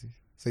crazy.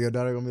 So your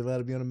daughter gonna be allowed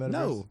to be on the metaverse?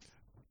 No,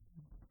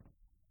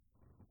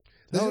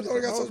 Does your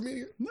daughter got social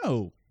media?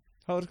 no,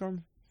 How old is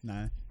Carmen?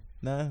 nah.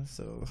 Nah.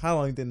 So how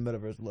long you think the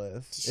metaverse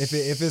lasts? If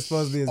it's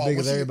supposed to be as Oh, big when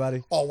as she-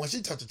 everybody? Oh, when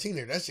she touch a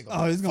teenager, that shit Oh,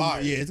 gonna be it's gonna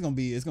fire. be. Yeah, it's gonna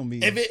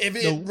be. If it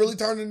the- really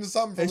turned into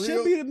something for It real,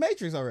 should be the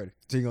Matrix already.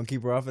 So you gonna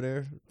keep her off of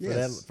there for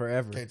Yes. that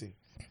forever? KT,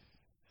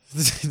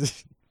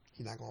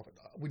 he not going.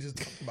 We just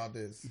talked about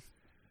this.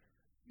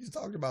 We just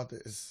talked about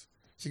this.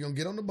 She gonna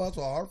get on the bus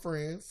with all her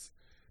friends.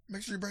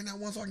 Make sure you bring that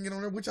one so I can get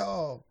on there with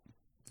y'all.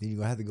 You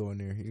gonna have to go in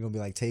there. You're gonna be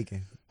like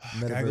taken.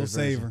 Gotta go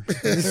save her.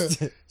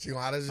 She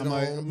gonna have that shit I'm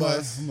like, on the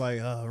bus.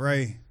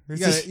 Ray,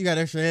 you got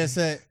extra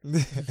headset.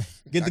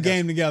 Get the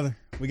game together.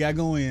 We got to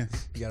go in.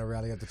 You gotta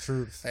rally up the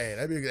troops. Hey,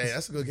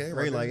 that's a good game.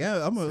 Ray Right like, there.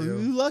 yeah,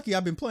 you lucky.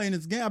 I've been playing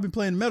this game. I've been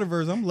playing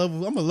Metaverse. I'm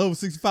a level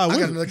 65. I got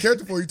wizard. another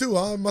character for you too.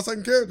 Huh? My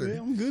second character. Yeah,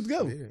 I'm good to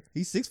go. Yeah.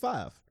 He's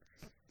 6'5".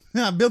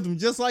 I built him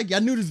just like you. I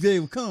knew this day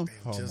would come.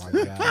 Oh Just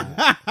my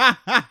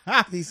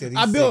god. He said he's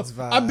I built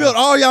 6'5".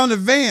 all y'all in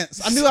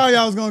advance. I knew all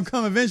y'all was gonna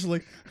come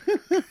eventually.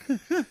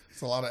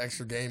 It's a lot of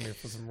extra gaming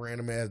for some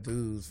random ass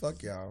dudes.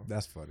 Fuck y'all.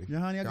 That's funny. Yeah,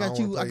 honey, I Y'all got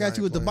you. wanna I play, got y'all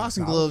you with the ain't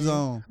boxing playing. gloves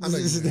on. I know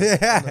you is.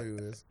 I know you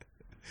is.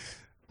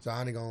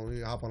 Johnny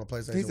gonna hop on a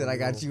PlayStation. He said, "I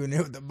got you in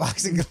there with the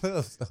boxing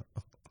gloves."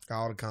 Got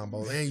all the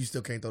combos, and you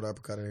still can't throw the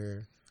uppercut in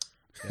here.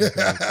 He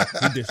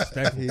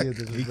disrespectful.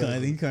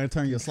 He couldn't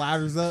turn your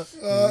sliders up.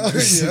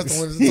 That's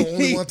the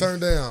only one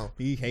turned down.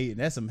 He hating.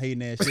 That's some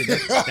hating ass shit.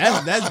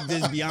 That's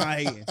just beyond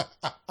hating.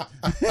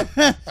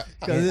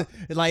 Because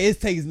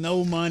it takes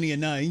no money or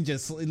nothing. He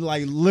just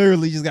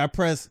literally just got to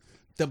press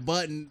the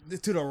button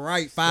to the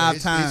right five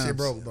times. This shit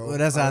broke, bro. Well,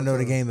 that's how I know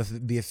the game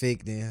would be a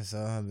fake then. So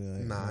I'll be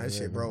like, Nah, that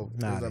shit broke.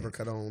 Nah, Those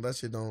uppercut on. That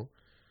shit don't.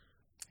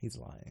 he's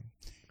lying.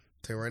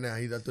 Tell you right now,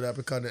 he done threw the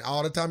uppercut, and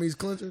all the time he's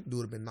clinching,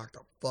 dude have been knocked the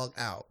fuck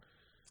out.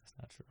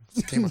 That's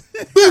not true. Came up,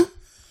 boop,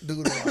 dude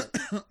was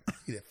like,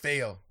 he did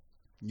fail.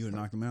 You would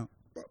knock him out.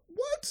 What?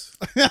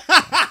 What the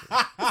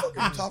fuck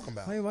are you talking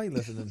about? Why you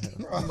listening to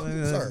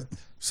him?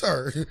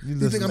 Sir,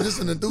 you think I'm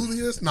just an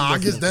enthusiast? Nah, I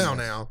gets down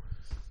now.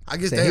 I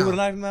get He would have down.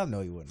 knocked him out?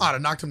 No, he wouldn't. I'd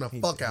have knocked him the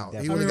fuck out.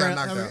 He would have got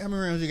knocked How out. many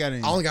rounds you got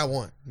in? I only got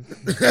one.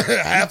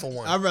 Half of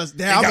one. I was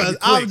gotta be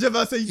just quick.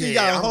 about to say you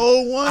Yeah, got a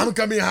whole one. I'm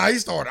coming in how he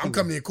started. I'm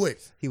coming in quick.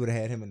 He would have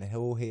had him in the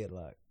whole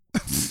headlock.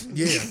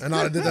 Yeah, and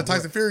I did that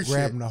Tyson Fury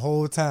Grab shit. him the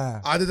whole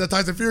time. I did that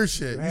Tyson Fury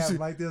shit. Grab him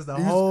like this the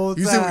you whole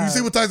you time.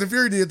 see what Tyson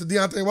Fury did to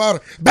Deontay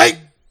Wilder? Bang!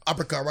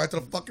 Uppercut right to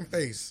the fucking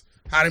face.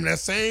 Had him in that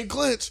same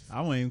clinch.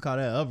 I wouldn't even call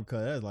that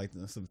uppercut. That's like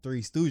some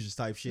Three Stooges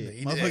type shit.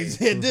 He Motherfuckers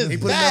did. did this. He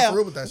put him down for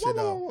real with that shit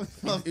though.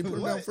 Whoa. He put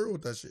him down for real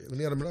with that shit. When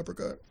he had him an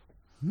uppercut.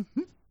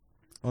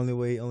 Only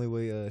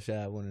way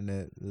Shad winning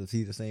that is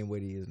he the same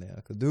weight he is now.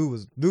 Cause dude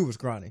was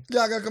scrawny.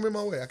 Yeah, I gotta come in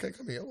my way. I can't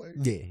come in your way.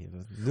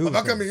 Yeah. If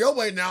I come in your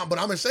way now, but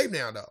I'm in shape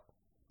now though.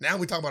 Now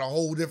we talking about a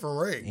whole different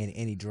ring.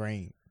 And he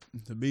drained.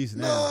 The beast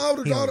No, now. I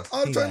would have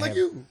He trained like have-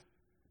 you.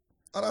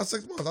 I'd have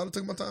 6 months. I'd have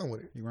took my time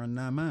with it. He run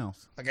 9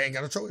 miles. I ain't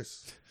got a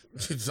choice.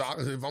 If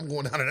I'm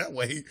going down in that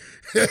way,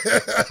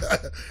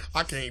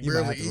 I can't You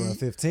might barely have to run eat.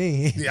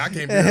 15. Yeah, I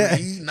can't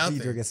barely eat He nothing.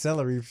 drinking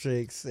celery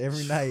shakes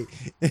every night.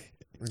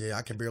 Yeah,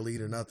 I can barely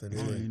eat or nothing. I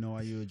don't even know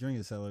why you would drink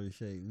a celery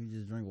shake. You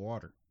just drink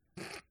water.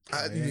 You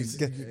need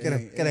to-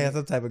 Gotta have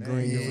some type of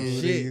green Yeah,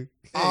 food. shit. in you.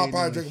 I'll Ain't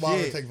probably no drink water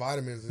and shit. take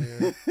vitamins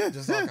in.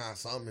 Just all kind of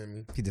something in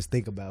me. You just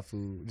think about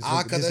food. Just I'll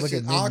look, cut just that look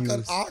shit. at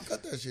menus. I'll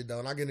cut that shit though,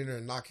 and I get in there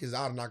and knock his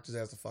ass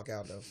the fuck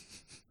out though.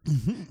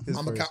 His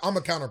I'm first-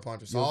 a counter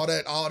puncher. So all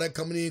that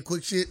coming in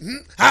quick shit.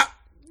 Ha!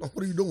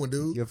 What are you doing,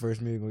 dude? Your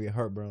first meal gonna get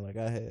heartburn like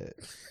I had.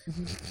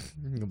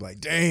 You're gonna be like,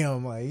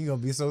 damn, like you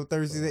gonna be so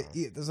thirsty to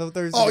eat, so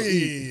thirsty. Oh to yeah,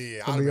 eat.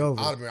 yeah. Gonna be over.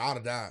 I'd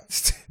have died.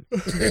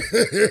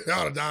 I'd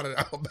have died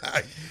out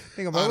back.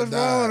 Think about I'd what's have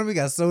wrong. died. We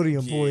got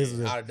sodium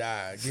poisoning. I'd have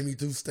died. Give me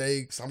 2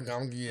 steaks. I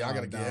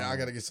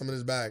gotta get some of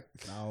this back.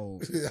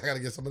 No. I gotta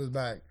get some of this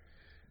back.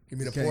 Give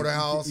me the Can't-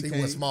 porterhouse. you He can't-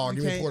 went small. you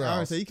Give me can't-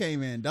 porterhouse. So you can't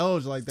even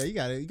indulge like that. You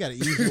gotta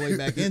ease your way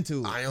back into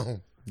it. I am.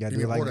 You gotta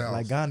Give do me it porterhouse.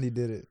 like Gandhi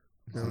did it.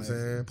 You know what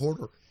I'm saying?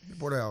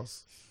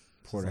 Porterhouse.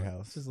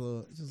 Porterhouse. Just a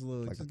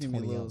little, Like just a give me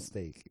a 20 little, ounce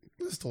steak.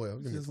 It's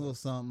 12. Give me just a little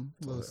something,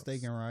 a little Porterhouse.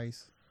 steak and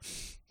rice.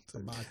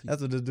 Hibachi.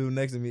 That's what the dude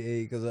next to me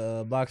ate because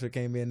a boxer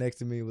came in next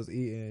to me was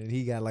eating and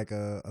he got like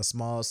a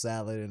small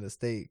salad and a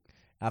steak.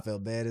 I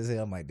felt bad as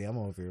hell. I'm like, damn, I'm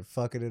over here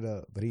fucking it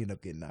up. But he ended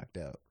up getting knocked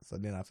out. So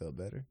then I felt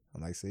better.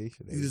 I'm like, see,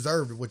 You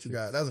deserved what you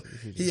got.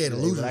 He ate a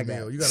loser's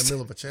meal. You got a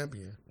meal of a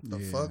champion. The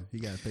Yeah, fuck? he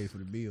gotta pay for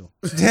the bill.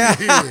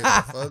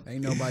 Yeah, fuck.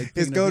 Ain't nobody.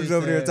 His picking up coach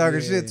over there tab.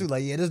 talking Yeah. shit too.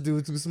 Like, yeah, this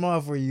dude too small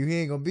for you. He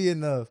ain't gonna be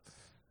enough.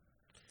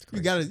 You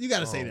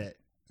gotta say that.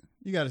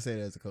 You gotta say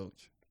that as a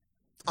coach.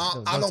 I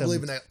Don't don't tell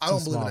believe me in that. I don't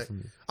too believe in small that. for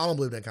me. I don't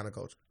believe in that kind of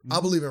coaching.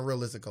 I believe in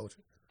realistic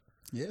coaching.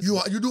 Yes.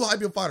 You do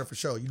hype your fighter for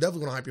sure. You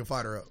definitely want to hype your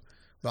fighter up.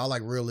 But I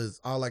like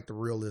realism. I like the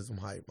realism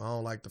hype. I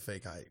don't like the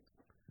fake hype.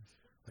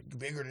 Like you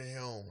bigger than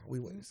him. We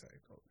wouldn't say.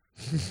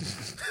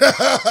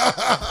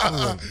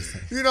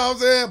 You know what I'm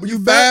saying? But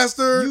you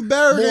faster. You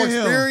better more than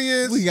him.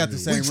 experience. We got the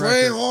same We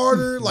train record.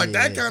 harder. Like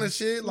that Yeah. kind of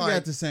shit. We Like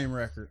got the same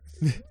record.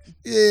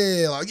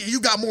 yeah. Like yeah, you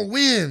got more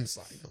wins.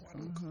 Like no, I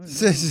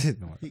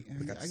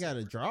don't. I got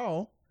a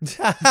draw.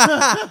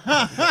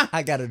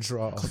 I got to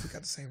draw. We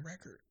got the same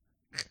record.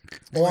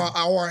 Or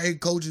I hate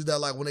coaches that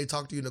like when they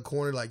talk to you in the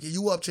corner, like, yeah,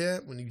 you up,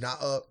 champ, when you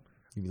not up.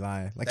 You be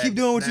lying. Like, That- keep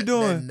doing what you're that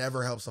doing.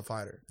 never helps a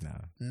fighter. Nah.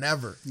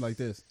 Never. Like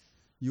this.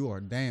 You are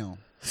down.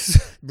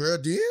 Bro,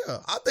 yeah.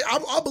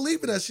 I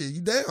believe in that shit.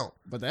 You down.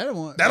 But that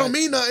one. That don't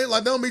mean nothing.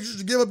 Like that don't mean you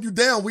should give up you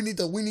down. We need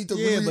to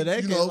Yeah, really, but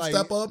that you can, know, like-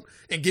 step up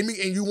and give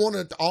me and you want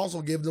to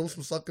also give them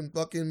some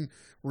fucking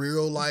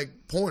real like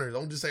pointers.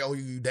 Don't just say, oh,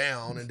 you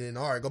down and then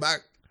all right, go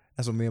back.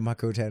 That's what me and my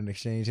coach had an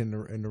exchange in the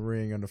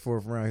ring on the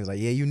 4th round. He was like,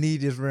 "Yeah, you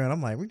need this round."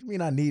 I'm like, "What do you mean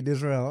I need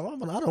this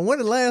round? I don't want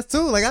the last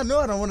 2. Like I know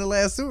I don't want the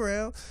last 2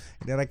 rounds."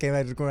 And then I came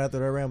back to the corner after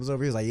that round was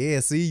over. He was like, "Yeah,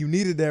 see, you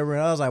needed that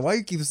round." I was like, "Why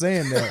you keep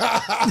saying that?"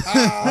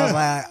 I was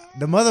like,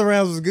 "The mother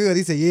rounds was good."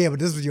 He said, "Yeah, but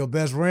this was your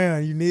best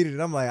round. You needed it."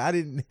 I'm like, "I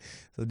didn't."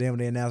 So then when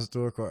they announced the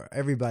scorecard,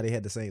 everybody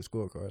had the same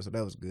scorecard, so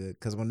that was good.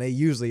 Because when they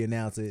usually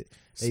announce it,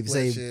 they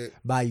say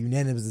by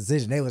unanimous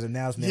decision. They was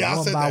announcing it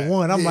one by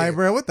one. I'm like,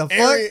 bro, what the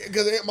fuck?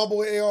 Because my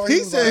boy AR, he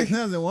said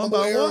one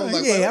by one.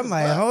 Like, yeah, I'm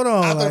like, hold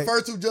on. After like, the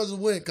first 2 judges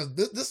win, because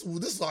this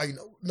is how you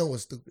know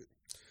it's stupid.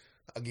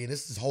 Again,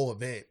 this is whole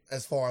event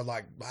as far as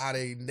like how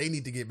they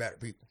need to get better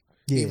people.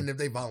 Yeah. Even if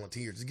they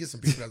volunteer, just get some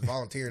people that's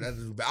volunteering that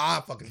do better.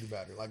 I fucking do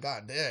better. Like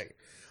god dang.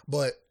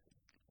 But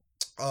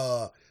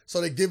so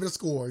they give it a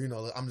score. You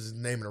know, I'm just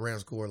naming a random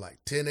score like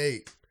 10-8.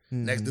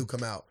 Mm-hmm. Next dude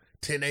come out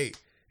 10-8.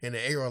 And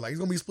the AR like, he's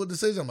going to be split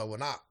decision. I'm like,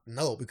 well,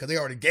 no, because they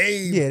already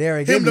gave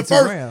him the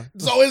first round.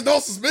 So there's no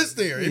suspense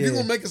there. If you're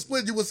going to make a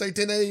split, you would say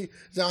 10-8,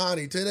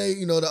 Jhonny, 10-8,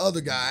 you know, the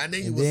other guy, and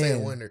then you would say a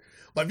winner.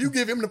 But if you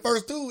give him the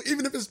first 2,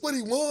 even if it's split,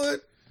 he won.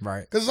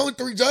 Right. Because there's only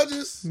 3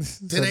 judges.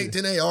 10-8,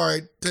 10-8, all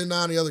right.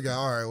 10-9, the other guy,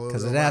 all right.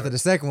 Because after the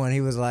second one, he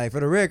was like, for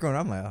the red corner,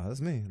 I'm like, oh,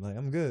 that's me. Like,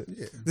 I'm good.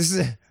 Yeah. This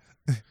is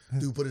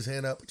Dude, put his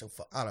hand up. Put your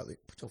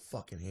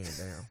fucking hand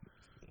down.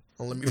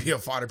 Don't let me be a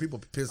fighter. People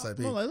piss at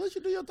me. I'm like, let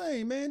you do your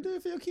thing, man. Do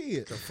it for your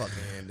kids. Put your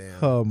fucking hand down.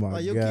 Oh my god.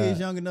 Like your kids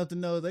young enough to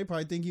know they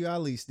probably think you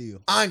Ali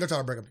still. I ain't gonna try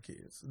to break up the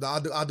kids.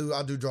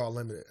 I do draw a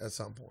limit at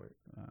some point.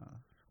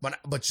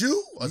 But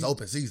you was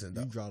open season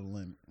though. You draw the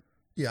limit.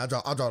 Yeah, I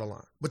draw the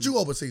line. But you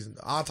open season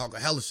though. I'll talk a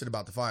hell of shit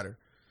about the fighter.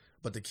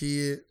 But the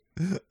kid.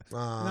 No,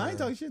 I ain't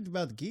talking shit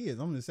about the kids.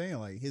 I'm just saying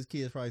like his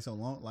kids probably so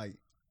long, like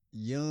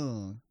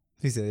young.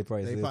 He said they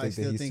probably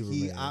still think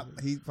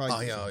he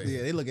probably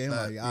they look at him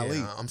like Ali.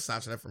 Yeah, I'm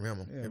snatching that from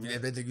him. Yeah,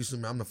 if they think you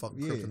Superman, I'm the fucking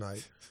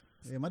kryptonite.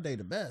 Yeah, my day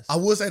the best. I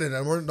will say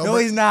that. No,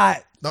 he's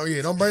not.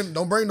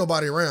 Don't bring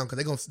nobody around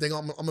because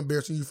I'm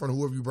embarrassing you in front of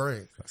whoever you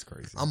bring. That's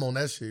crazy. I'm on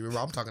that shit.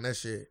 I'm talking that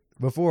shit.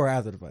 Before or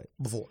after the fight?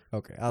 Before.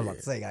 Okay, I was about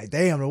to say, like,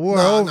 damn, the war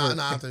over.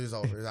 Nah, after it's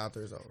over.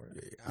 After it's over.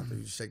 Yeah, after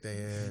you shake their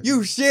hand.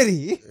 You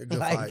shitty. Good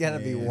like, fight. gotta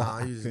be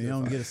wild. Cause you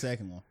don't get a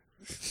second one.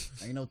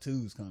 Ain't no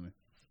 2s coming.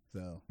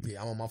 So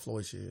yeah, I'm on my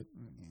Floyd shit.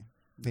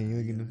 You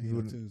ain't get no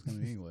 2s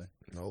coming anyway.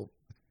 Nope.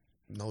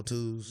 No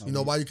 2s. You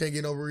know why you can't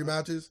get no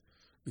rematches?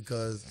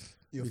 Because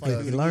you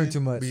learn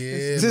too much.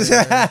 Yeah,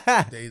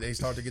 man. they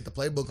start to get the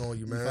playbook on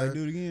you, man. You fight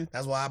do it again?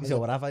 That's why I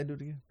would I fight do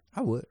it again?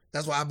 I would.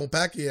 That's why I'm on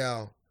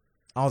Pacquiao.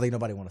 I don't think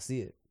nobody want to see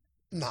it.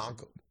 Nah, I'm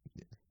cool.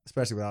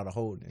 Especially with all the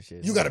holding and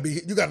shit. You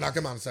gotta knock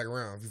him out in the second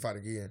round if you fight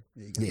again.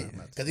 Yeah,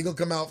 because he gonna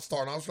come out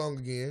starting off strong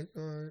again.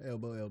 All right.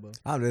 Elbow.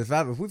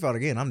 If we fought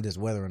again, I'm just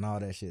weathering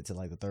all that shit to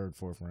like the 3rd,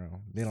 4th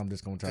round. Then I'm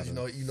just gonna try. You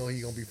know he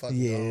gonna be fucking.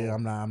 Yeah,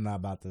 I'm not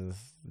about to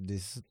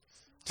just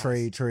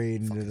trade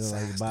into the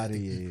like body.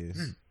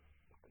 Yeah.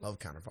 Love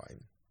counter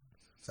fighting.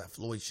 It's that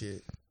Floyd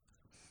shit.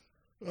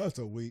 That's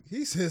so weak.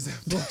 He says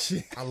that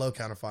bullshit. I love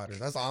counter fighters.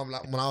 That's all.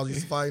 When I was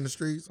used to fight in the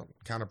streets, I'm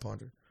a counter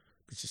puncher.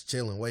 It's just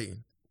chilling,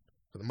 waiting.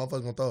 Cause the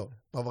motherfuckers gonna throw.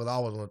 Motherfuckers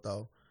always gonna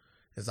throw.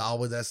 It's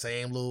always that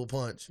same little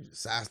punch. You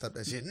just sidestep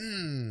that shit.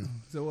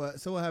 So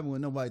what happened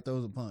when nobody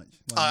throws a punch?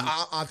 Like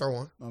I throw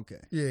one. Okay.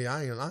 Yeah,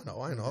 I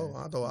know.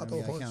 I throw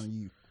a punch.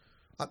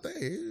 I think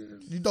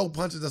you throw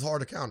punches that's hard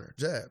to counter.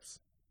 Jabs.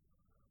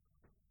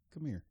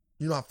 Come here.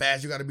 You know how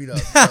fast you got to be to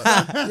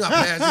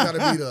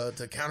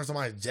counter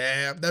somebody's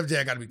jab. That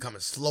jab got to be coming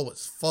slow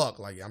as fuck.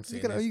 Like I'm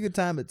saying, you can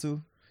time it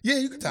too. Yeah,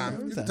 you can time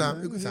it. You can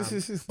time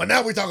it. But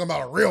now we talking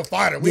about a real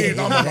fighter. We ain't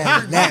talking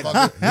about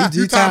motherfucker.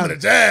 You timing the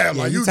jab.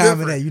 Yeah, like you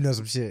timing that. You know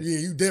some shit. Yeah,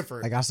 you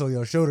different. Like I saw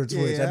your shoulder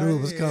twitch. I knew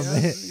it was coming.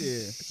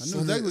 Yeah, I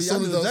knew exactly. As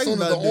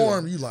soon as the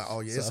arm, you like,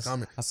 oh yeah, it's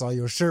coming. I saw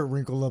your shirt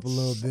wrinkle up a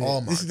little bit.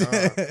 Oh my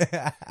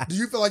god. Do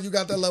you feel like you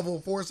got that level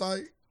of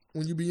foresight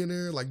when you be in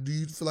there? Like, do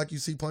you feel like you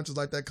see punches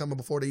like that coming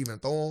before they even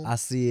throw them? I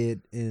see it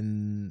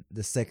in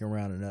the second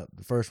round and up.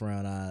 The first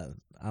round,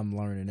 I'm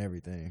learning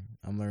everything.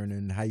 I'm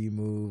learning how you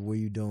move, what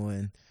you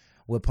doing,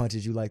 what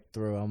punches you like to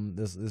throw.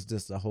 This is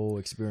just a whole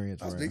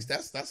experience.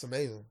 That's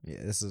amazing. Yeah,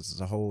 this is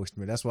a whole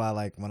experience. That's why,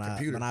 like, when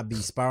I be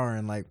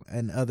sparring, like,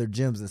 in other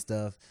gyms and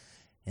stuff,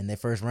 and their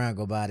first round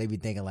go by, they be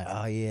thinking like,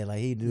 oh yeah, like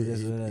he do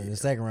this. The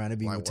second round, it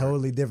be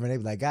totally different. They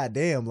be like, god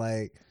damn,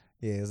 like,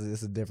 yeah,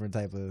 it's a different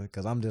type of,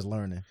 because I'm just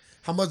learning.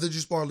 How much did you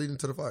spar leading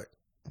to the fight?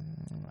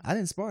 I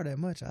didn't spar that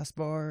much. I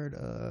sparred,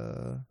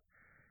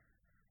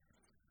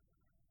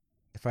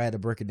 if I had to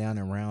break it down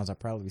in rounds, I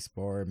probably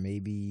sparred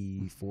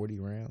maybe 40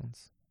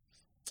 rounds.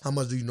 How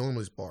much do you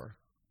normally spar?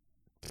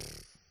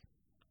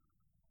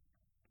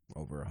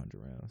 Over 100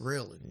 rounds.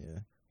 Really? Yeah.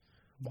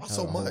 Why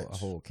so much? A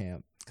whole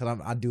camp. Because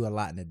I do a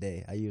lot in a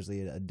day. I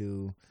usually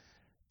do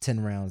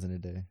 10 rounds in a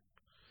day.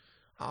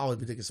 I always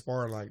be thinking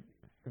sparring like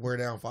wear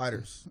down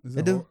fighters. Is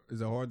it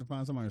hard to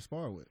find somebody to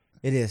spar with?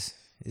 It is.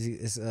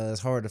 It's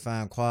hard to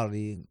find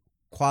quality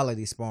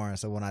sparring.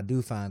 So when I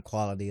do find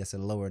quality, it's a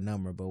lower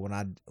number. But when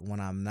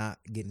I'm not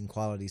getting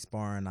quality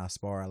sparring, I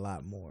spar a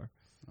lot more.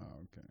 Oh,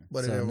 okay.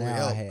 But So it didn't really now I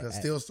help had- because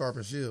still Starp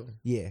and Shield.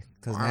 Yeah,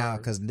 because Wow.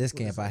 in this What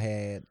camp is I that?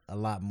 had a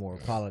lot more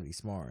quality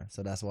sparring,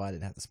 so that's why I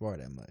didn't have to spar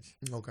that much.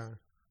 Okay.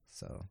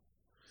 So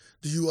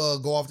Do you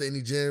go off to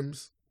any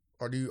gyms,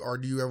 or do you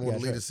ever want Yeah, to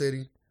leave sure. the city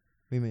what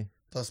do you mean?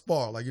 to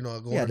spar? Like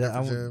go Yeah, to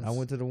different gyms. I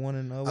went to the one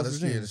in Oh, West that's-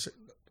 Virginia.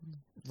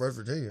 West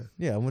Virginia.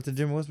 Yeah, I went to the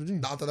gym in West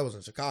Virginia. No, I thought that was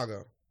in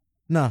Chicago.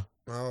 No,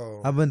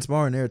 Oh. I've been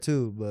sparring there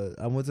too, but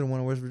I went to the one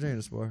in West Virginia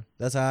to spar.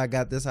 That's how I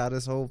got this. How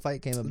this whole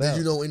fight came about. Did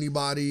you know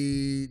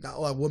anybody?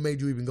 Like, what made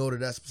you even go to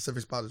that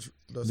specific spot?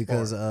 To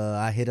Because spar?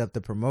 I hit up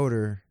the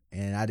promoter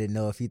and I didn't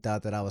know if he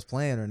thought that I was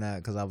playing or not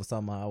because I was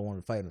talking about I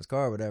wanted to fight in his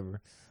car or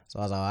whatever. So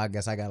I was like, I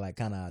guess I got like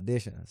kind of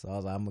audition. So I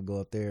was like, I'm gonna go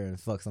up there and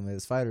fuck some of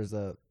his fighters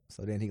up.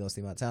 So then he gonna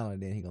see my talent.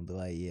 And then he gonna be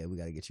like, yeah, we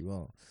gotta get you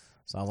on.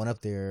 So I went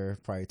up there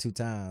probably 2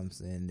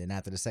 times, and then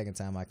after the second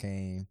time I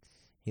came,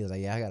 he was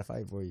like, yeah, I got to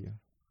fight for you.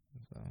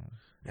 So,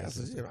 Yeah,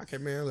 I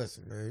can't, man.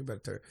 Listen, man, you better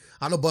turn.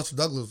 I know Buster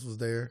Douglas was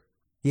there.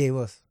 Yeah, he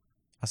was.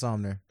 I saw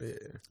him there. Yeah.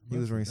 He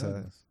was ringside.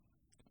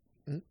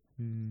 Douglas.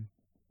 Mm.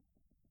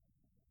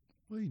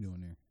 What are you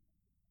doing there?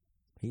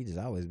 He just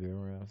always been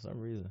around for some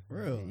reason.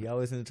 Really? He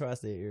always in the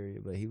tri-state area,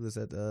 but he was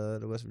at the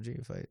West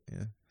Virginia fight.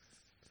 Yeah.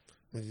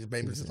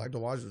 Maybe just like to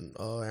watch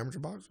amateur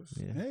boxers.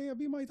 Yeah. Hey, I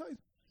beat Mike Tyson.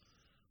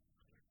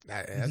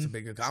 That's a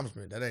big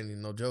accomplishment. That ain't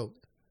even no joke.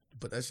 You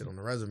put that shit on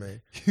the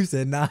resume. You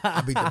said nah.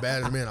 I beat the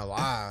baddest man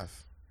alive.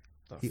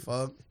 The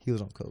fuck? He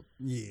was on coke.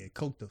 Yeah,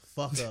 coke the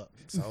fuck up.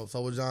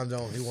 So was John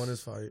Jones. He won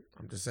his fight.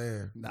 I'm just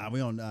saying. Nah, we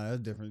don't. Nah,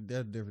 that's different. That's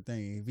a different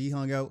thing.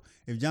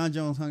 If John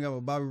Jones hung out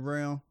with Bobby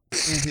Brown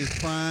in his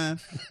prime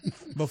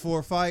before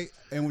a fight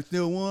and we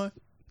still won,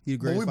 he the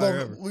But greatest fighter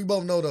ever. we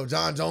both know though,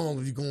 John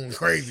Jones be going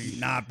crazy.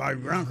 Nah, Bobby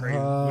Brown crazy.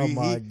 Oh,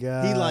 my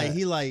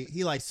He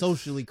God. like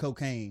socially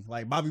cocaine.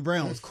 Like Bobby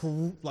Brown was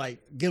cool. Like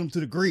get him to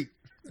the Greek.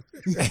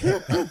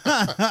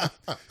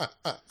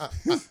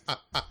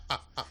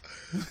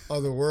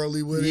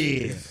 Otherworldly with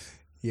it. Yeah.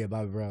 Yeah,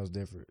 Bobby Brown's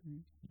different.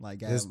 Like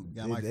This-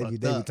 got Mike they be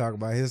fucked up. talking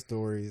about his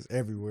stories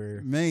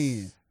everywhere.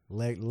 Man.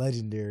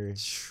 Legendary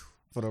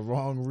for the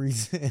wrong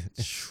reason.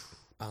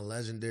 A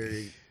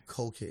legendary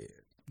cokehead.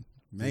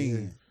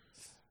 Man.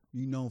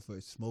 You known for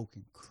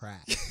smoking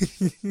crack.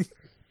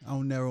 I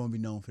don't never want to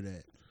be known for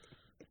that.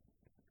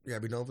 You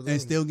gotta be known for that.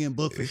 And still getting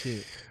booked for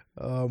shit.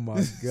 Oh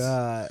my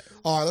God.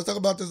 All right, let's talk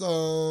about this.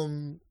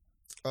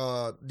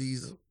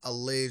 These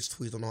alleged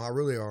tweets. I don't know how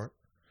really are.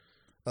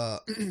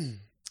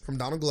 From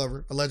Donald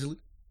Glover, allegedly.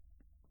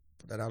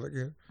 Put that out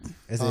again.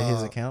 Is it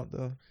his account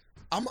though?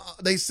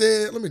 They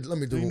said. Let me do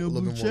Ain't a no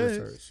little blue bit more checks.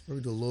 research. Let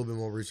me do a little bit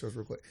more research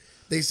real quick.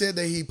 They said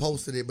that he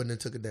posted it, but then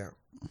took it down.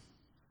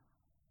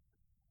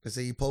 They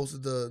say he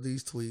posted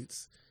these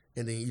tweets,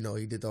 and then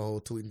he did the whole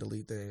tweet and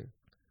delete thing.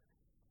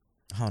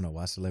 I don't know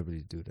why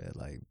celebrities do that.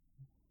 Like,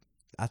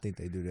 I think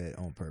they do that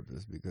on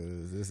purpose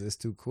because it's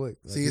too quick.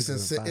 Like, See, it's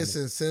people can find in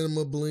it.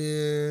 Cinema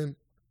Blend.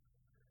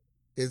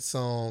 It's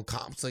on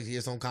Complex.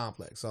 It's on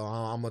Complex. So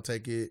I'm gonna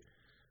take it.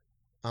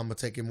 I'm gonna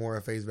take it more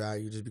at face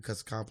value, just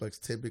because Complex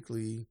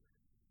typically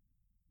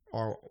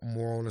are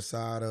more on the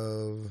side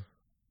of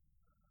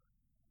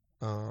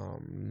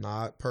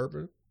not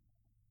perping.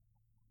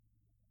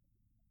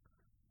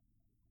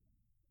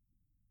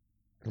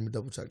 Let me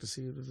double check to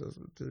see if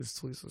this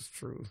tweet was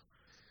true.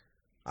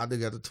 I do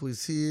got the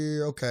tweets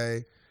here.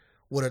 Okay.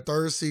 With a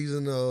third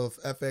season of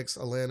FX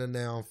Atlanta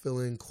now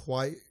feeling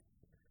quite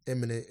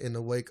imminent in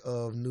the wake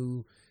of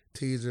new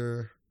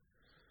teaser,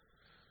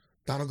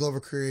 Donald Glover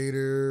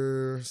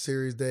creator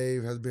series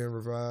Dave has been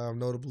revived,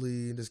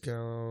 notably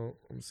discount.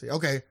 Let me see.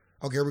 Okay,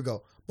 here we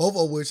go. Both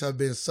of which have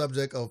been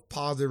subject of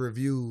positive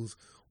reviews,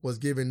 was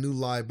given new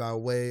life by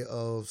way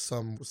of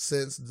some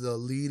since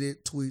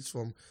deleted tweets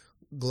from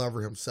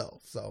Glover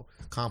himself. So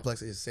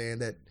Complex is saying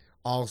that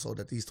also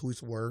that these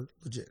tweets were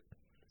legit.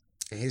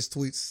 And his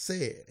tweets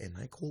said, and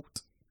I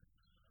quote,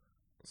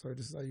 sorry,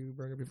 this is how you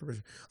bring up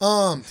information.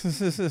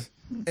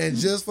 And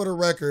just for the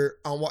record,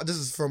 this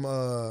is from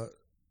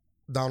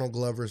Donald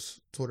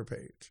Glover's Twitter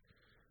page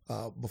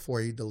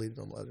before he deleted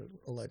them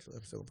allegedly.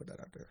 I'm still gonna put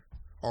that out there.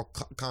 Or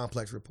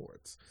Complex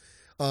reports.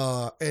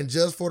 And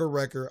just for the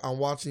record, I'm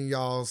watching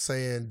y'all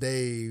saying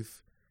Dave,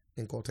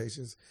 in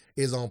quotations,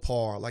 is on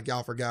par. Like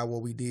y'all forgot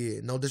what we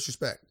did. No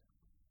disrespect.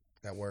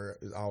 That word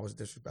is always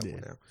disrespectful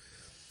now.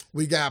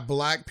 We got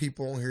black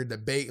people on here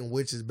debating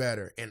which is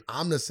better. And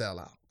I'm the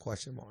sellout,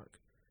 question mark.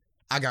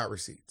 I got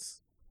receipts.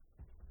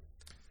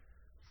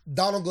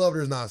 Donald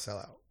Glover is not a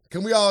sellout.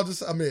 Can we all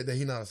just admit that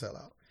he's not a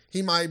sellout?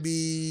 He might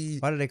be,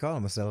 Why do they call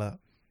him a sellout?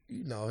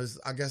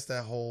 I guess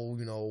that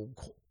whole,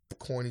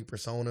 corny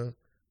persona.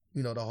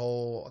 The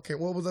whole,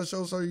 what was that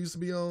show he used to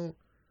be on?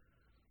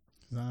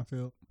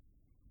 Seinfeld.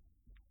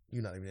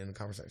 You're not even in the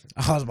conversation.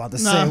 I was about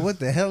to Nah. say, what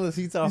the hell is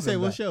he talking You say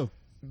about? what show?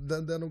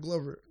 Donald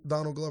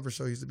Glover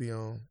show used to be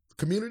on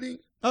Community.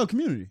 Oh,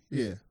 Community.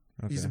 Yeah.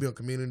 Okay. He used to be on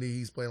Community.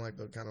 He's playing like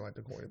the kind of like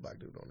the corny black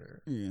dude on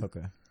there. Yeah.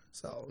 Okay.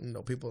 So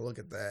people look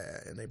at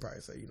that and they probably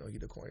say, he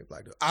the corny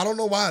black dude. I don't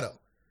know why though,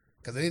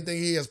 because anything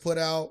he has put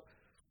out,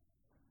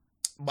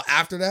 but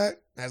after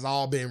that has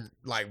all been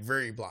like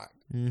very black,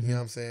 You know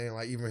what I'm saying?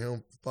 Like even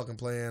him fucking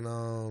playing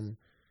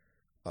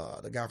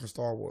the guy from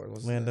Star Wars.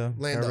 What's his Lando. name?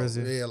 Lando.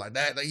 Calrissian. Yeah, like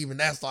that. Even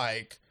that's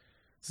like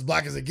as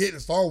black as it get in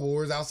Star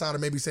Wars. Outside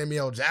of maybe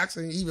Samuel L.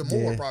 Jackson, even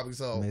more probably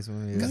so.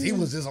 Because he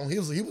was just on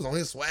his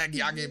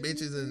swaggy. I get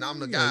bitches and I'm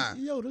the guy.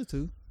 Yoda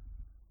too.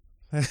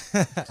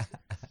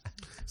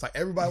 It's like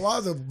everybody. Why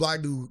is a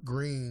black dude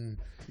green?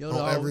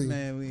 Everybody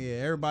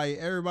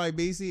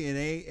BC and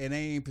they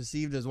ain't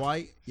perceived as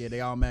white. Yeah,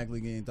 they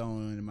automatically getting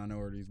thrown in the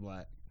minorities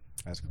black.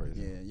 That's crazy.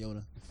 Yeah,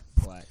 Yoda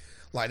black.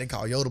 Like they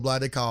call Yoda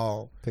black. They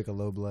call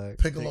Piccolo black.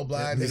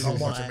 They call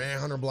Martian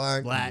Manhunter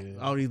black. Black. Yeah.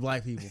 All these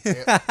black people.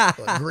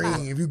 But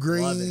green. If you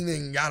green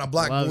and got a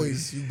black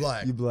voice, you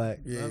black. You black.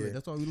 Yeah.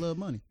 That's why we love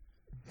money.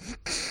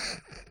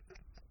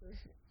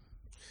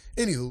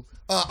 Anywho,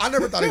 I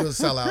never thought he was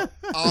a sellout.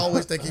 I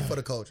always think he for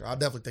the culture. I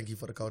definitely think he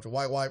for the culture.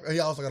 White wife.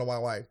 He also got a white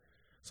wife.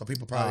 So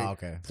people probably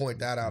point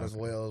that out as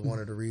well as one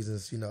of the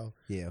reasons,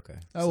 Yeah, okay.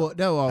 That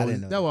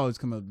will always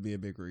come up to be a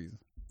big reason.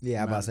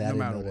 Yeah, I'm about to say I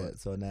didn't know what. that.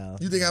 So now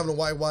you think having a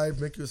white wife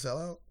make you a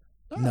sellout?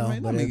 No,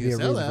 but it'd be a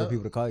reason for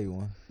people to call you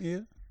one. Yeah.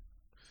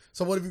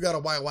 So what if you got a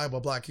white wife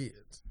but black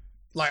kids?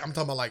 Like I'm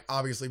talking about, like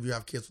obviously if you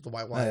have kids with a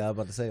white wife, I was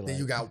about to say, then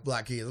you got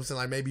black kids. I'm saying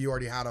like maybe you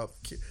already had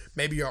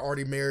maybe you're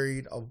already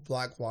married a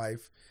black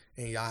wife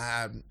and y'all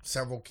had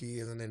several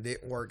kids and then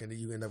didn't work and then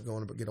you end up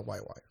going to get a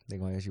white wife. They're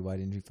gonna ask you why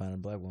didn't you find a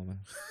black woman?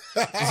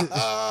 You know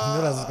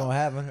that's what's gonna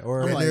happen.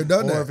 Or if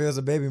if it was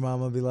a baby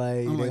mama, be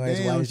like, I'm like, why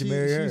didn't you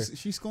marry her?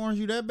 She scorns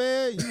you that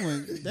bad? You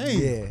went, dang.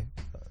 Yeah.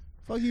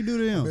 Fuck you do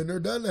to him. Been there,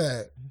 done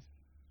that.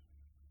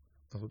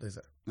 That's what they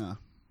say. Nah.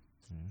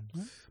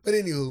 But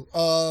anywho,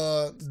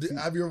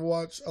 have you ever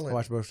watched Atlanta?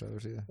 Watch both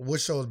shows, yeah.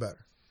 Which show is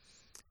better?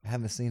 I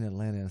haven't seen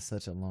Atlanta in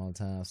such a long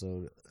time,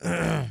 so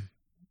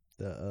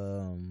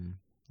the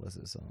what's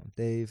this song?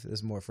 Dave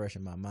is more fresh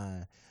in my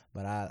mind,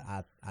 but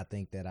I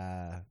think that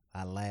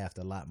I laughed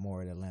a lot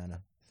more at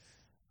Atlanta.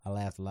 I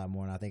laughed a lot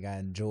more, and I think I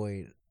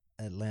enjoyed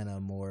Atlanta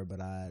more, but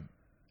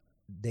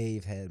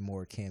Dave had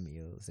more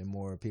cameos and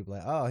more people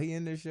like, oh, he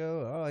in the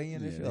show. Oh, he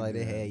in the show. Like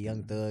they had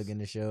Young Thug in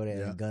the show. They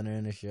had Gunner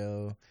in the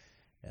show.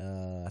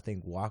 I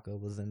think Waka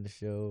was in the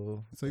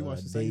show. So you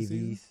watched the second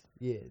season?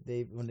 Yeah,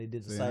 Dave when they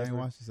did the I Cypher. ain't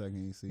watched the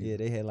second season. Yeah,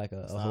 they had like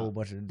a whole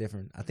bunch of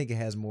different. I think it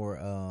has more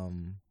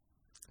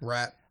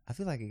rap. I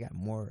feel like it got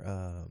more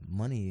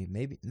money.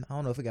 Maybe I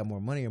don't know if it got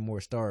more money or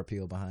more star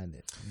appeal behind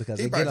it because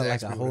they get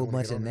like a whole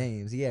bunch of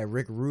names. Yeah,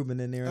 Rick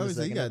Rubin in there.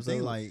 So you got to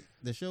think like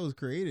the show is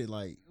created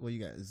like you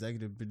got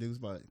executive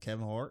produced by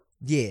Kevin Hart.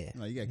 Yeah,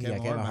 like, you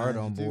got Kevin Hart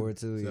on board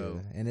too.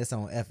 So. Yeah, and it's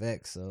on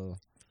FX. So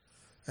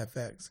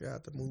FX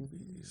got the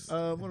movies.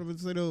 What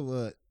was it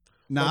though?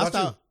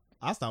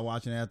 I stopped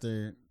watching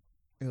after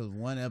it was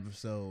one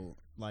episode.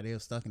 Like they were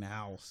stuck in the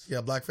house.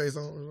 Yeah, blackface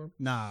on. Or something?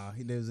 Nah,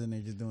 they was in there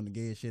just doing the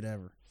gayest shit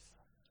ever.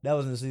 That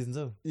was in the season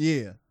 2.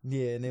 Yeah,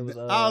 yeah, and it was.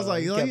 I was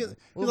like,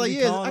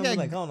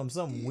 I calling him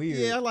something weird.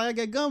 Yeah, I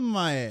got gum in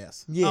my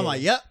ass. Yeah, I'm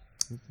like, yep.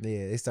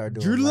 Yeah, they started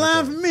doing. Drew the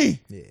line for me.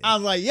 Yeah. I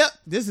was like, yep,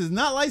 this is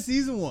not like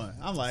season 1.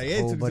 I'm like,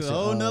 it took it to a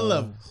whole nother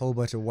level. Whole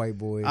bunch of white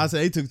boys. I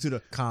said they took it to the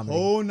comedy.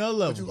 whole nother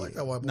level. But you like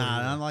that white boy? Nah,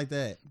 I don't like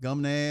that. Gum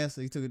in the ass.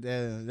 They took it.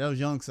 That was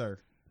Young Sir.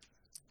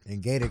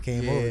 And Gator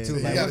came over too.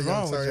 Like, what's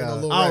wrong with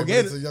y'all? Oh,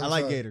 Gator. I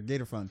like Gator.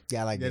 Gator funny.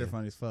 Yeah, I like Gator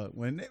funny as fuck.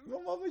 What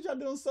y'all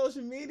doing on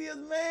social medias,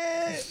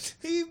 man?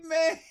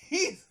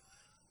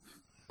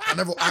 I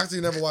never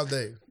watched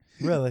Dave.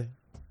 Really?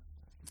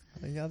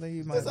 Y'all think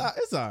you might? It's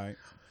all right.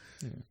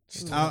 Yeah.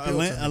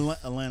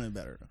 Atlanta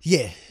better.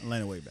 Yeah,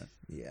 Atlanta way better.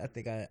 Yeah, I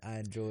think I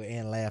enjoy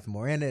and laugh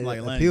more, and it like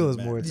appeals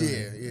more to me.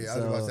 Yeah. I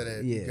was about to say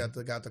that. Yeah.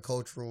 You got the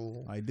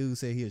cultural. I do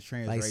say he was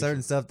transracial. Like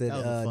certain stuff that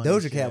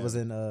Doja Cat was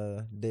in.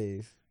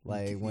 Dave,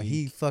 like when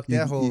he fucked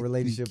that whole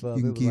relationship up.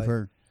 You can keep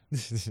her.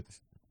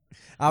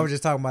 I was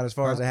just talking about as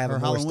far as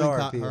having more star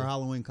appeal. Her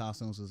Halloween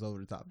costumes was over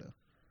the top though.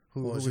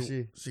 Who was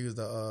she? She was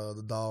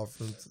the doll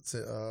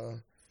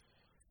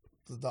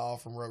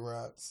from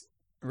Rugrats.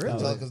 Really?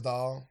 Angelica's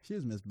doll. She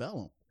was Miss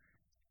Bellum.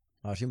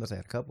 Oh, she must have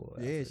had a couple.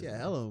 Yeah, she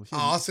had hello.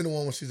 I seen the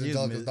one when she's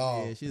Angelica's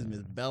doll. Yeah, she was Miss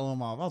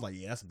Bellum. I was like,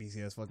 yeah, that's a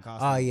BCS fucking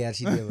costume. Oh yeah,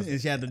 she did. And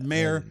she had the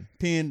mayor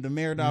pinned, the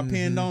mayor doll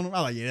pinned on him.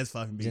 I was like, yeah, that's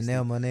fucking BCS.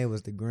 Janelle Monáe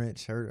was the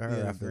Grinch. Her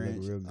I feel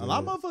Grinch. real good. A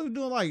lot of motherfuckers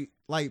doing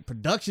like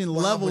production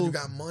level. When you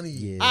got money.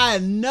 Yeah. I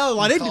know.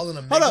 Like hold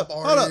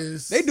up.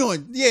 They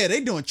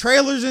doing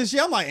trailers and shit.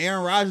 I'm like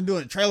Aaron Rodgers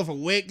doing a trailer for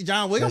Wick,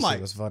 John Wick. I'm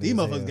like, these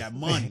motherfuckers got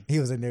money. He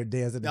was in there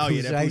dancing. Oh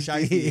yeah, that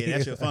Pusha. Yeah,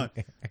 that shit fun.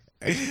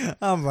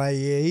 I'm like,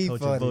 yeah, he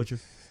Coach funny. Vulture.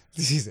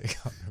 She's like,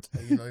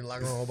 you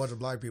like around a whole bunch of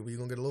black people, you're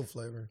gonna get a little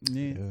flavor.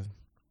 Yeah.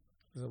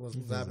 What's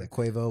happening?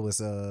 Quavo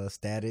was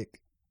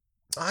Static.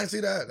 I didn't see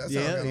that. That's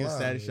he was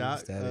Static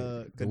Shock.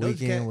 The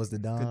Weeknd was the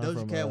Don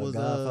from Cat was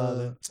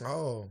Godfather.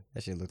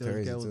 That shit looked Doja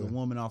crazy Cat was too. a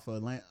woman off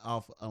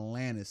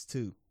Atlantis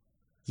too.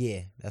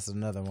 Yeah, that's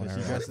another one. She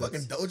got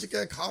fucking Doja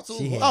Cat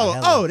costume.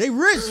 They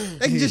rich.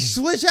 They can just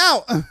switch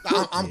out.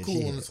 I'm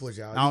cool on the switch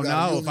out. I don't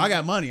know. If I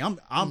got money,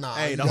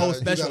 the whole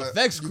special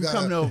effects crew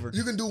coming over.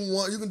 You can do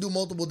one. You can do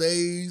multiple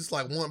days,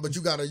 like one, but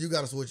you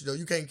gotta switch though.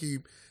 You can't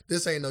keep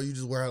this. Ain't no. You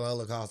just wear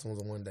hella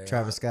costumes on one day.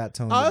 Travis Scott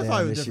toned that's it down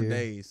probably this different year.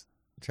 days.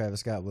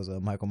 Travis Scott was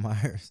Michael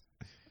Myers.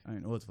 I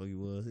didn't know what the fuck he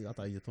was. I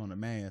thought he was throwing a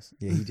mask.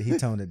 Yeah, he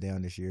toned it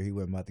down this year. He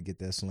wasn't about to get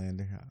that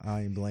slander.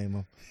 I ain't blame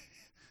him.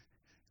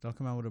 Don't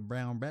come out with a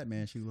brown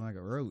Batman shoe like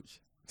a roach.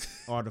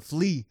 Or the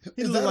flea.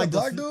 He Is look that like a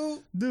black dude?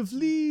 The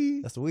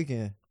flea. That's the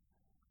weekend.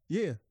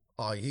 Yeah.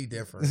 Oh, he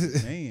different.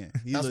 Man.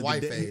 He That's look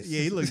white dead, face.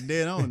 Yeah, he looks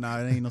dead on. Nah,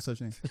 it ain't no such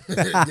thing.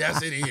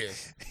 Yes, it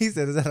is. He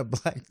said, "Is that a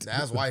black dude?"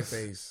 That's white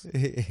face.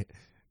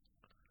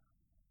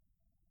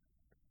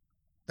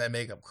 That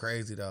makeup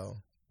crazy though.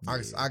 Yeah.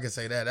 I can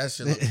say that. That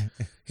shit look,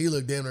 he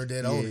looked damn near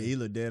dead on Yeah, it. he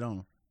look dead on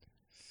him.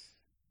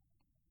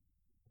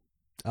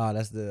 Oh,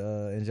 that's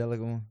the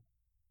Angelica one.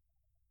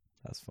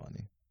 That's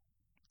funny.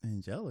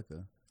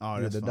 Angelica. Oh,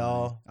 Yeah, that's the funny.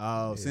 doll.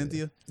 Oh, Yeah.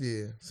 Cynthia.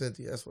 Yeah,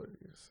 Cynthia, that's what it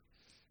is.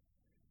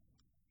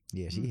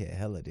 Yeah, she had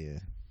hella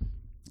there.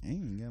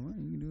 Ain't got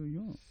money. You can do what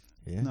you want.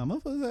 Yeah. No,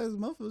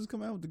 motherfuckers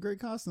come out with the great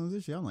costumes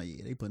this year. I'm like,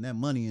 yeah, they putting that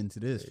money into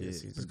this Yeah, shit.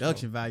 see, just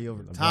Production come- value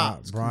over the LeBron,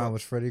 top. Bron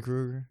was Freddy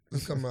Krueger.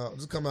 Just come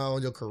out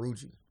on your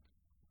Karuchi.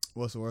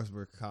 What's the worst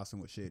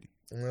costume with shitty?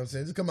 You know what I'm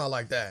saying? Just come out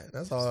like that.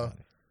 That's all.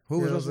 Who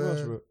You know was what I'm Russell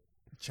saying? Westbrook?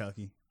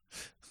 Chucky.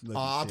 Oh,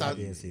 I thought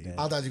didn't see that. you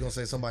were gonna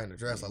say somebody in the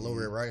dress, like Little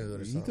Red Riding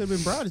Hood or He something. could have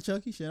been proud of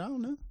Chucky. Shit, I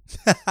don't know.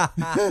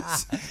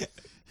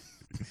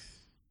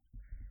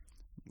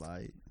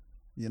 Like,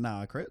 yeah,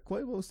 nah,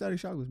 Quavo Static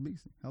Shock was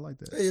beasting. I like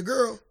that. Hey, your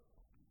girl.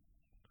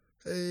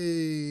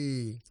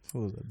 Hey, Who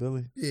was that?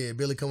 Billy? yeah,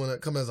 Billy come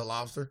as a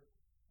lobster.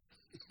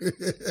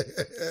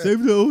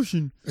 Save the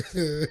ocean.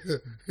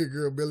 Your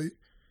girl Billy.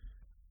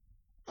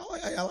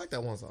 I like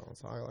that one song.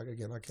 So I can't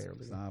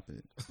really. Stop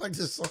it. I like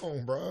this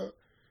song, bro.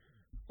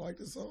 I like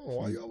this song.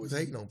 Why you always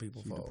hating on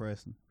people She for?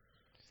 depressing.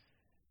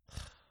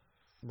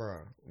 Bro,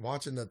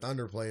 watching the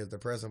Thunder play is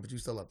depressing, but you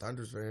still a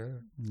Thunders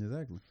fan.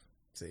 Exactly.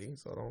 See,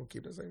 so don't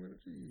keep the same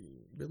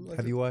energy. Billy like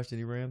Have you watched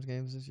any Rams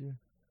games this year?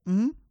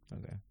 Mm-hmm.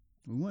 Okay.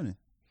 We winning.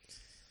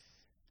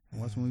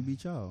 Watch when we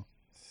beat y'all.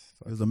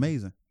 It was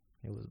amazing.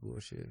 It was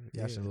bullshit.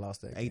 Yeah. Y'all should have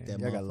lost that Ate game.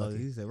 that Y'all got motherfucker. lucky.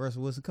 He said,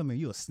 Russell Wilson, come here.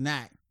 You a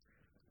snack.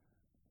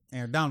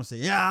 Aaron Donald said,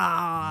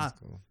 yeah. That's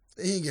cool.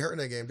 He didn't get hurt in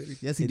that game, did he?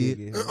 Yes, he He did.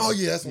 did get- Oh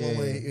yeah, that's the one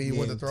when he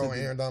went to throw took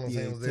and it. Aaron Donald's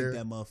hand was took there.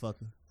 that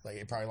motherfucker. Like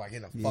it probably like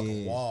hit a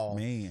fucking wall.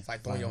 Man. It's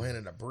like throwing your hand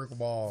in a brick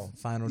wall.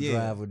 Final Yeah.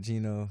 drive with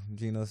Geno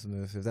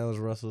Smith. If that was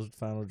Russell's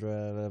final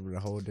drive, that would be a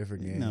whole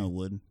different game. No, it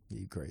wouldn't.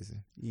 You crazy.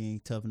 You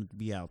ain't tough enough to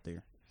be out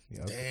there.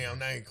 Yeah, okay. Damn,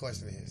 now you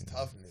questioning his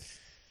toughness.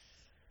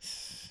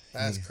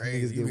 That's Niggas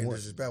crazy. get You being one-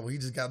 disrespectful. He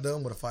just got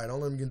done with a fight. Don't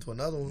let him get into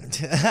another one.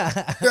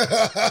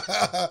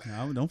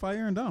 No, don't fight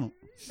Aaron Donald.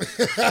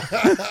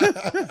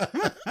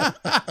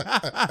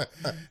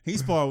 He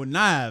sparred with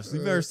knives. You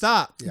better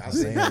stop. Yeah, I I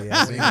seen seen that. it,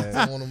 I seen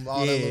that. All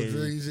that little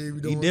drill shit he be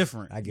He doing.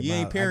 different. I get You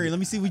ain't my- parrying. Let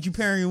me see what you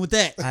parrying with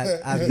that.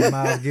 I get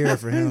Miles Garrett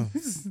for him.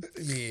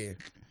 Yeah.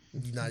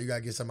 Now you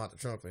gotta get something out the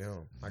trunk for him.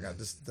 I got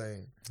this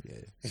thing. Yeah.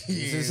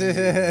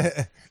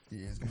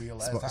 Yeah, it's gonna be your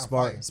last time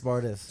fighting.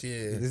 Spar this.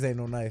 Yeah. This ain't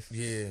no knife.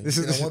 Yeah, This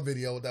you is- seen that one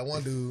video with that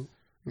one dude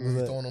who was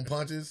that? throwing them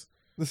punches.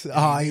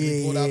 Oh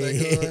He pulled out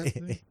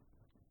that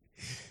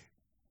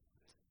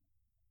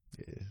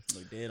yeah.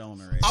 Look dead on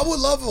her. I would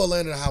love for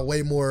Atlanta to have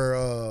way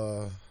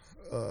more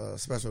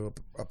special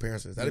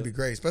appearances. That'd be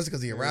great, especially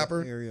because he's a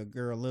rapper. Area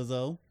girl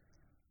Lizzo.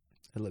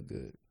 It look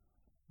good.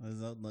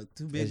 Lizzo look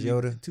too big. As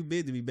Yoda? Too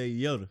big to be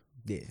Baby Yoda.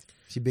 Yeah.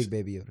 She big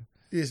baby Yoda.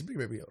 Yeah, it's Big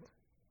Baby Yoda.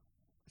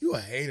 You a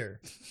hater.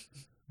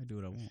 I do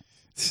what I want.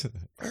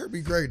 I heard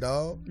be great,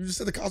 dog. You just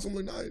said the costume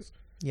look nice.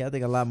 Yeah, I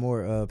think a lot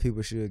more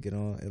people should get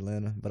on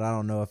Atlanta, but I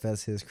don't know if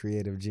that's his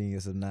creative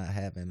genius of not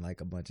having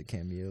like a bunch of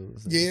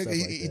cameos. And Yeah, stuff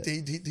like he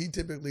that.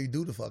 typically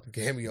do the fucking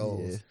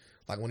cameos. Yeah.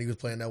 Like when he was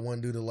playing that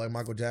one dude that like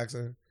Michael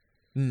Jackson.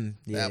 Yeah,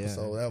 That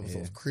episode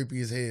was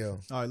creepy as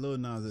hell. All right, Lil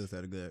Nas X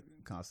had a good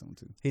costume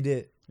too. He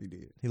did. He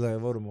did. He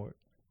looked like Voldemort.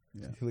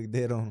 Yeah. He looked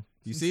dead on him.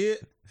 You see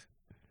it?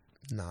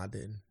 Nah, I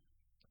didn't.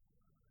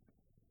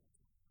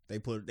 They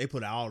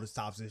put out all the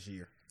stops this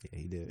year. Yeah,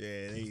 he did.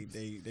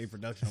 Yeah, they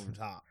production over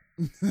top.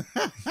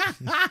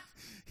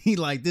 He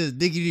like this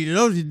diggity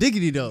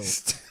diggity do.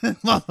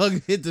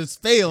 Motherfucker hit the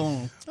spell on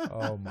him.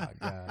 Oh my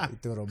god, he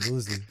threw it on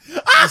Boozy.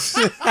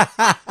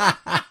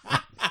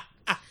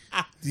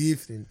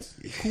 Different.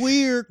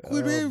 Queer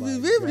Oh my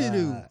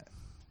do. God.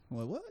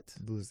 What?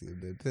 Boozy would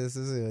have been pissed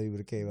as hell. He would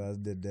have came out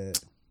and did that.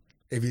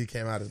 If he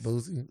came out as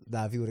Boosie.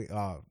 Nah, if he would have,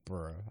 oh,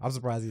 bro, I'm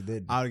surprised he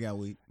did. I would have got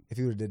weak. If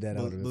he would have did that,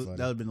 that would have been That would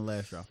funny. have been the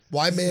last straw.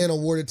 White man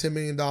awarded $10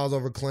 million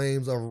over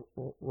claims of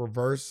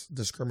reverse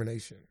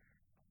discrimination.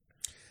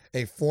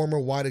 A former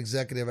white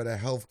executive at a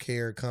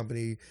healthcare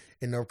company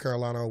in North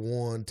Carolina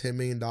won $10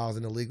 million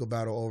in a legal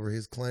battle over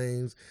his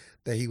claims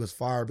that he was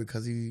fired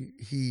because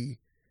he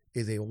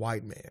is a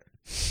white man.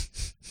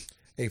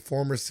 A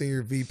former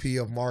senior VP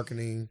of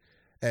marketing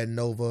at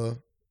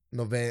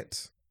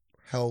Novant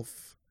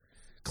Health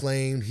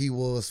claimed he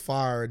was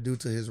fired due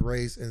to his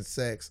race and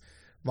sex,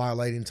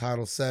 violating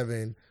Title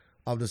VII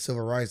of the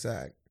Civil Rights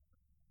Act.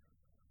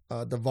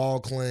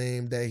 Duvall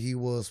claimed that he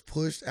was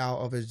pushed out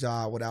of his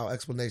job without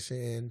explanation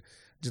in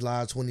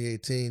July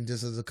 2018,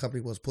 just as the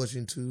company was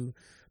pushing to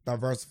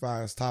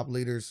diversify its top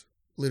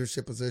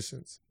leadership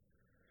positions.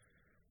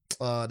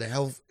 The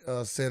health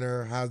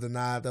center has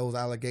denied those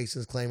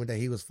allegations, claiming that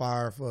he was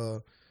fired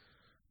for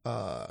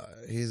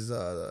his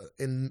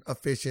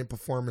inefficient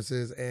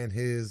performances and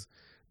his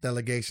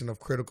delegation of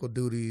critical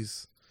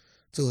duties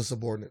to his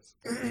subordinates.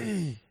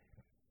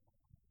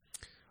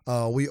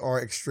 We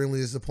are extremely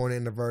disappointed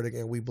in the verdict,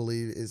 and we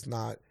believe it's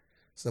not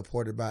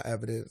supported by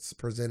evidence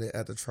presented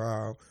at the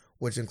trial,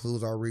 which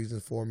includes our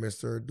reasons for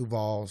Mr.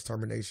 Duvall's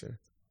termination.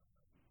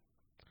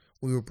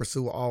 We will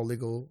pursue all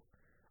legal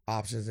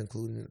options,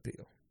 including an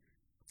appeal.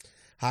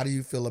 How do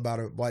you feel about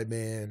a white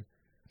man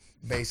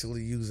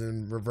basically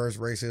using reverse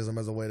racism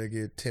as a way to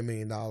get $10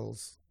 million?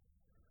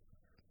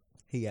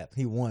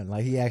 He won.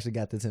 Like, he actually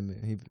got the 10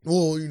 million.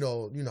 Well, you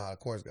know how the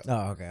courts go.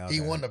 Oh, okay.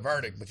 He won the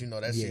verdict, but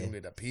that shit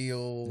gonna get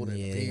appealed and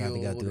appealed.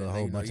 You got to go through a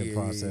whole bunch of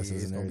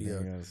processes and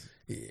everything else.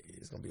 Yeah,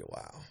 it's gonna be a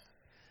while.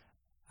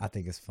 I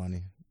think it's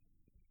funny.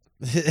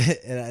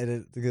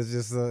 Because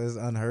it's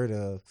unheard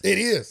of. It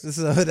is.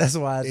 So that's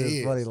why it's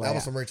just funny. Like, that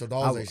was some Rachel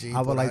Dawes shit.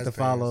 I would like to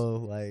follow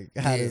like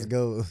how this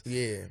goes.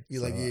 Yeah,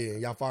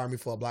 y'all fired me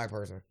for a black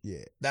person.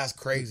 Yeah, that's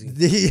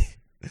crazy.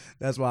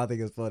 That's why I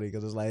think it's funny,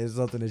 because it's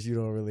something that you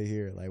don't really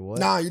hear. Like, what?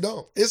 Nah, you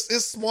don't.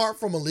 It's smart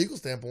from a legal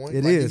standpoint.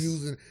 It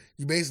is.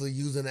 You basically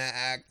using that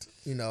act,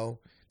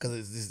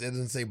 because it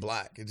doesn't say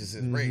black, it just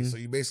says race. So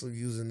you basically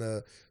using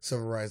the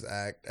Civil Rights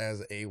Act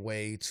as a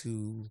way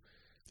to.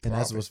 And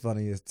that's what's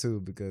funny is too,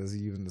 because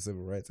he's using the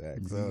Civil Rights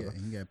Act. So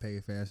he got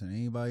paid faster than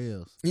anybody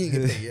else. He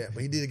didn't get paid yet,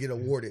 but he did get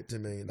awarded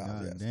 $10 million.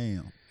 God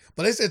damn.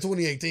 But they said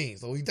 2018,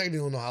 so we technically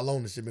don't know how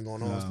long this shit been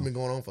going on. It's been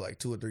going on for like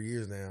 2 or 3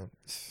 years now.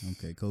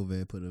 Okay,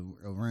 COVID put a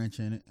wrench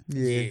in it.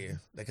 Yeah,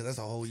 because that's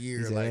a whole year.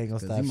 He said, I ain't gonna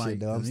stop shit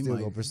though. I'm still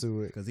gonna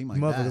pursue it. Because he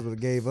might die. Motherfuckers would have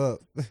gave up.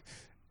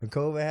 When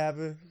COVID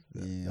happened,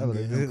 yeah,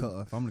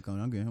 if I'm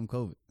gonna get him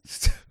COVID.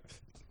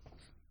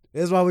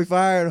 That's why we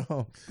fired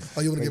him.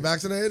 Oh, you want to get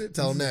vaccinated?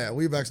 Tell them that.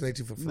 We vaccinate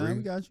you for free. Nah,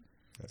 we got you.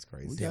 That's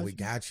crazy. We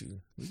got you.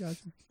 We got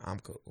you.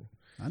 I'm cool.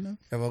 I know.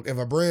 If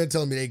a brand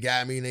telling me they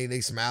got me and they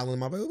smiling in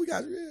my face, we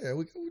got you. Yeah,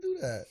 we do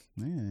that.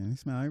 Man, you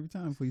smile every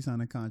time before you sign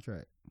that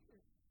contract.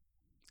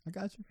 I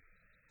got you.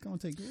 Gonna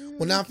take it.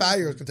 Well, now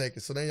 5-year-olds can take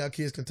it, so then y'all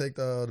kids can take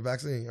the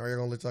vaccine. Are you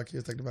gonna let y'all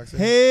kids take the vaccine?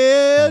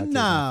 Hell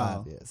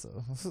no.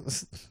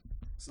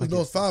 So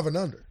no, it's 5 and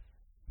under.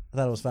 I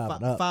thought it was 5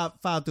 and up.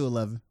 5 through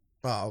 11.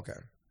 Oh, okay.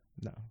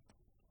 No.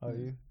 Are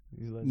you?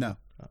 No.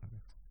 Oh, okay.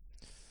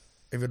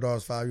 If your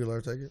daughter's 5, you let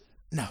her take it?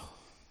 No.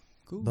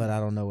 Cool. But I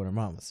don't know what her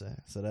mama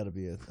said, so that'll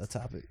be a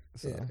topic.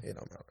 So. Yeah, it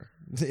don't matter.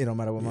 It don't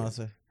matter what mama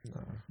say.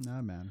 No,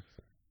 it matter.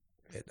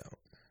 It don't.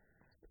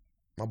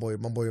 My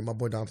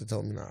boy Dante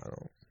told me,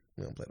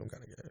 we don't play them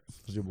kind of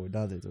games. Was your boy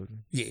Dante told you?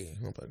 Yeah,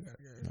 we don't play them kind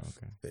of games. Oh,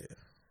 okay. Yeah.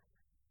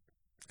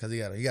 Cause he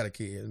got a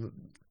kid.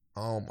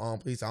 I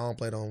don't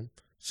play them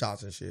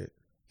shots and shit.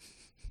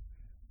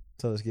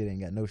 So this kid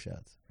ain't got no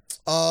shots.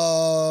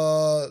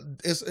 I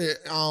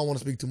don't want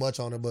to speak too much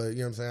on it, but you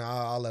know what I'm saying.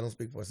 I'll let them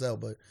speak for itself.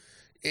 But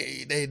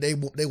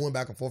they went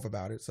back and forth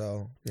about it,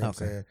 so you know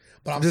what I'm saying.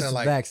 But I'm saying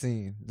like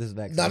vaccine. This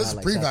No, this is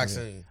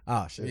pre-vaccine.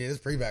 Oh shit. Yeah, this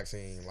is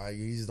pre-vaccine. Like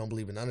you just don't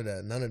believe in none of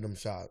that. None of them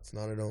shots.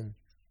 None of them.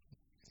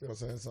 You know what I'm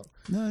saying? So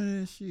none of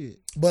that shit.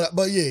 But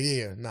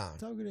yeah, nah.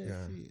 Talk of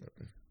that shit.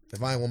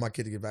 If I ain't want my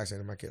kid to get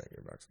vaccinated, my kid ain't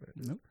get vaccinated.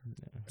 Nope.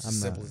 Yeah, It's as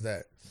simple as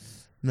that.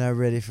 Not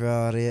ready for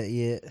all that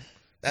yet.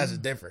 That's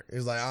just different.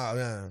 It's like, oh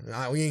man,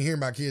 we ain't hearing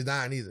about kids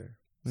dying either.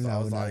 So I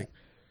was like,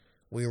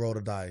 we roll the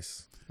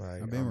dice.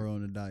 Like, I've been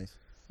rolling the dice.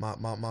 My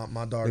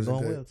daughter's in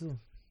good. Well too.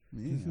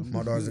 Yeah,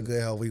 My daughter's in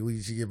good health.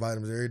 She get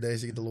vitamins every day.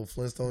 She get the little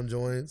Flintstone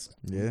joints.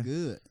 Yeah,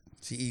 good.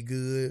 She eat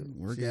good.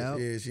 Work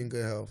out. Yeah, she in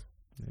good health.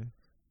 Yeah.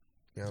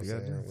 You know what I'm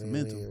saying? It's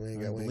mental. I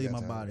don't believe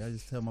my body. I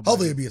just tell my body.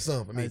 Hopefully it'll be a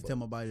son for me. I just tell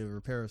my body to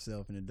repair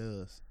itself, and it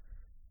does.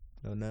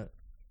 No nut.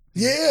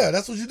 Yeah,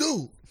 that's what you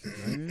do.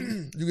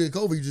 You get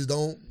COVID, you just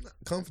don't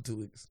come for 2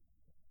 weeks.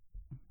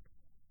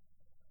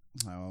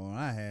 Oh, when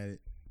I had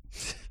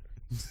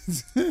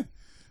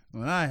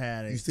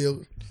it. You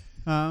still?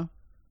 Huh?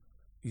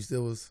 You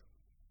still was?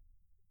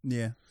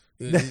 Yeah.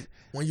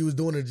 When you was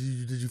doing it,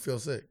 did you feel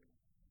sick?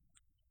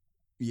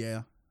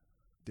 Yeah.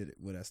 Did it?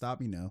 Would I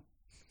stop? No.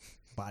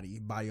 Body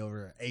over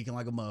there aching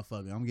like a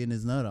motherfucker. I'm getting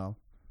his nut off.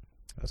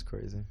 That's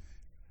crazy.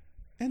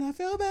 And I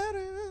feel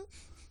better.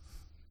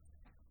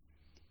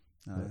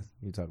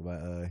 You talk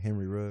about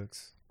Henry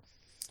Ruggs.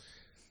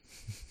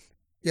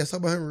 Yeah, talk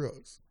about Henry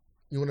Ruggs.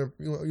 You wanna?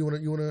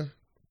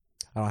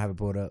 I don't have it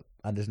pulled up.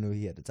 I just knew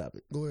he had the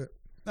topic. Go ahead.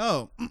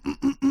 Oh. You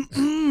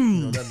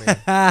know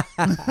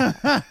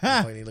that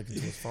man. He looking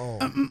to his phone.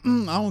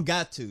 I don't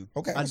got to.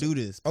 Okay. I do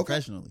this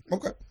professionally.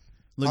 Okay.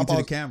 Looking to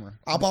the camera.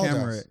 I apologize.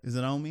 Camera, is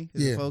it on me?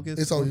 Is it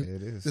focused? It's on you.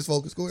 It is. It's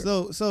focused. Go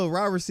ahead. So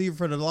wide receiver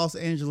for the Los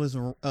Angeles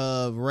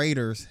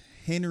Raiders,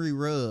 Henry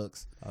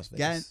Ruggs. Las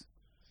Vegas.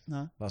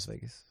 Huh? Las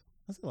Vegas.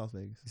 I said Las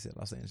Vegas. You said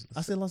Los Angeles.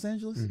 I said Los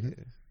Angeles? Mm-hmm.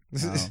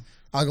 Yeah. Oh.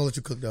 I'm gonna let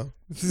you cook though.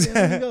 Yeah,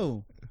 there you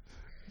go.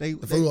 The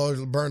food always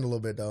burned a little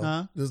bit though.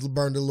 Huh? Just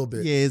burned a little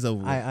bit. Yeah, it's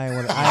over. I ain't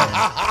want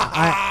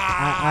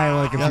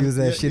to confuse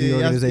that shitty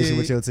organization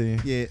with your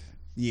team. Yeah.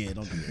 Yeah,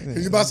 don't do that.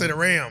 You about to say the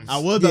Rams? I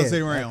was about to say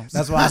the Rams.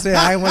 That's why I said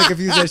I didn't want to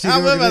confuse that shit.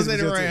 I was about to say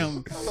the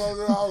Rams.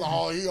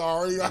 Oh, he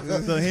already got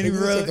So Henry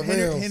Ruggs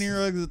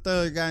the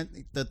third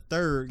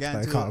got I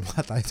into thought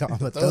it. you talking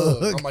about thug.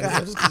 thug. I'm like,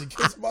 just because he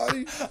killed somebody,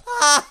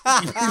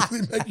 he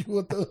really make you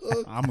a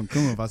thug. I'm a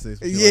coon if I say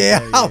some shit Yeah,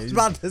 like that. I was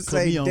about to Put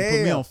say, me on, put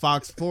me damn. on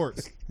Fox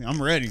Sports.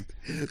 I'm ready.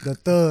 The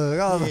thug.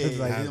 I was Yeah,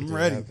 like, I'm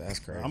ready. That's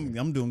crazy.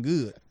 I'm doing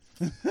good.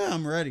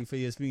 I'm ready for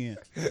ESPN.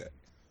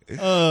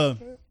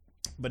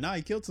 But now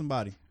he killed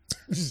somebody.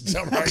 Just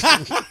jump right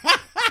in.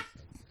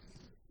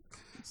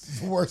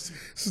 This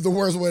is the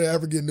worst way to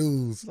ever get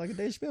news. It's like a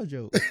Dave Chappelle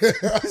joke.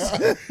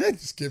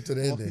 Skip to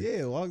the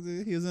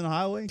ending. He was in the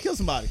highway and killed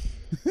somebody.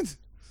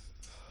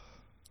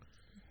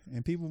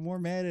 And people more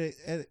mad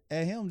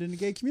at him than the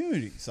gay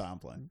community. So I'm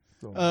playing.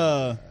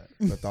 The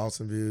thoughts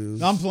and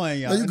views. I'm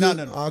playing, y'all. No, you No,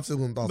 good. no. I'm still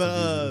going to thoughts and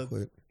views real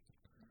quick.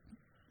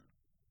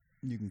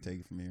 You can take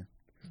it from here.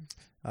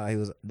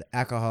 the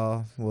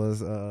alcohol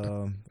was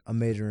a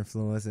major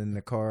influence in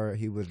the car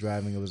he was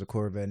driving. It was a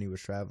Corvette, and he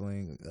was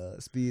traveling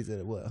speeds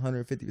at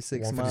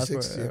 156 miles per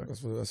 156, hour.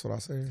 yeah, that's what I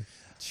said.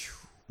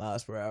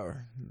 Miles per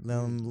hour.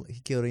 He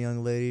killed a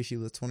young lady. She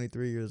was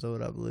 23 years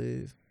old, I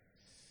believe,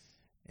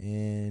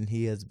 and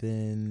he has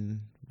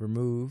been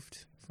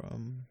removed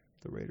from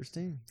the Raiders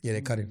team. Yeah,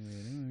 they cut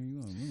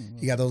him.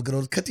 He got those good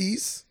old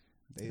cutties.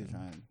 They were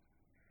trying.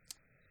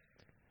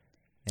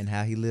 And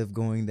how he lived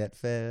going that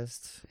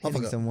fast,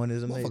 hitting someone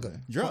is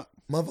amazing. Drunk.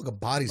 Motherfucker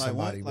body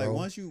somebody, bro. Like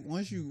once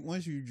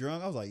you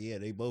drunk, I was like, yeah,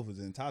 they both was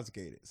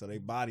intoxicated, so their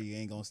body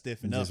ain't gonna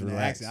stiffen up Just in the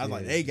relax, accident. I was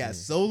like, yeah, they got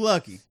so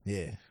lucky.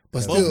 Yeah,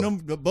 But both still,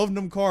 of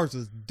them cars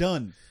was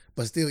done.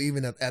 but still,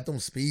 even at them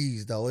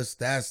speeds though,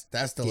 that's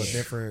still a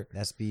different.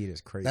 that speed is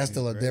crazy. That's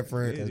still a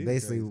different. Yeah, Because it is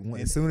basically,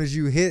 crazy. as soon as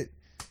you hit,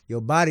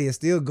 your body is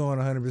still going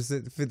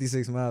 100%,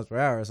 56 miles per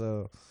hour.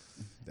 So,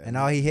 and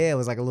all he had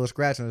was like a little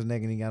scratch on his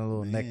neck, and he got a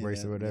little neck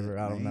brace or whatever.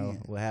 I don't know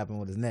what happened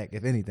with his neck,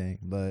 if anything,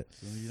 but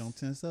So you don't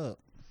tense up.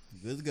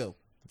 Good to go.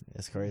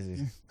 it's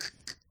crazy.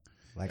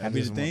 Like That'd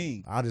be the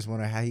thing. I just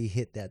wonder how he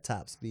hit that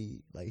top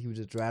speed. Like he was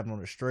just driving on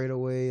a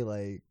straightaway,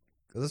 like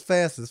it was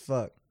fast as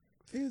fuck.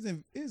 It was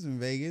in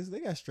Vegas.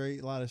 They got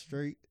a lot of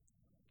straight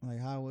like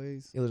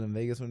highways. It was in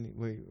Vegas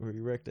where he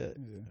wrecked that.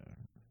 Yeah.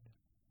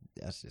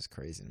 That's just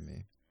crazy to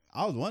me.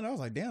 I was wondering. I was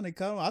like, damn, they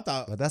cut him. I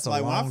thought, But that's a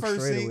like long when I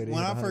first straightaway to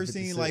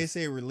seen hit like it 156.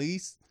 said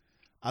release,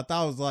 I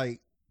thought it was like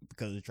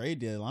because of the trade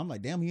deal. I'm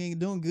like, damn, he ain't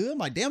doing good. I'm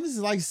like, damn, this is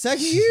like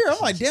second year. I'm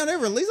like, damn, they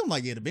released. I'm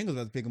like, yeah, the Bengals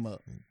about to pick him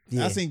up.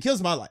 Yeah. I seen kill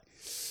somebody like,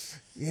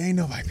 yeah, ain't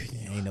nobody picking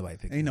him. Ain't nobody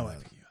picking Ain't him nobody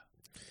up. picking him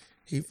up.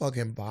 He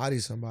fucking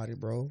bodied somebody,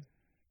 bro.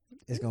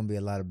 It's gonna be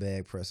a lot of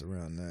bag press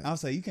around that. I'll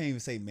say you can't even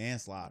say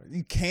manslaughter.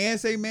 You can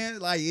say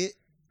like it.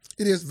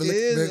 It is. It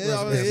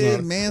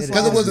is manslaughter.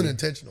 Because it wasn't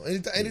intentional.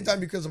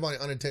 Anytime you kill somebody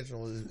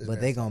unintentional, is But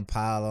they gonna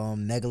pile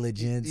on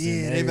negligence.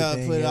 Yeah, and they about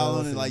to put it all on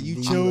everything it. Like you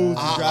else, chose and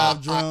to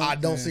drive drunk. I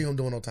don't Yeah. see him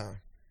doing no time.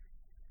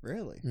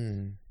 Really.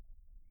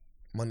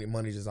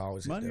 Money just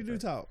always hit Money do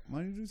different. talk.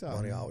 Money do talk.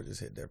 Money always just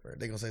hit different.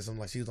 They gonna say something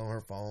like she was on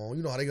her phone.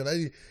 You know how they go.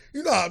 You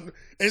know how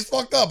it's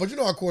fucked up, but you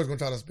know how Corey's gonna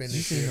try to spin You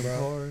this seen shit, them bro.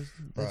 cars?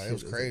 Bro, That it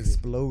was shit crazy.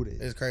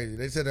 Exploded. It's crazy.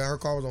 They said that her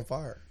car was on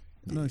fire.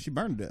 No, she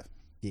burned to death.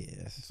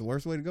 Yes. It's the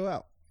worst way to go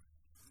out.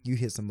 You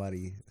hit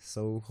somebody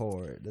so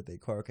hard that their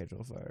car catch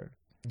on fire.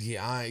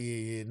 Yeah,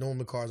 yeah.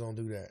 Normally cars don't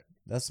do that.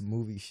 That's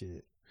movie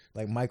shit.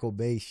 Like Michael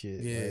Bay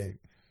shit. Yeah. Like,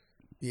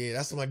 Yeah,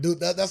 that's some like dude.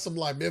 That's some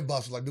like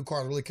Mythbusters. Like, do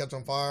cars really catch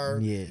on fire?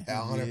 yeah. At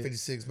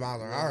 156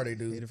 miles an hour, they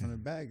do. Hit it from the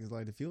back. It's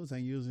like the fuel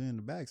tank usually in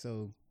the back,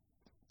 so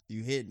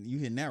you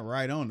hitting that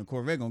right on. The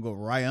Corvette gonna go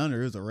right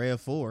under. It's a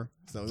RAV4,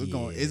 so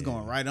it's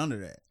going right under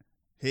that,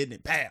 hitting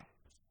it, pow.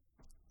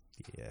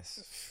 Yes.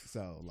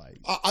 So like,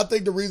 I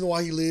think the reason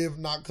why he lived,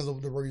 not because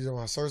of the reason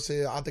why Sir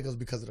said, I think it was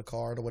because of the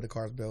car, the way the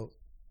car's built.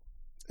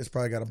 It's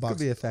probably got a box, Could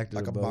be a factor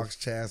like of a both. box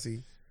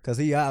chassis. Cause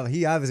he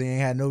obviously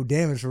ain't had no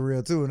damage for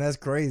real too, and that's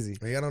crazy.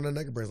 He had on the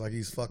neck brace like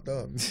he's fucked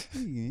up. he's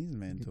a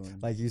man to him.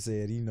 Like you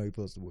said, you know you're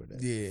supposed to wear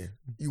that. Yeah,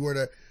 you wear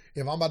that.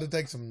 If I'm about to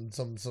take some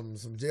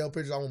jail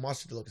pictures, I want my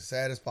shit to look as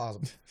sad as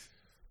possible.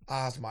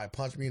 Somebody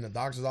punch me in the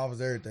doctor's office,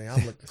 everything.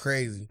 I'm looking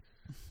crazy.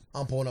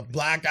 I'm pulling a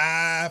black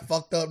eye,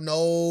 fucked up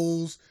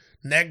nose,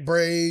 neck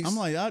brace. I'm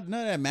like, none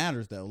of that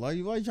matters though. Like,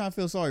 what are you trying to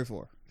feel sorry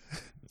for?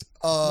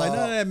 Like,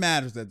 none of that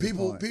matters at this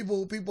point.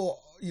 People.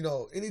 You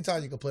know,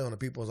 anytime you can play on the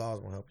people is always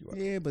gonna help you out.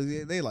 Yeah, but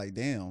they like,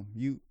 damn,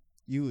 you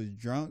was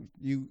drunk.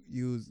 You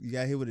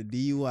got hit with a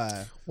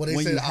DUI. Well,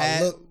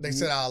 they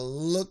said I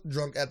looked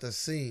drunk at the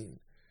scene.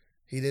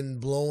 He didn't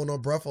blow no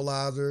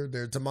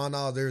breathalyzer. To my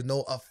knowledge, there's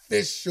no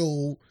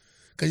official.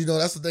 Because you know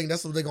that's the thing.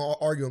 That's what they're gonna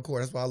argue in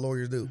court. That's why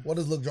lawyers do. What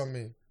does look drunk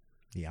mean?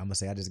 Yeah, I'm gonna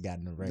say I just got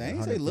in the They regular.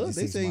 ain't say look.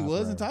 They say he was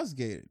 156 miles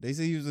intoxicated. They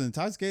say he was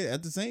intoxicated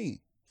at the scene.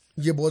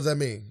 Yeah, but what does that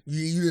mean?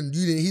 He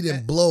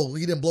didn't blow a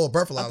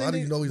breathalyzer. How do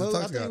you know he's I think he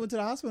intoxicated? went to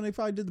the hospital and they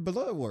probably did the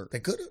blood work. They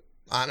could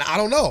have. I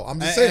don't know. I'm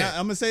just And saying.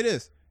 I'm gonna say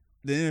this: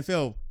 the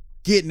NFL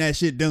getting that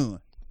shit done per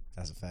hour.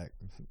 That's a fact.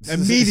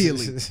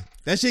 immediately.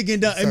 That shit getting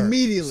done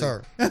immediately.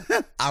 Sir,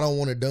 I don't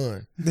want it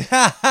done.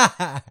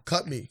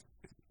 Cut me.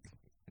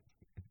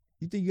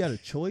 You think you got a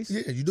choice?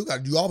 Yeah, you do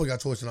got. You always got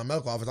choice in our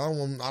medical office. I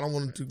don't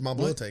want to my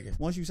blood taken.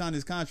 Once you sign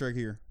this contract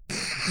here.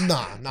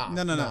 Nah.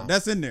 No.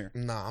 That's in there.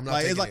 Nah, I'm not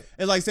Like taking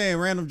it's like saying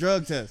random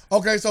drug test.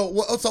 Okay, so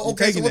what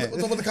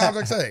the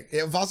contract say?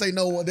 If I say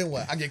no, then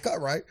what? I get cut,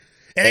 right?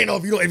 It ain't no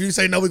if you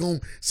say no, we're gonna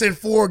send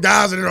 4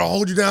 guys in there to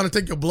hold you down and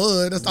take your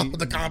blood. That's not what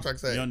the contract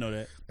say. You don't know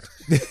that.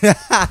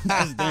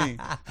 That's the thing.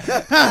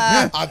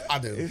 I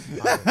do.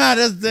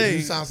 That's the If thing.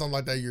 you sign something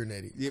like that, you're an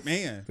idiot. Yeah,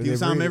 man, people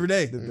sign them every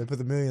day. They put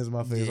the millions in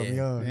my face. I'm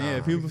young. Yeah,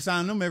 people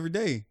sign them every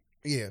day.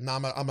 Yeah, no,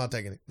 I'm not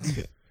taking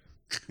it.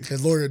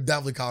 His lawyer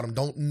definitely called him.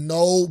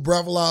 No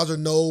breathalyzer,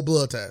 no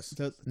blood test.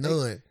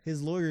 None.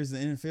 His lawyer is the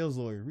NFL's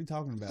lawyer. We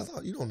talking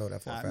about? You don't know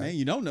that for a fact. Man,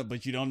 you don't know,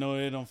 but you don't know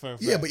it on fair.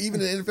 Yeah, but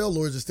even the NFL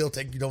lawyers will still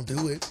take you don't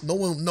do it. No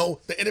one,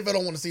 the NFL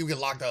don't want to see you get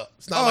locked up.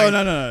 It's not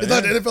no. It's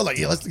not the NFL like,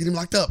 yeah, let's get him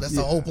locked up. That's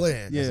the whole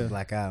plan. Yeah,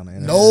 black eye on the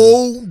NFL.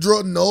 No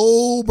drug,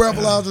 no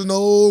breathalyzer,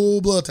 no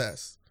blood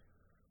test.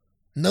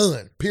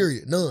 None.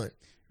 Period. None.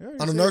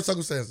 Under no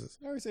circumstances.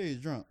 I already say he's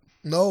drunk.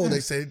 No, they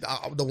said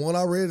the one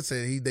I read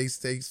said they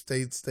said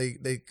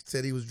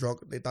he was drunk.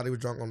 They thought he was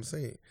drunk on the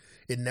scene.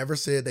 It never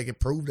said they could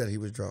prove that he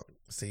was drunk.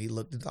 See, he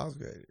looked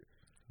intoxicated,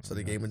 so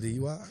they gave him a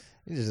DUI.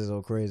 It's just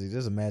so crazy.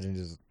 Just imagine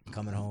just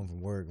coming home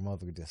from work,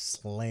 motherfucker just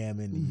slam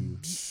into you.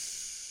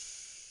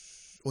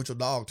 With your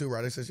dog too,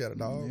 right? They said she had a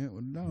dog. Yeah,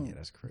 with a dog. Yeah,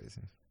 that's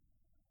crazy.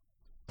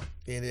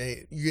 And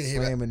you getting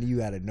hit Slamming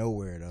you out of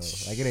nowhere though.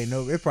 Like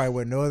it probably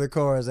wasn't no other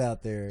cars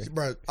out there.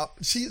 Bro,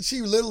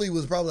 she literally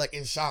was probably like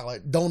in shock,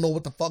 like don't know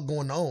what the fuck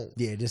going on.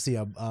 Yeah, just see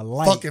a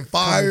light. Fucking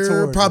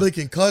fire, probably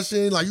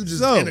concussion. Like you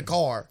just in the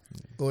car.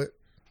 Go ahead.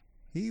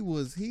 He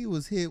was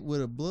hit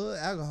with a blood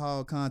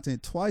alcohol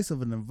content twice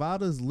of a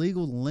Nevada's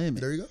legal limit.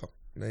 There you go.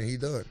 Man, he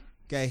done.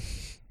 Okay.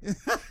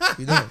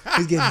 He done.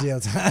 He's getting jail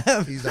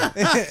time. He's done.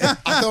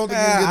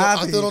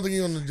 I still don't think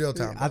he's on the jail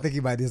time. I think he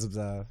might do some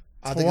time.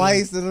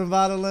 Twice the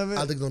Nevada limit.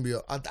 I think it's gonna be.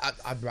 I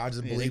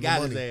just believe in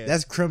money.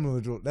 That's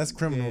criminal. That's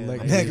criminal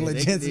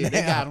negligence. They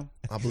got him.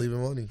 I believe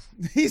in money.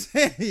 He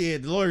said, "Yeah."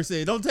 The lawyer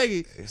said, "Don't take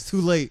it. It's too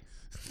late."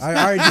 I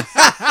already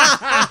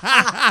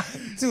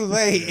too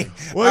late.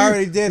 Well, I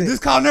already did it. This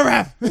call never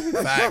happened.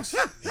 Facts.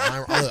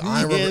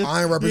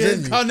 I ain't representing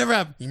this you. call never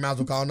happened. You might as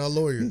well call another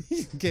lawyer.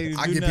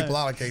 I get people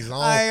out of cases.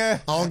 I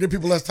don't give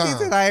people less He time.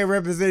 said I ain't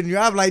representing you.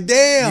 I'm like,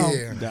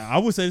 damn. Yeah. I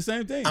would say the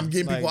same thing. I'm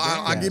getting Like, people.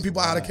 I get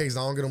people out of wow. cases.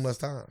 I don't get them less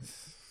time.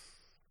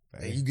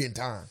 And you getting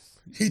time.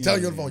 He tell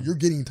you on the phone, you're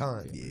getting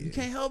time. You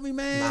can't help me,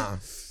 man.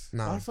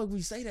 Nah. Why the fuck would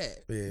you say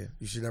that? Yeah,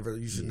 you should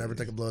never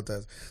take a blood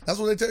test. That's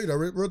what they tell you though.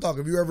 Real talk.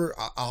 If you ever,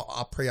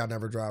 I pray I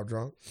never drive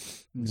drunk.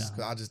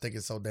 I just think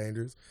it's so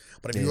dangerous.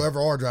 But if you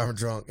ever are driving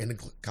drunk and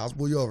the cops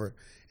pull you over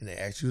and they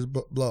ask you to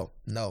blow,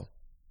 no,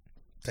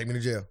 take me to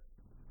jail.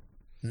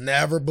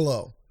 Never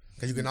blow,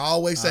 because you can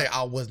always say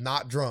I was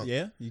not drunk.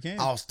 Yeah, you can.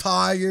 I was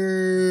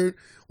tired.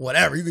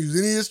 Whatever. You can use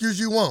any excuse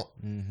you want,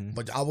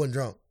 but I wasn't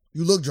drunk.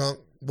 You look drunk.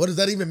 What does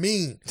that even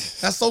mean?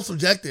 That's so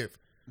subjective.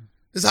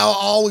 This is how I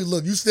always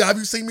look. Have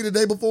you seen me the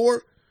day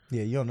before?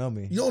 Yeah, you don't know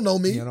me. You don't know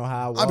me. You don't know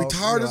how I walk. I be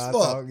tired as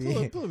fuck.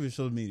 Pull up your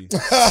social media.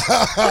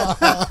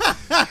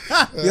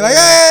 You're like,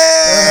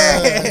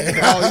 hey!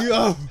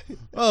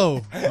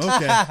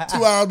 Okay.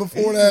 2 hours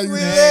before that,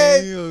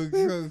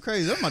 you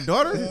crazy. That's my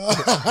daughter.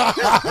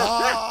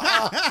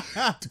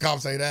 The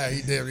cops say that.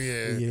 He did,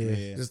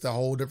 yeah. It's a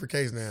whole different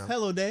case now.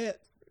 Hello, Dad.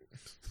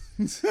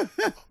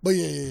 But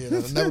yeah.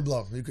 Never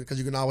blow. Because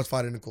you can always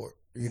fight in the court.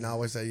 You can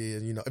always say,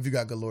 if you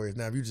got good lawyers.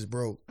 Now, if you just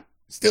broke,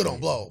 still don't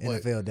blow.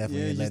 But NFL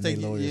definitely ain't letting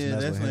their lawyers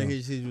mess that's with when him. they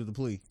hit you with the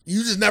plea.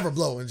 you just never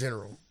blow in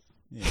general.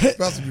 Yeah.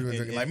 Especially if you've been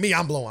drinking. Like me,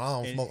 I'm blowing.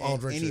 I don't smoke. I don't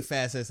drink any shit.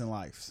 facets in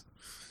life.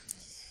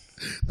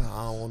 I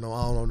don't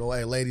know.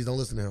 Hey, ladies, don't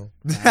listen to him.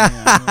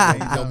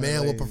 Your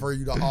man will prefer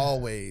you to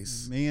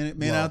always. Men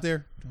blow. out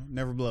there,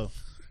 never blow.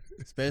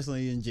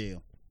 Especially in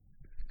jail.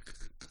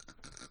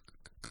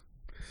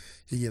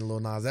 He getting a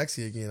little Nas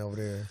X-y again over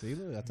there. See,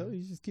 look, I told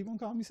you just keep on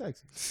calling me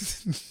sexy.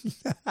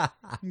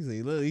 He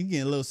said, look, he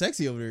getting a little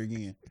sexy over there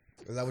again.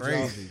 Is that what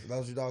Crazy.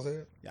 your dog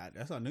said? Yeah,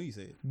 that's what I knew you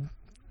said.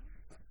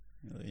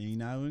 You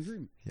not in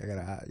agreement. Y'all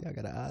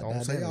gotta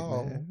Don't say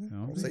y'all.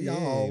 Don't say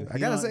y'all. I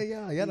gotta say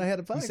y'all. Y'all done had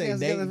a podcast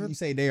together. You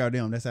say they or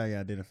them. That's how you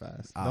identify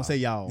us. Oh. Don't say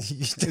y'all.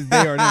 It's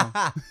they or them.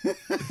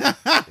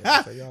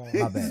 Yeah, say y'all.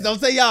 My bad. Don't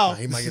say y'all. Nah,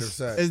 he might get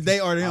upset. It's they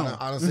or them.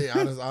 I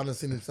done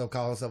seen himself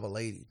call himself a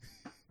lady.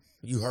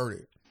 You heard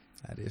it.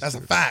 That's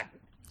true. a fact.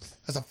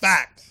 That's a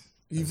fact.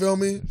 You feel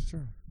me? That's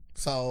true.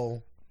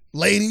 So,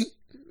 lady,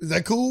 is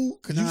that cool?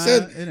 Because Nah, you it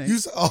said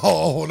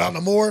ain't. not no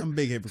more. I'm a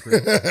big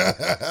hypocrite.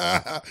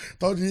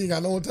 Told you he ain't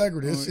got no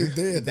integrity. This shit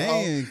dead. Damn,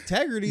 dog.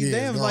 integrity. Yeah,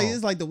 Damn, it's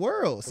it's like the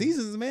world.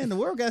 Seasons, man. The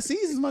world got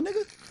seasons, my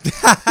nigga.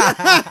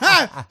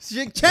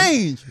 Shit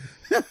change.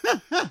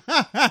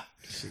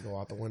 Shit go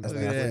out the window. Look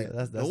at that.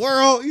 That's The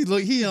world.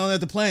 He on at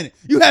the planet.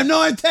 You have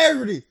no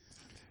integrity.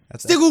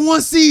 That's Stick with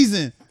one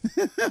season.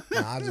 Nah,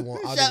 I just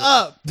want. Shut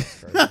up.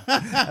 That's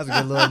a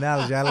good little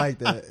analogy. I like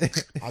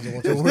that. I just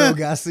want The you. world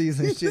got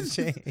seasons. Shit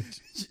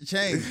changed.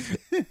 Change.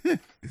 Did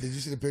you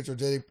see the picture of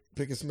Jada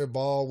Pinkett Smith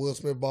ball, Will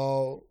Smith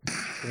ball?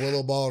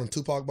 Willow bald and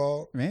Tupac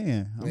bald.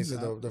 Man, And he said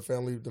the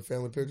family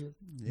picture.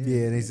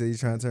 Yeah, and he said he's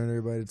trying to turn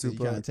everybody to So you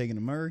Tupac. trying to take him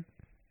to Murray?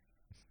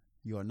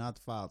 You are not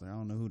the father. I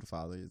don't know who the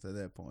father is at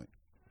that point.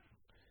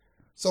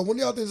 So when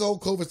y'all think this whole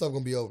COVID stuff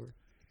gonna be over?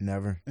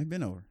 Never. It's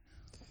been over.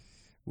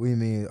 What do you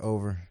mean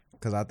over?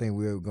 Because I think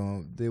we're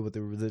going to deal with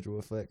the residual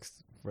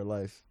effects for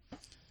life.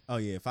 Oh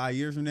yeah, 5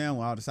 years from now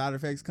when all the side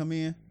effects come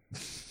in.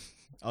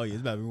 Oh yeah,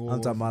 it's about to be World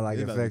I'm talking War about like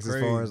it's about to be effects as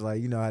crazy. far as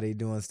like, you know how they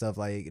doing stuff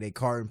like they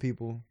carting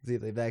people, see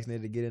if they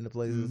vaccinated to get into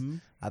places.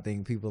 Mhm. I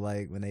think people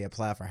like when they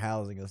apply for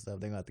housing and stuff,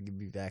 they're going to have to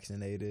be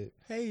vaccinated.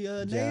 Hey,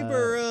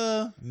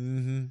 neighbor,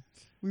 Mm-hmm.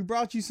 we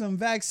brought you some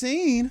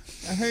vaccine.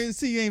 I heard you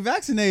see you ain't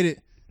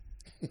vaccinated.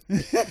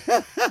 You're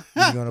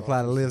going to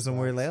apply to live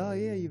somewhere like, oh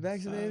yeah, you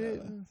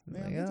vaccinated?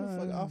 Man, Like, get the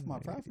fuck "Oh, off my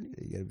property.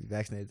 You got to be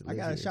vaccinated to I live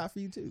got a here." shot for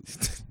you too.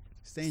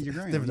 Stand your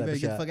ground. You Different better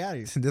type get of the fuck out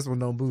of here. This one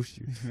don't boost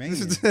you. Man,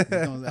 he's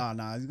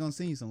gonna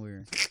send you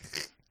somewhere.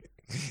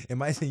 It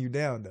might send you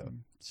down though.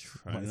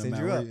 Might send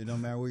you up. It don't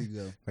matter where you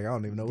go. Like I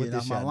don't even know what Get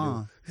this off my shot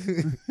lawn.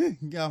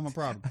 do. Get off my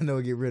property. I know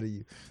it get rid of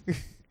you.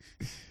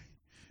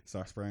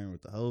 Start spraying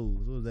with the hose.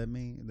 What does that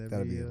mean?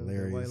 That'd be that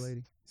hilarious. white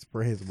lady.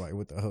 Spray somebody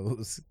with the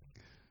hose.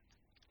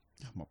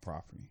 Off my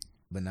property.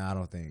 But no, I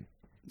don't think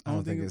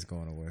it's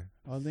going away.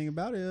 All thing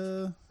about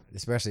it,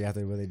 Especially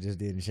after what they just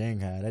did in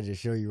Shanghai. That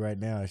just show you right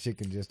now shit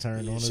can just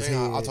turn on its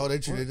Shanghai, head. I told they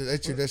treated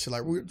that shit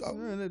like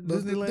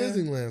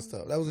Disneyland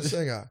stuff. That was in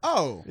Shanghai.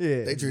 oh,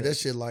 Yeah. They treat that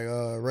shit like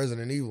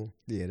Resident Evil.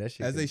 Yeah, that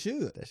shit. as they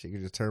should. That shit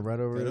could just turn right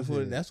over.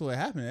 That's what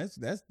happened.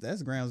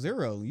 That's ground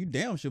zero. You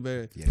damn sure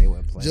better. Yeah, they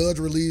wasn't playing. Judge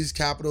released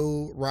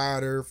Capitol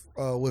rioter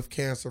with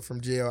cancer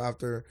from jail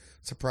after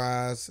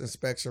surprise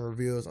inspection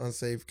reveals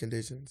unsafe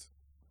conditions.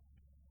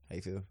 How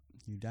you feel?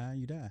 You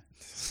die.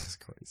 That's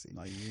crazy.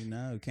 Like you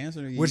know,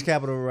 cancer. Which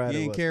Capitol rider? You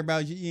ain't was? care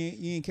about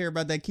you ain't care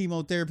about that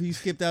chemotherapy you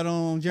skipped out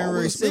on Oh,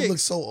 January Will Smith 6th.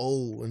 looks so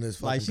old in this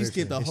fucking Like she picture.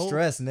 skipped the It's whole.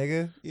 stress,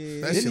 nigga.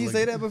 Yeah, That Didn't shit he look-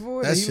 say that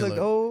before? that That he shit looked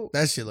look- old.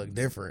 That shit look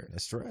different.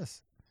 That's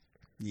stress.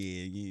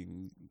 yeah.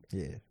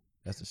 Yeah,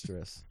 that's a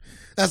stress.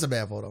 That's a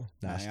bad photo.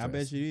 Nah, Nah, I stress.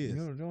 bet you is.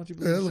 Don't you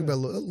Yeah, that believe look stress?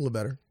 better. That look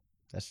better.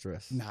 That's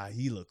stress. Nah,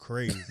 he look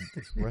crazy.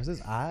 Where's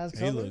his eyes? he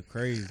Covered? look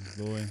crazy,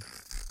 boy.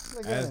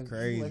 Like that's he had-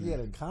 crazy. Like he had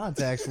a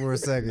contacts for a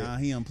second. Nah,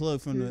 he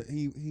unplugged from the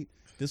he.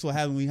 This what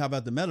happened when you hop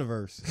about the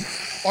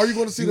metaverse. Are you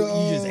going to see You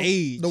just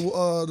aged.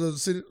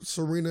 the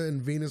Serena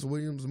and Venus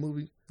Williams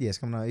movie? Yeah, it's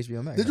coming out on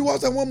HBO Max. Did you watch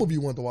that one movie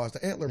you wanted to watch?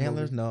 The Antlers?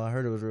 movie. No, I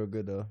heard it was real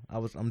good though.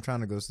 I'm trying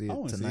to go see I it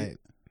wanna see tonight. it.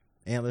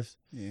 Antlers.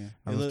 Yeah,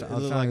 I'm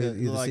trying to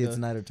either see it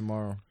tonight or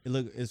tomorrow.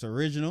 It's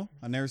original.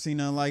 I never seen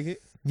nothing like it.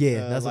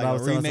 Yeah, that's like what I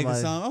was telling remake of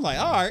somebody. something. I'm like,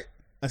 all right,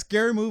 a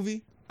scary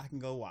movie I can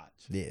go watch.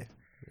 Yeah,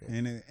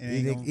 And it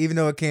ain't gonna- even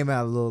though it came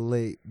out a little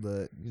late,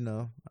 but you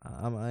know,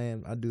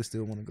 I do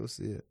still want to go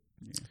see it.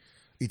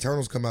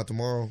 Eternals come out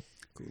tomorrow.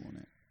 cool on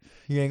that.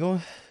 You ain't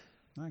going?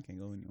 I can't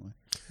go anyway.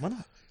 Why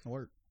not? I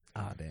work.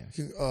 Ah, damn.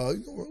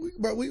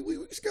 We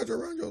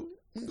schedule around you.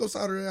 We can go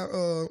Saturday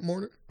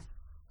morning.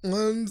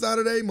 One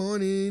Saturday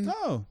morning.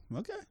 Oh,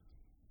 okay.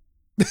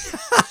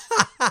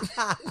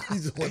 He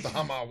just went to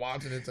I'm out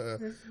watching it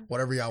to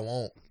whatever y'all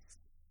want.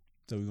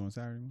 So we going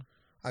Saturday? morning?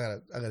 I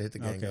gotta hit the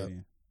gang Okay. up.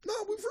 Then. No,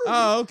 we free.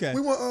 Oh, okay.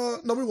 We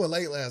went we went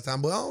late last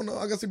time, but I don't know.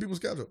 I gotta see people's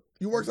schedule.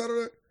 You work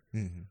Saturday?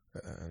 Mm-hmm.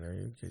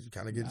 There you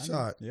kind of get I a know.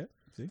 shot. Yeah.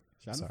 See,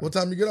 shot Sorry. What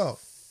time you get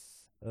off?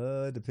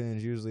 It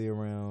depends. Usually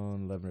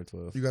around 11 or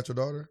 12. You got your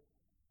daughter?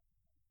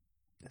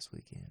 This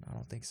weekend? I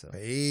don't think so.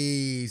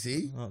 Hey,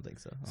 see? I don't think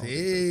so. See,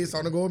 it's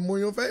starting to go more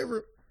in your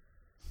favor.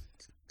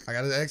 I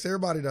gotta ask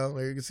everybody though.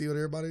 You can see what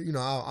everybody. You know,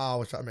 I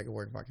always try to make it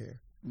work if I can.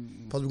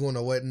 Mm-mm. Plus, we're going to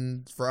a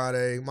wedding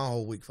Friday. My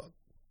whole week, fuck.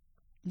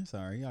 It's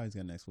all right. You always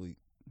got next week.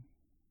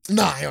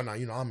 Nah, hell no.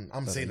 You know, I'm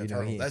So, seeing the you know,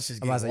 turtle. he- That's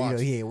just I'm about getting to say,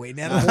 watched. he ain't waiting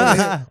For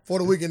that the- for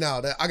the weekend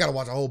now, I gotta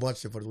watch a whole bunch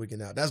of shit for the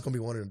weekend now. That's gonna be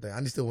one of the things.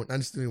 I still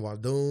need to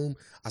watch Doom.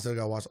 I still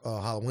gotta watch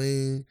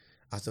Halloween.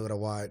 I still gotta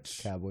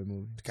watch Cowboy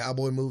movie. the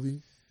Cowboy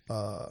movie.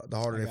 The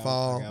Harder They I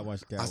Fall. gotta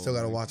watch the I still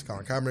gotta Cowboy watch the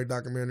Colin Kaepernick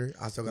documentary.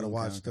 I still gotta Colin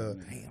watch the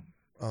Kaepernick.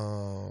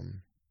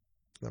 Damn.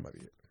 that might be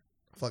it.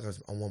 I feel like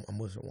I'm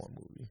missing one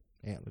movie.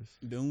 Antlers.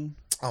 Doom.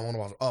 I want to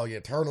watch. Oh yeah,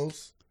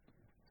 Turtles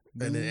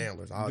and then Doom?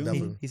 Antlers. I'll Doom?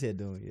 definitely. He said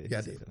doing. Yeah, Yeah,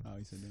 I he did. said doing. Oh,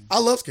 you said Doom. I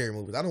love scary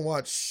movies. I don't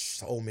watch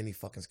so many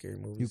fucking scary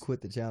movies. You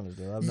quit the challenge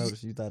though. I've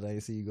noticed you thought I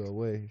didn't see you go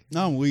away.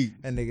 No, I'm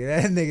weak. That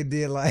nigga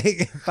did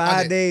like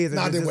 5 days. And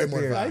no, I just did way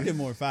more than disappeared. I five. did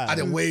more than 5. I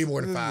did way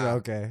more than 5.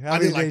 Okay. I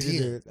did like days you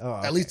 10. did? Oh, At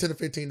okay. least 10 to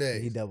 15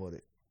 days. He doubled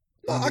it.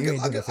 No, You I ain't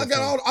doing got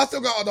all. I still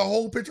got the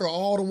whole picture of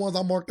all the ones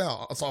I marked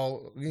out.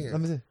 So again,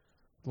 Let me see.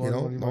 you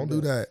know, don't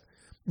do that.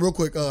 Real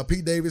quick,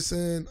 Pete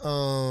Davidson.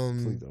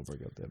 Please don't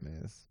break up that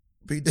man's.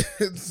 Pete.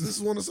 This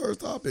is one of Sir's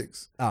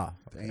topics. Oh,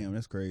 Damn,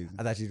 that's crazy.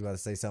 I thought you were about to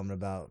say something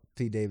about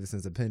Pete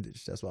Davidson's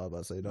appendage. That's what I was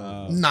about to say.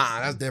 Don't. Nah,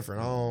 that's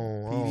different.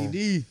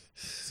 PDD.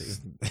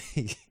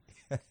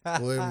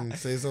 Go ahead and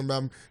say something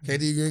about him.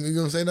 KD, you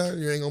gonna say that?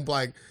 You ain't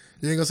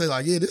gonna say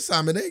like, yeah, this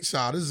time it ain't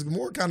shot. This is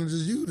more kind of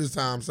just you this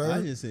time, sir.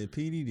 I just said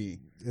PDD.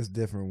 It's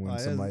different when Oh,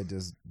 that's- somebody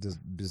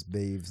just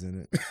bathes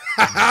in it and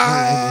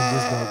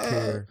just don't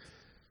care.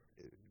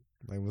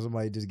 Like when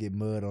somebody just get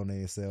mud on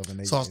themselves and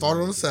they. So I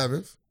started on the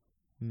 7th.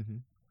 Mm-hmm.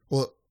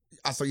 Well,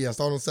 I started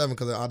on 7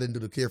 because I didn't do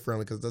the kid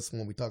friendly because that's the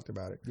one we talked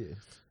about it. Yeah.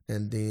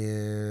 And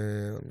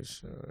then let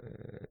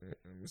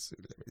me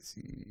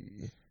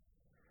see.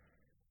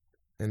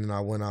 And then I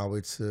went all the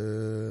way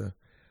to.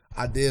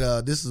 I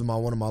did. This is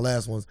one of my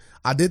last ones.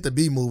 I did the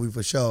B movie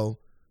for sure.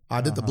 I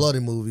did the bloody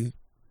movie.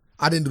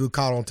 I didn't do the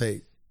caught on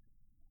tape.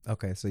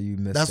 Okay, so you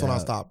missed. That's out. when I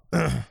stopped.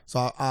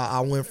 So I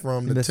went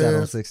from You the missed out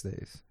on 10th. 6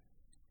 days.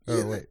 Yeah,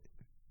 Oh wait.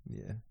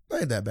 Yeah, that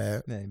ain't that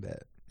bad. that ain't bad.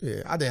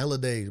 Yeah, I did hella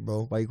days,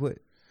 bro. Why you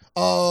quit?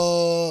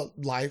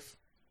 Life.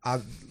 I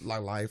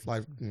like life.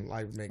 Life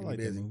making me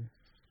busy.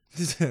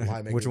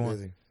 Life making Which me one?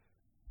 busy.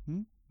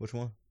 Which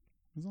one?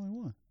 There's only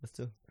one. That's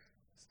two.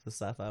 It's the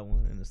sci-fi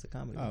one and it's the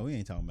comedy Oh, one. we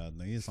ain't talking about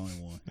nothing. It's only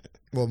one.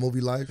 What movie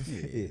life?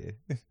 Yeah,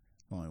 Yeah.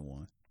 only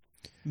one.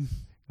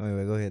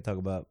 Anyway, go ahead and talk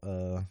about P.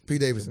 your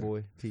Davidson.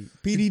 boy Pete.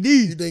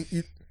 PDD. You think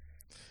you?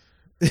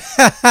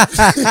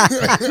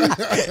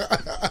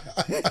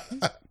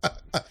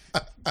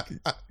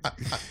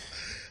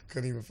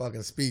 Couldn't even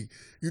fucking speak.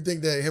 You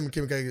think that him and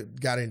Kim K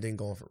got anything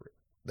going for it?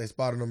 They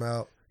spotted him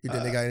out. You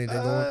think they got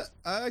anything going?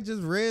 I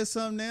just read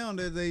something now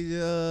that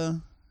they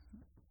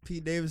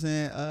Pete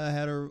Davidson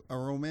had a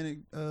romantic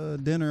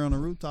dinner on the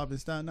rooftop in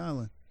Staten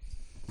Island.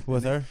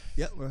 With her?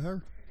 Yep, with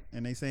her.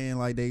 And they saying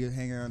like they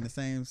hang around the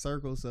same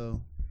circle, so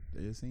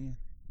they're just seeing.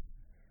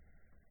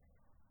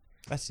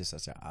 That's just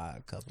such an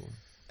odd couple.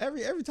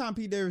 Every time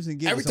Pete Davidson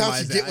get Every with time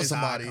somebody, she get with it's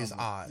somebody, odd it's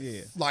couple. odd.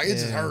 Yeah, Like it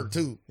just Yeah. hurt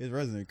too. it's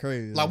resonating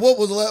crazy. Like what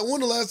was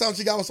when the last time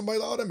she got with somebody?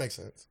 Like, oh, that makes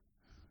sense.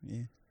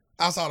 Yeah,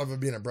 Outside of it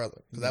being a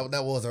brother, because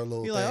that was her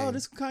little you're thing. like, oh,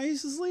 this Kanye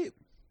used to sleep.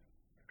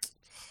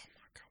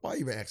 Why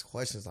even ask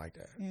questions like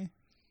that? Yeah.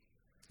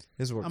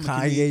 This is where I'm a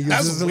Kanye comedian. uses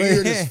That's the weird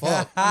lady. as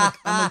fuck.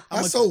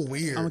 That's so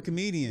weird. I'm a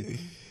comedian.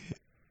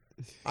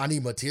 I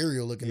need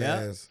material looking Yeah.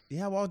 ass.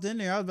 Yeah, I walked in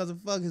there. I was about to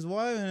fuck his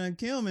wife and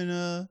Kim,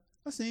 and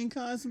I seen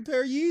Kanye some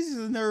pair of Yeezys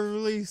in their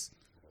release.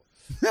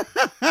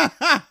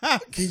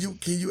 Can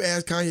you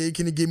ask Kanye?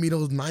 Can he give me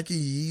those Nike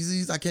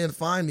Yeezys? I can't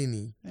find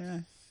any.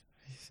 Yeah.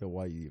 So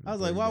why you even I was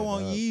like, why bring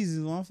want that up?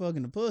 Yeezys when I'm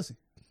fucking the pussy?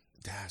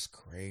 That's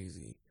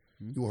crazy.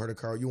 Hmm? You want her to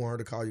call? You want her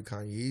to call you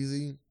Kanye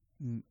Yeezy?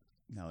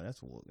 No,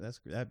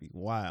 that'd be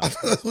wild.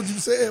 That's what you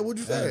said. What'd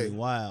you That'd say? be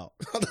wild.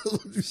 That's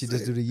what you She said.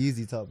 just do the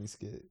Yeezy taught me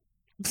skit.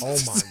 Oh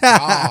my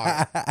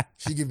god.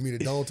 She giving me the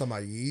don't talking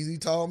about Yeezy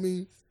taught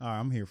me. All right,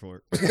 I'm here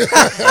for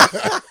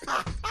it.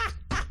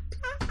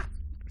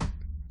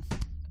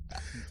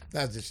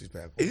 That's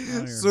disrespectful.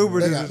 Super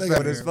They got-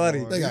 disrespectful. It's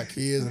funny. They got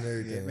kids and Yeah,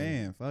 everything.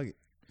 man, fuck it.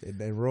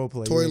 They role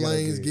play. Tory You gotta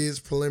Lanez get- gets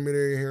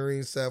preliminary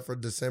hearing set for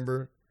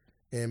December,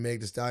 and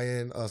Meg Thee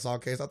Stallion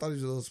assault case. I thought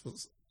he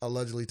was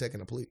allegedly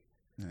taking a plea.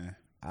 Nah.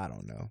 I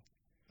don't know.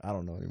 I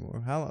don't know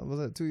anymore. How long was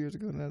that? 2 years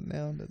ago now.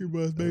 You must It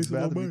was base it on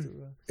about to be money.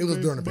 too- It was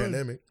during the Money.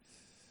 pandemic.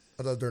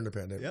 I thought it was during the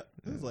pandemic. Yep,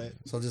 it was like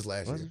So just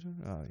last Was year.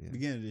 it? Oh yeah.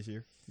 beginning of this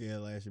year. Yeah,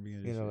 last year,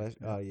 beginning of this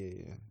You know, year.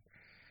 oh yeah.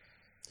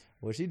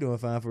 Well, she doing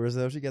fine for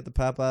herself. She got the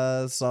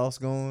Popeyes sauce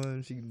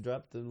going. She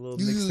dropped the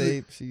little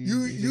Usually- mixtape. She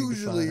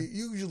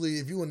Usually,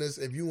 if you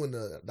in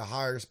the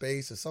higher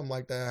space or something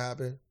like that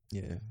happen,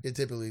 yeah, it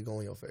typically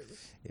go in your favor.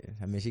 yeah.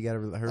 I mean, she got her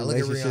Now look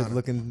at relationship Rihanna.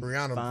 looking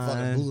Rihanna fine.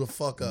 fucking blew the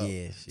fuck up.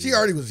 Yeah, She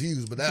already was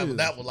huge, but She was-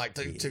 that would like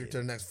take her yeah. to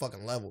the next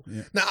fucking level.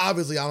 Yeah. Now,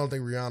 obviously, I don't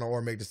think Rihanna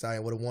or Meg Thee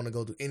Stallion would have wanted to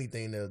go do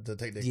anything to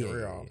take their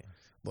career off.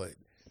 But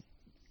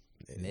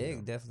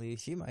Meg definitely.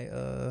 She might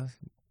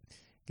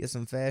get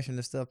some fashion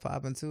and stuff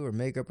popping too, or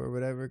makeup or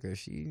whatever, because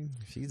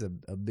she's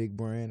a big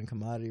brand and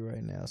commodity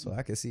right now. So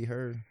I can see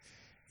her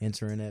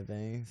entering that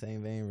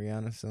same vein,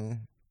 Rihanna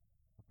soon.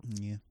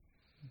 Yeah,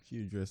 she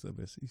was dressed up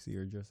as you see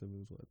her dressed up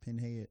as what,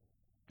 Pinhead.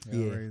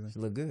 Yeah, she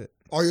look good.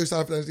 are you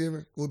excited for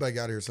Thanksgiving? We'll be back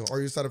out of here soon. Are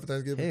you excited for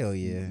Thanksgiving? Hell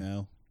yeah.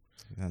 No,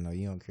 I know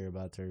you don't care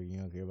about turkey, you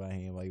don't care about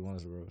ham. Why you want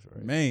us to roast,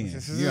 right? man,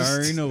 you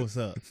already know what's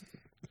up.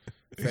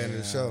 Fan of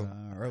the show.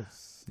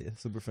 Roast. Yeah,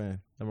 super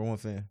fan, #1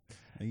 fan.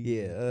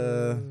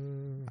 Yeah. Yeah,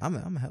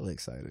 I'm hella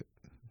excited.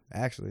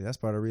 Actually, that's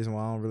part of the reason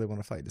why I don't really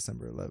want to fight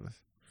December 11th.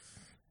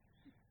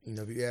 You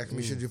know, if you ask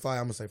me, should you fight?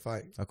 I'm gonna say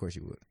fight. Of course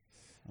you would.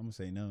 I'm gonna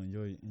say no.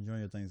 Enjoy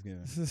your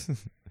Thanksgiving.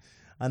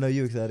 I know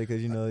you excited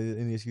because you know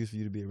any excuse for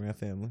you to be around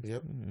family.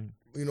 Yep. Mhm.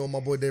 You know what my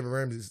boy Dave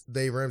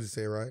Ramsey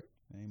said, right?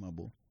 That ain't my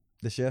boy.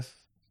 The chef.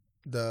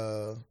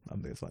 The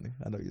I'm being funny.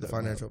 I know you're The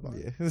financial part.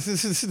 Yeah.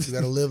 you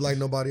gotta live like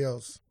nobody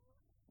else,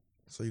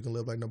 so you can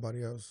live like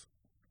nobody else.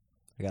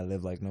 I gotta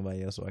live like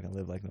nobody else so I can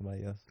live like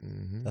nobody else.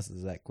 Mm-hmm. That's the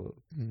exact quote.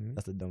 Mm-hmm.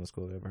 That's the dumbest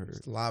quote I've ever heard. It's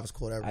the livest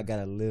quote ever. I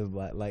gotta live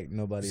like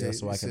nobody else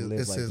so I can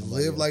live it like says nobody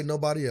live else. like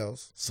nobody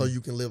else, so you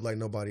can live like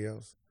nobody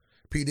else.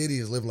 P Diddy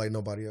is living like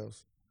nobody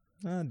else.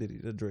 Nah, Diddy,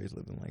 the Dre's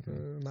living like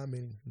him. Not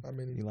many.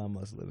 Elon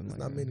Musk living It's like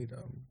not him. many though.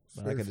 It's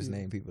But I very could just few.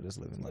 name people that's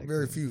living like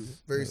Very him. few,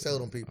 very Yeah.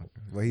 seldom people.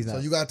 Okay. Well, he's not.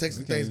 So you gotta take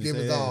some You can't even say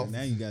Thanksgivings that. off.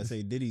 Now you gotta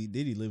say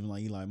Diddy living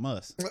like Elon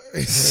Musk. Like,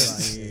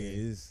 yeah,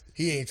 it's-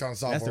 He ain't trying to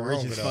solve that's the world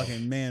hunger richest though.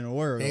 fucking man in the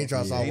world. He ain't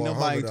trying to solve Ain't world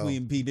nobody hunger though.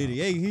 tweeting P Diddy.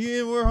 Hey, he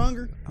in world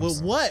hunger? I'm Well,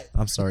 sorry. what?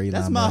 I'm sorry, Elon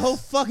That's my Musk. whole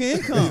fucking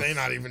income. It ain't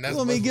not even. You That's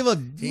want me to give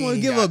he you want to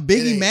ain't give got- a Biggie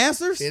it ain't-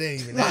 Masters? It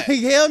ain't even Like that.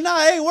 hell no,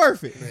 it ain't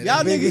worth it. Man,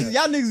 Y'all Biggie-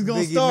 niggas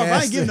gonna Biggie starve.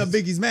 I ain't giving no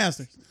Masters. Biggie's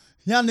Masters.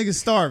 Y'all niggas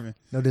starving.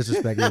 No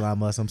disrespect, Elon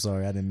Musk. I'm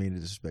sorry, I didn't mean to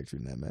disrespect you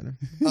in that manner.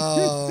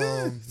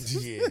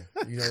 Yeah,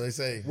 you know they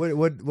say.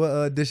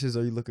 What dishes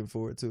are you looking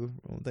forward to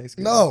on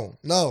Thanksgiving?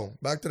 No.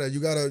 Back to that. You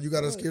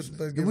gotta skip some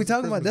Thanksgiving. We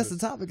talking about that's the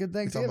Christmases. topic of We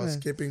Thanksgiving. talking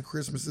about skipping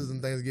Christmases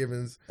and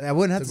Thanksgivings. I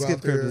wouldn't have to go skip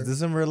out there. Christmas.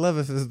 December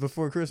 11th is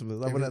before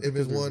Christmas. I wouldn't have to If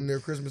it's skip one near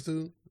Christmas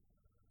too.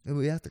 It'll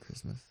be after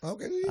Christmas.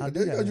 Okay, I yeah,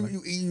 do got you,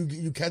 one.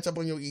 you catch up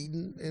on your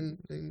eating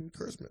in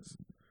Christmas.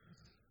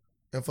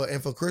 And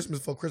for Christmas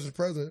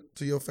present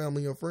to your family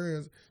and your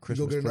friends,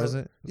 Christmas you go get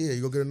present?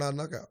 you go get a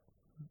knockout.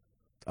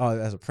 Oh,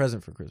 as a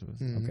present for Christmas.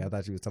 Mhm. Okay, I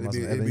thought you was talking about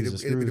some It'd be Ebenezer the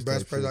Scrooge best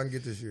type present I shit. can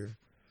get this year.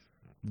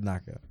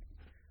 Knockout.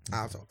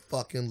 I'm so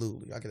fucking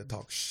lulu. I get to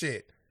talk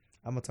shit.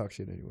 I'm gonna talk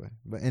shit anyway.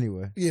 But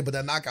anyway, Yeah, but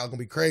that knockout gonna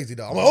be crazy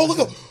though. I'm like, oh look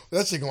up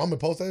that shit. I'm gonna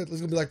post that. It's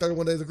gonna be like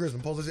 31 days of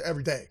Christmas. Post that shit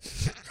every day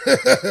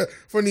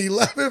from the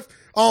 11th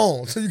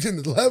on. So you get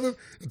the 11th,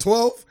 the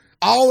 12th,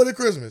 all the way to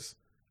Christmas.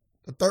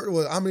 The third,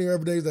 well, how many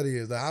every days that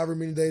is? The however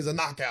many days a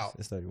knockout.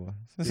 it's 31.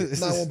 No, it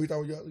won't be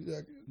 30.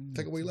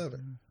 Take away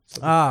 11. So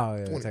Oh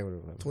yeah, 20. take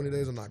whatever. 20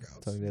 days of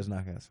knockouts. 20 days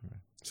knockouts.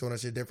 Showing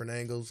that shit different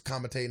angles,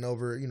 commentating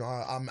over. You know,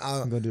 I'm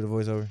gonna do the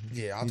voiceover.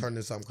 yeah, I'll turn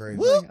this something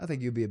crazy. I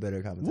think you'd be a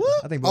better commentator.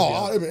 What? I think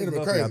It'd be both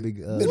of crazy. y'all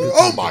be,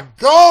 Oh my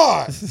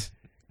God.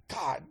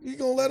 God, you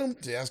gonna let him?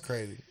 Yeah, that's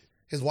crazy.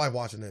 His wife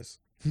watching this.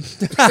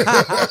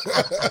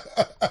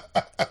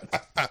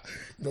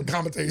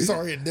 Commentating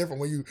sorry and different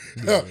when you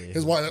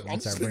his wife. I'm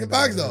just speaking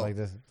facts though. Like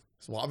this.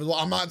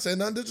 I'm not saying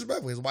nothing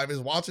disrespectful. His wife is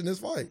watching this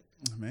fight.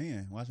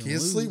 Man, watching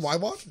Kids lose. sleep.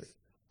 Wife watching it.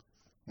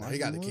 Now he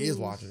got Watching the kids lose.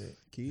 watching it. That's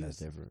Kids.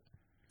 different.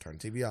 Turn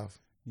the TV off.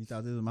 You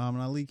thought this was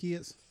Muhammad Ali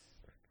kids?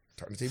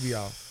 Turn the TV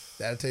off.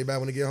 That'll tell you back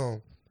when they get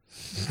home.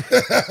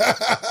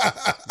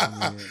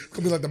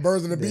 Could be like the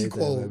birds and the bee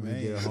quote.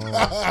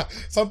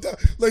 Sometimes,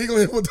 like he gonna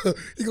hit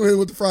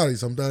with the Friday.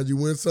 Sometimes you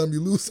win some,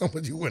 you lose some,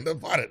 but you win the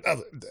fight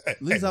another day.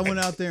 At least I went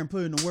out there and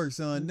put in the work,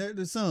 son.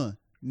 The son,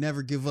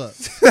 never give up.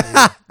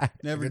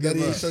 Never Your give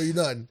daddy ain't up. show you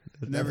nothing.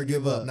 Never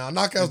give up. Now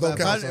knockouts don't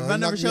count. If I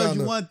never showed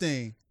you one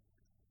thing,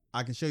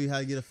 I can show you how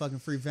to get a fucking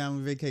free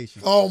family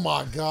vacation. Oh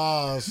my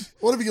gosh!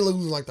 What if you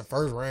lose in like the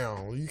first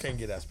round? You can't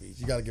get that speech.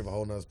 You got to give a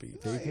whole nother speech.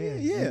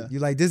 Yeah. You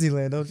like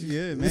Disneyland, don't you?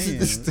 Yeah,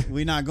 man.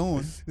 We not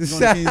going. We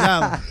going to Kings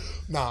Island.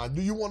 Nah,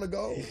 do you want to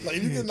go? Like,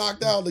 if you get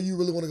knocked out, do you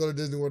really want to go to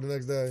Disney World the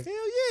next day? Hell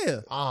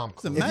yeah. Cool. a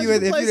If magical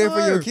you place there on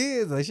for your earth.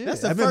 kids, like shit.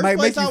 That's the I first might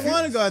place make I you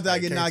want to go after I Hey,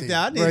 get can't knocked see.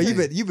 out. Bro,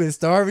 you been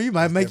starving. You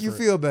might That's make you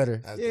different. feel better.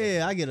 That's different.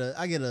 Yeah, I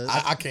get a.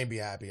 I can't be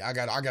happy. I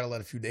gotta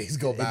let a few days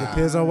go by. It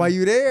depends on why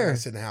you I there. gotta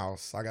sit in the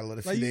house. I gotta let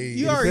a few Like, days.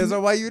 you It already- depends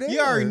on why you there. You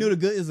already knew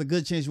it's a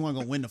good chance you weren't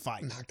gonna win the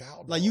fight. knocked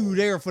out. Like bro. you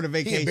there for the He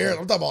vacation. embarrassed.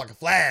 I'm talking about like a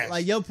flash.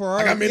 Like your like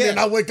priority. I'm in there and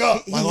I wake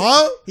up. He- Like,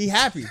 huh? He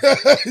happy.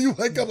 You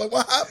wake up like,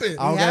 what happened?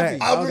 I don't happy.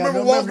 got- I don't got remember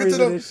no walking memories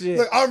to of this the. shit.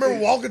 Look, I remember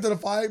walking to the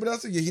fight, but I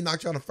said, yeah, he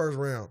knocked you out in the first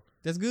round,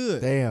 That's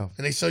good. Damn.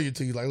 and they show you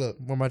to you like, look,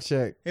 Where my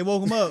check? They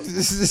woke him up.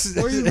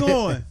 Where you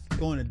going?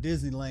 Going to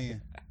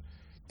Disneyland.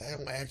 they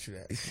don't ask you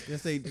that.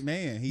 Just say,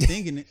 man, he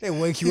thinking it. They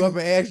wake you up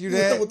and ask you You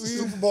that. with the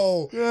Super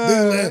Bowl, Yeah.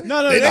 Disneyland.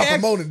 No, they they not ask-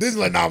 promoting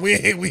Disneyland. Nah, he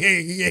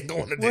ain't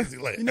going to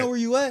Disneyland. You know where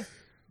you at?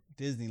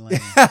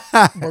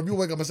 Disneyland. Bro, if you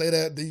wake up and say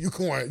that, then you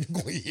going,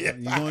 yeah,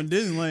 You going to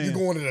Disneyland? you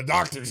going to the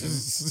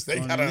doctors. they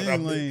Going to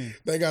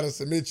Disneyland. gotta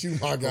submit you,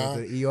 my guy.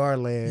 The ER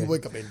land. You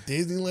wake up in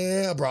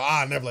Disneyland, bro.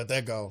 I never let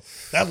that go.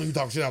 That's when you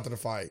talk shit after the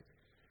fight.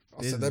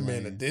 I said that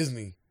man to Disneyland.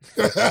 Disney.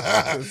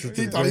 the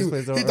he thought he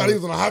greatest place on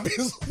was on the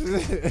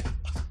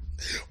happiest.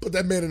 Put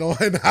that man in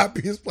the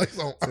happiest place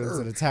on To the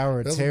earth. Tower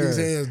of That's Terror. what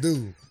these hands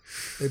do.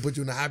 They put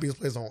you in the happiest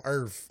place on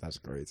earth. That's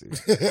crazy.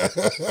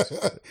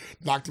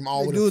 Knocked him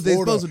all They the way do to what they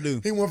Florida. supposed to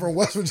do. He went from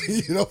West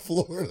Virginia to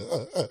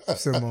Florida.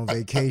 Sent him on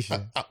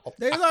vacation.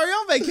 They was already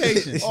on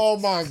vacation. Oh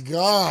my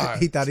God!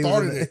 He thought he was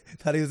started in it.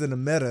 thought he was in the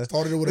meta.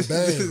 Started it with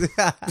a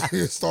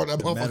bang. Started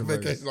that motherfucking Metaverse.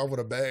 vacation off with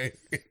a bang.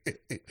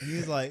 He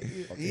was like,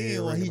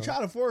 he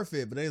tried to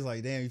forfeit, but they was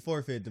like, damn, you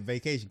forfeit, the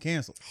vacation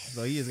canceled.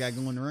 So he just got to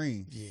go in the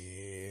ring.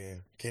 Yeah,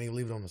 can't even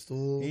leave it on the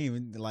stool. He ain't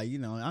even, like, I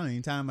don't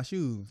even tie my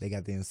shoes. They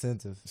got the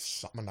incentive.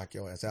 I'm gonna knock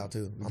your ass out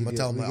too. We I'm gonna give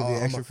tell you- him. we give you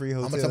I'm extra free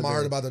gonna hotel tell him I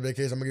heard day. about the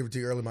vacation. I'm gonna give it to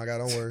you early, my guy.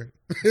 Don't worry.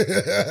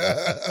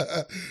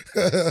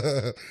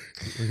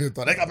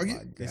 Thought they got me.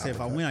 They said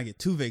if I win, I get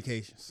 2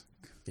 vacations.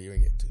 You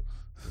ain't get two.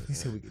 He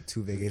said we get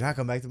 2 vacations. I'll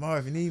come back tomorrow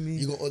if you need me.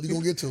 You gonna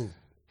get two.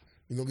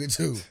 You gonna get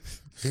two.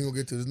 You gonna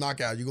get two. This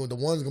knockout. The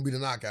one's gonna be the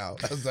knockout.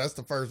 That's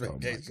the first Oh my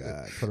vacation.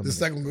 God. Put 'em The in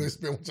second one gonna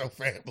spend with your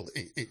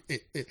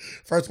family.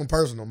 First one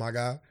personal, my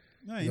guy.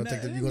 No, You gonna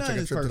take none a of trip to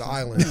this the personal.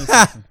 island. None of this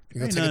personal. You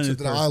gonna Ain't take none a of trip this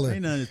to the personal. island.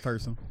 Ain't none of this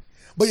personal.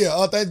 But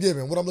yeah,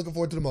 Thanksgiving. What I'm looking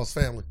forward to the most,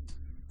 family.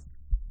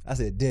 I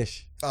said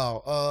dish.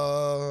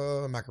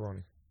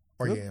 Macaroni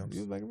or You- yams.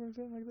 You macaroni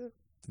like that?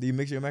 Do you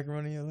mix your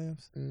macaroni and your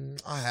lambs?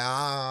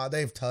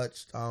 They've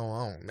touched. I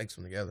don't mix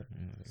them together.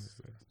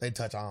 They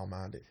touch. I don't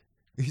mind it.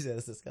 You said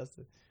it's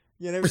disgusting.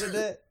 You never said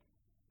that?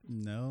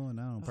 No,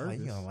 not on Oh, purpose.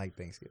 you don't like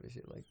Thanksgiving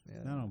shit like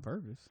that. Not on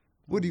purpose.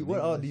 What I don't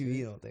all like do you shit.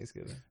 eat on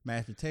Thanksgiving?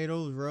 Mashed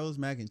potatoes, roast,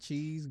 mac and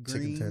cheese,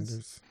 Chicken greens.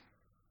 tenders.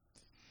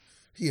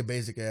 He a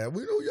basic ass.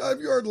 We know y'all. If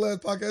you heard the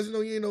last podcast, you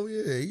know he ain't no.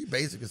 Yeah, he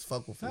basic as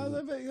fuck with food. How's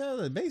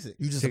that basic?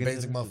 You just Chicken a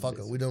basic tenders is motherfucker.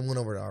 basic. We done went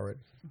over that already.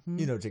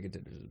 You know chicken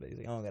tenders is basic.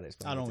 I don't gotta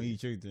explain. I don't it to you. eat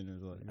chicken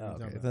tenders. Like,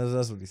 Oh, okay,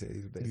 that's what he said.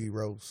 He's basic. You eat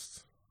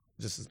roast,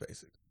 just as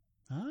basic.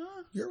 Huh?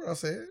 You heard what I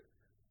said?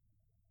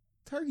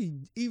 Turkey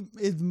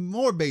is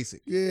more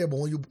basic. Yeah, but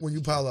when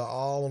you pile it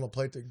all on a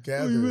plate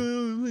together,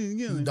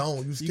 you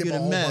don't. You skip get a a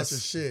whole mess. bunch of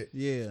shit.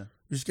 Yeah.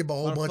 You skip a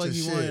whole Why the bunch fuck of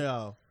you want it shit.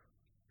 all?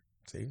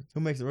 See, Who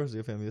makes the rest of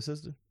your family? Your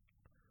sister?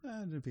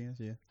 It depends.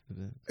 Yeah.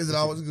 is it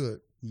always good?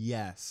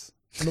 Yes.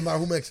 No matter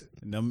who makes it.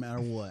 No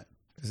matter what.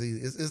 See,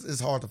 it's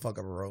hard to fuck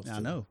up a roast. I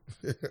too. know.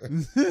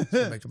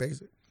 So make it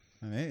basic.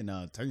 I mean,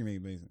 no, turkey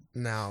make basic.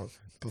 Now,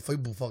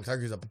 people fuck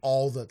turkeys up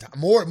all the time.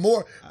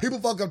 More people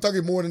fuck up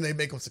turkey more than they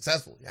make them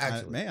successful.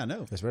 Actually, Man, I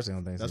know. Especially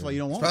on Thanksgiving. That's why you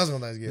don't want it. especially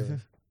on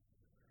Thanksgiving.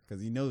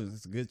 Because you know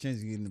it's a good chance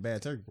you're getting a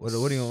bad turkey. What do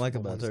you don't like Oh,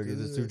 about it's turkey?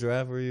 Is it good. too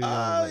dry for you? You don't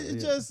like- It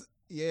just,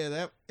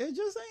 it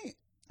just ain't.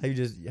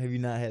 have you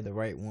not had the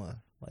right one?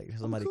 Like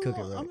somebody I'm cook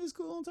cool it right? I'm just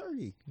cool on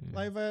turkey. Yeah.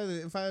 Like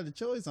if I had the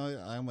choice,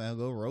 I'm gonna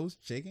go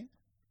roast chicken.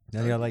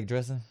 None of y'all like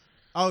dressing?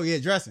 Oh yeah,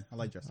 dressing. I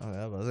like dressing. Oh,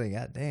 I was like,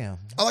 God damn.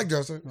 I like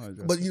dressing, I like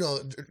dressing. but you know,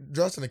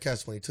 dressing a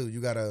catch 22.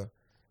 You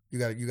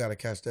gotta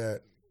catch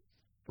that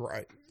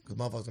right because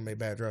motherfuckers can make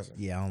bad dressing.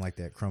 Yeah, I don't like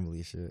that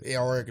crumbly shit.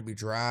 Yeah, or it could be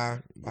dry.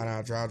 I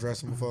done dry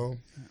dressing before.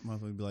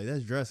 Motherfucker be like,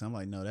 that's dressing. I'm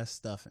like, no, that's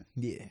stuffing.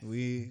 Yeah.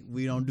 We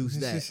don't do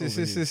that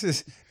over here.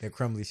 That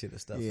crumbly shit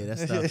is stuff. Yeah,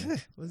 that's stuffing.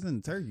 What's in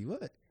the turkey?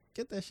 What?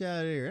 Get that shit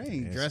out of there. I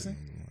ain't dressing.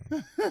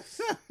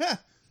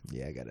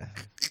 Yeah, I gotta.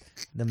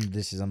 Them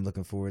dishes I'm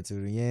looking forward to: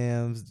 the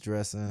yams,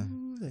 dressing,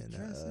 Ooh, that and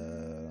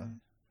dressing.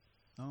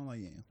 I don't like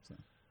yams. So.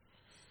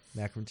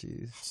 mac and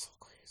cheese. That's so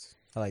crazy.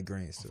 I like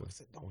greens too. Motherfuckers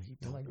said, don't he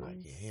don't like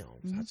like greens?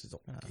 yams. I just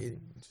don't get it.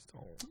 I just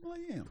don't. I don't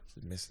like yams.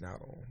 Just missing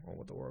out on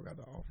what the world got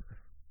to offer.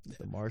 The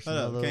Hold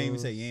marshmallows. up, can't even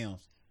say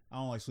yams. I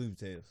don't like sweet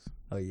potatoes.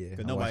 Oh yeah,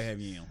 Because nobody have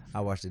yams.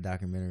 I watched the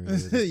documentary.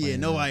 Yeah,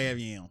 nobody have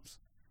yams.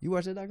 You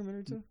watched that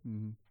documentary too?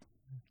 Mm-hmm.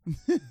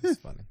 It's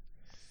funny.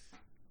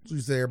 So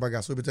you say everybody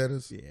got sweet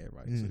potatoes? Yeah,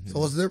 right. Mhm. So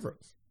what's the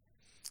difference?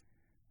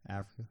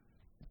 Africa.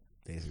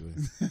 Basically,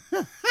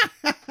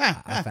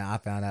 I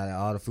found out that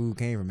all the food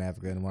came from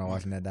Africa when I was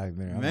watching that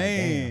documentary. I'm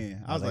Man, like,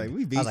 damn. I was like, we I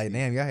was beastie. like,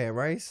 damn, y'all had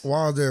rice.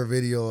 Why is there a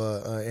video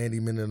of Andy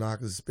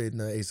Mendenhawk spitting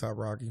A$AP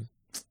Rocky?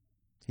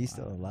 He's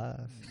still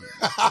alive.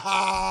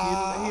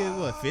 He is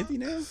what, 50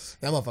 now?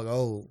 That motherfucker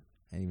old.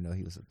 I didn't even know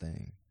he was a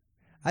thing.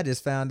 I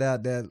just found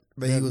out that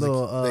But that he was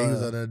little, that he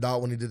was an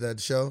adult when he did that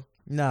show.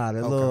 nah, the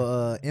Okay.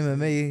 little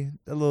MMA,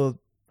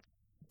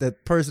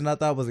 that person I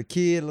thought was a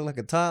kid, looked like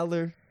a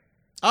toddler.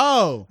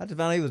 Oh, I just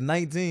found out he was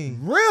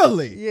 19.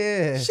 really?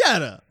 Yeah.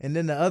 Shut up. And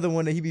then the other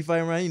one that he be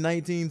fighting around, he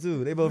 19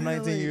 too. They both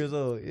 19 Really? years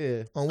old.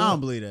 Yeah. On I what? don't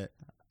believe that.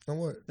 On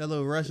what? That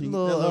little Russian,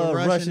 Little,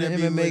 Russian that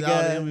be MMA with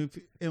all the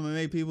guy.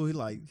 MMA people, he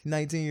like,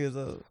 19 years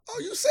old. Oh,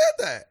 you said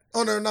that.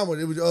 Oh no, no,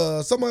 it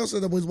was somebody else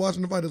said that was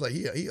watching the fight. It was like,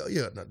 he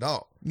an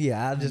adult.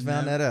 Yeah, I just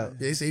found that out.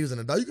 Yeah, he said he was an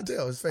adult. You could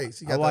tell his face.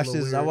 He got I watched that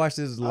this. little I weird- watched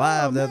this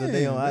live the other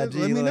day on man, IG.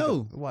 Let me like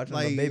know. Watching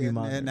Like, my baby and-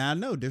 monitor. and I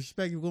know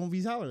disrespect is gonna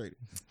be tolerated.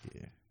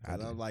 Yeah. I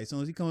was like, as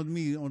soon as he comes to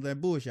me on that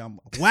bullshit, I'm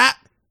whap,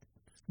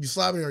 You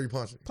slapping or you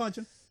punching?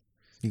 punching.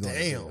 You going to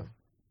Damn. jail.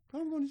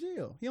 I'm going to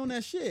jail. He on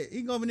that shit.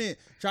 He going in there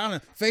trying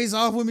to face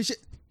off with me. Shit.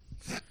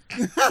 Yeah,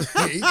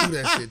 he threw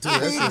that shit too.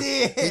 That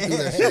shit, he threw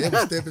that shit. It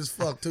was stiff as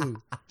fuck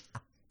too.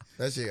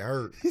 That shit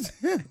hurt.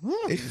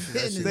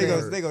 That shit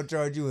hurt. They gonna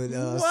charge you with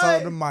What?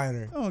 assault and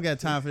minor. I don't got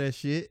time for that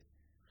shit.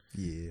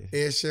 Yeah.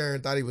 Ed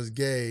Sheeran thought he was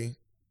gay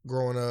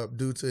growing up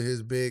due to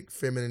his big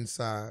feminine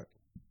side.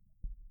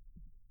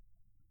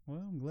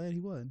 Well, I'm glad he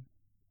wasn't.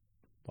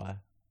 Why?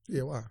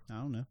 Yeah, why? I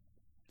don't know.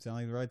 Sound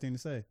like the right thing to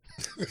say.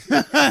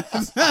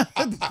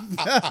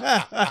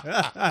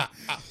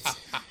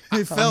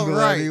 It felt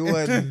glad right. he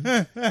wasn't.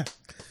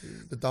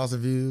 The thoughts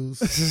and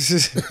views.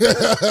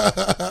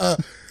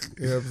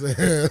 You know what I'm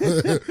saying?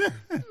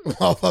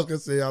 Motherfucker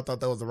said I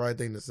thought that was the right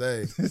thing to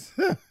say.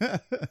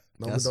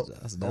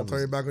 Don't turn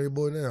your back on your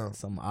boy now.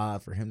 Something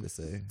odd for him to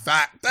say.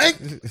 Fact.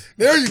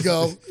 There you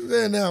go.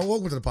 There now.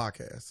 Welcome to the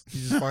podcast.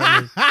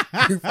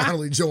 You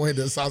finally joined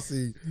us. I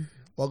see.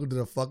 Welcome to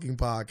the fucking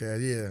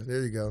podcast. Yeah,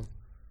 there you go.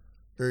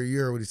 There you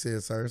heard what he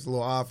said, sir. It's a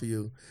little odd for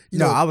you. You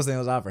No, know, I was saying it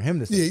was odd for him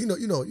to say. yeah,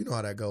 you know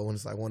how that go when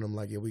it's like one of them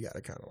like, yeah, we gotta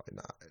kinda like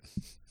nah.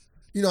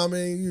 You know what I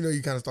mean? You know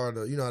you kinda start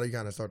to how you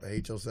kinda start to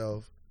hate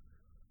yourself.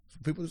 That's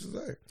what people used to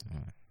say.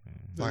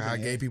 Like how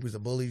gay people used to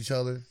bully each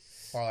other.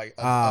 Or like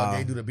a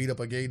gay dude to beat up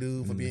a gay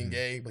dude for being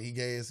gay, but he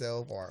gay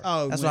himself. Or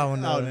Oh, That's when, why I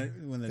wanna know.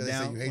 when the 'Cause they say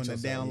down you hate when the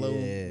yourself. down low,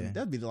 Yeah.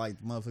 that'd be like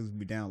the motherfuckers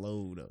be down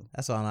low though.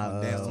 That's why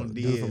Down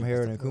dude from DL.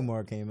 Harold and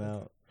Kumar came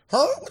out.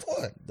 huh? Which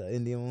one? The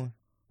Indian one.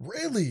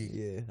 Really?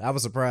 Yeah. I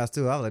was surprised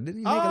too. I was like,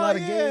 didn't he make a lot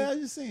of yeah, gay? I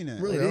just seen that.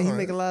 Really? Like, didn't he Alright.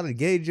 make a lot of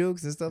gay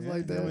jokes and stuff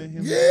like Yeah, that?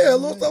 him- Yeah, a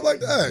little stuff like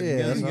that. Yeah,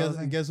 Guess, that's what I was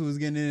guess, guess who was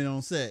getting in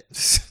on set?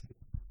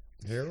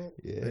 Harold?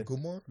 Yeah. And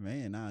Kumar?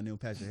 Man, nah, Neil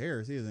Patrick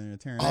Harris. He was in there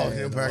tearing. Oh, that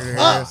Neil ass Patrick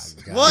off. Harris.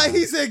 God. What?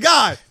 He said,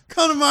 God,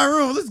 come to my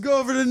room. Let's go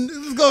over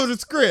the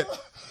script.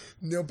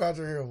 Neil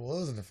Patrick Harris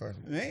was in the first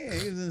one. Man,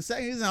 he was in the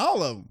second. He was in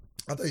all of them.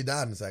 I thought he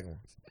died in the second one.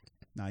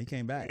 Nah, he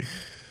came back.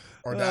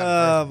 Or Oh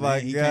died my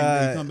He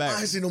god! come I back.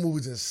 ain't seen no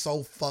movies in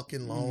so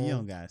fucking You long.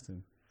 young guys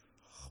too.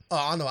 Oh,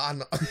 I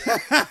know.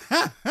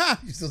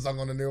 You still talking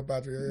on the Neil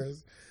Patrick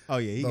Harris? Oh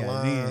yeah, he The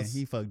got it in. lines.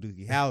 He fucked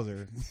Dookie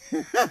Howser.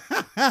 Is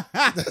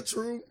that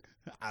true?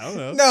 I don't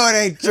know. No, it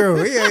ain't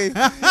true. He ain't.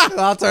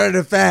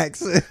 Alternative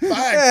facts. Facts.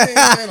 Ain't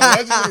saying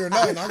allegedly or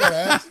nothing. I gotta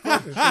ask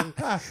questions.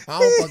 I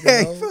don't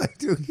fucking know. Fuck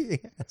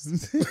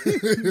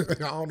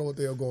Dookie. I don't know what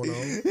the hell going on.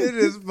 It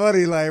is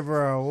funny, like,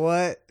 bro,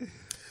 what?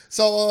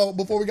 So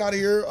before we got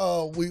here,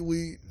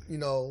 we you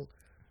know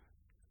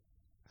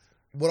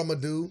what I'm gonna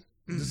do.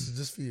 This is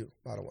just for you,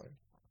 by the way.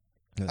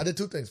 Yeah. I did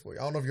 2 things for you.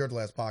 I don't know if you heard the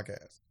last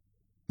podcast,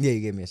 Yeah, you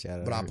gave me a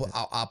shout out. but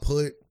I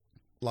put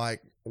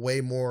like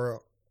way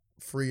more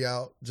free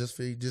out just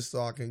for you, just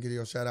so I can give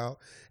you a shout out.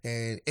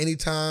 And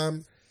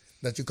anytime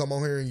that you come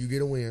on here and you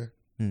get a win,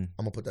 I'm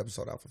gonna put the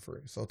episode out for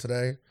free. So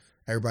today,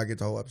 everybody get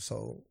the whole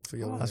episode for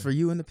your win. That's for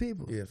you and the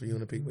people. Yeah, for you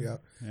and the people. Yeah.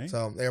 Hey.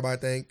 So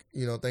everybody thank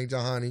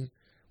Jhonny.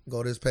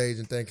 Go to his page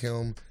and thank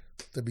him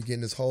to be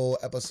getting this whole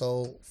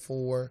episode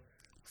for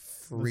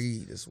free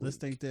this week. Let's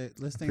thank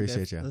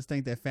Appreciate y'all. Let's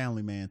thank that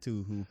family man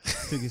too, who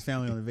took his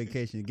family on a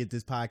vacation to get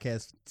this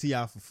podcast to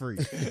y'all for free.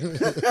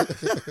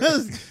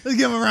 let's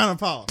give him a round of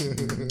applause.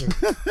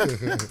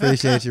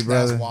 Appreciate you,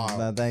 brother. That's wild.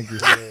 No, thank you.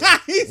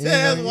 He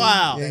said that's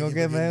wild. You ain't gonna Thank you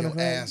get for mad getting at your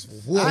me? ass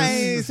whooped. I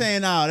ain't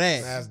saying all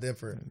that. That's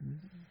different.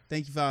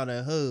 Thank you for all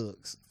the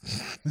hugs.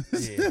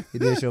 Yeah. He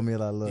did show me a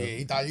lot of love. Yeah,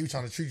 he thought he was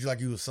trying to treat you like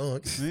you was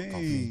son.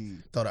 Hey.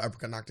 Thought the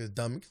uppercut knocked his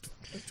dummy.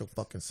 That's your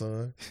fucking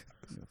son.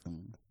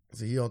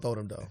 See, he don't throw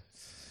them though.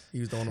 He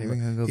was throwing Hey, them. we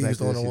gonna go He back was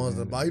to throwing that the shit, ones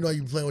man. that body. You know,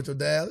 you playing with your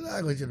dad. I'm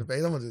gonna hit you in the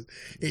face. I'm gonna just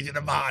hit you in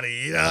the body.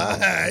 You know,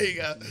 you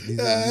got. You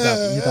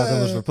thought that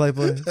was for play?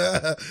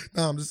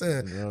 No, I'm just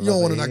saying. Yeah, You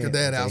don't want to he knock your ain't-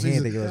 dad out. he He's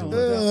ain't think it was just-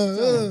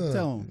 for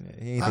Tell him.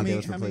 Yeah, he ain't How think many, that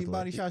was for how many play.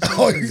 body shots?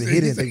 Oh, you you take? said- He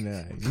didn't think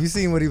that. You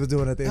seen what he was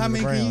doing at the end How of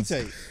many the can you rounds.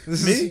 take?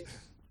 Me?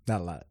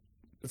 Not a lot.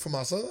 For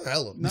my son?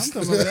 Hella. No, I'm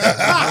talking about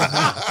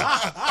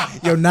that.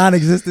 Your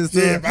non-existent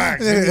son. Yeah, back.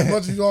 Hit me as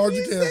much as you hard as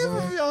you can. That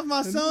son. movie off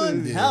my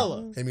son. Yeah.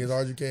 Hella. Hit me as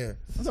hard as you can.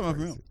 I'm talking about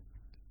for him.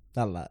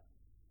 Not a lot.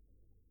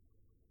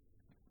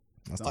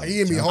 Like, he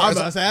hit me I hard. was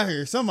about to say, I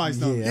hear somebody's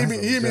Yeah. something.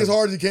 He hit me as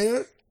hard as he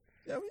can,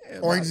 Yeah,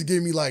 or he just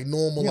give me like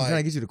normal, He was trying to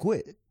like get you to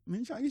quit. I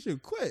mean, trying to get you to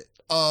quit.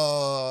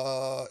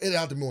 it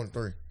have to be more than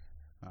 3.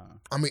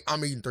 I'm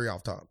eating 3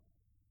 off top.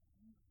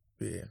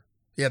 Yeah,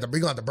 we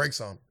gonna have to break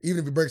some. Even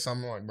if you break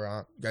some, I'm like,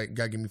 bro, gotta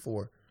give me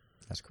 4.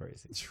 That's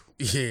crazy.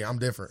 Yeah, I'm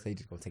different. So he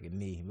just gonna take a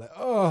knee. I'm like,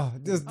 oh,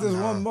 just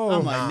Nah. one more.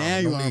 I'm like, nah, now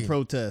you no want to need.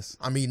 protest.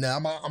 I'm eating that.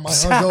 I'm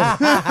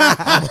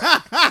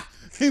like,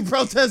 He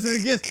protesting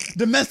against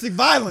domestic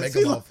violence.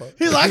 Make a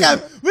He's like,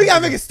 motherfucker. we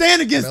gotta make a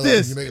stand against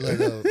this. You make it like,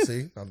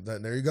 see,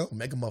 there you go.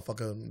 Make a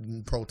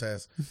motherfucker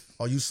protest.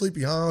 Oh, you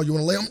sleepy, huh? You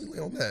want to lay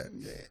on that?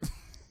 Yeah.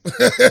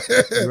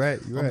 You're right.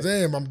 I'm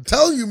saying, I'm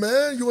telling you,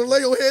 man. You want to lay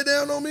your head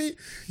down on me?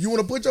 You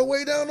want to put your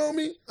weight down on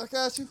me? I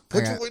got you.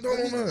 Put your weight down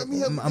on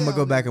that. I'm gonna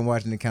go back and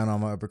watch and count all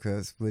my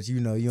uppercuts, but you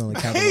know, you only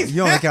count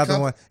the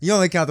one. You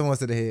only count the ones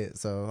to the head.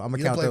 So I'm gonna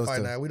You don't count play those fight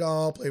two. night. We don't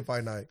all play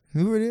fight night.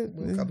 Who did?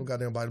 We don't count them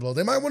goddamn body blows.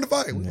 They might win the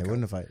fight. They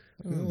wouldn't fight.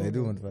 They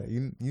do want to fight.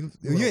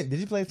 Did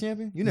you play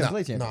champion? You No, never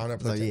played champion. no, I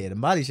never So played yeah, the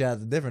body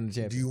shots are different than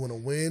Do champion. you want to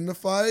win the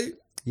fight,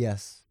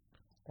 Yes.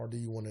 or do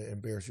you want to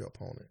embarrass your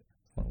opponent?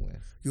 Want to win.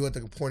 You at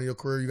the point of your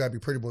career, you gotta be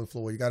pretty boy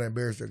Floyd. You gotta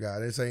embarrass your guy.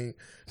 This ain't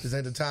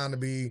the time to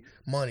be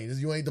money.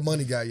 You ain't the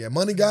money guy yet.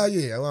 Money guy,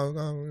 yeah.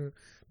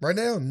 Right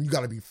now, you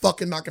gotta be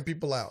fucking knocking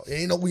people out.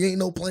 We ain't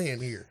no plan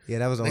here. Yeah,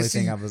 that was the only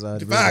thing I was. In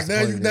really fact,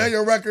 disappointed now in.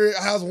 your record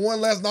has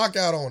one less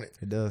knockout on it.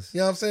 It does. You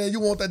know what I'm saying? You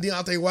want that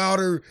Deontay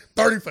Wilder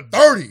 30 for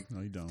 30?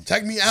 No, you don't.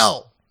 Check me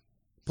out.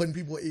 Putting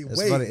people away.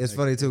 It's funny. It's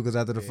funny too because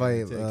after the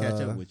fight,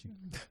 Catch up with you.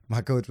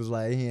 my coach was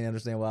like, he didn't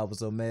understand why I was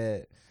so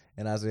mad,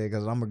 and I said,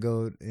 because I'm gonna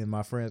go and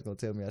my friends gonna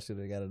tell me I should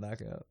have got a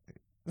knockout.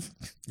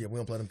 Yeah, we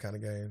don't play them kind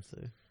of games. So,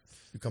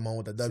 You come on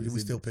with that W, we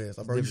it's still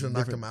pissed. Bro, you should have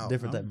knocked them out.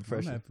 Different type of I'm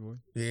pressure. happy for you.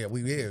 Yeah,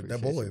 that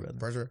Appreciate boy. you,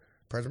 brother.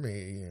 Pressure me.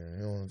 Yeah,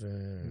 you know what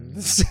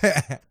I'm saying?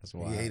 That's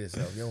why He hate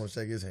himself. You don't want to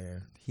shake his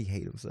hand. he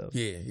hate himself.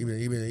 Yeah,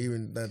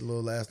 even that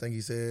little last thing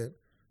he said.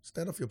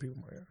 Stand up for your people,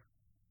 my guy.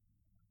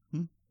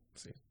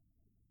 See,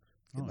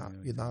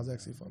 get Nas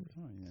actually for me.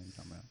 Oh, yeah, you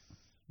talking about.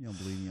 You don't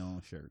believe in your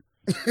own shirt.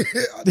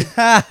 I do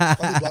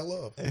Black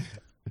Love.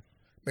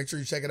 Make sure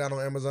you check it out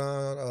on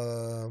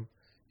Amazon.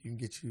 You can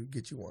get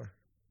you one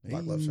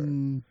Black Love shirt.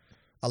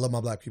 I love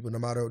my black people, no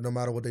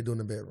matter what they do in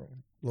the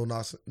bedroom.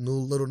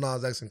 Little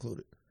Nas X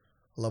included.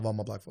 I love all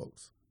my black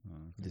folks.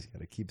 You just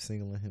gotta keep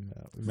singling him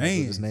out. We Man, might as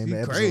well just name he the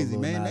episode crazy, Lil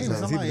man. Nas Name X. He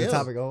somebody been the else.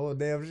 topic of the whole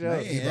damn show.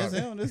 Man, He that's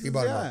brought- him. This he is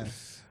brought the him guy. up.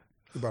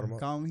 He brought him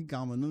up. He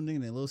call him a new nigga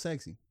named Lil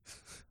Sexy.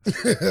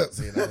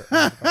 See,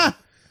 I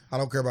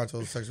don't care about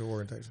your sexual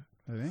orientation.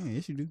 Man,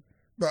 yes you do.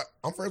 But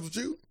I'm friends with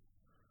you.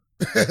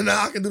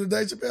 Now I can do the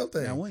Dave Chappelle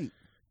thing. Now wink.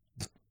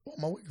 What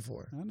am I waiting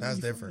for? I know That's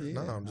you different. friend,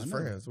 yeah, No, I'm just I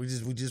know. friends.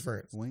 We just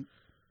friends. Wink.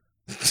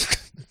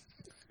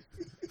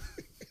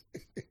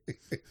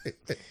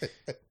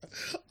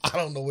 I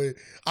don't know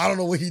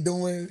what he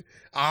doing.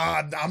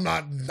 I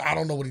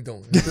don't know what he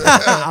doing.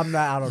 I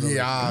don't know.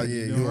 Yeah,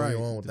 you right.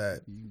 on with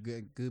that. You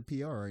get good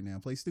PR right now.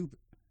 Play stupid.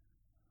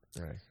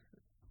 Right.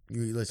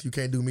 You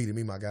can't do me to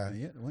me, my guy.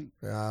 Yeah, wait.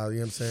 You know what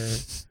I'm saying?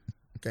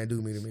 Can't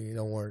do me to me. It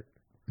don't work.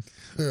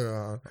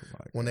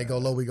 When they go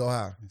low, we go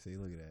high. See,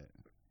 look at that.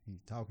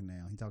 He's talking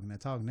now. He's talking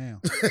that talk now.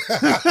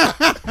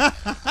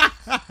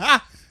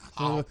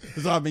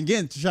 That's all I've been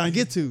trying to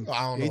get to.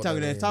 I don't know. He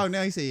talking that talk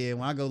now. He said, "Yeah,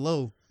 when I go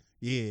low,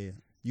 yeah,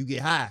 you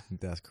get high."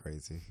 That's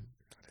crazy.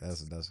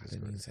 That's I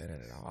didn't say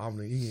that at all.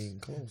 He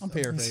ain't close. I'm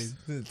paraphrasing.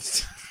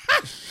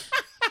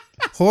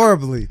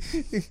 Horribly.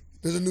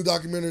 There's a new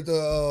documentary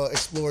to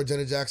explore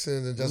Janet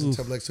Jackson and Justin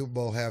Timberlake Super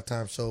Bowl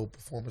halftime show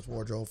performance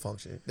wardrobe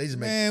function. They just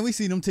make Man, we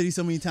seen them titties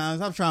so many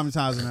times. I'm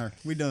traumatizing her.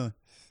 We done.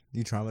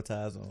 You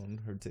traumatized on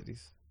her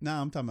titties? Nah,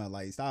 I'm talking about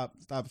like stop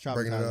Breaking it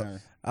traumatizing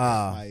up.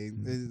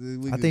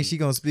 her. I think she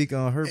gonna speak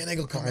on her. and they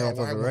gonna come half out of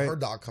with it, right? her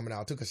doc coming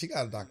out too, because she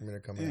got a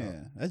documentary coming Yeah, out.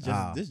 that's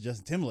just this is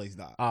Justin Timberlake's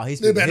doc. Oh, he's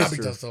They speaking better not be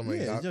history. Justin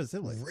Timberlake. Yeah, doc.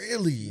 Justin Timberlake.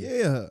 Really?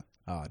 Yeah.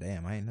 Oh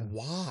damn, I ain't know.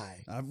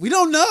 Why? We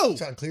don't know.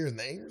 Trying to clear his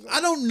name? Or something?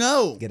 I don't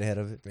know. Get ahead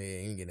of it. Man, he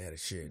ain't getting ahead of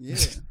shit. Yeah.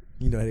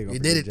 You know they gonna You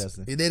did it. forget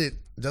Justin. You did it.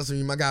 Justin,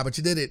 you my guy, but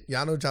you did it.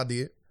 Y'all know what y'all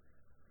did.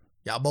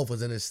 Y'all both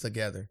was in this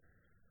together.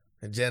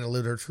 And Janet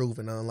lived her truth,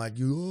 and I'm like,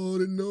 you all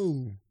didn't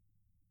know.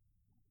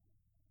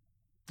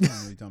 I don't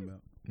know what you talking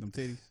about. Them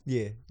titties?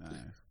 Yeah. Nah.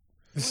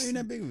 It ain't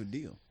that big of a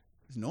deal.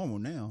 It's normal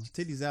now.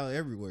 Titties out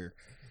everywhere.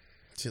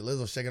 Shit,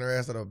 Lizzo shaking her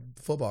ass at a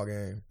football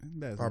game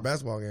or a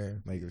basketball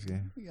game. Lakers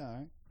game. We all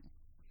right.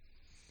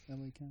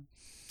 LA County.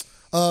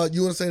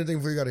 You want to say anything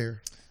before you got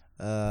here?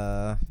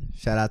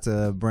 Shout out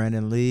to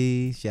Brandon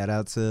Lee. Shout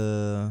out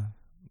to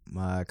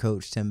my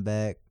coach Tim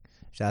Beck.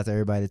 Shout out to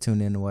everybody that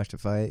tuned in to watch the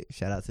fight.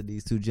 Shout out to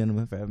these two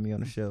gentlemen for having me on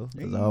the show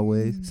as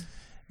always.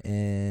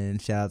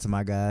 And shout out to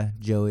my guy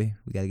Joey.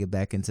 We got to get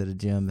back into the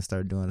gym and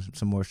start doing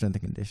some more strength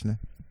and conditioning.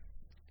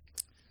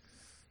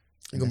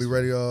 You gonna be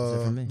ready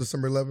that's it for me.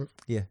 December 11th?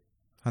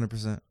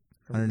 100%,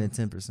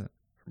 110%. Here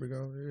we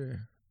go. Yeah.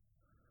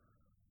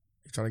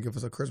 You trying to give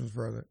us a Christmas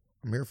present?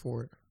 I'm here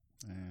for it.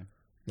 Man.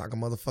 Knock a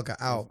motherfucker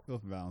out. Go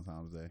for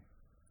Valentine's Day.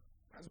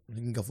 You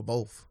can go for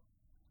both.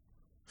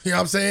 You know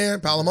what I'm saying?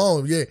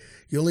 Palomone, yeah.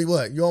 You only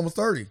what? You almost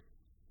 30. I'm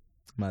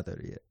not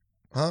 30 yet.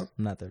 Huh?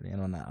 I'm not 30.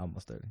 I'm not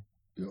almost 30.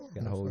 You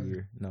Got a whole 30.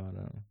 year. No, I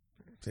don't.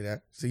 See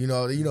that? So you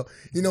know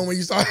when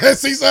you start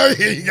see sir,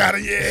 you gotta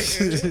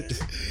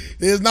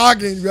it's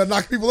knocking. You gotta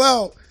knock people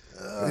out.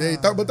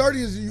 But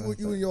 30 is you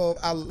and your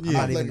I'm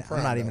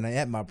not even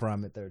at my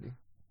prime at 30.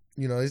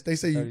 You know, they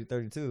say 30, you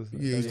 32.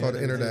 Yeah, you start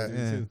the internet.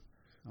 Yeah.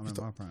 I'm in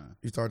my prime.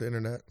 You start the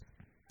internet.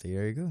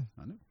 There you go.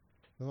 I know.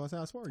 That's why I said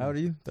I swear. How old are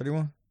you?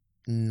 31?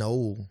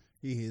 No.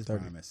 He his 30.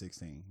 prime at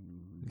 16.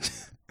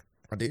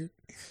 I did.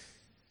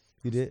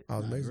 You did? I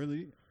was Nah, amazing.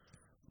 really?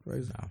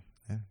 Crazy. No.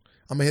 Yeah.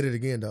 I'm gonna hit it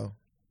again though.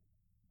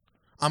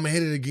 I'm gonna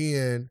hit it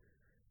again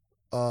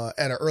at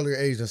an earlier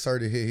age than Sir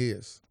did hit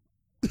his.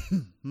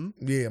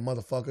 Yeah,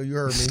 motherfucker, you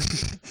heard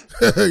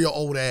me. Your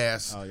old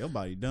ass. Oh, your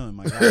body done,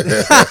 my guy.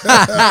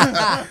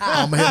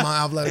 I'm gonna hit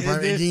my athletic prime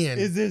again.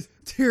 Is this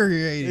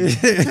deteriorating?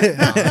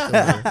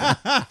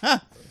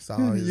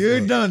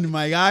 You're done,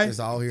 my guy. It's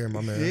all here,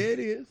 my man. Yeah, it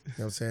is. You know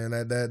what I'm saying?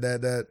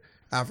 That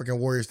African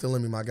warrior still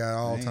in me, my guy,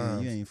 all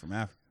time. You ain't from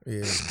Africa.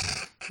 Yeah.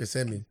 It's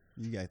in me.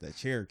 You got that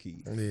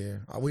Cherokee. Yeah.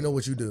 We know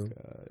what you do.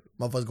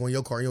 Motherfuckers go in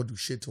your car and you don't do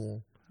shit to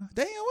them.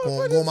 Damn,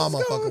 Go on my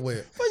motherfucking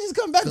whip. Why just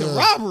come back to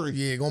robbery?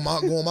 Yeah, go on my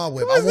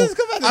whip. Why just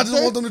come back to I just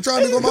want them to try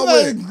me on my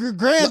whip.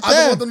 Grand I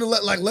just want them to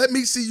let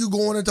me see you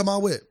going into my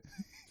whip.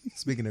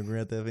 Speaking of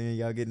Grand Theft,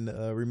 y'all getting the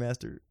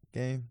remastered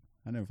game?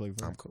 I never played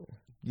before. I'm cool.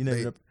 You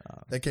never.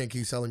 They can't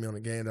keep selling me on the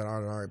game that I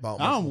already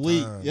bought. I'm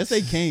weak. Yes,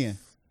 they can.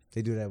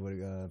 They do that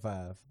with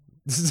 5.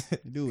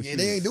 Yeah,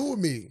 they ain't doing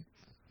me.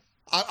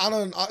 I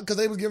don't, because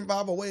they was giving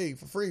 5 away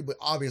for free, but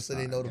obviously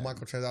they know the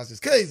microtransactions is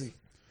crazy.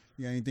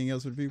 You got anything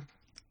else for the people?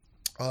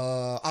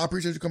 I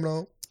appreciate you coming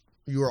on.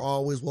 You are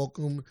always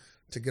welcome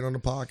to get on the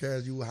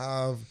podcast. You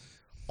have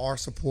our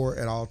support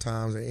at all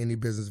times in any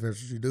business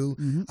ventures you do.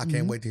 I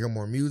can't wait to hear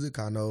more music.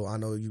 I know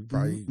you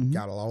probably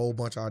got a whole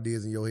bunch of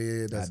ideas in your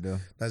head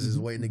that's just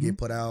waiting to get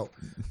put out.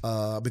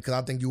 Because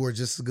I think you were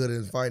just as good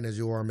at fighting as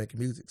you are making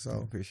music. So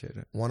appreciate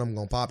it. One of them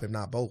gonna pop, if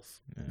not both.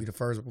 Yeah. Be the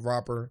first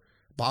rapper,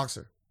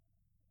 boxer.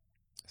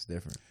 It's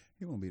different.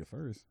 He won't be the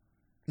first.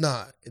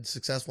 Nah, it's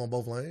successful in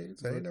both lanes.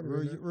 They ain't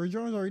never Roy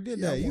Jones already did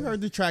Yeah, that. You one. heard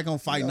the track on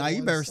Fight Yeah, Night. You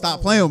one better stop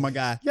song. playing with my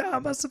guy. Yeah, I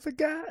must have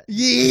forgot.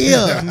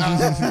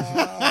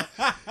 Yeah.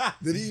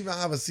 Did he even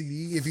have a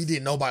CD? If he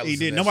did, nobody He listened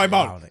to did. that Nobody shit.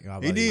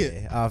 bought it. He did.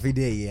 Yeah. Oh, if he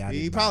did, yeah. I He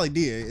didn't probably buy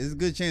did. It's a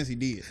good chance he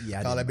did. it. Yeah,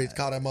 I Call that didn't bitch, buy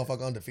call that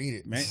motherfucker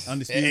undefeated. Man,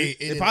 undisputed. It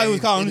didn't probably was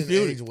age- called it didn't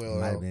undisputed. age well, it.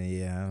 Might though. have been,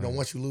 yeah. You know,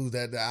 once you lose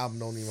that, the album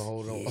don't even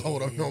hold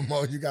on no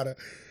more. You gotta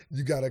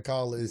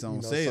call it It's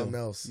on something sale.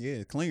 else.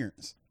 Yeah,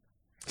 clearance.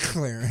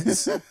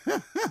 Clearance.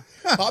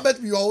 I bet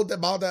if you hold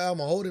that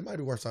album, hold it might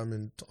be worth something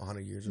in 100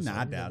 years or something.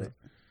 Nah, I doubt it.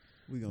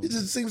 gonna. It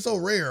just seems so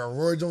rare.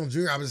 Roy Jones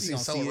Jr. I just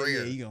seems so rare.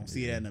 Yeah, you gonna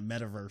see that in the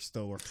Metaverse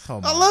store.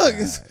 Oh, Oh look,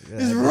 God.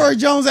 it's Roy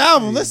Jones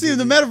album. Let's see if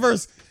the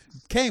Metaverse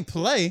can't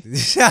play.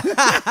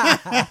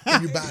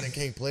 And you buy it and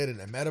can't play it in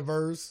the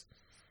Metaverse.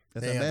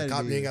 That's They how ain't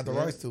bad it is. got the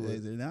rights to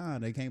it. Nah,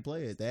 they can't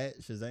play it. That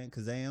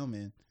Kazam,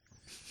 and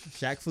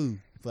Shaq Fu.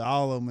 Put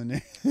all of them in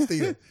there.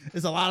 Still.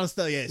 It's a lot of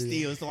stuff. Yeah,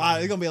 still. It's a lot.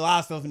 It's gonna be a lot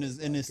of stuff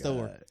in this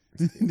store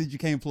that you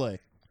can't play.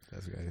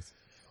 That's great.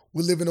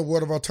 We live in a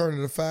world of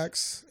alternative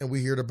facts, and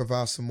we're here to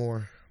provide some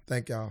more.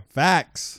 Thank y'all. Facts.